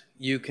mic'd,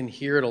 you can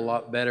hear it a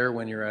lot better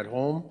when you're at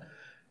home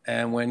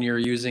and when you're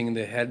using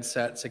the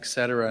headsets, et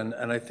cetera.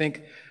 And I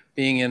think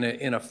being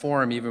in a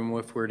forum, even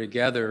if we're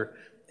together,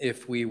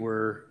 if we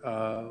were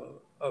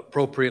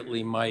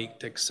appropriately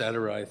mic'd, et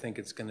cetera, I think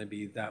it's going to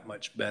be that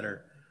much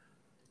better.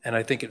 And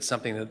I think it's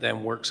something that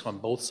then works on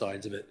both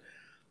sides of it,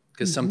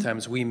 because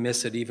sometimes we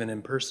miss it even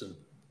in person.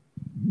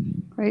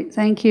 Great,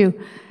 thank you.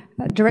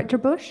 Director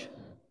Bush?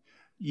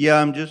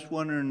 Yeah, I'm just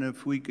wondering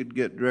if we could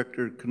get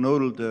Director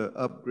Knodel to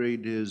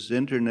upgrade his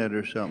internet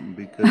or something,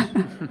 because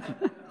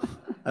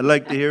I'd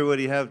like to hear what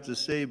he has to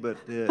say, but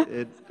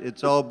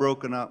it's all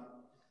broken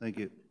up. Thank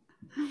you.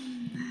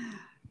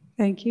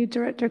 Thank you.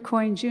 Director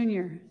Coyne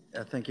Jr.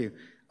 Thank you.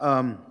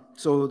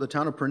 So the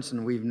town of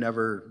Princeton, we've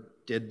never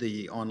did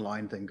the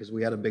online thing because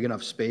we had a big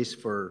enough space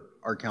for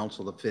our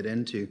council to fit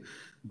into,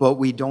 but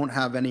we don't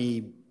have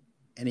any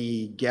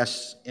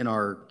guests in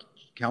our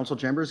council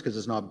chambers because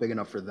it's not big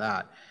enough for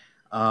that.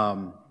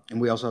 And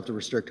we also have to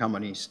restrict how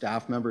many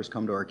staff members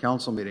come to our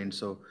council meetings.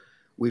 So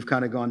we've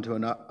kind of gone to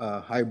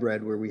a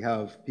hybrid where we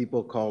have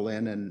people call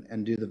in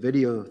and do the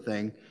video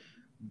thing.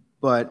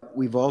 But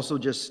we've also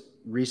just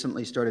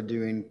recently started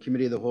doing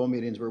committee of the whole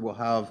meetings where we'll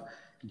have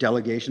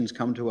delegations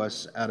come to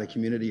us at a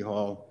community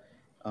hall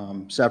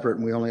separate,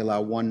 and we only allow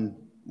one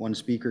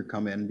speaker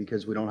come in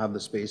because we don't have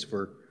the space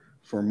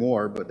for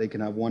more, but they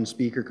can have one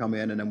speaker come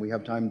in and then we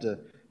have time to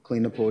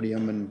clean the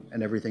podium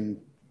and everything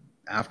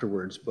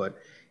afterwards. But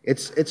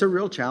it's a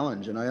real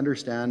challenge, and I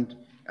understand.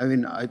 I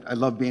mean, I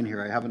love being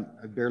here.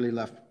 I've barely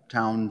left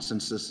town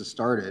since this has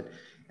started,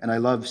 and I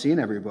love seeing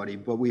everybody,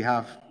 but we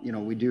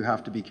do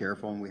have to be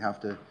careful, and we have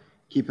to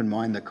keep in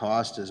mind the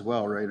cost as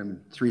well, right? I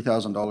mean,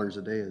 $3,000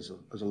 a day is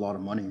a lot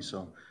of money.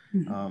 So,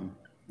 you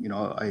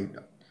know,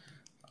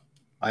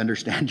 I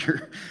understand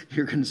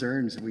your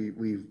concerns.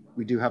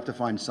 We do have to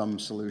find some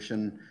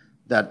solution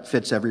that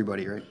fits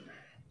everybody, right?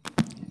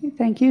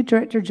 Thank you.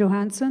 Director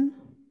Johansson?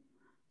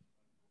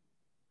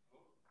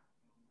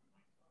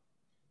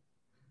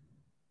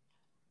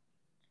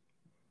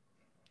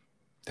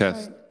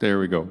 Test. There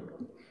we go.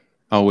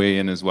 I'll weigh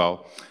in as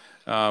well.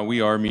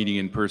 We are meeting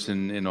in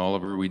person in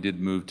Oliver. We did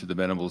move to the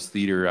Venables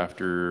Theatre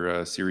after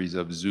a series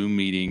of Zoom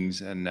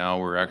meetings, and now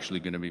we're actually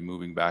going to be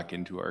moving back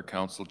into our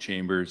council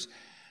chambers.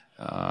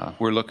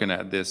 We're looking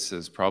at this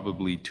as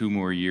probably 2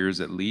 more years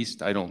at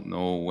least. I don't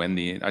know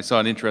when I saw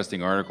an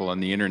interesting article on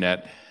the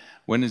internet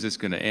when is this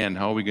going to end?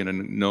 How are we going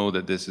to know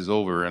that this is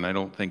over? And I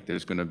don't think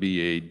there's going to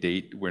be a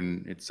date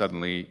when it's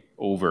suddenly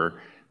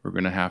over. We're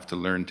going to have to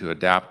learn to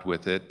adapt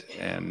with it.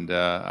 And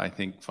I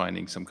think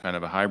finding some kind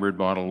of a hybrid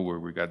model where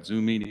we've got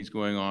Zoom meetings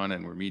going on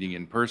and we're meeting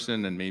in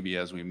person, and maybe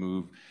as we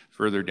move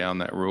further down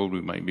that road, we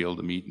might be able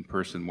to meet in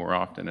person more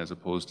often as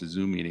opposed to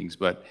Zoom meetings.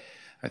 But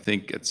I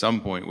think at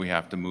some point we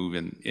have to move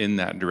in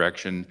that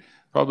direction,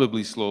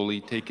 probably slowly,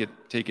 take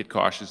it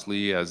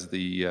cautiously, as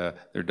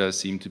there does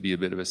seem to be a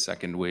bit of a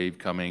second wave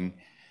coming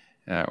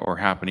or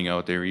happening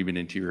out there. Even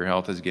Interior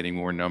Health is getting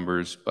more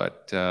numbers,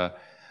 but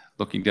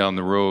looking down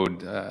the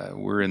road,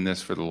 we're in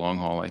this for the long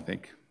haul, I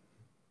think.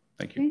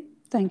 Thank you. Okay,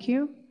 thank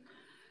you.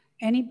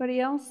 Anybody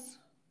else?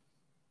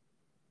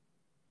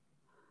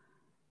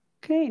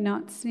 Okay,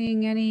 not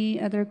seeing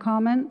any other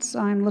comments.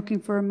 I'm looking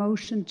for a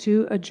motion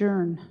to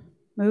adjourn.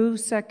 Moved,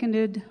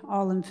 seconded,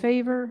 all in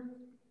favor?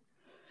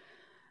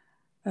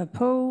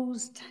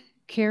 Opposed?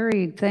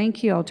 Carried.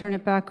 Thank you. I'll turn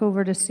it back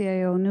over to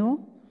CIO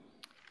Newell.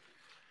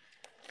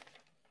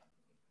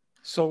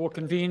 So we'll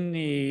convene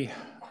the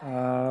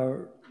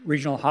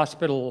Regional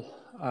Hospital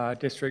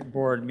District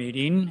Board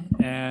meeting.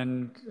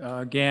 And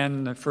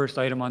again, the first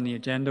item on the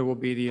agenda will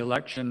be the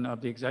election of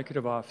the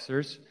executive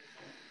officers.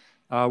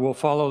 We'll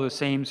follow the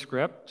same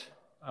script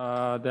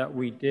that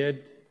we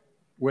did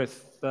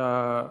with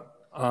the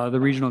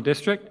regional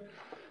district.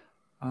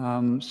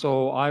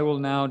 So I will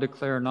now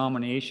declare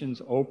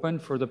nominations open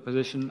for the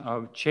position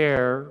of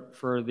chair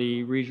for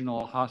the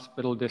Regional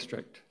Hospital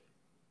District.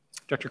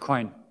 Dr.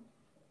 Coyne.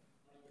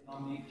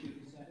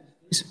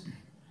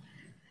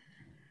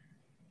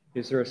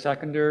 Is there a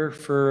seconder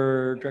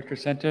for Director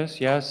Sentis?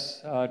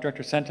 Yes.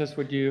 Director Sentis,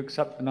 would you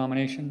accept the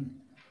nomination?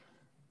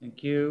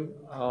 Thank you.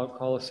 I'll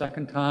call a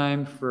second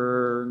time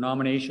for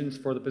nominations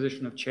for the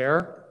position of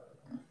chair.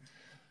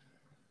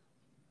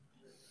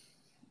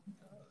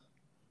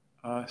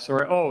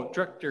 Sorry. Oh,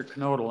 Director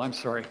Knodel, I'm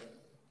sorry.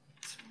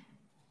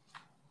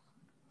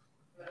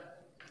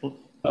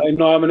 I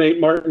nominate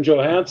Martin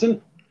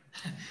Johansson.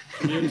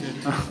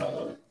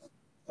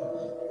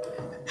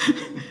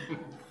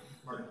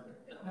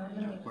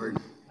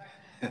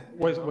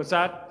 Was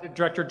that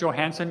Director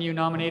Johansson you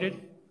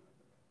nominated?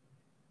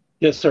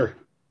 Yes, sir.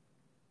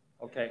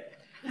 Okay.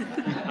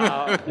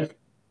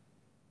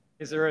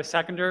 Is there a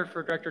seconder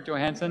for Director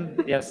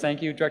Johansson? Yes,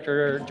 thank you.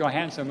 Director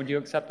Johansson, would you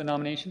accept the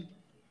nomination?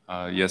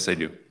 Yes, I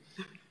do.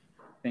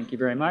 Thank you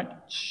very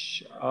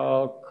much.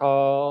 I'll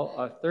call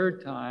a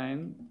third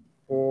time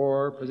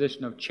for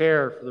position of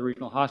chair for the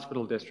Regional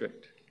Hospital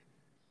District.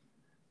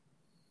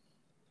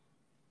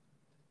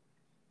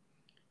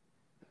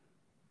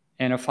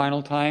 And a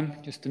final time,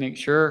 just to make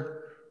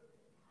sure.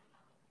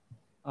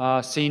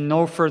 Seeing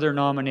no further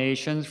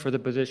nominations for the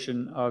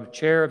position of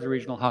chair of the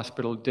Regional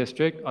Hospital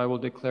District, I will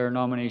declare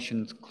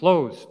nominations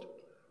closed.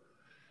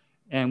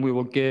 And we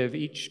will give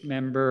each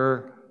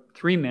member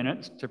 3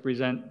 minutes to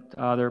present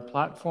their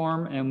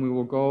platform, and we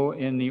will go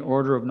in the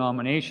order of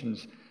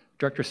nominations.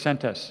 Director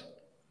Sentis.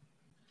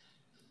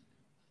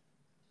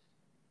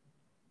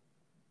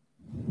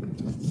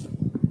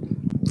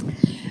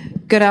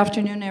 Good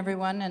afternoon,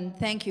 everyone, and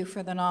thank you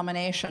for the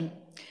nomination.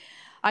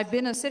 I've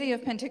been a City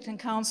of Penticton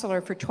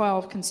councillor for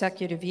 12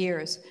 consecutive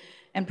years,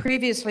 and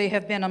previously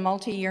have been a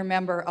multi-year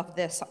member of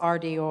this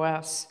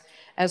RDOS,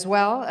 as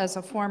well as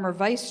a former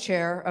vice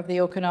chair of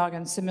the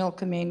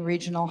Okanagan-Similkameen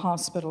Regional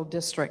Hospital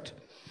District.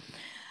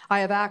 I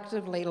have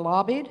actively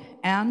lobbied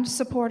and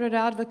supported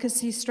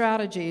advocacy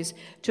strategies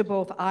to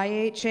both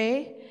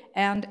IHA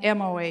and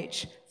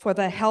MOH for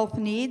the health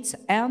needs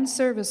and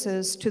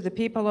services to the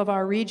people of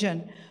our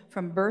region,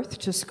 from birth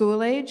to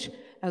school age,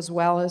 as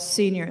well as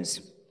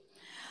seniors.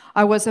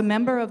 I was a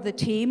member of the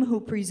team who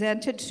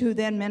presented to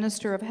then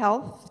Minister of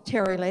Health,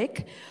 Terry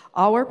Lake,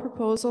 our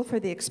proposal for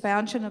the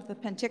expansion of the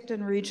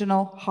Penticton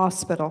Regional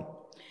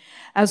Hospital.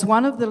 As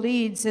one of the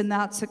leads in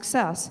that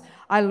success,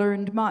 I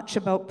learned much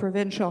about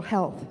provincial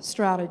health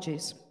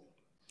strategies.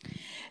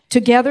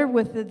 Together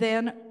with the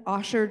then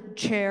Osher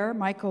Chair,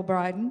 Michael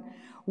Bryden,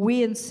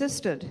 we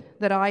insisted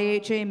that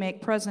IHA make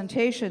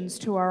presentations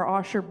to our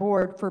Osher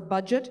board for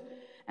budget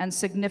and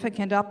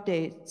significant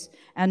updates,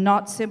 and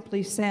not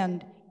simply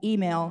send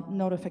email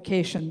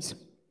notifications.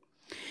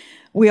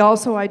 We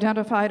also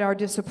identified our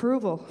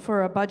disapproval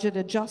for a budget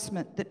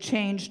adjustment that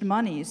changed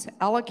monies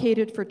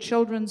allocated for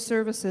children's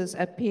services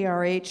at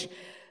PRH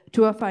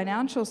to a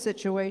financial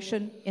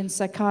situation in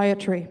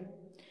psychiatry.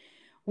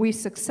 We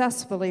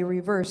successfully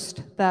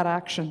reversed that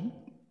action.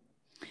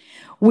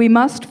 We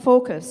must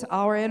focus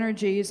our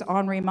energies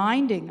on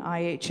reminding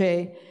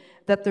IHA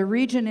that the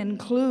region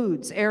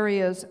includes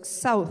areas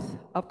south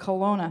of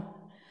Kelowna,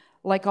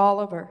 like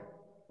Oliver,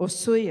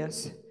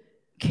 Osuyas,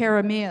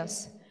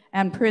 Karamias,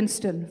 and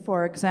Princeton,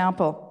 for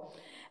example,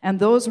 and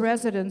those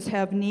residents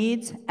have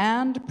needs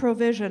and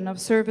provision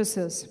of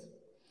services.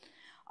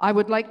 I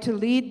would like to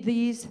lead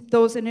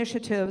those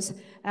initiatives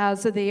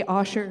as the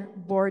Osher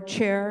Board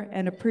Chair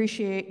and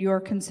appreciate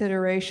your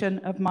consideration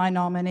of my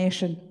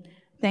nomination.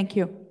 Thank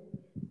you.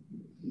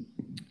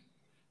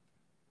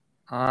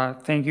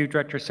 Thank you,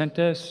 Director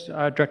Sentis.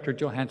 Director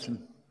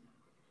Johansson.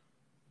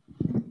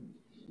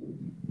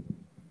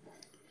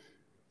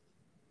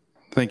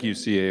 Thank you,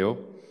 CAO.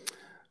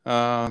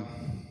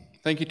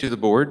 Thank you to the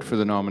board for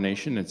the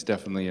nomination. It's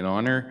definitely an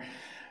honor.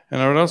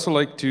 And I would also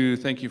like to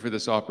thank you for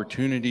this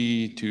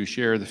opportunity to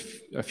share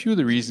a few of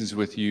the reasons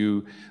with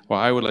you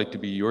why I would like to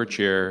be your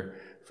chair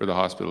for the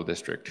hospital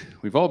district.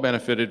 We've all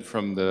benefited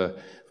from the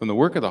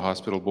work of the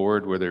hospital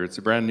board, whether it's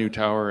a brand new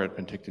tower at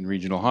Penticton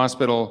Regional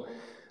Hospital,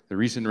 the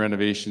recent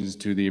renovations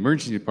to the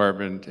emergency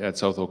department at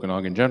South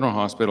Okanagan General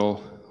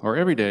Hospital, or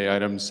everyday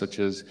items such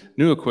as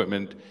new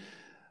equipment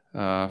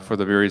for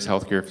the various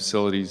healthcare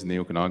facilities in the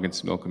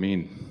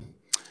Okanagan-Similkameen.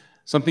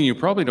 Something you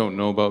probably don't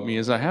know about me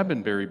is I have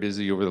been very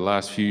busy over the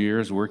last few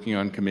years working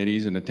on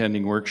committees and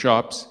attending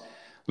workshops,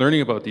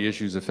 learning about the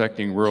issues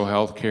affecting rural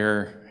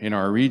healthcare in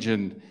our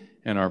region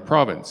and our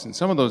province. And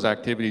some of those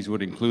activities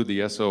would include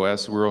the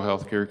SOS Rural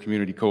Healthcare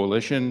Community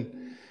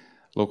Coalition,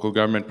 local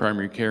government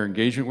primary care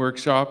engagement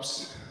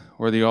workshops,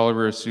 or the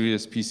Oliver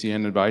Asuyas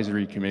PCN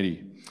Advisory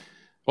Committee.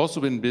 I've also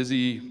been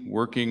busy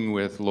working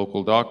with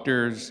local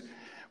doctors,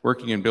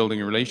 working and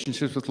building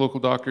relationships with local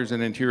doctors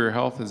and Interior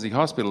Health as the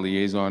hospital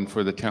liaison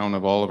for the town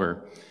of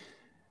Oliver.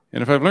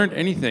 And if I've learned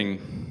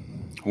anything,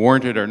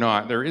 warranted or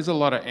not, there is a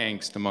lot of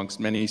angst amongst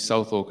many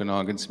South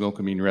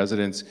Okanagan-Similkameen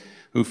residents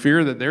who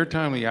fear that their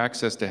timely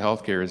access to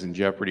healthcare is in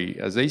jeopardy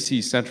as they see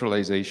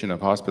centralization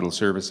of hospital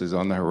services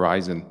on the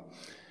horizon.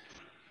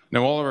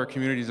 Now, all of our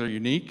communities are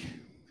unique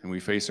and we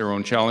face our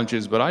own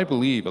challenges, but I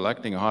believe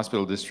electing a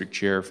hospital district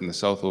chair from the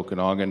South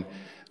Okanagan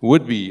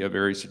would be a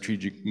very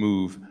strategic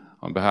move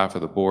on behalf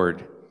of the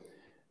board.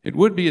 It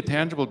would be a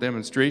tangible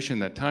demonstration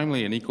that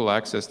timely and equal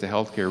access to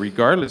healthcare,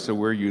 regardless of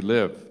where you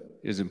live,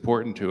 is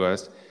important to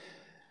us.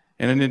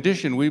 And in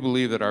addition, we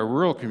believe that our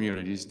rural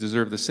communities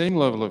deserve the same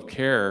level of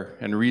care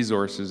and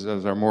resources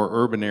as our more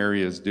urban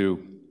areas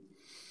do.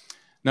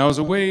 Now, as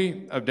a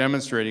way of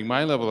demonstrating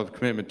my level of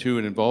commitment to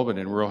and involvement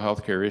in rural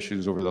healthcare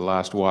issues over the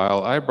last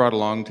while, I brought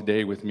along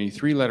today with me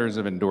 3 letters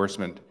of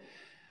endorsement.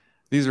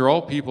 These are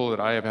all people that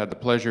I have had the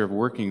pleasure of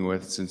working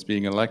with since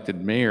being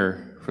elected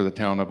mayor for the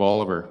town of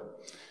Oliver.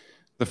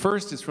 The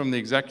first is from the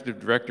Executive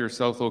Director of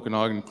South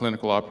Okanagan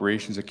Clinical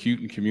Operations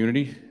Acute and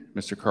Community,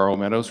 Mr. Carl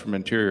Meadows from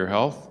Interior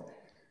Health.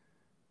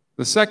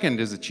 The second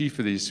is the Chief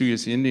of the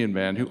Asuyas Indian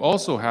Band, who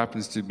also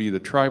happens to be the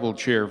tribal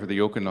chair for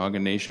the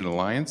Okanagan Nation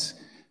Alliance,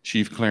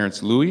 Chief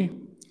Clarence Louie.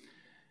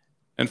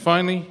 And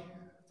finally,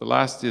 the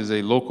last is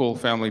a local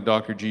family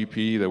doctor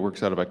GP that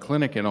works out of a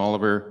clinic in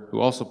Oliver, who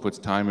also puts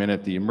time in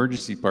at the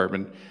emergency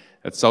department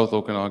at South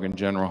Okanagan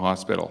General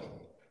Hospital,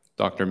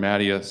 Dr.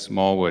 Mattia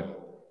Smallwood.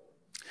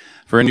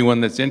 For anyone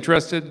that's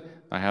interested,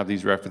 I have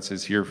these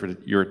references here for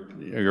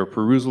your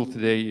perusal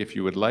today if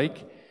you would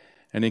like.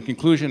 And in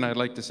conclusion, I'd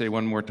like to say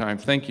one more time,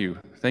 thank you.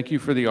 Thank you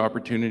for the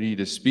opportunity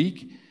to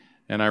speak,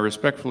 and I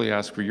respectfully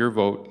ask for your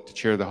vote to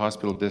chair the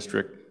hospital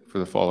district for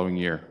the following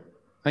year.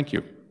 Thank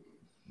you.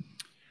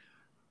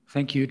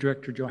 Thank you,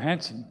 Director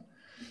Johansson.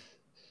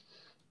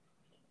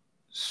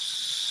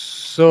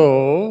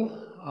 So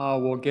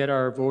we'll get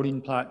our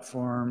voting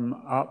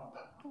platform up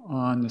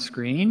on the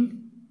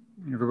screen.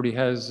 Everybody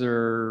has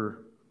their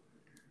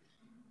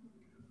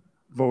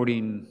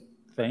voting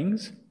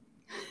things.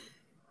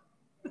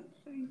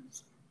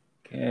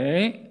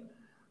 Okay.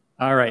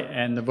 All right,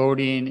 and the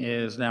voting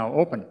is now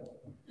open.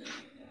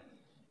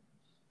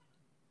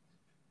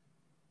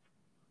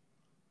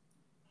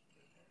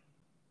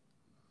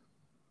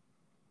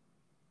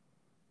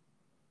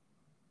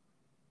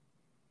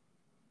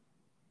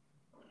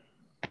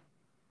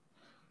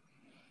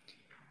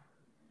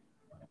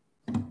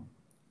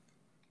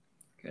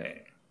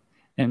 Okay,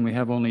 and we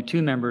have only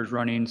 2 members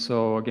running,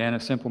 so again, a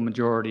simple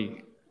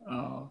majority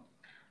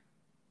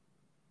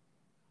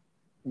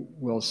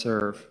will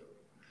serve.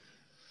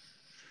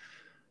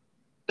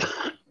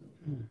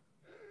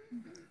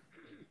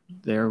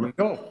 There we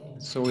go.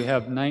 So we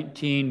have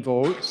 19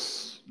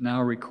 votes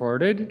now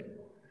recorded.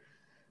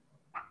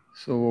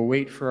 So we'll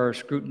wait for our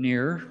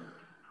scrutineer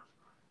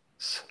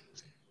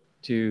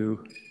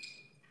to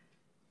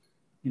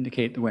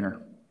indicate the winner.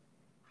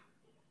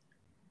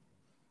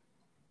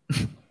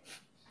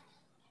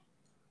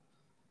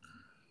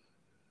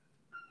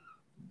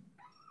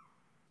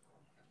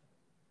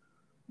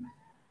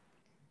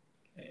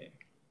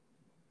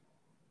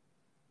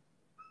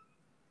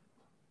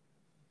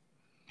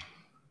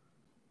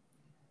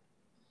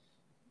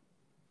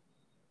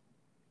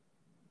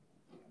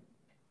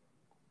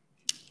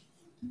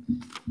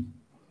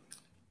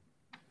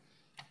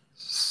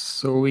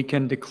 So we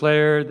can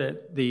declare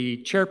that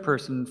the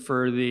chairperson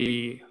for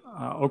the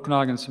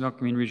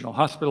Okanagan-Similkameen Regional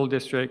Hospital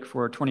District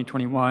for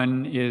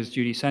 2021 is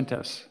Judy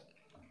Sentas.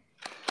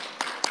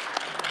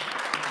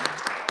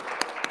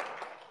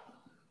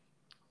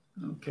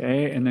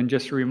 Okay, and then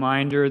just a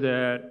reminder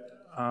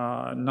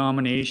that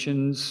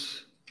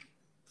nominations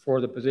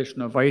for the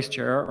position of vice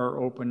chair are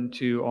open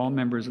to all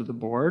members of the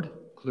board,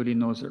 including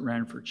those that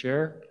ran for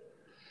chair.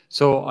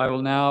 So I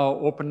will now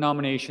open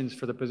nominations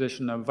for the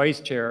position of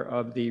Vice Chair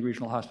of the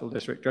Regional Hospital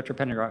District. Director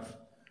Pendergraft.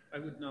 I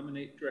would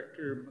nominate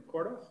Director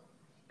McCordoff.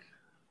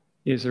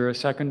 Is there a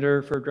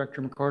seconder for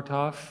Director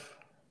McCortoff?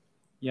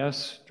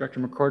 Yes.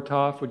 Director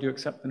McCortoff, would you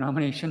accept the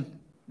nomination?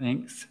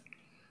 Thanks.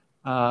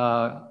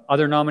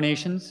 Other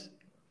nominations?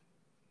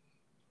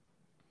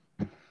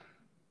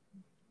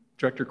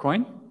 Director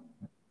Coyne?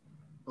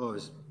 Oh,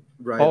 is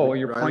you're Riley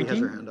has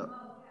pointing? her hand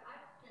up.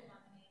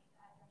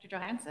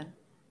 Johansson.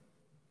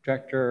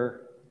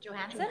 Director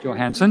Johansson?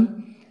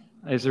 Johansson.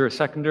 Is there a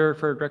seconder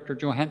for Director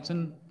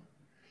Johansson?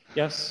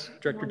 Yes,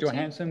 Director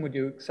Johansson, would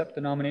you accept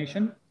the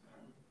nomination?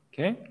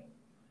 Okay.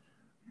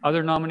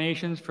 Other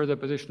nominations for the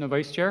position of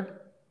Vice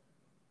Chair?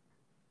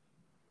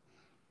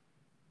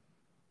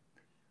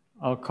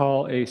 I'll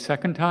call a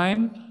second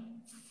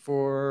time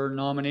for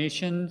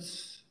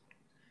nominations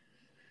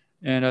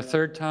and a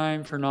third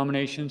time for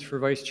nominations for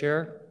Vice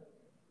Chair.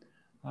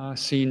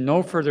 Seeing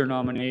no further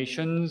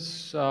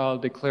nominations, I'll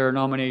declare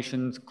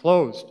nominations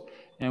closed,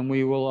 and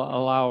we will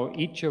allow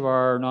each of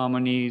our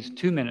nominees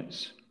 2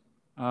 minutes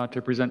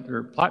to present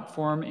their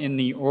platform in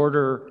the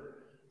order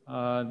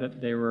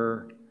that they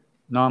were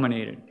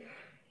nominated.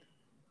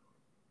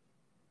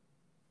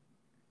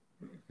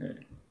 Okay.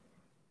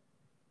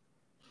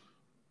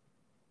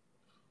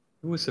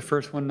 Who was the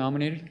first one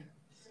nominated?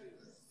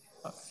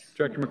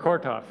 Director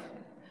McCortoff.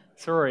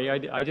 Sorry,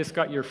 I just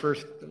got your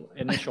first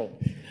initial.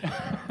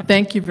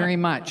 Thank you very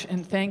much,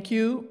 and thank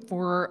you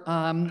for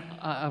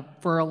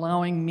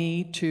allowing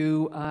me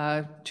to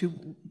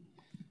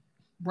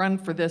run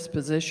for this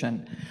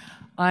position.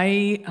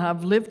 I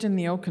have lived in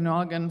the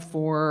Okanagan in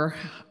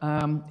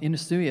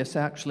Osoyoos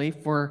actually,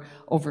 for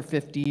over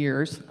 50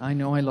 years. I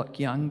know I look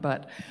young,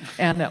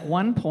 and at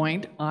one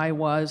point I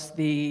was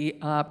the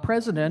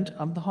president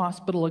of the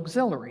hospital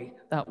auxiliary.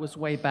 That was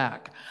way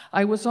back.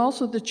 I was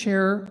also the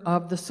chair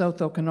of the South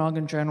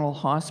Okanagan General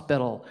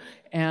Hospital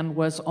and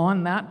was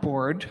on that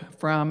board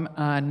from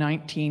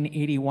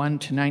 1981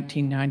 to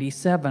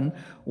 1997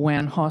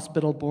 when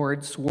hospital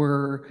boards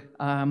were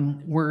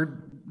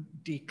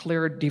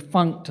declared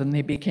defunct and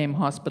they became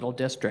hospital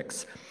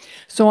districts.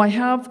 So I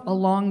have a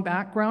long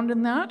background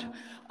in that.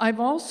 I've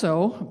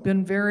also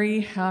been very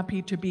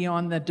happy to be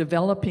on the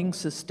Developing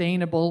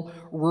Sustainable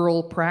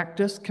Rural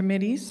Practice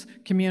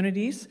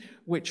communities,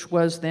 which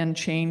was then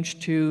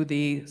changed to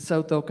the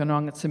South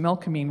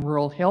Okanagan-Similkameen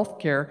Rural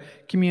Healthcare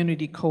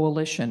Community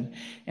Coalition.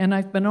 And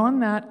I've been on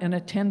that and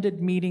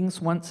attended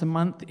meetings once a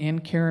month in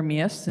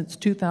Karameas since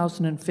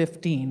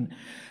 2015.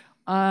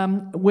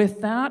 With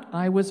that,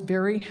 I was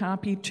very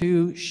happy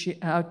to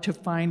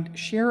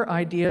share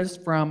ideas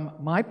from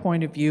my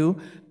point of view,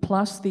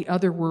 plus the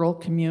other rural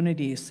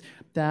communities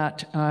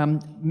that,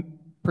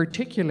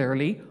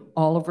 particularly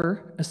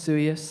Oliver,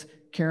 Osoyoos,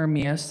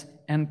 Karameas,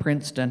 and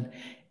Princeton.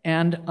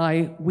 And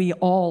we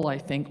all, I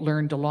think,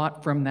 learned a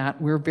lot from that.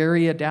 We're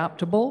very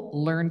adaptable,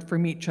 learned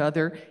from each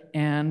other,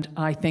 and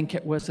I think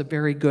it was a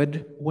very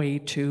good way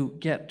to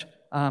get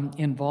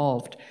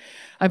involved.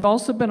 I've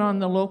also been on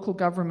the local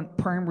government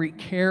primary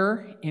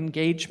care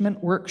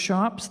engagement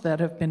workshops that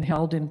have been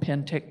held in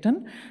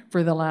Penticton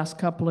for the last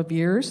couple of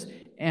years.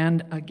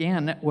 And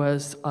again, it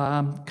was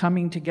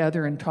coming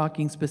together and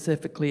talking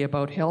specifically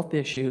about health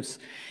issues.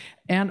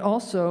 And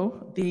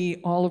also the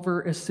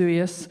Oliver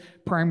Osoyoos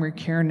Primary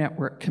Care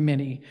Network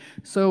Committee.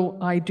 So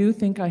I do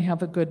think I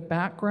have a good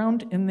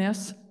background in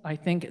this. I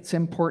think it's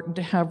important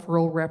to have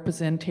rural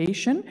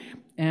representation.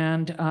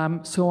 And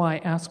so I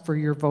ask for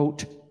your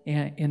vote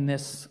in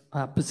this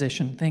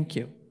position. Thank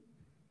you.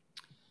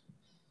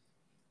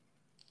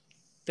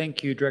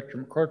 Thank you, Director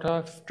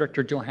McCortoff.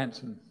 Director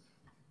Johansson.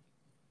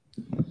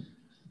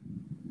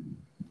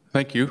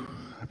 Thank you.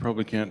 I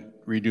probably can't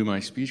redo my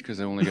speech because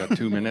I only got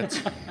 2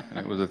 minutes, and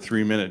it was a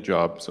 3-minute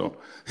job. So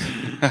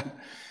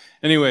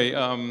anyway,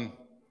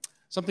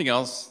 something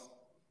else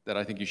that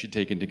I think you should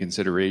take into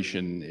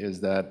consideration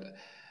is that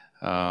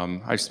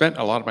I've spent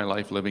a lot of my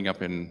life living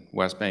up in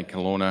West Bank,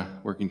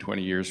 Kelowna, working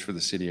 20 years for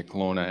the city of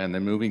Kelowna, and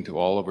then moving to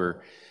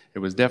Oliver. It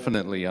was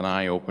definitely an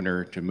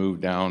eye-opener to move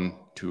down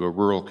to a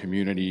rural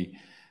community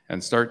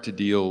and start to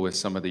deal with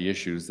some of the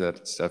issues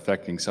that's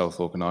affecting South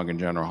Okanagan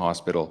General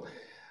Hospital.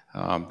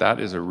 That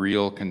is a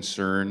real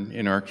concern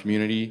in our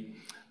community.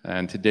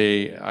 And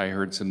today I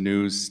heard some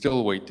news,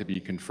 still wait to be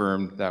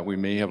confirmed, that we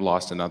may have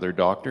lost another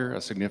doctor,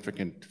 a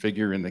significant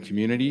figure in the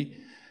community.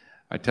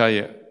 I tell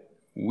you,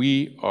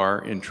 we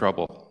are in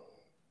trouble.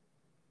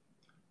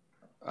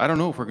 I don't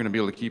know if we're going to be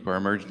able to keep our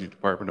emergency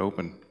department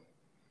open.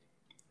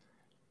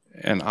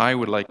 And I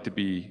would like to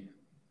be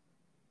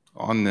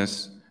on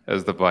this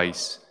as the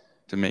vice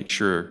to make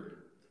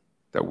sure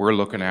that we're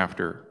looking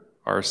after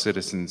our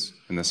citizens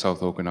in the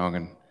South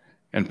Okanagan,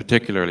 and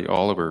particularly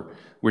Oliver,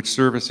 which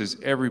services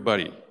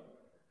everybody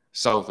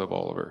south of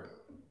Oliver.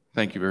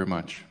 Thank you very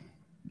much.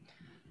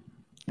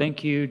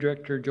 Thank you,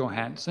 Director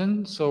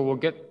Johansson. So we'll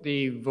get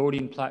the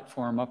voting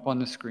platform up on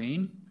the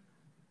screen.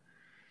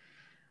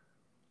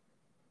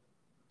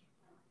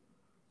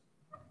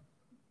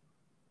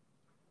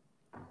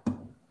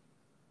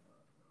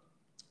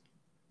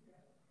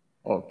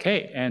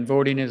 Okay, and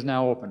voting is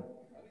now open.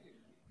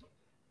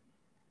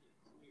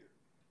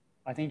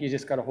 I think you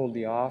just got to hold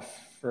the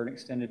off for an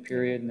extended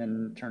period and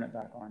then turn it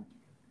back on.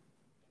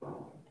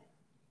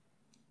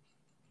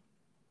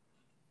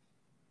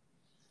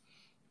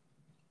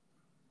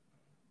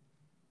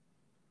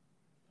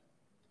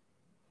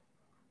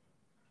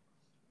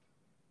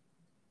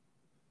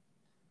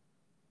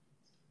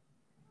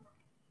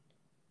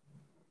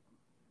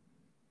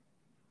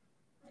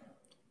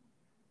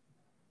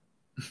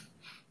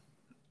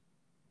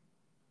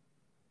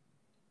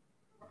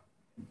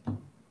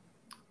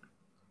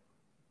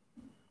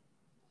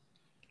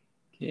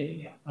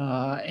 Okay.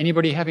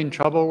 Anybody having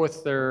trouble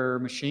with their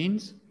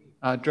machines?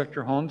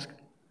 Director Holmes?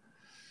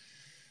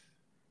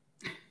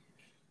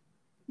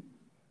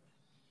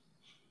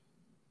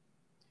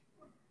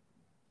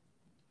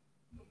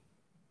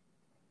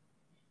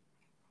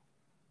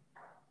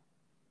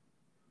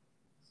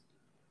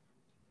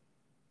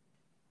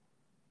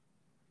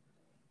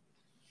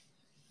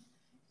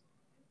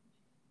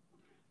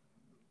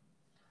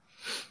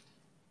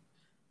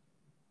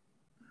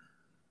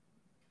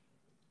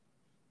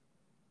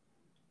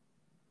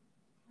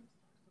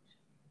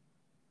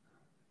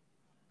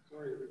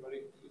 Sorry,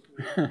 everybody.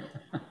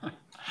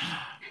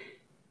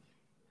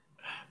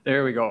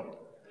 There we go.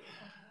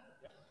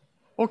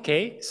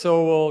 Okay,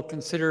 so we'll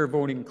consider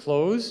voting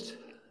closed,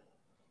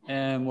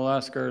 and we'll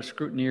ask our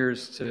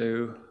scrutineers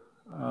to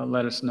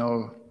let us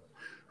know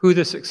who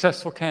the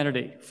successful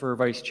candidate for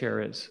vice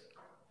chair is.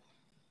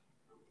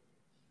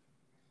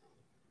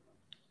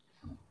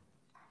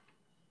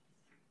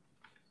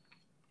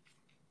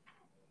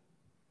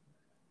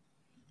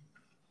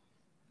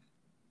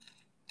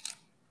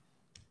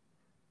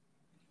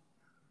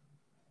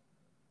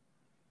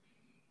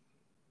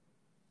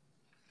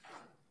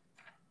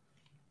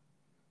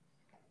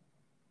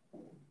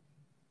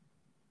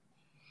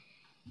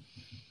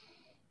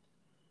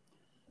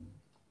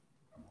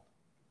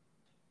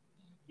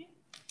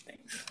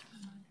 Thanks.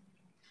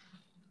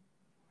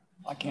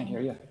 I can't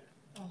hear you.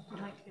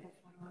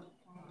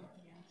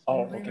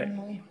 Oh,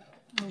 okay.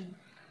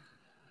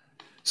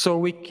 So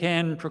we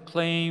can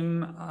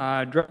proclaim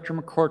Director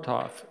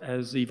McCortoff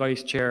as the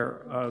vice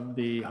chair of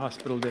the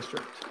hospital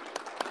district.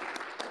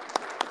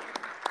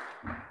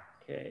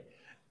 Okay.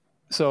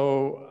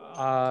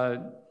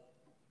 So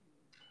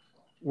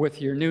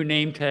with your new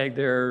name tag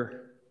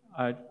there,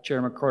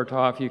 Chair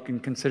McCortoff, you can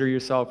consider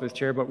yourself as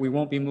chair, but we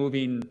won't be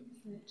moving.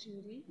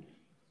 Judy?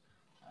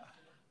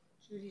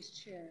 Judy's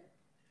chair.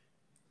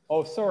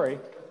 Oh, sorry.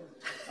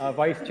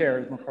 Vice Chair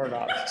is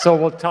McCortoff. So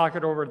we'll talk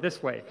it over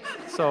this way.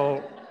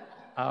 So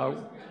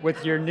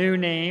with your new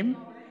name,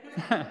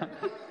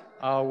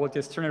 we'll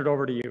just turn it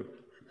over to you.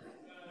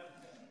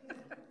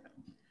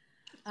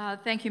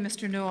 Thank you,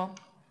 Mr. Newell.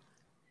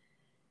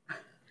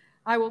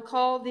 I will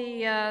call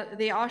the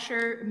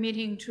OSHER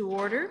meeting to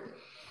order.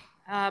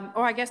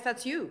 Oh, I guess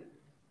that's you.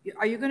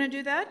 Are you going to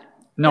do that?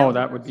 No,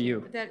 that would be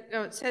you.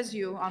 Oh, it says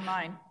you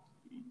online.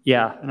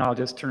 Yeah, and I'll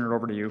just turn it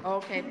over to you.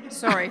 Okay,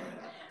 sorry.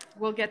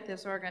 We'll get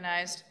this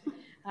organized.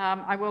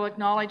 I will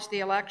acknowledge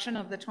the election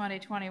of the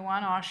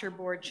 2021 OSHER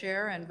Board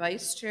Chair and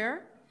Vice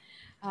Chair,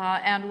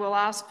 and we'll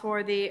ask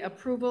for the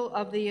approval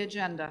of the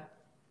agenda.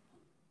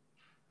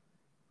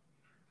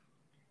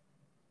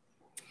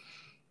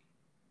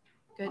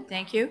 Good,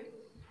 thank you.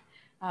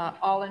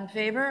 All in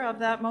favor of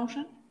that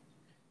motion?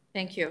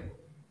 Thank you.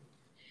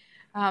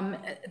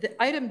 The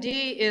item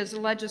D is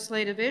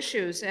legislative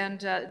issues, and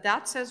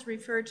that says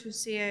refer to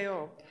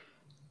CAO.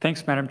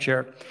 Thanks, Madam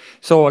Chair.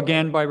 So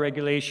again, by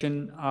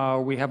regulation,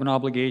 we have an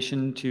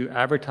obligation to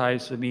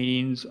advertise the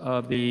meetings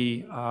of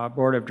the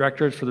Board of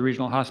Directors for the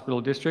Regional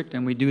Hospital District,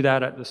 and we do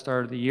that at the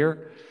start of the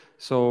year.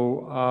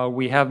 So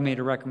we have made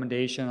a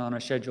recommendation on a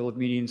schedule of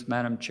meetings,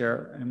 Madam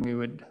Chair, and we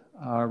would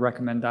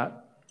recommend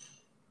that.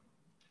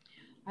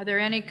 Are there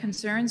any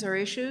concerns or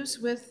issues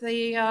with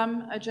the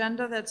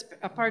agenda that's,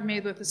 pardon me,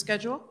 with the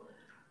schedule?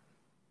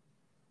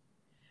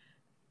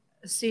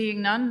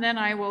 Seeing none, then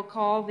I will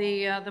call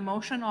the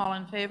motion. All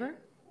in favor?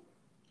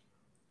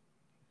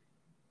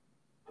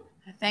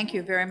 Thank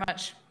you very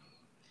much.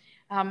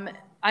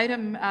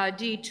 Item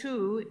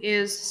D2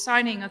 is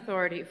signing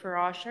authority for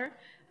OSHER.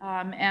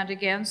 And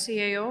again,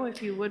 CAO,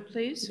 if you would,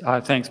 please.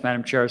 Thanks,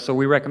 Madam Chair. So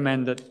we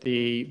recommend that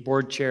the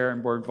Board Chair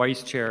and Board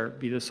Vice Chair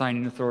be the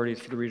signing authorities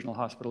for the Regional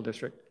Hospital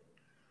District.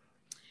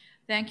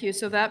 Thank you.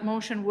 So that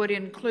motion would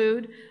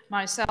include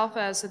myself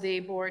as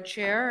the Board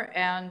Chair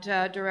and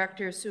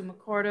Director Sue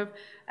McCortoff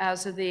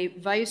as the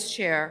Vice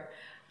Chair.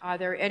 Are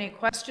there any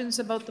questions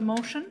about the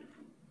motion?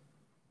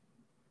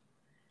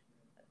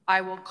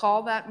 I will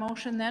call that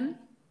motion then.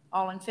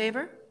 All in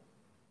favor?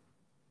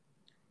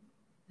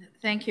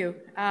 Thank you.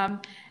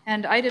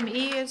 And item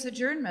E is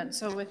adjournment.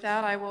 So with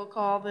that, I will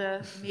call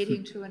the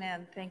meeting to an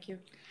end. Thank you.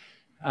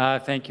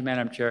 Thank you,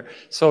 Madam Chair.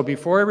 So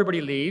before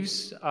everybody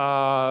leaves,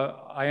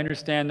 I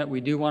understand that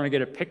we do want to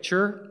get a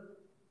picture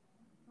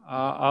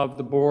of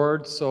the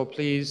board, so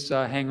please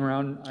hang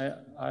around.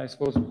 I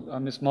suppose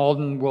Ms.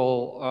 Malden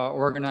will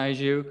organize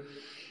you.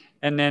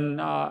 And then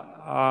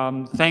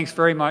thanks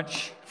very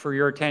much for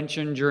your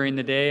attention during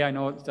the day. I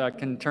know it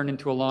can turn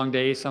into a long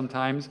day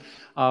sometimes.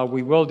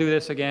 We will do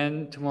this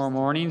again tomorrow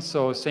morning,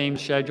 so same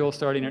schedule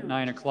starting at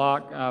 9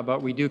 o'clock,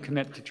 but we do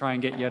commit to try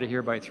and get you out of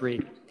here by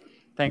 3.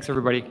 Thanks,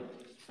 everybody.